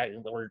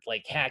hijack or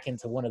like hack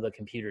into one of the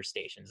computer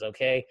stations.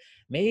 Okay,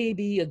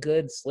 maybe a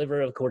good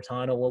sliver of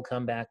Cortana will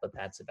come back, but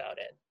that's about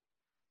it.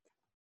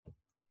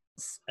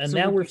 And So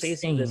now what we're you're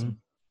facing this saying-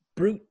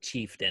 brute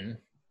chieftain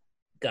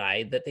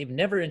guy that they've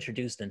never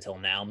introduced until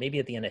now, maybe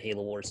at the end of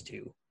Halo Wars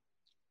 2.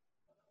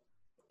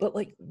 But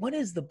like, what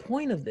is the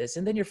point of this?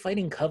 And then you're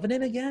fighting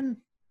Covenant again?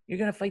 You're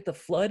gonna fight the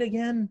Flood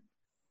again?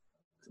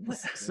 What?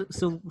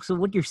 So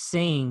what you're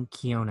saying,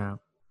 Kiona,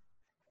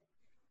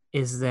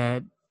 is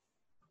that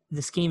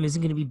this game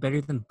isn't going to be better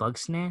than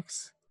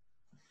Bugsnax?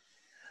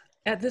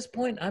 At this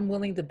point, I'm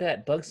willing to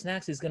bet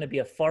Bugsnax is going to be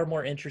a far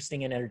more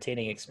interesting and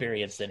entertaining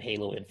experience than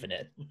Halo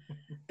Infinite.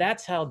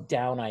 That's how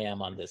down I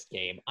am on this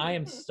game. I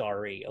am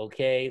sorry,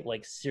 okay?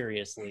 Like,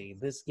 seriously,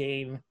 this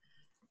game...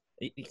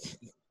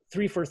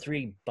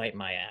 343, bite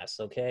my ass,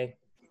 okay?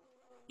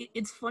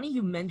 It's funny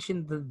you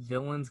mentioned the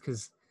villains,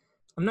 because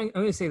I'm going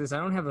to say this. I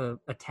don't have a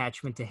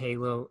attachment to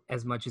Halo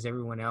as much as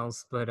everyone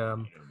else, but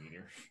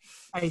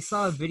I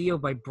saw a video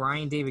by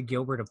Brian David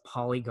Gilbert of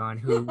Polygon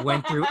who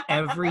went through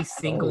every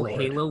single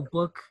Lord. Halo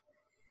book,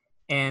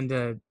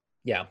 and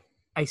Yeah.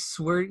 I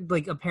swear,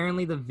 like,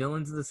 apparently the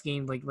villains of this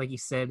game, like you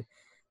said,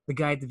 the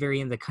guy at the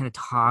very end that kind of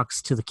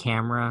talks to the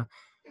camera,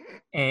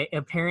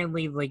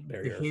 apparently, like,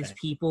 Barrier his effect.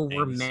 people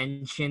were Thanks.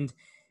 mentioned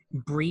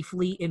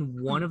briefly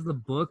in one of the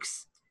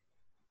books,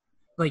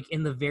 like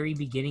in the very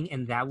beginning,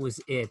 and that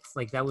was it.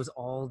 Like, that was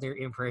all their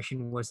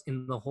impression was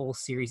in the whole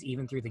series,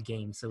 even through the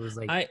game. So it was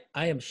like,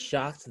 I am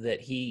shocked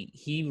that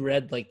he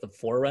read like the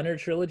Forerunner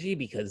trilogy,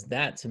 because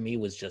that to me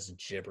was just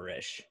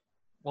gibberish.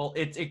 Well,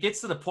 it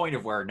gets to the point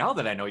of where, now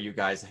that I know you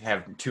guys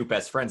have two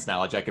best friends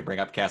knowledge, I could bring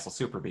up Castle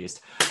Super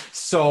Beast.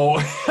 So,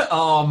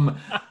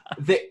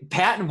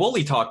 Pat and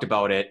Wooly talked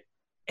about it.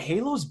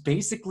 Halo's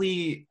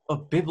basically a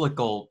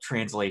biblical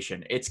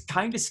translation. It's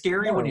kind of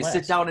scary More when or you less.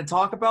 sit down and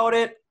talk about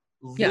it.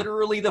 Yeah.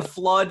 Literally, the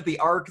flood, the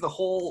ark, the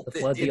whole... The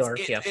flood, the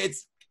ark, yeah.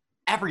 It's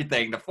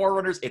everything. The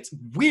Forerunners, it's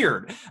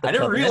weird. The I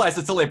never Covenant. realized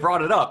until they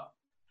brought it up.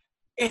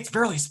 It's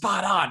really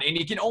spot on, and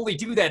you can only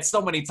do that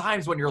so many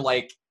times when you're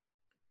like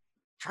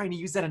trying to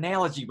use that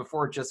analogy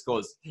before it just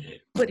goes.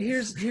 But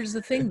here's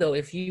the thing, though.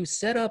 If you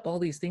set up all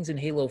these things in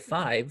Halo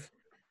 5,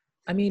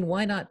 I mean,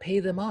 why not pay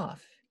them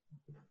off?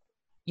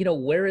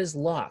 Where is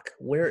Locke?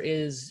 Where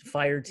is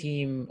Fire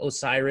Team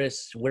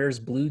Osiris? Where's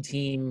Blue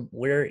Team?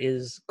 Where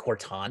is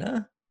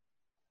Cortana?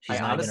 She's I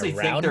not even honestly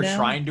think around they're now?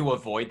 trying to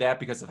avoid that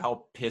because of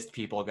how pissed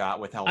people got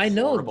with how I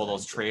know. horrible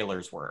those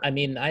trailers were. I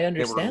mean, I they were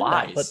understand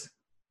lies. that,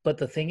 but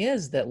the thing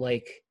is that,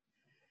 like,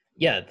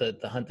 yeah, the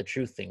Hunt the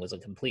Truth thing was a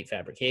complete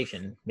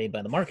fabrication made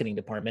by the marketing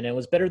department. And it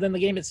was better than the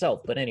game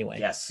itself. But anyway,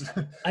 Yes.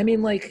 I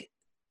mean, like,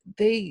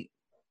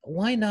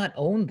 why not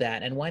own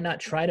that, and why not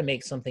try to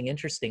make something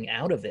interesting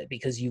out of it?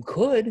 Because you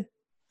could,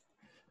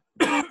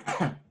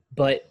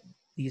 but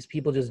these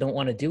people just don't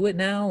want to do it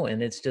now,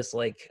 and it's just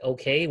like,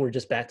 okay, we're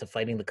just back to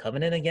fighting the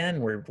Covenant again.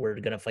 We're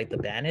gonna fight the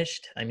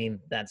Banished. I mean,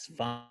 that's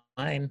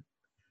fine.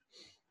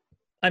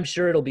 I'm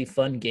sure it'll be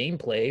fun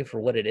gameplay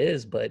for what it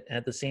is, but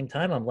at the same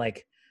time, I'm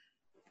like,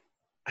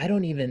 I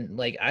don't even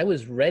like. I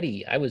was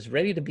ready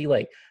to be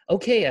like,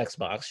 okay,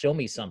 Xbox, show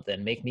me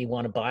something, make me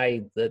want to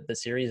buy the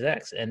Series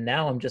X, and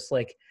now I'm just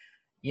like,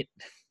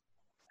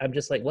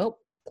 well,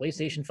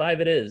 PlayStation 5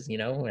 it is,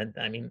 and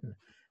I mean,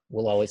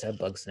 we'll always have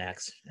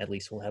Bugsnax. At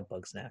least we'll have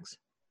Bugsnax.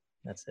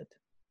 That's it.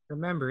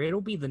 remember,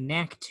 it'll be the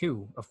Knack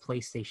 2 of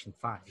PlayStation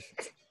 5.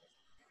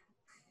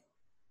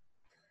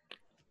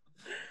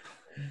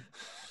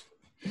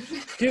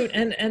 Dude,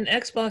 and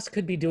Xbox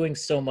could be doing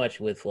so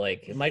much with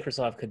like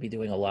Microsoft could be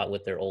doing a lot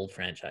with their old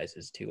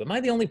franchises too. Am I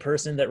the only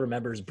person that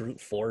remembers Brute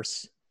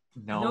Force?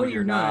 No,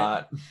 you're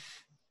not.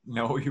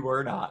 No, you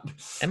are not.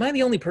 Am I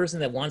the only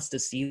person that wants to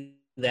see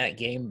that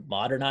game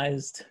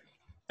modernized?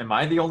 Am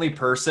I the only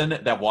person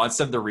that wants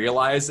them to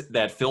realize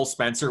that Phil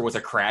Spencer was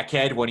a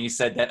crackhead when he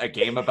said that a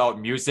game about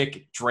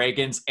music,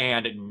 dragons,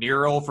 and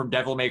Nero from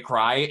Devil May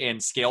Cry and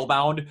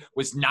Scalebound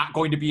was not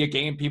going to be a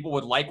game people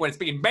would like when it's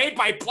being made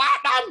by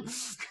Platinum?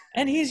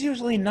 And he's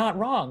usually not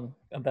wrong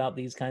about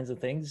these kinds of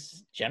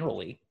things,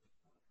 generally.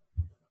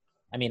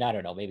 I mean, I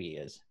don't know, maybe he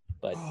is.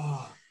 But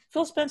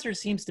Phil Spencer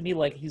seems to me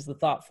like he's the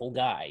thoughtful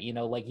guy. You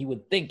know, like you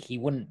would think he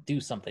wouldn't do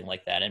something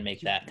like that and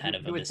make that kind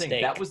of a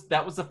mistake.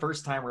 That was the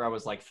first time where I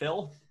was like,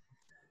 Phil,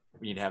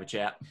 we need to have a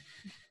chat.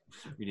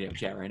 We need to have a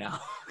chat right now.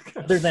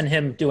 Other than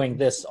him doing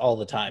this all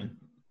the time.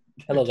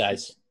 Hello,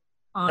 guys.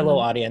 Hello,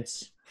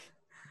 audience.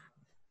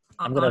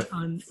 I'm going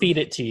to feed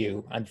it to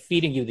you. I'm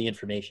feeding you the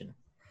information.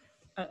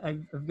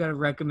 I've got a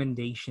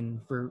recommendation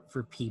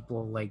for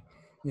people. Like,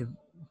 you know,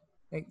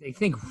 I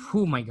think,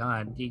 oh my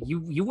God,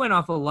 you went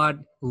off a lot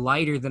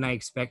lighter than I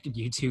expected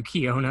you to,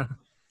 Kiona.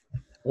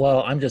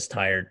 Well, I'm just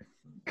tired.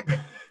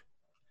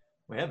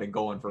 We have been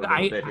going for a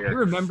little bit here. I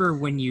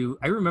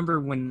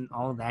remember when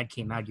all that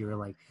came out, you were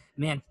like,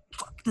 man,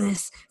 fuck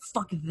this,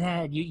 fuck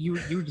that. You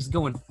were just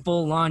going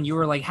full on. You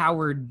were like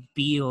Howard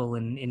Beale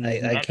and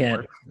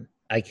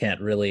I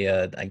can't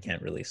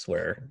really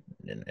swear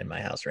in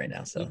my house right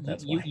now, so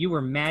that's why. You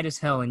were mad as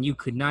hell and you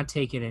could not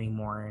take it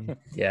anymore. And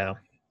yeah.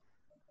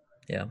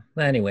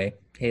 But anyway,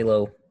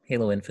 Halo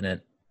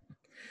Infinite.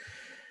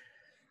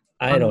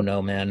 I don't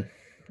know, man.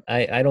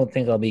 I don't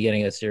think I'll be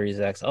getting a Series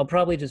X. I'll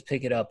probably just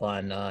pick it up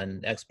on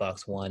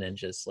Xbox One and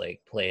just like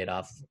play it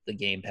off the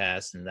Game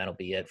Pass, and that'll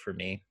be it for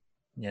me.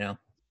 You know?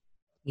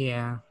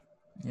 Yeah.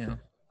 Yeah.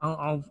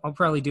 I'll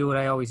probably do what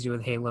I always do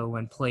with Halo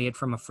and play it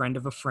from a friend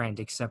of a friend,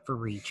 except for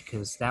Reach,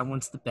 because that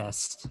one's the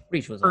best.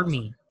 Reach was for awesome.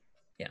 Me.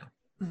 Yeah.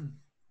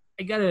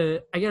 I got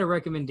a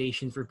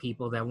recommendation for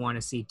people that want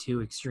to see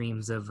two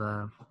extremes of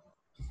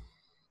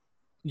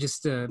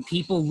just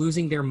people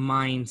losing their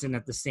minds, and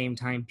at the same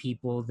time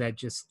people that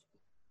just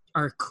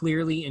are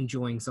clearly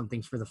enjoying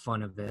something for the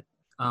fun of it.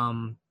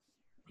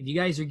 If you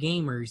guys are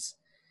gamers,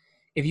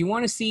 if you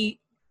want to see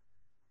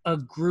a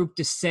group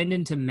descend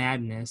into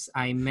madness,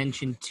 I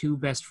mentioned Two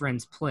Best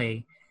Friends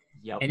Play.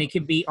 Yep. And it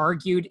could be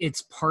argued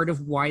it's part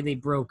of why they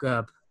broke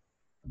up.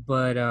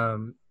 But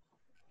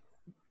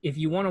if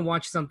you want to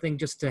watch something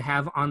just to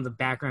have on the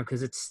background,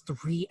 because it's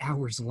 3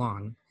 hours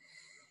long,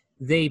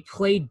 they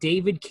played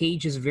David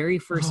Cage's very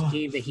first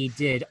game that he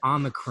did,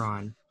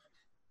 Omicron,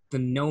 the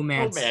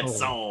Nomad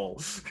Soul.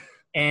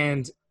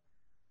 And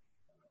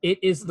it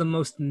is the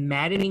most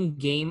maddening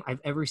game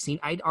I've ever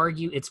seen. I'd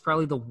argue it's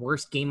probably the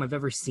worst game I've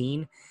ever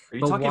seen. Are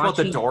you talking about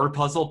the door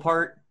puzzle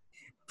part?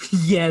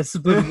 Yes,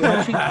 but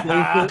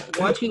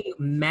watching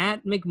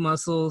Matt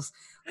McMuscles,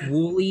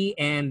 Wooly,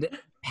 and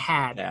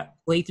Pat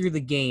play through the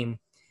game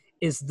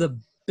is the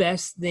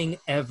best thing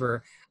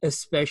ever,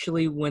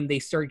 especially when they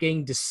start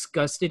getting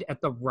disgusted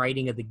at the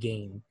writing of the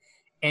game.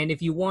 And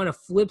if you want a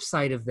flip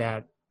side of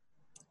that,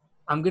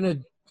 I'm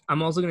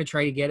also gonna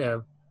try to get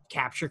a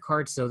capture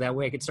card so that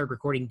way I can start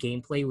recording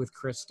gameplay with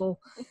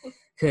Crystal,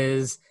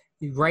 because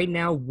right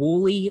now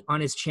Wooly on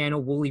his channel,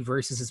 Wooly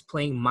Versus, is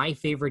playing my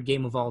favorite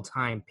game of all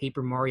time,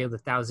 Paper Mario: The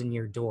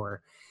Thousand-Year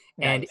Door.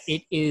 Nice. And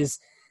it is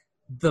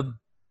the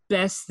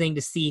best thing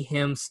to see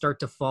him start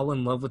to fall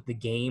in love with the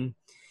game.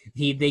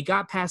 They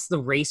got past the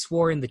race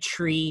war in the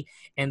tree,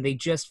 and they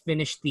just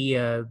finished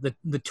the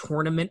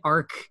tournament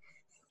arc,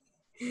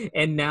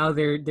 and now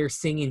they're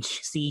singing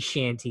sea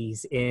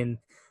shanties in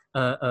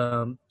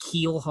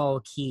Keel Hall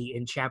Key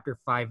in chapter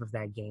 5 of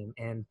that game,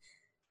 and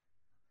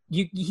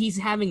he's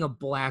having a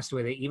blast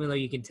with it, even though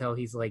you can tell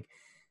he's like,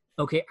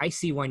 okay, I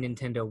see why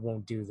Nintendo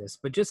won't do this.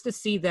 But just to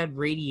see that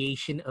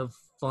radiation of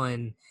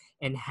fun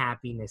and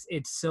happiness,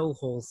 it's so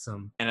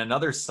wholesome. And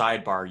another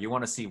sidebar, you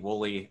want to see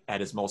Wooly at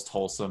his most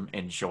wholesome,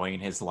 enjoying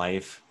his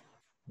life.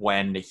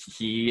 When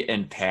he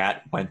and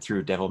Pat went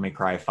through Devil May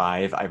Cry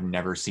 5, I've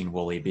never seen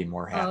Wooly be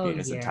more happy in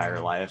his entire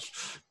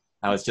life.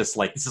 I was just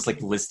like, this is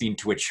like listening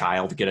to a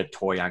child get a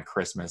toy on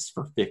Christmas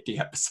for 50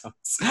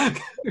 episodes.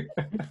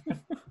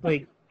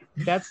 Like,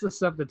 that's the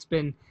stuff that's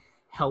been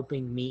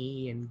helping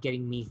me and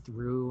getting me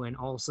through. And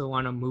also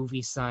on a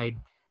movie side,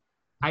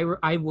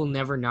 I will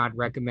never not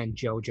recommend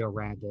Jojo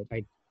Rabbit.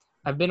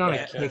 I've been on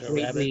a kick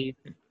lately.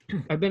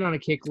 I've been on a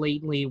kick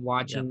lately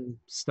watching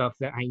stuff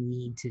that I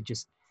need to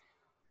just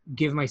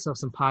give myself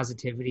some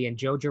positivity. And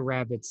Jojo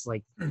Rabbit's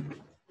like,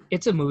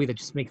 it's a movie that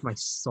just makes my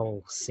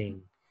soul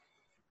sing.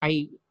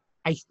 I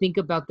think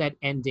about that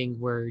ending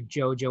where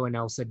Jojo and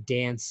Elsa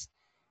dance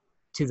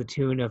to the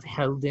tune of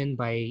Helden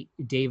by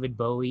David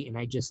Bowie, and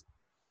I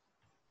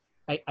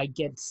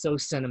get so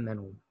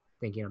sentimental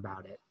thinking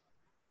about it.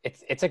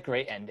 It's a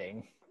great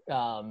ending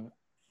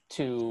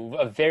to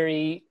a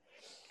very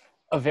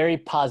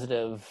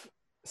positive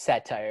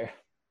satire.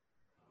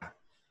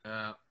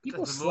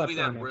 It's a movie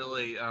that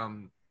really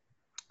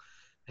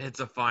hits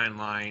a fine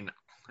line.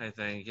 I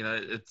think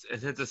it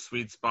hits a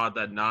sweet spot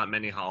that not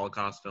many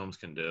Holocaust films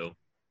can do.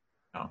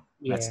 Oh,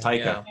 that's Yeah.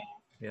 Taika.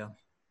 Yeah.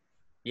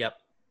 Yep.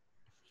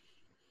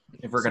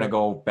 If we're gonna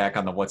go back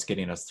on the what's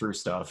getting us through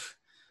stuff,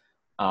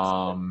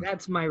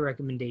 That's my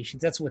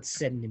recommendations. That's what's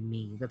sending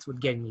me. That's what's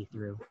getting me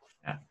through.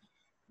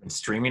 been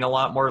streaming a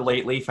lot more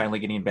lately. Finally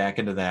getting back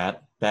into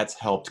that. That's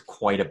helped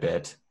quite a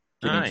bit.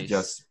 Getting to Nice.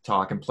 just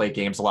talk and play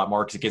games a lot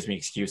more because it gives me an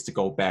excuse to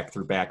go back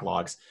through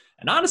backlogs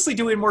and honestly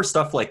doing more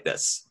stuff like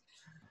this.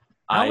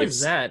 How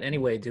is that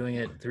anyway? Doing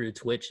it through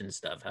Twitch and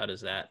stuff. How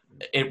does that?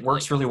 It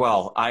works really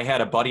well. I had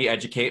a buddy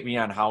educate me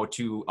on how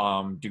to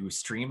do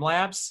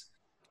Streamlabs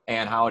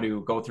and how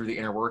to go through the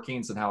inner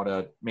workings and how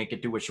to make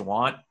it do what you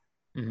want.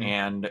 Mhm.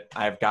 And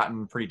I've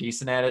gotten pretty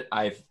decent at it.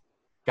 I've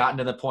gotten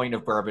to the point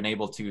of where I've been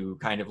able to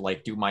kind of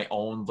like do my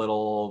own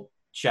little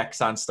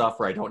checks on stuff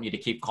where I don't need to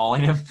keep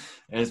calling him.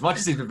 And as much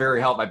as he's been very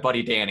helpful, my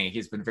buddy Danny,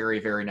 he's been very,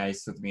 very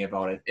nice with me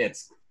about it. It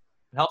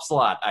helps a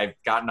lot. I've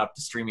gotten up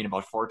to streaming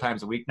about 4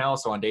 times a week now.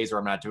 So on days where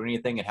I'm not doing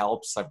anything, it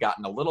helps. I've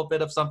gotten a little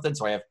bit of something.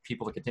 So I have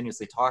people to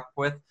continuously talk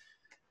with.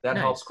 That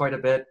Nice. helps quite a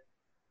bit.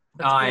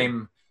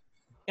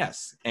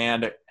 Yes.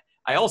 And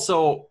I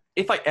also,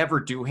 if I ever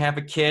do have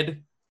a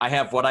kid, I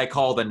have what I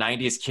call the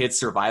 90s kid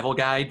survival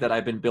guide that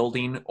I've been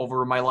building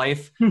over my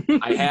life.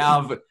 I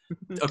have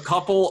a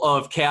couple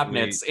of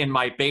cabinets in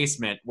my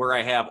basement where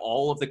I have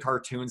all of the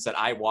cartoons that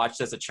I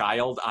watched as a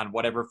child on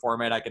whatever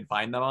format I can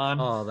find them on.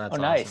 Oh, that's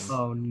awesome. nice.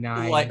 Oh,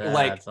 nice.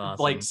 Like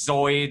awesome.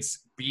 Zoids,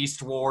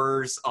 Beast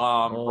Wars,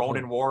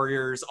 Ronin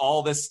Warriors,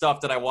 all this stuff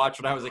that I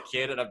watched when I was a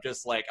kid, and I'm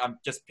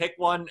just pick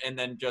one and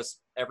then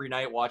just every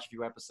night watch a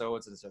few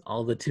episodes. And it's just,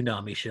 All the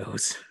Toonami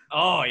shows.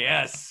 oh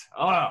yes,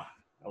 oh I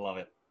love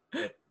it.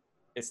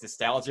 It's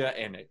nostalgia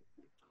and it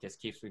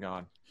just keeps me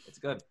going. It's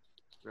good,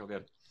 it's real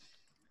good.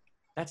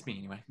 That's me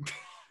anyway.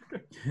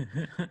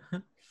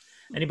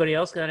 Anybody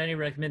else got any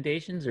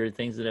recommendations or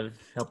things that have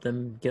helped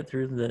them get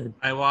through the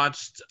I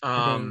watched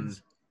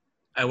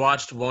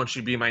days? Won't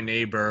You Be My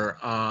Neighbor,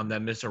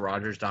 that Mr.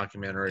 Rogers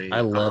documentary.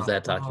 I love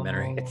that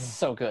documentary. It's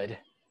so good.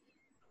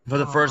 For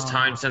the first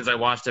time since I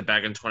watched it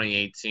back in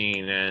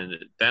 2018, and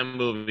that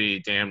movie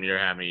damn near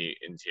had me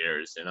in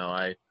tears.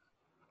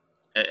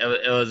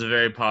 It was a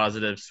very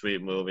positive,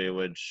 sweet movie,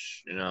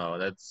 which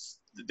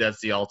that's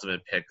the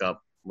ultimate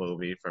pickup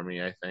movie for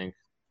me, I think.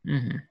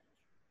 Mm-hmm.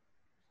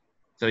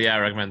 So yeah, I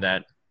recommend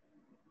that.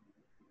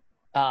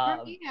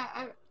 Oh,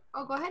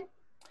 go ahead.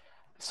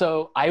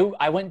 So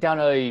I went down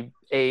a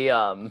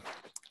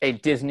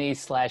Disney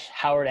 /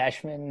 Howard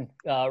Ashman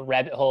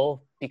rabbit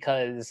hole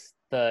because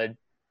the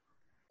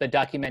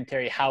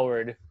documentary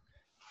Howard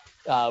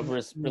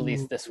was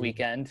released this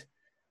weekend.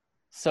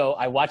 So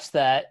I watched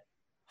that,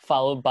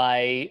 followed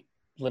by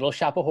Little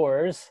Shop of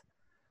Horrors,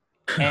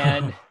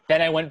 and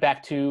then I went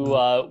back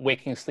to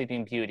Waking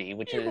Sleeping Beauty,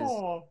 which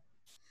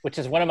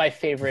is one of my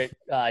favorite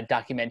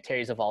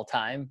documentaries of all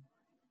time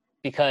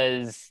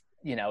because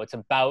it's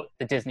about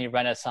the Disney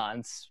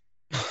Renaissance,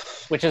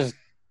 which is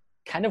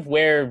kind of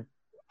where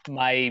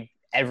my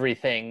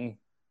everything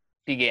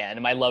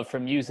began. My love for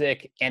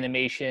music,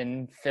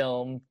 animation,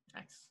 film,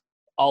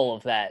 all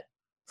of that.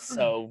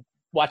 So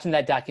watching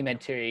that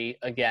documentary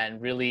again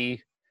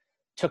really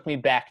took me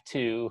back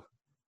to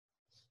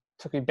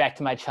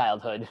my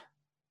childhood.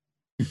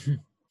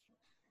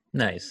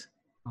 Nice.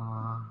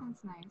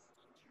 That's nice.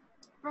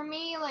 For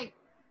me,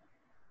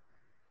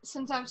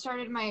 since I've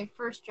started my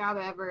first job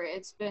ever,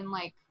 it's been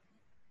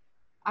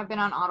I've been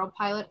on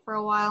autopilot for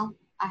a while.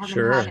 I haven't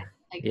Sure. had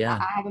Yeah.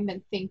 I haven't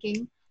been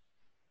thinking.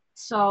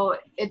 So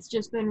it's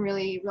just been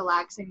really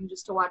relaxing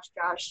just to watch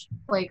Josh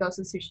play Ghost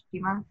of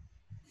Tsushima.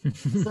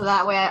 So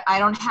that way I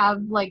don't have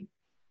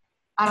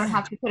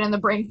to put in the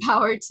brain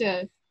power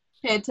to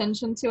pay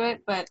attention to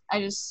it, but I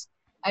just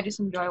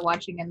enjoy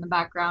watching in the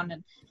background.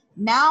 And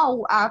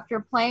now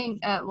after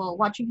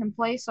watching him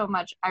play so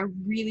much, I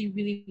really,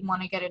 really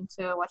want to get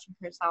into watching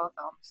Kurosawa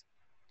films.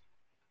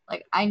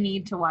 I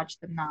need to watch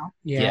them now.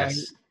 Yeah.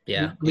 Yes.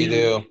 Yeah. We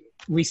do.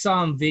 We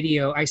saw him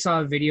video. I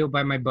saw a video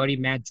by my buddy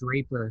Matt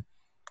Draper.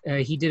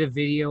 He did a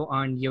video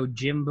on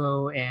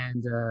Yojimbo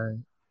and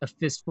A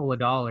Fistful of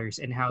Dollars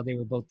and how they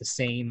were both the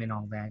same and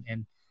all that.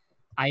 And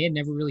I had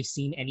never really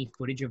seen any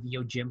footage of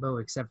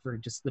Yojimbo except for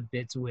just the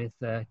bits with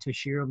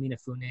Toshiro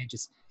Minafune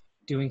just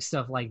doing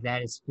stuff like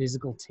that, his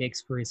physical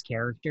tics for his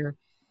character.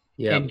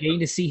 Yeah. And getting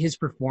to see his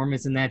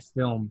performance in that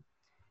film,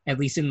 at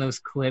least in those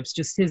clips,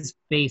 just his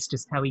face,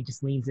 just how he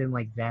just leans in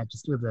like that,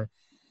 just with a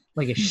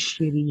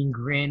shitty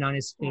grin on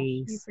his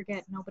You face.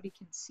 forget nobody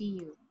can see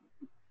you.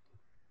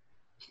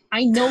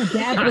 I know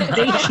that, but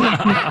they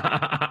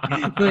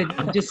can't.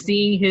 But just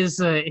seeing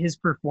his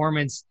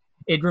performance,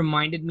 it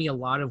reminded me a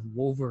lot of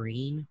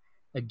Wolverine.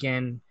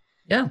 Again,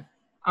 Yeah.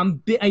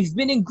 I've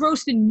been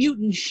engrossed in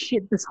mutant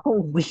shit this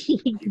whole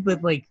week,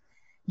 but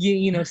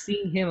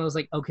seeing him, I was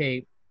like,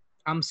 okay,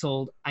 I'm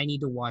sold. I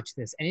need to watch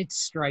this, and it's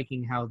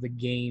striking how the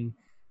game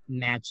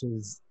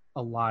matches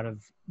a lot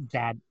of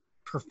that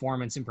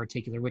performance in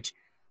particular. Which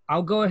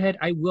I'll go ahead.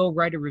 I will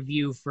write a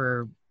review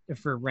for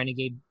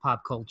Renegade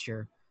Pop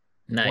Culture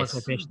once I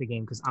Nice. finish the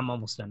game because I'm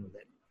almost done with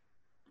it.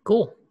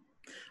 Cool.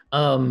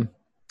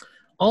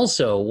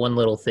 Also, one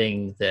little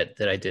thing that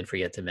I did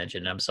forget to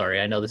mention. I'm sorry.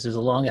 I know this is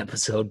a long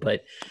episode,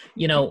 but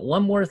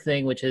one more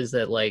thing, which is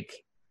that like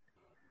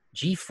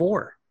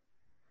G4.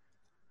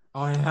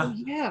 Oh yeah. Oh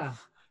yeah.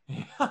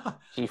 Yeah.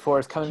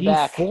 G4 is coming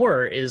back.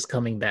 G4 is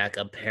coming back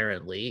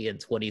apparently in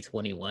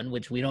 2021,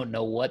 which we don't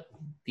know what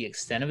the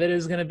extent of it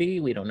is going to be.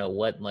 We don't know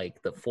what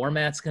like the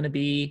format's going to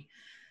be.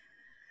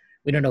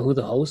 We don't know who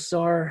the hosts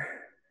are,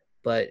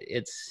 but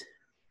it's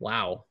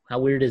wow. How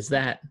weird is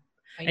that?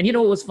 And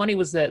what was funny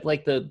was that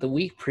like the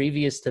week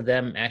previous to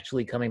them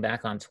actually coming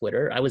back on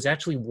Twitter, I was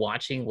actually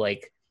watching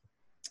like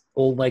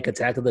old like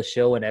Attack of the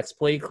Show and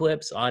X-Play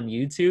clips on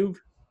YouTube.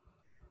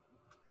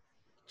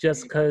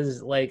 Just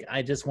because like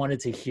I just wanted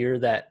to hear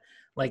that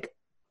like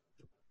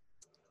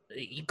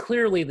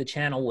clearly the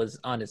channel was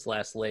on its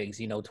last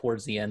legs,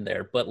 towards the end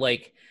there. But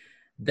like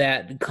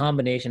that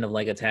combination of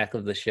like Attack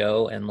of the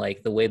Show and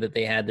like the way that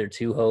they had their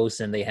two hosts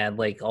and they had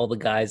like all the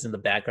guys in the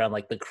background,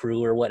 like the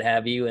crew or what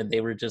have you, and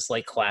they were just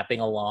like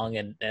clapping along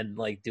and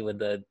like doing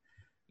the,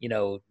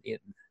 the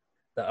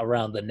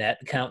around the net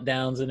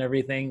countdowns and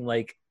everything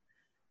like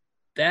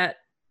that.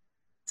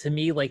 To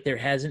me, like there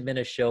hasn't been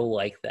a show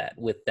like that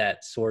with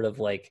that sort of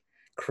like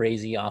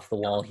crazy off the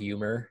wall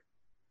humor.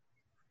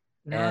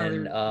 No,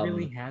 And there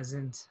really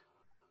hasn't.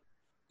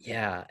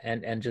 Yeah,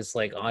 and just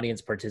like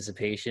audience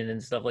participation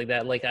and stuff like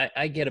that. Like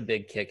I get a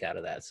big kick out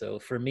of that. So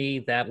for me,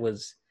 that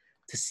was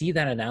to see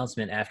that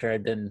announcement after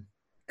I'd been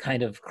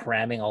kind of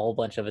cramming a whole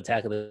bunch of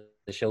Attack of the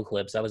Show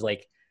clips. I was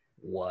like,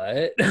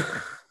 what?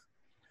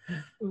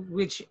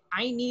 Which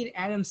I need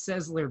Adam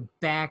Sessler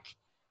back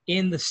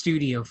in the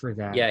studio for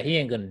that. Yeah, he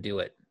ain't gonna do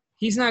it.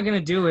 He's not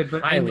gonna do it,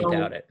 but Highly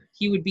doubt it.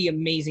 He would be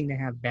amazing to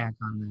have back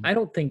on that. I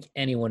don't think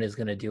anyone is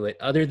gonna do it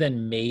other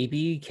than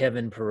maybe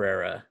Kevin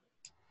Pereira.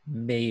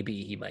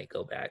 Maybe he might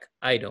go back.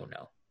 I don't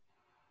know.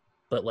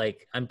 But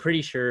like I'm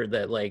pretty sure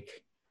that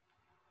like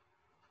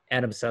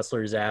Adam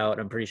Sessler's out.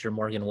 I'm pretty sure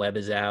Morgan Webb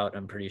is out.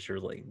 I'm pretty sure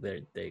like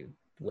they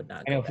would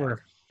not I go know back. for a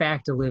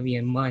fact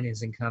Olivia Munn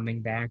isn't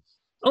coming back.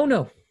 Oh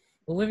no.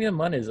 Olivia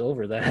Munn is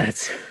over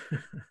that.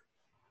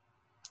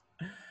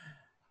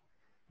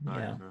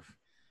 Yeah.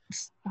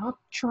 Stop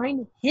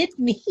trying to hit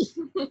me.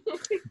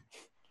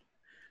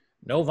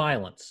 No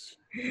violence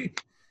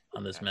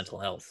on this mental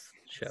health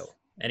show.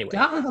 Anyway.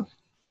 Stop.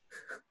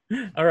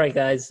 All right,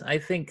 guys. I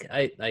think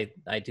I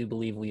do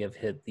believe we have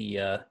hit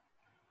the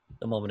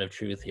moment of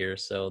truth here.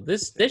 So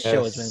this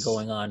show has been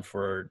going on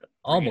for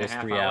almost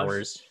 3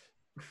 hours.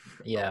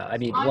 Yeah, I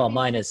mean, well,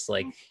 minus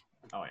like,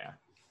 oh yeah,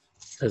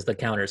 because the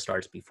counter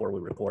starts before we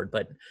record.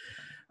 But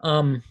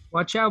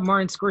watch out,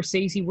 Martin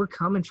Scorsese. We're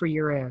coming for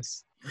your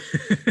ass.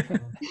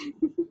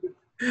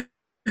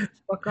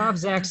 Fuck off,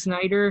 Zack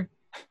Snyder.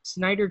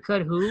 Snyder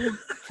cut who?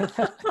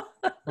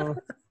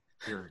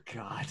 Dear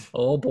God.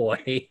 Oh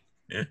boy.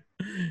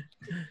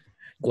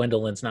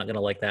 Gwendolyn's not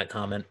gonna like that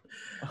comment.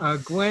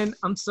 Gwen,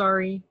 I'm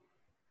sorry.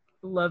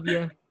 Love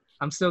you.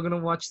 I'm still gonna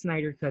watch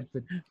Snyder Cut,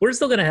 but we're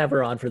still gonna have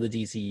her on for the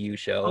DCU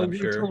show. I'm we're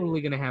sure. Totally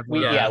gonna have her.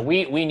 We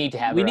need to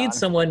have. We her need on.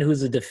 someone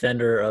who's a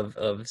defender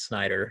of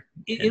Snyder.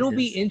 It'll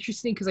be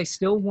interesting because I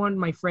still want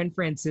my friend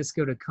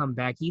Francisco to come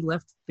back. He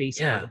left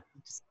Facebook.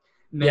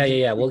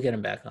 Yeah. We'll get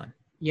him back on.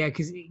 Yeah,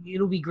 because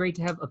it'll be great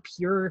to have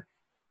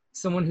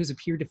someone who's a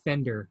pure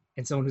defender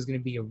and someone who's going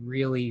to be a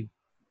really,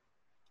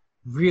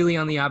 really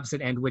on the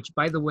opposite end. Which,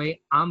 by the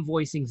way, I'm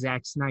voicing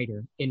Zack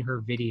Snyder in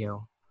her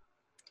video.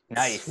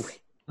 Nice.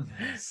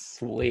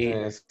 Sweet.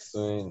 Yes,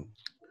 sweet.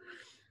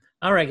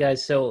 All right,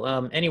 guys. So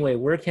anyway,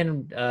 where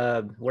can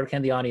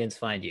the audience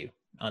find you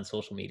on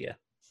social media?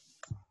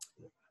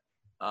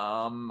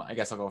 I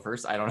guess I'll go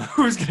first. I don't know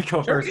who's gonna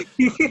go first.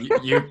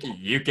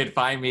 You can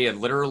find me at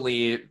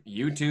literally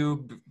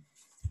YouTube,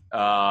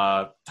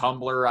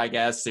 Tumblr, I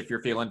guess, if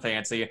you're feeling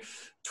fancy,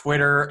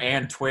 Twitter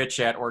and Twitch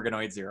at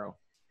Organoid Zero.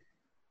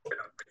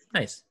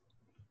 Nice.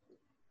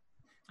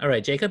 All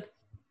right, Jacob.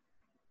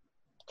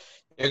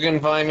 You can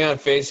find me on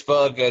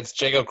Facebook. It's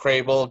Jacob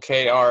Crable,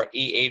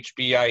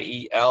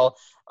 Krehbiel.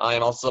 I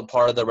am also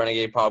part of the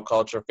Renegade Pop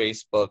Culture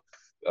Facebook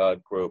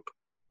group.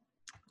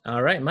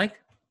 All right,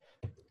 Mike.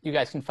 You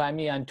guys can find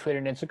me on Twitter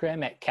and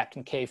Instagram at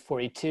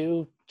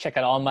CaptainK42. Check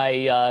out all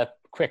my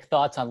quick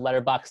thoughts on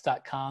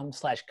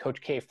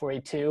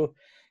letterboxd.com/CoachK42.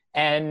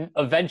 And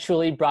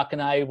eventually, Brock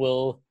and I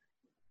will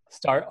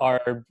start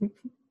our,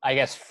 I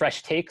guess,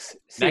 fresh takes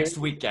series.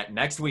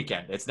 Next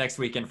weekend. It's next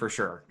weekend for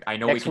sure. I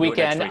know next we can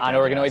weekend do it next on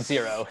Organoid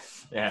Zero.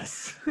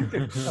 Yes.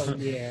 Oh,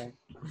 yeah.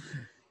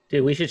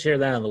 Dude, we should share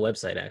that on the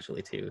website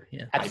actually too.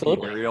 Yeah.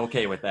 Absolutely. I'd be very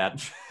okay with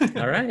that.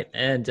 All right.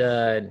 And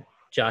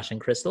Josh and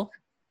Crystal.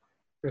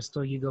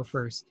 Crystal, you go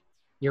first.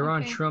 You're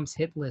on Okay. Trump's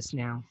hit list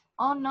now.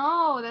 Oh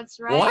no,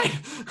 that's right.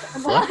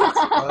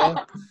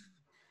 What?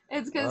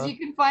 It's because you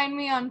can find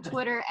me on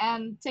Twitter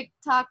and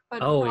TikTok,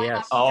 but Oh, not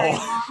yes. very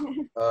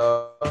long.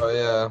 Oh,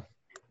 yeah.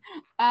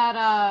 At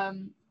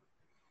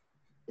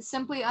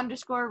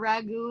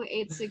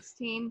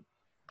simply_ragu816,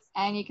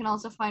 and you can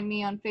also find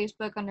me on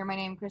Facebook under my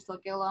name Crystal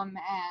Gillum,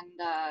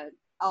 and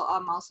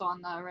I'm also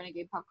on the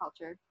Renegade Pop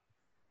Culture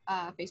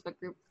Facebook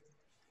group.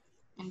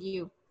 And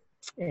you.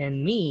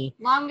 And me,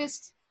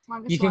 Longest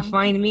you can one.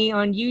 find me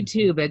on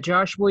YouTube at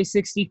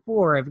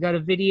JoshBoy64. I've got a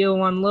video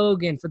on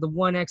Logan for the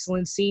One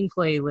Excellent Scene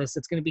playlist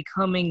that's going to be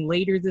coming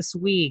later this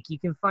week. You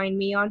can find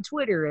me on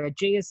Twitter at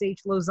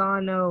JSH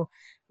Lozano,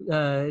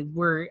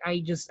 where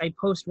I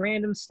post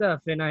random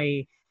stuff and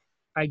I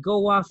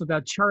go off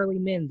about Charlie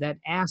Min, that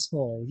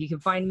asshole. You can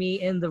find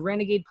me in the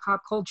Renegade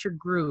Pop Culture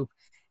group.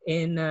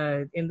 In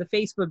the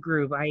Facebook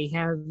group, I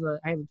have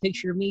a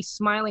picture of me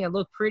smiling. I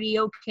look pretty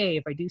okay,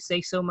 if I do say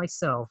so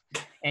myself.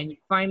 And you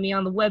can find me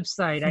on the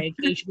website. I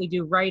occasionally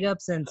do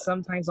write-ups, and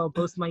sometimes I'll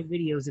post my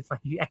videos if I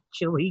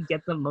actually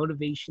get the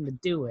motivation to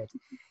do it.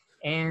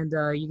 And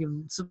you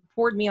can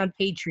support me on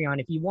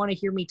Patreon if you want to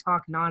hear me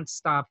talk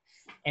nonstop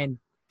and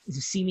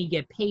see me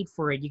get paid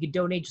for it. You can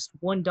donate just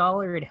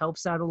 $1. It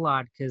helps out a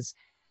lot because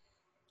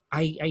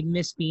I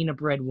miss being a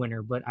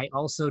breadwinner, but I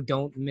also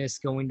don't miss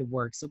going to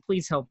work. So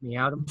please help me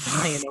out. I'm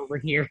dying over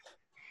here.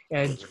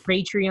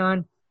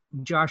 Patreon,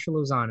 Joshua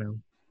Lozano.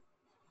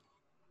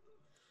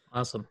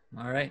 Awesome.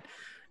 All right.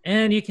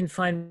 And you can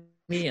find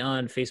me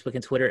on Facebook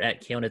and Twitter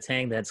at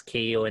Keonatang. That's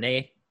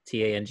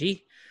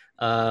KEONATANG.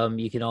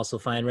 You can also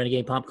find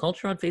Renegade Pop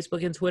Culture on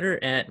Facebook and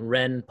Twitter at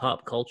Ren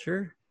Pop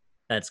Culture.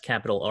 That's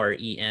capital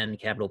REN,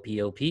 capital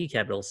POP,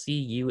 capital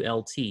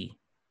CULTURE.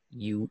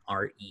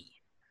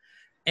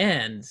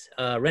 And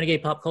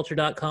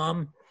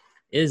renegadepopculture.com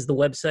is the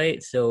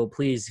website, so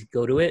please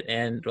go to it,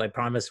 and I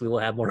promise we will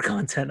have more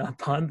content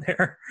up on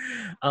there.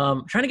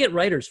 Trying to get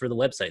writers for the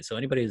website, so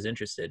anybody who's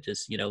interested,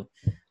 just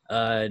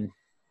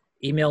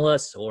email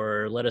us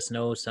or let us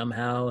know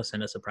somehow,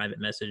 send us a private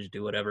message,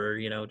 do whatever,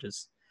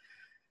 just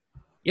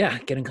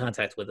get in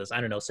contact with us.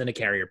 I don't know, send a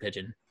carrier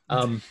pigeon.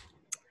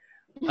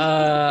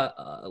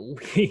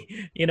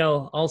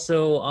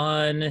 Also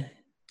on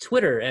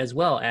Twitter as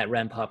well at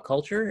Ren Pop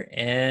Culture,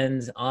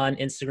 and on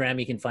Instagram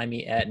you can find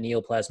me at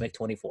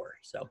Neoplasmic24.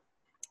 So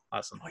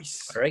awesome.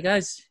 Nice. All right,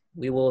 guys,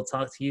 we will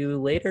talk to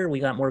you later. We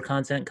got more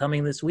content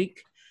coming this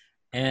week,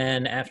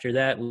 and after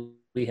that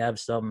we have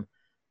some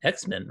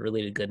X-Men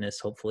related goodness,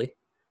 hopefully.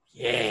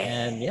 Yeah.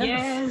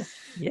 And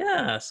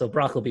so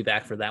Brock will be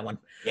back for that one.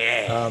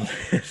 Yeah.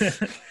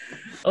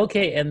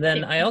 Okay, and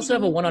then I also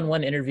have a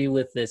one-on-one interview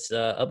with this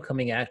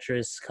upcoming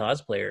actress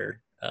cosplayer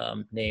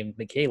named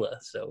Michaela,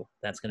 so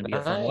that's going to be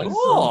a fun one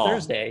on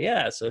Thursday.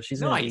 Yeah, so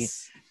she's going to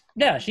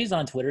be, she's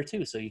on Twitter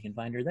too, so you can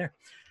find her there.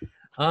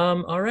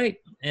 All right,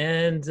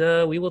 and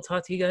we will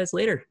talk to you guys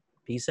later.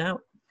 Peace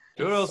out.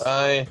 Toodles.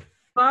 Bye.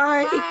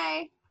 Bye.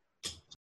 Bye.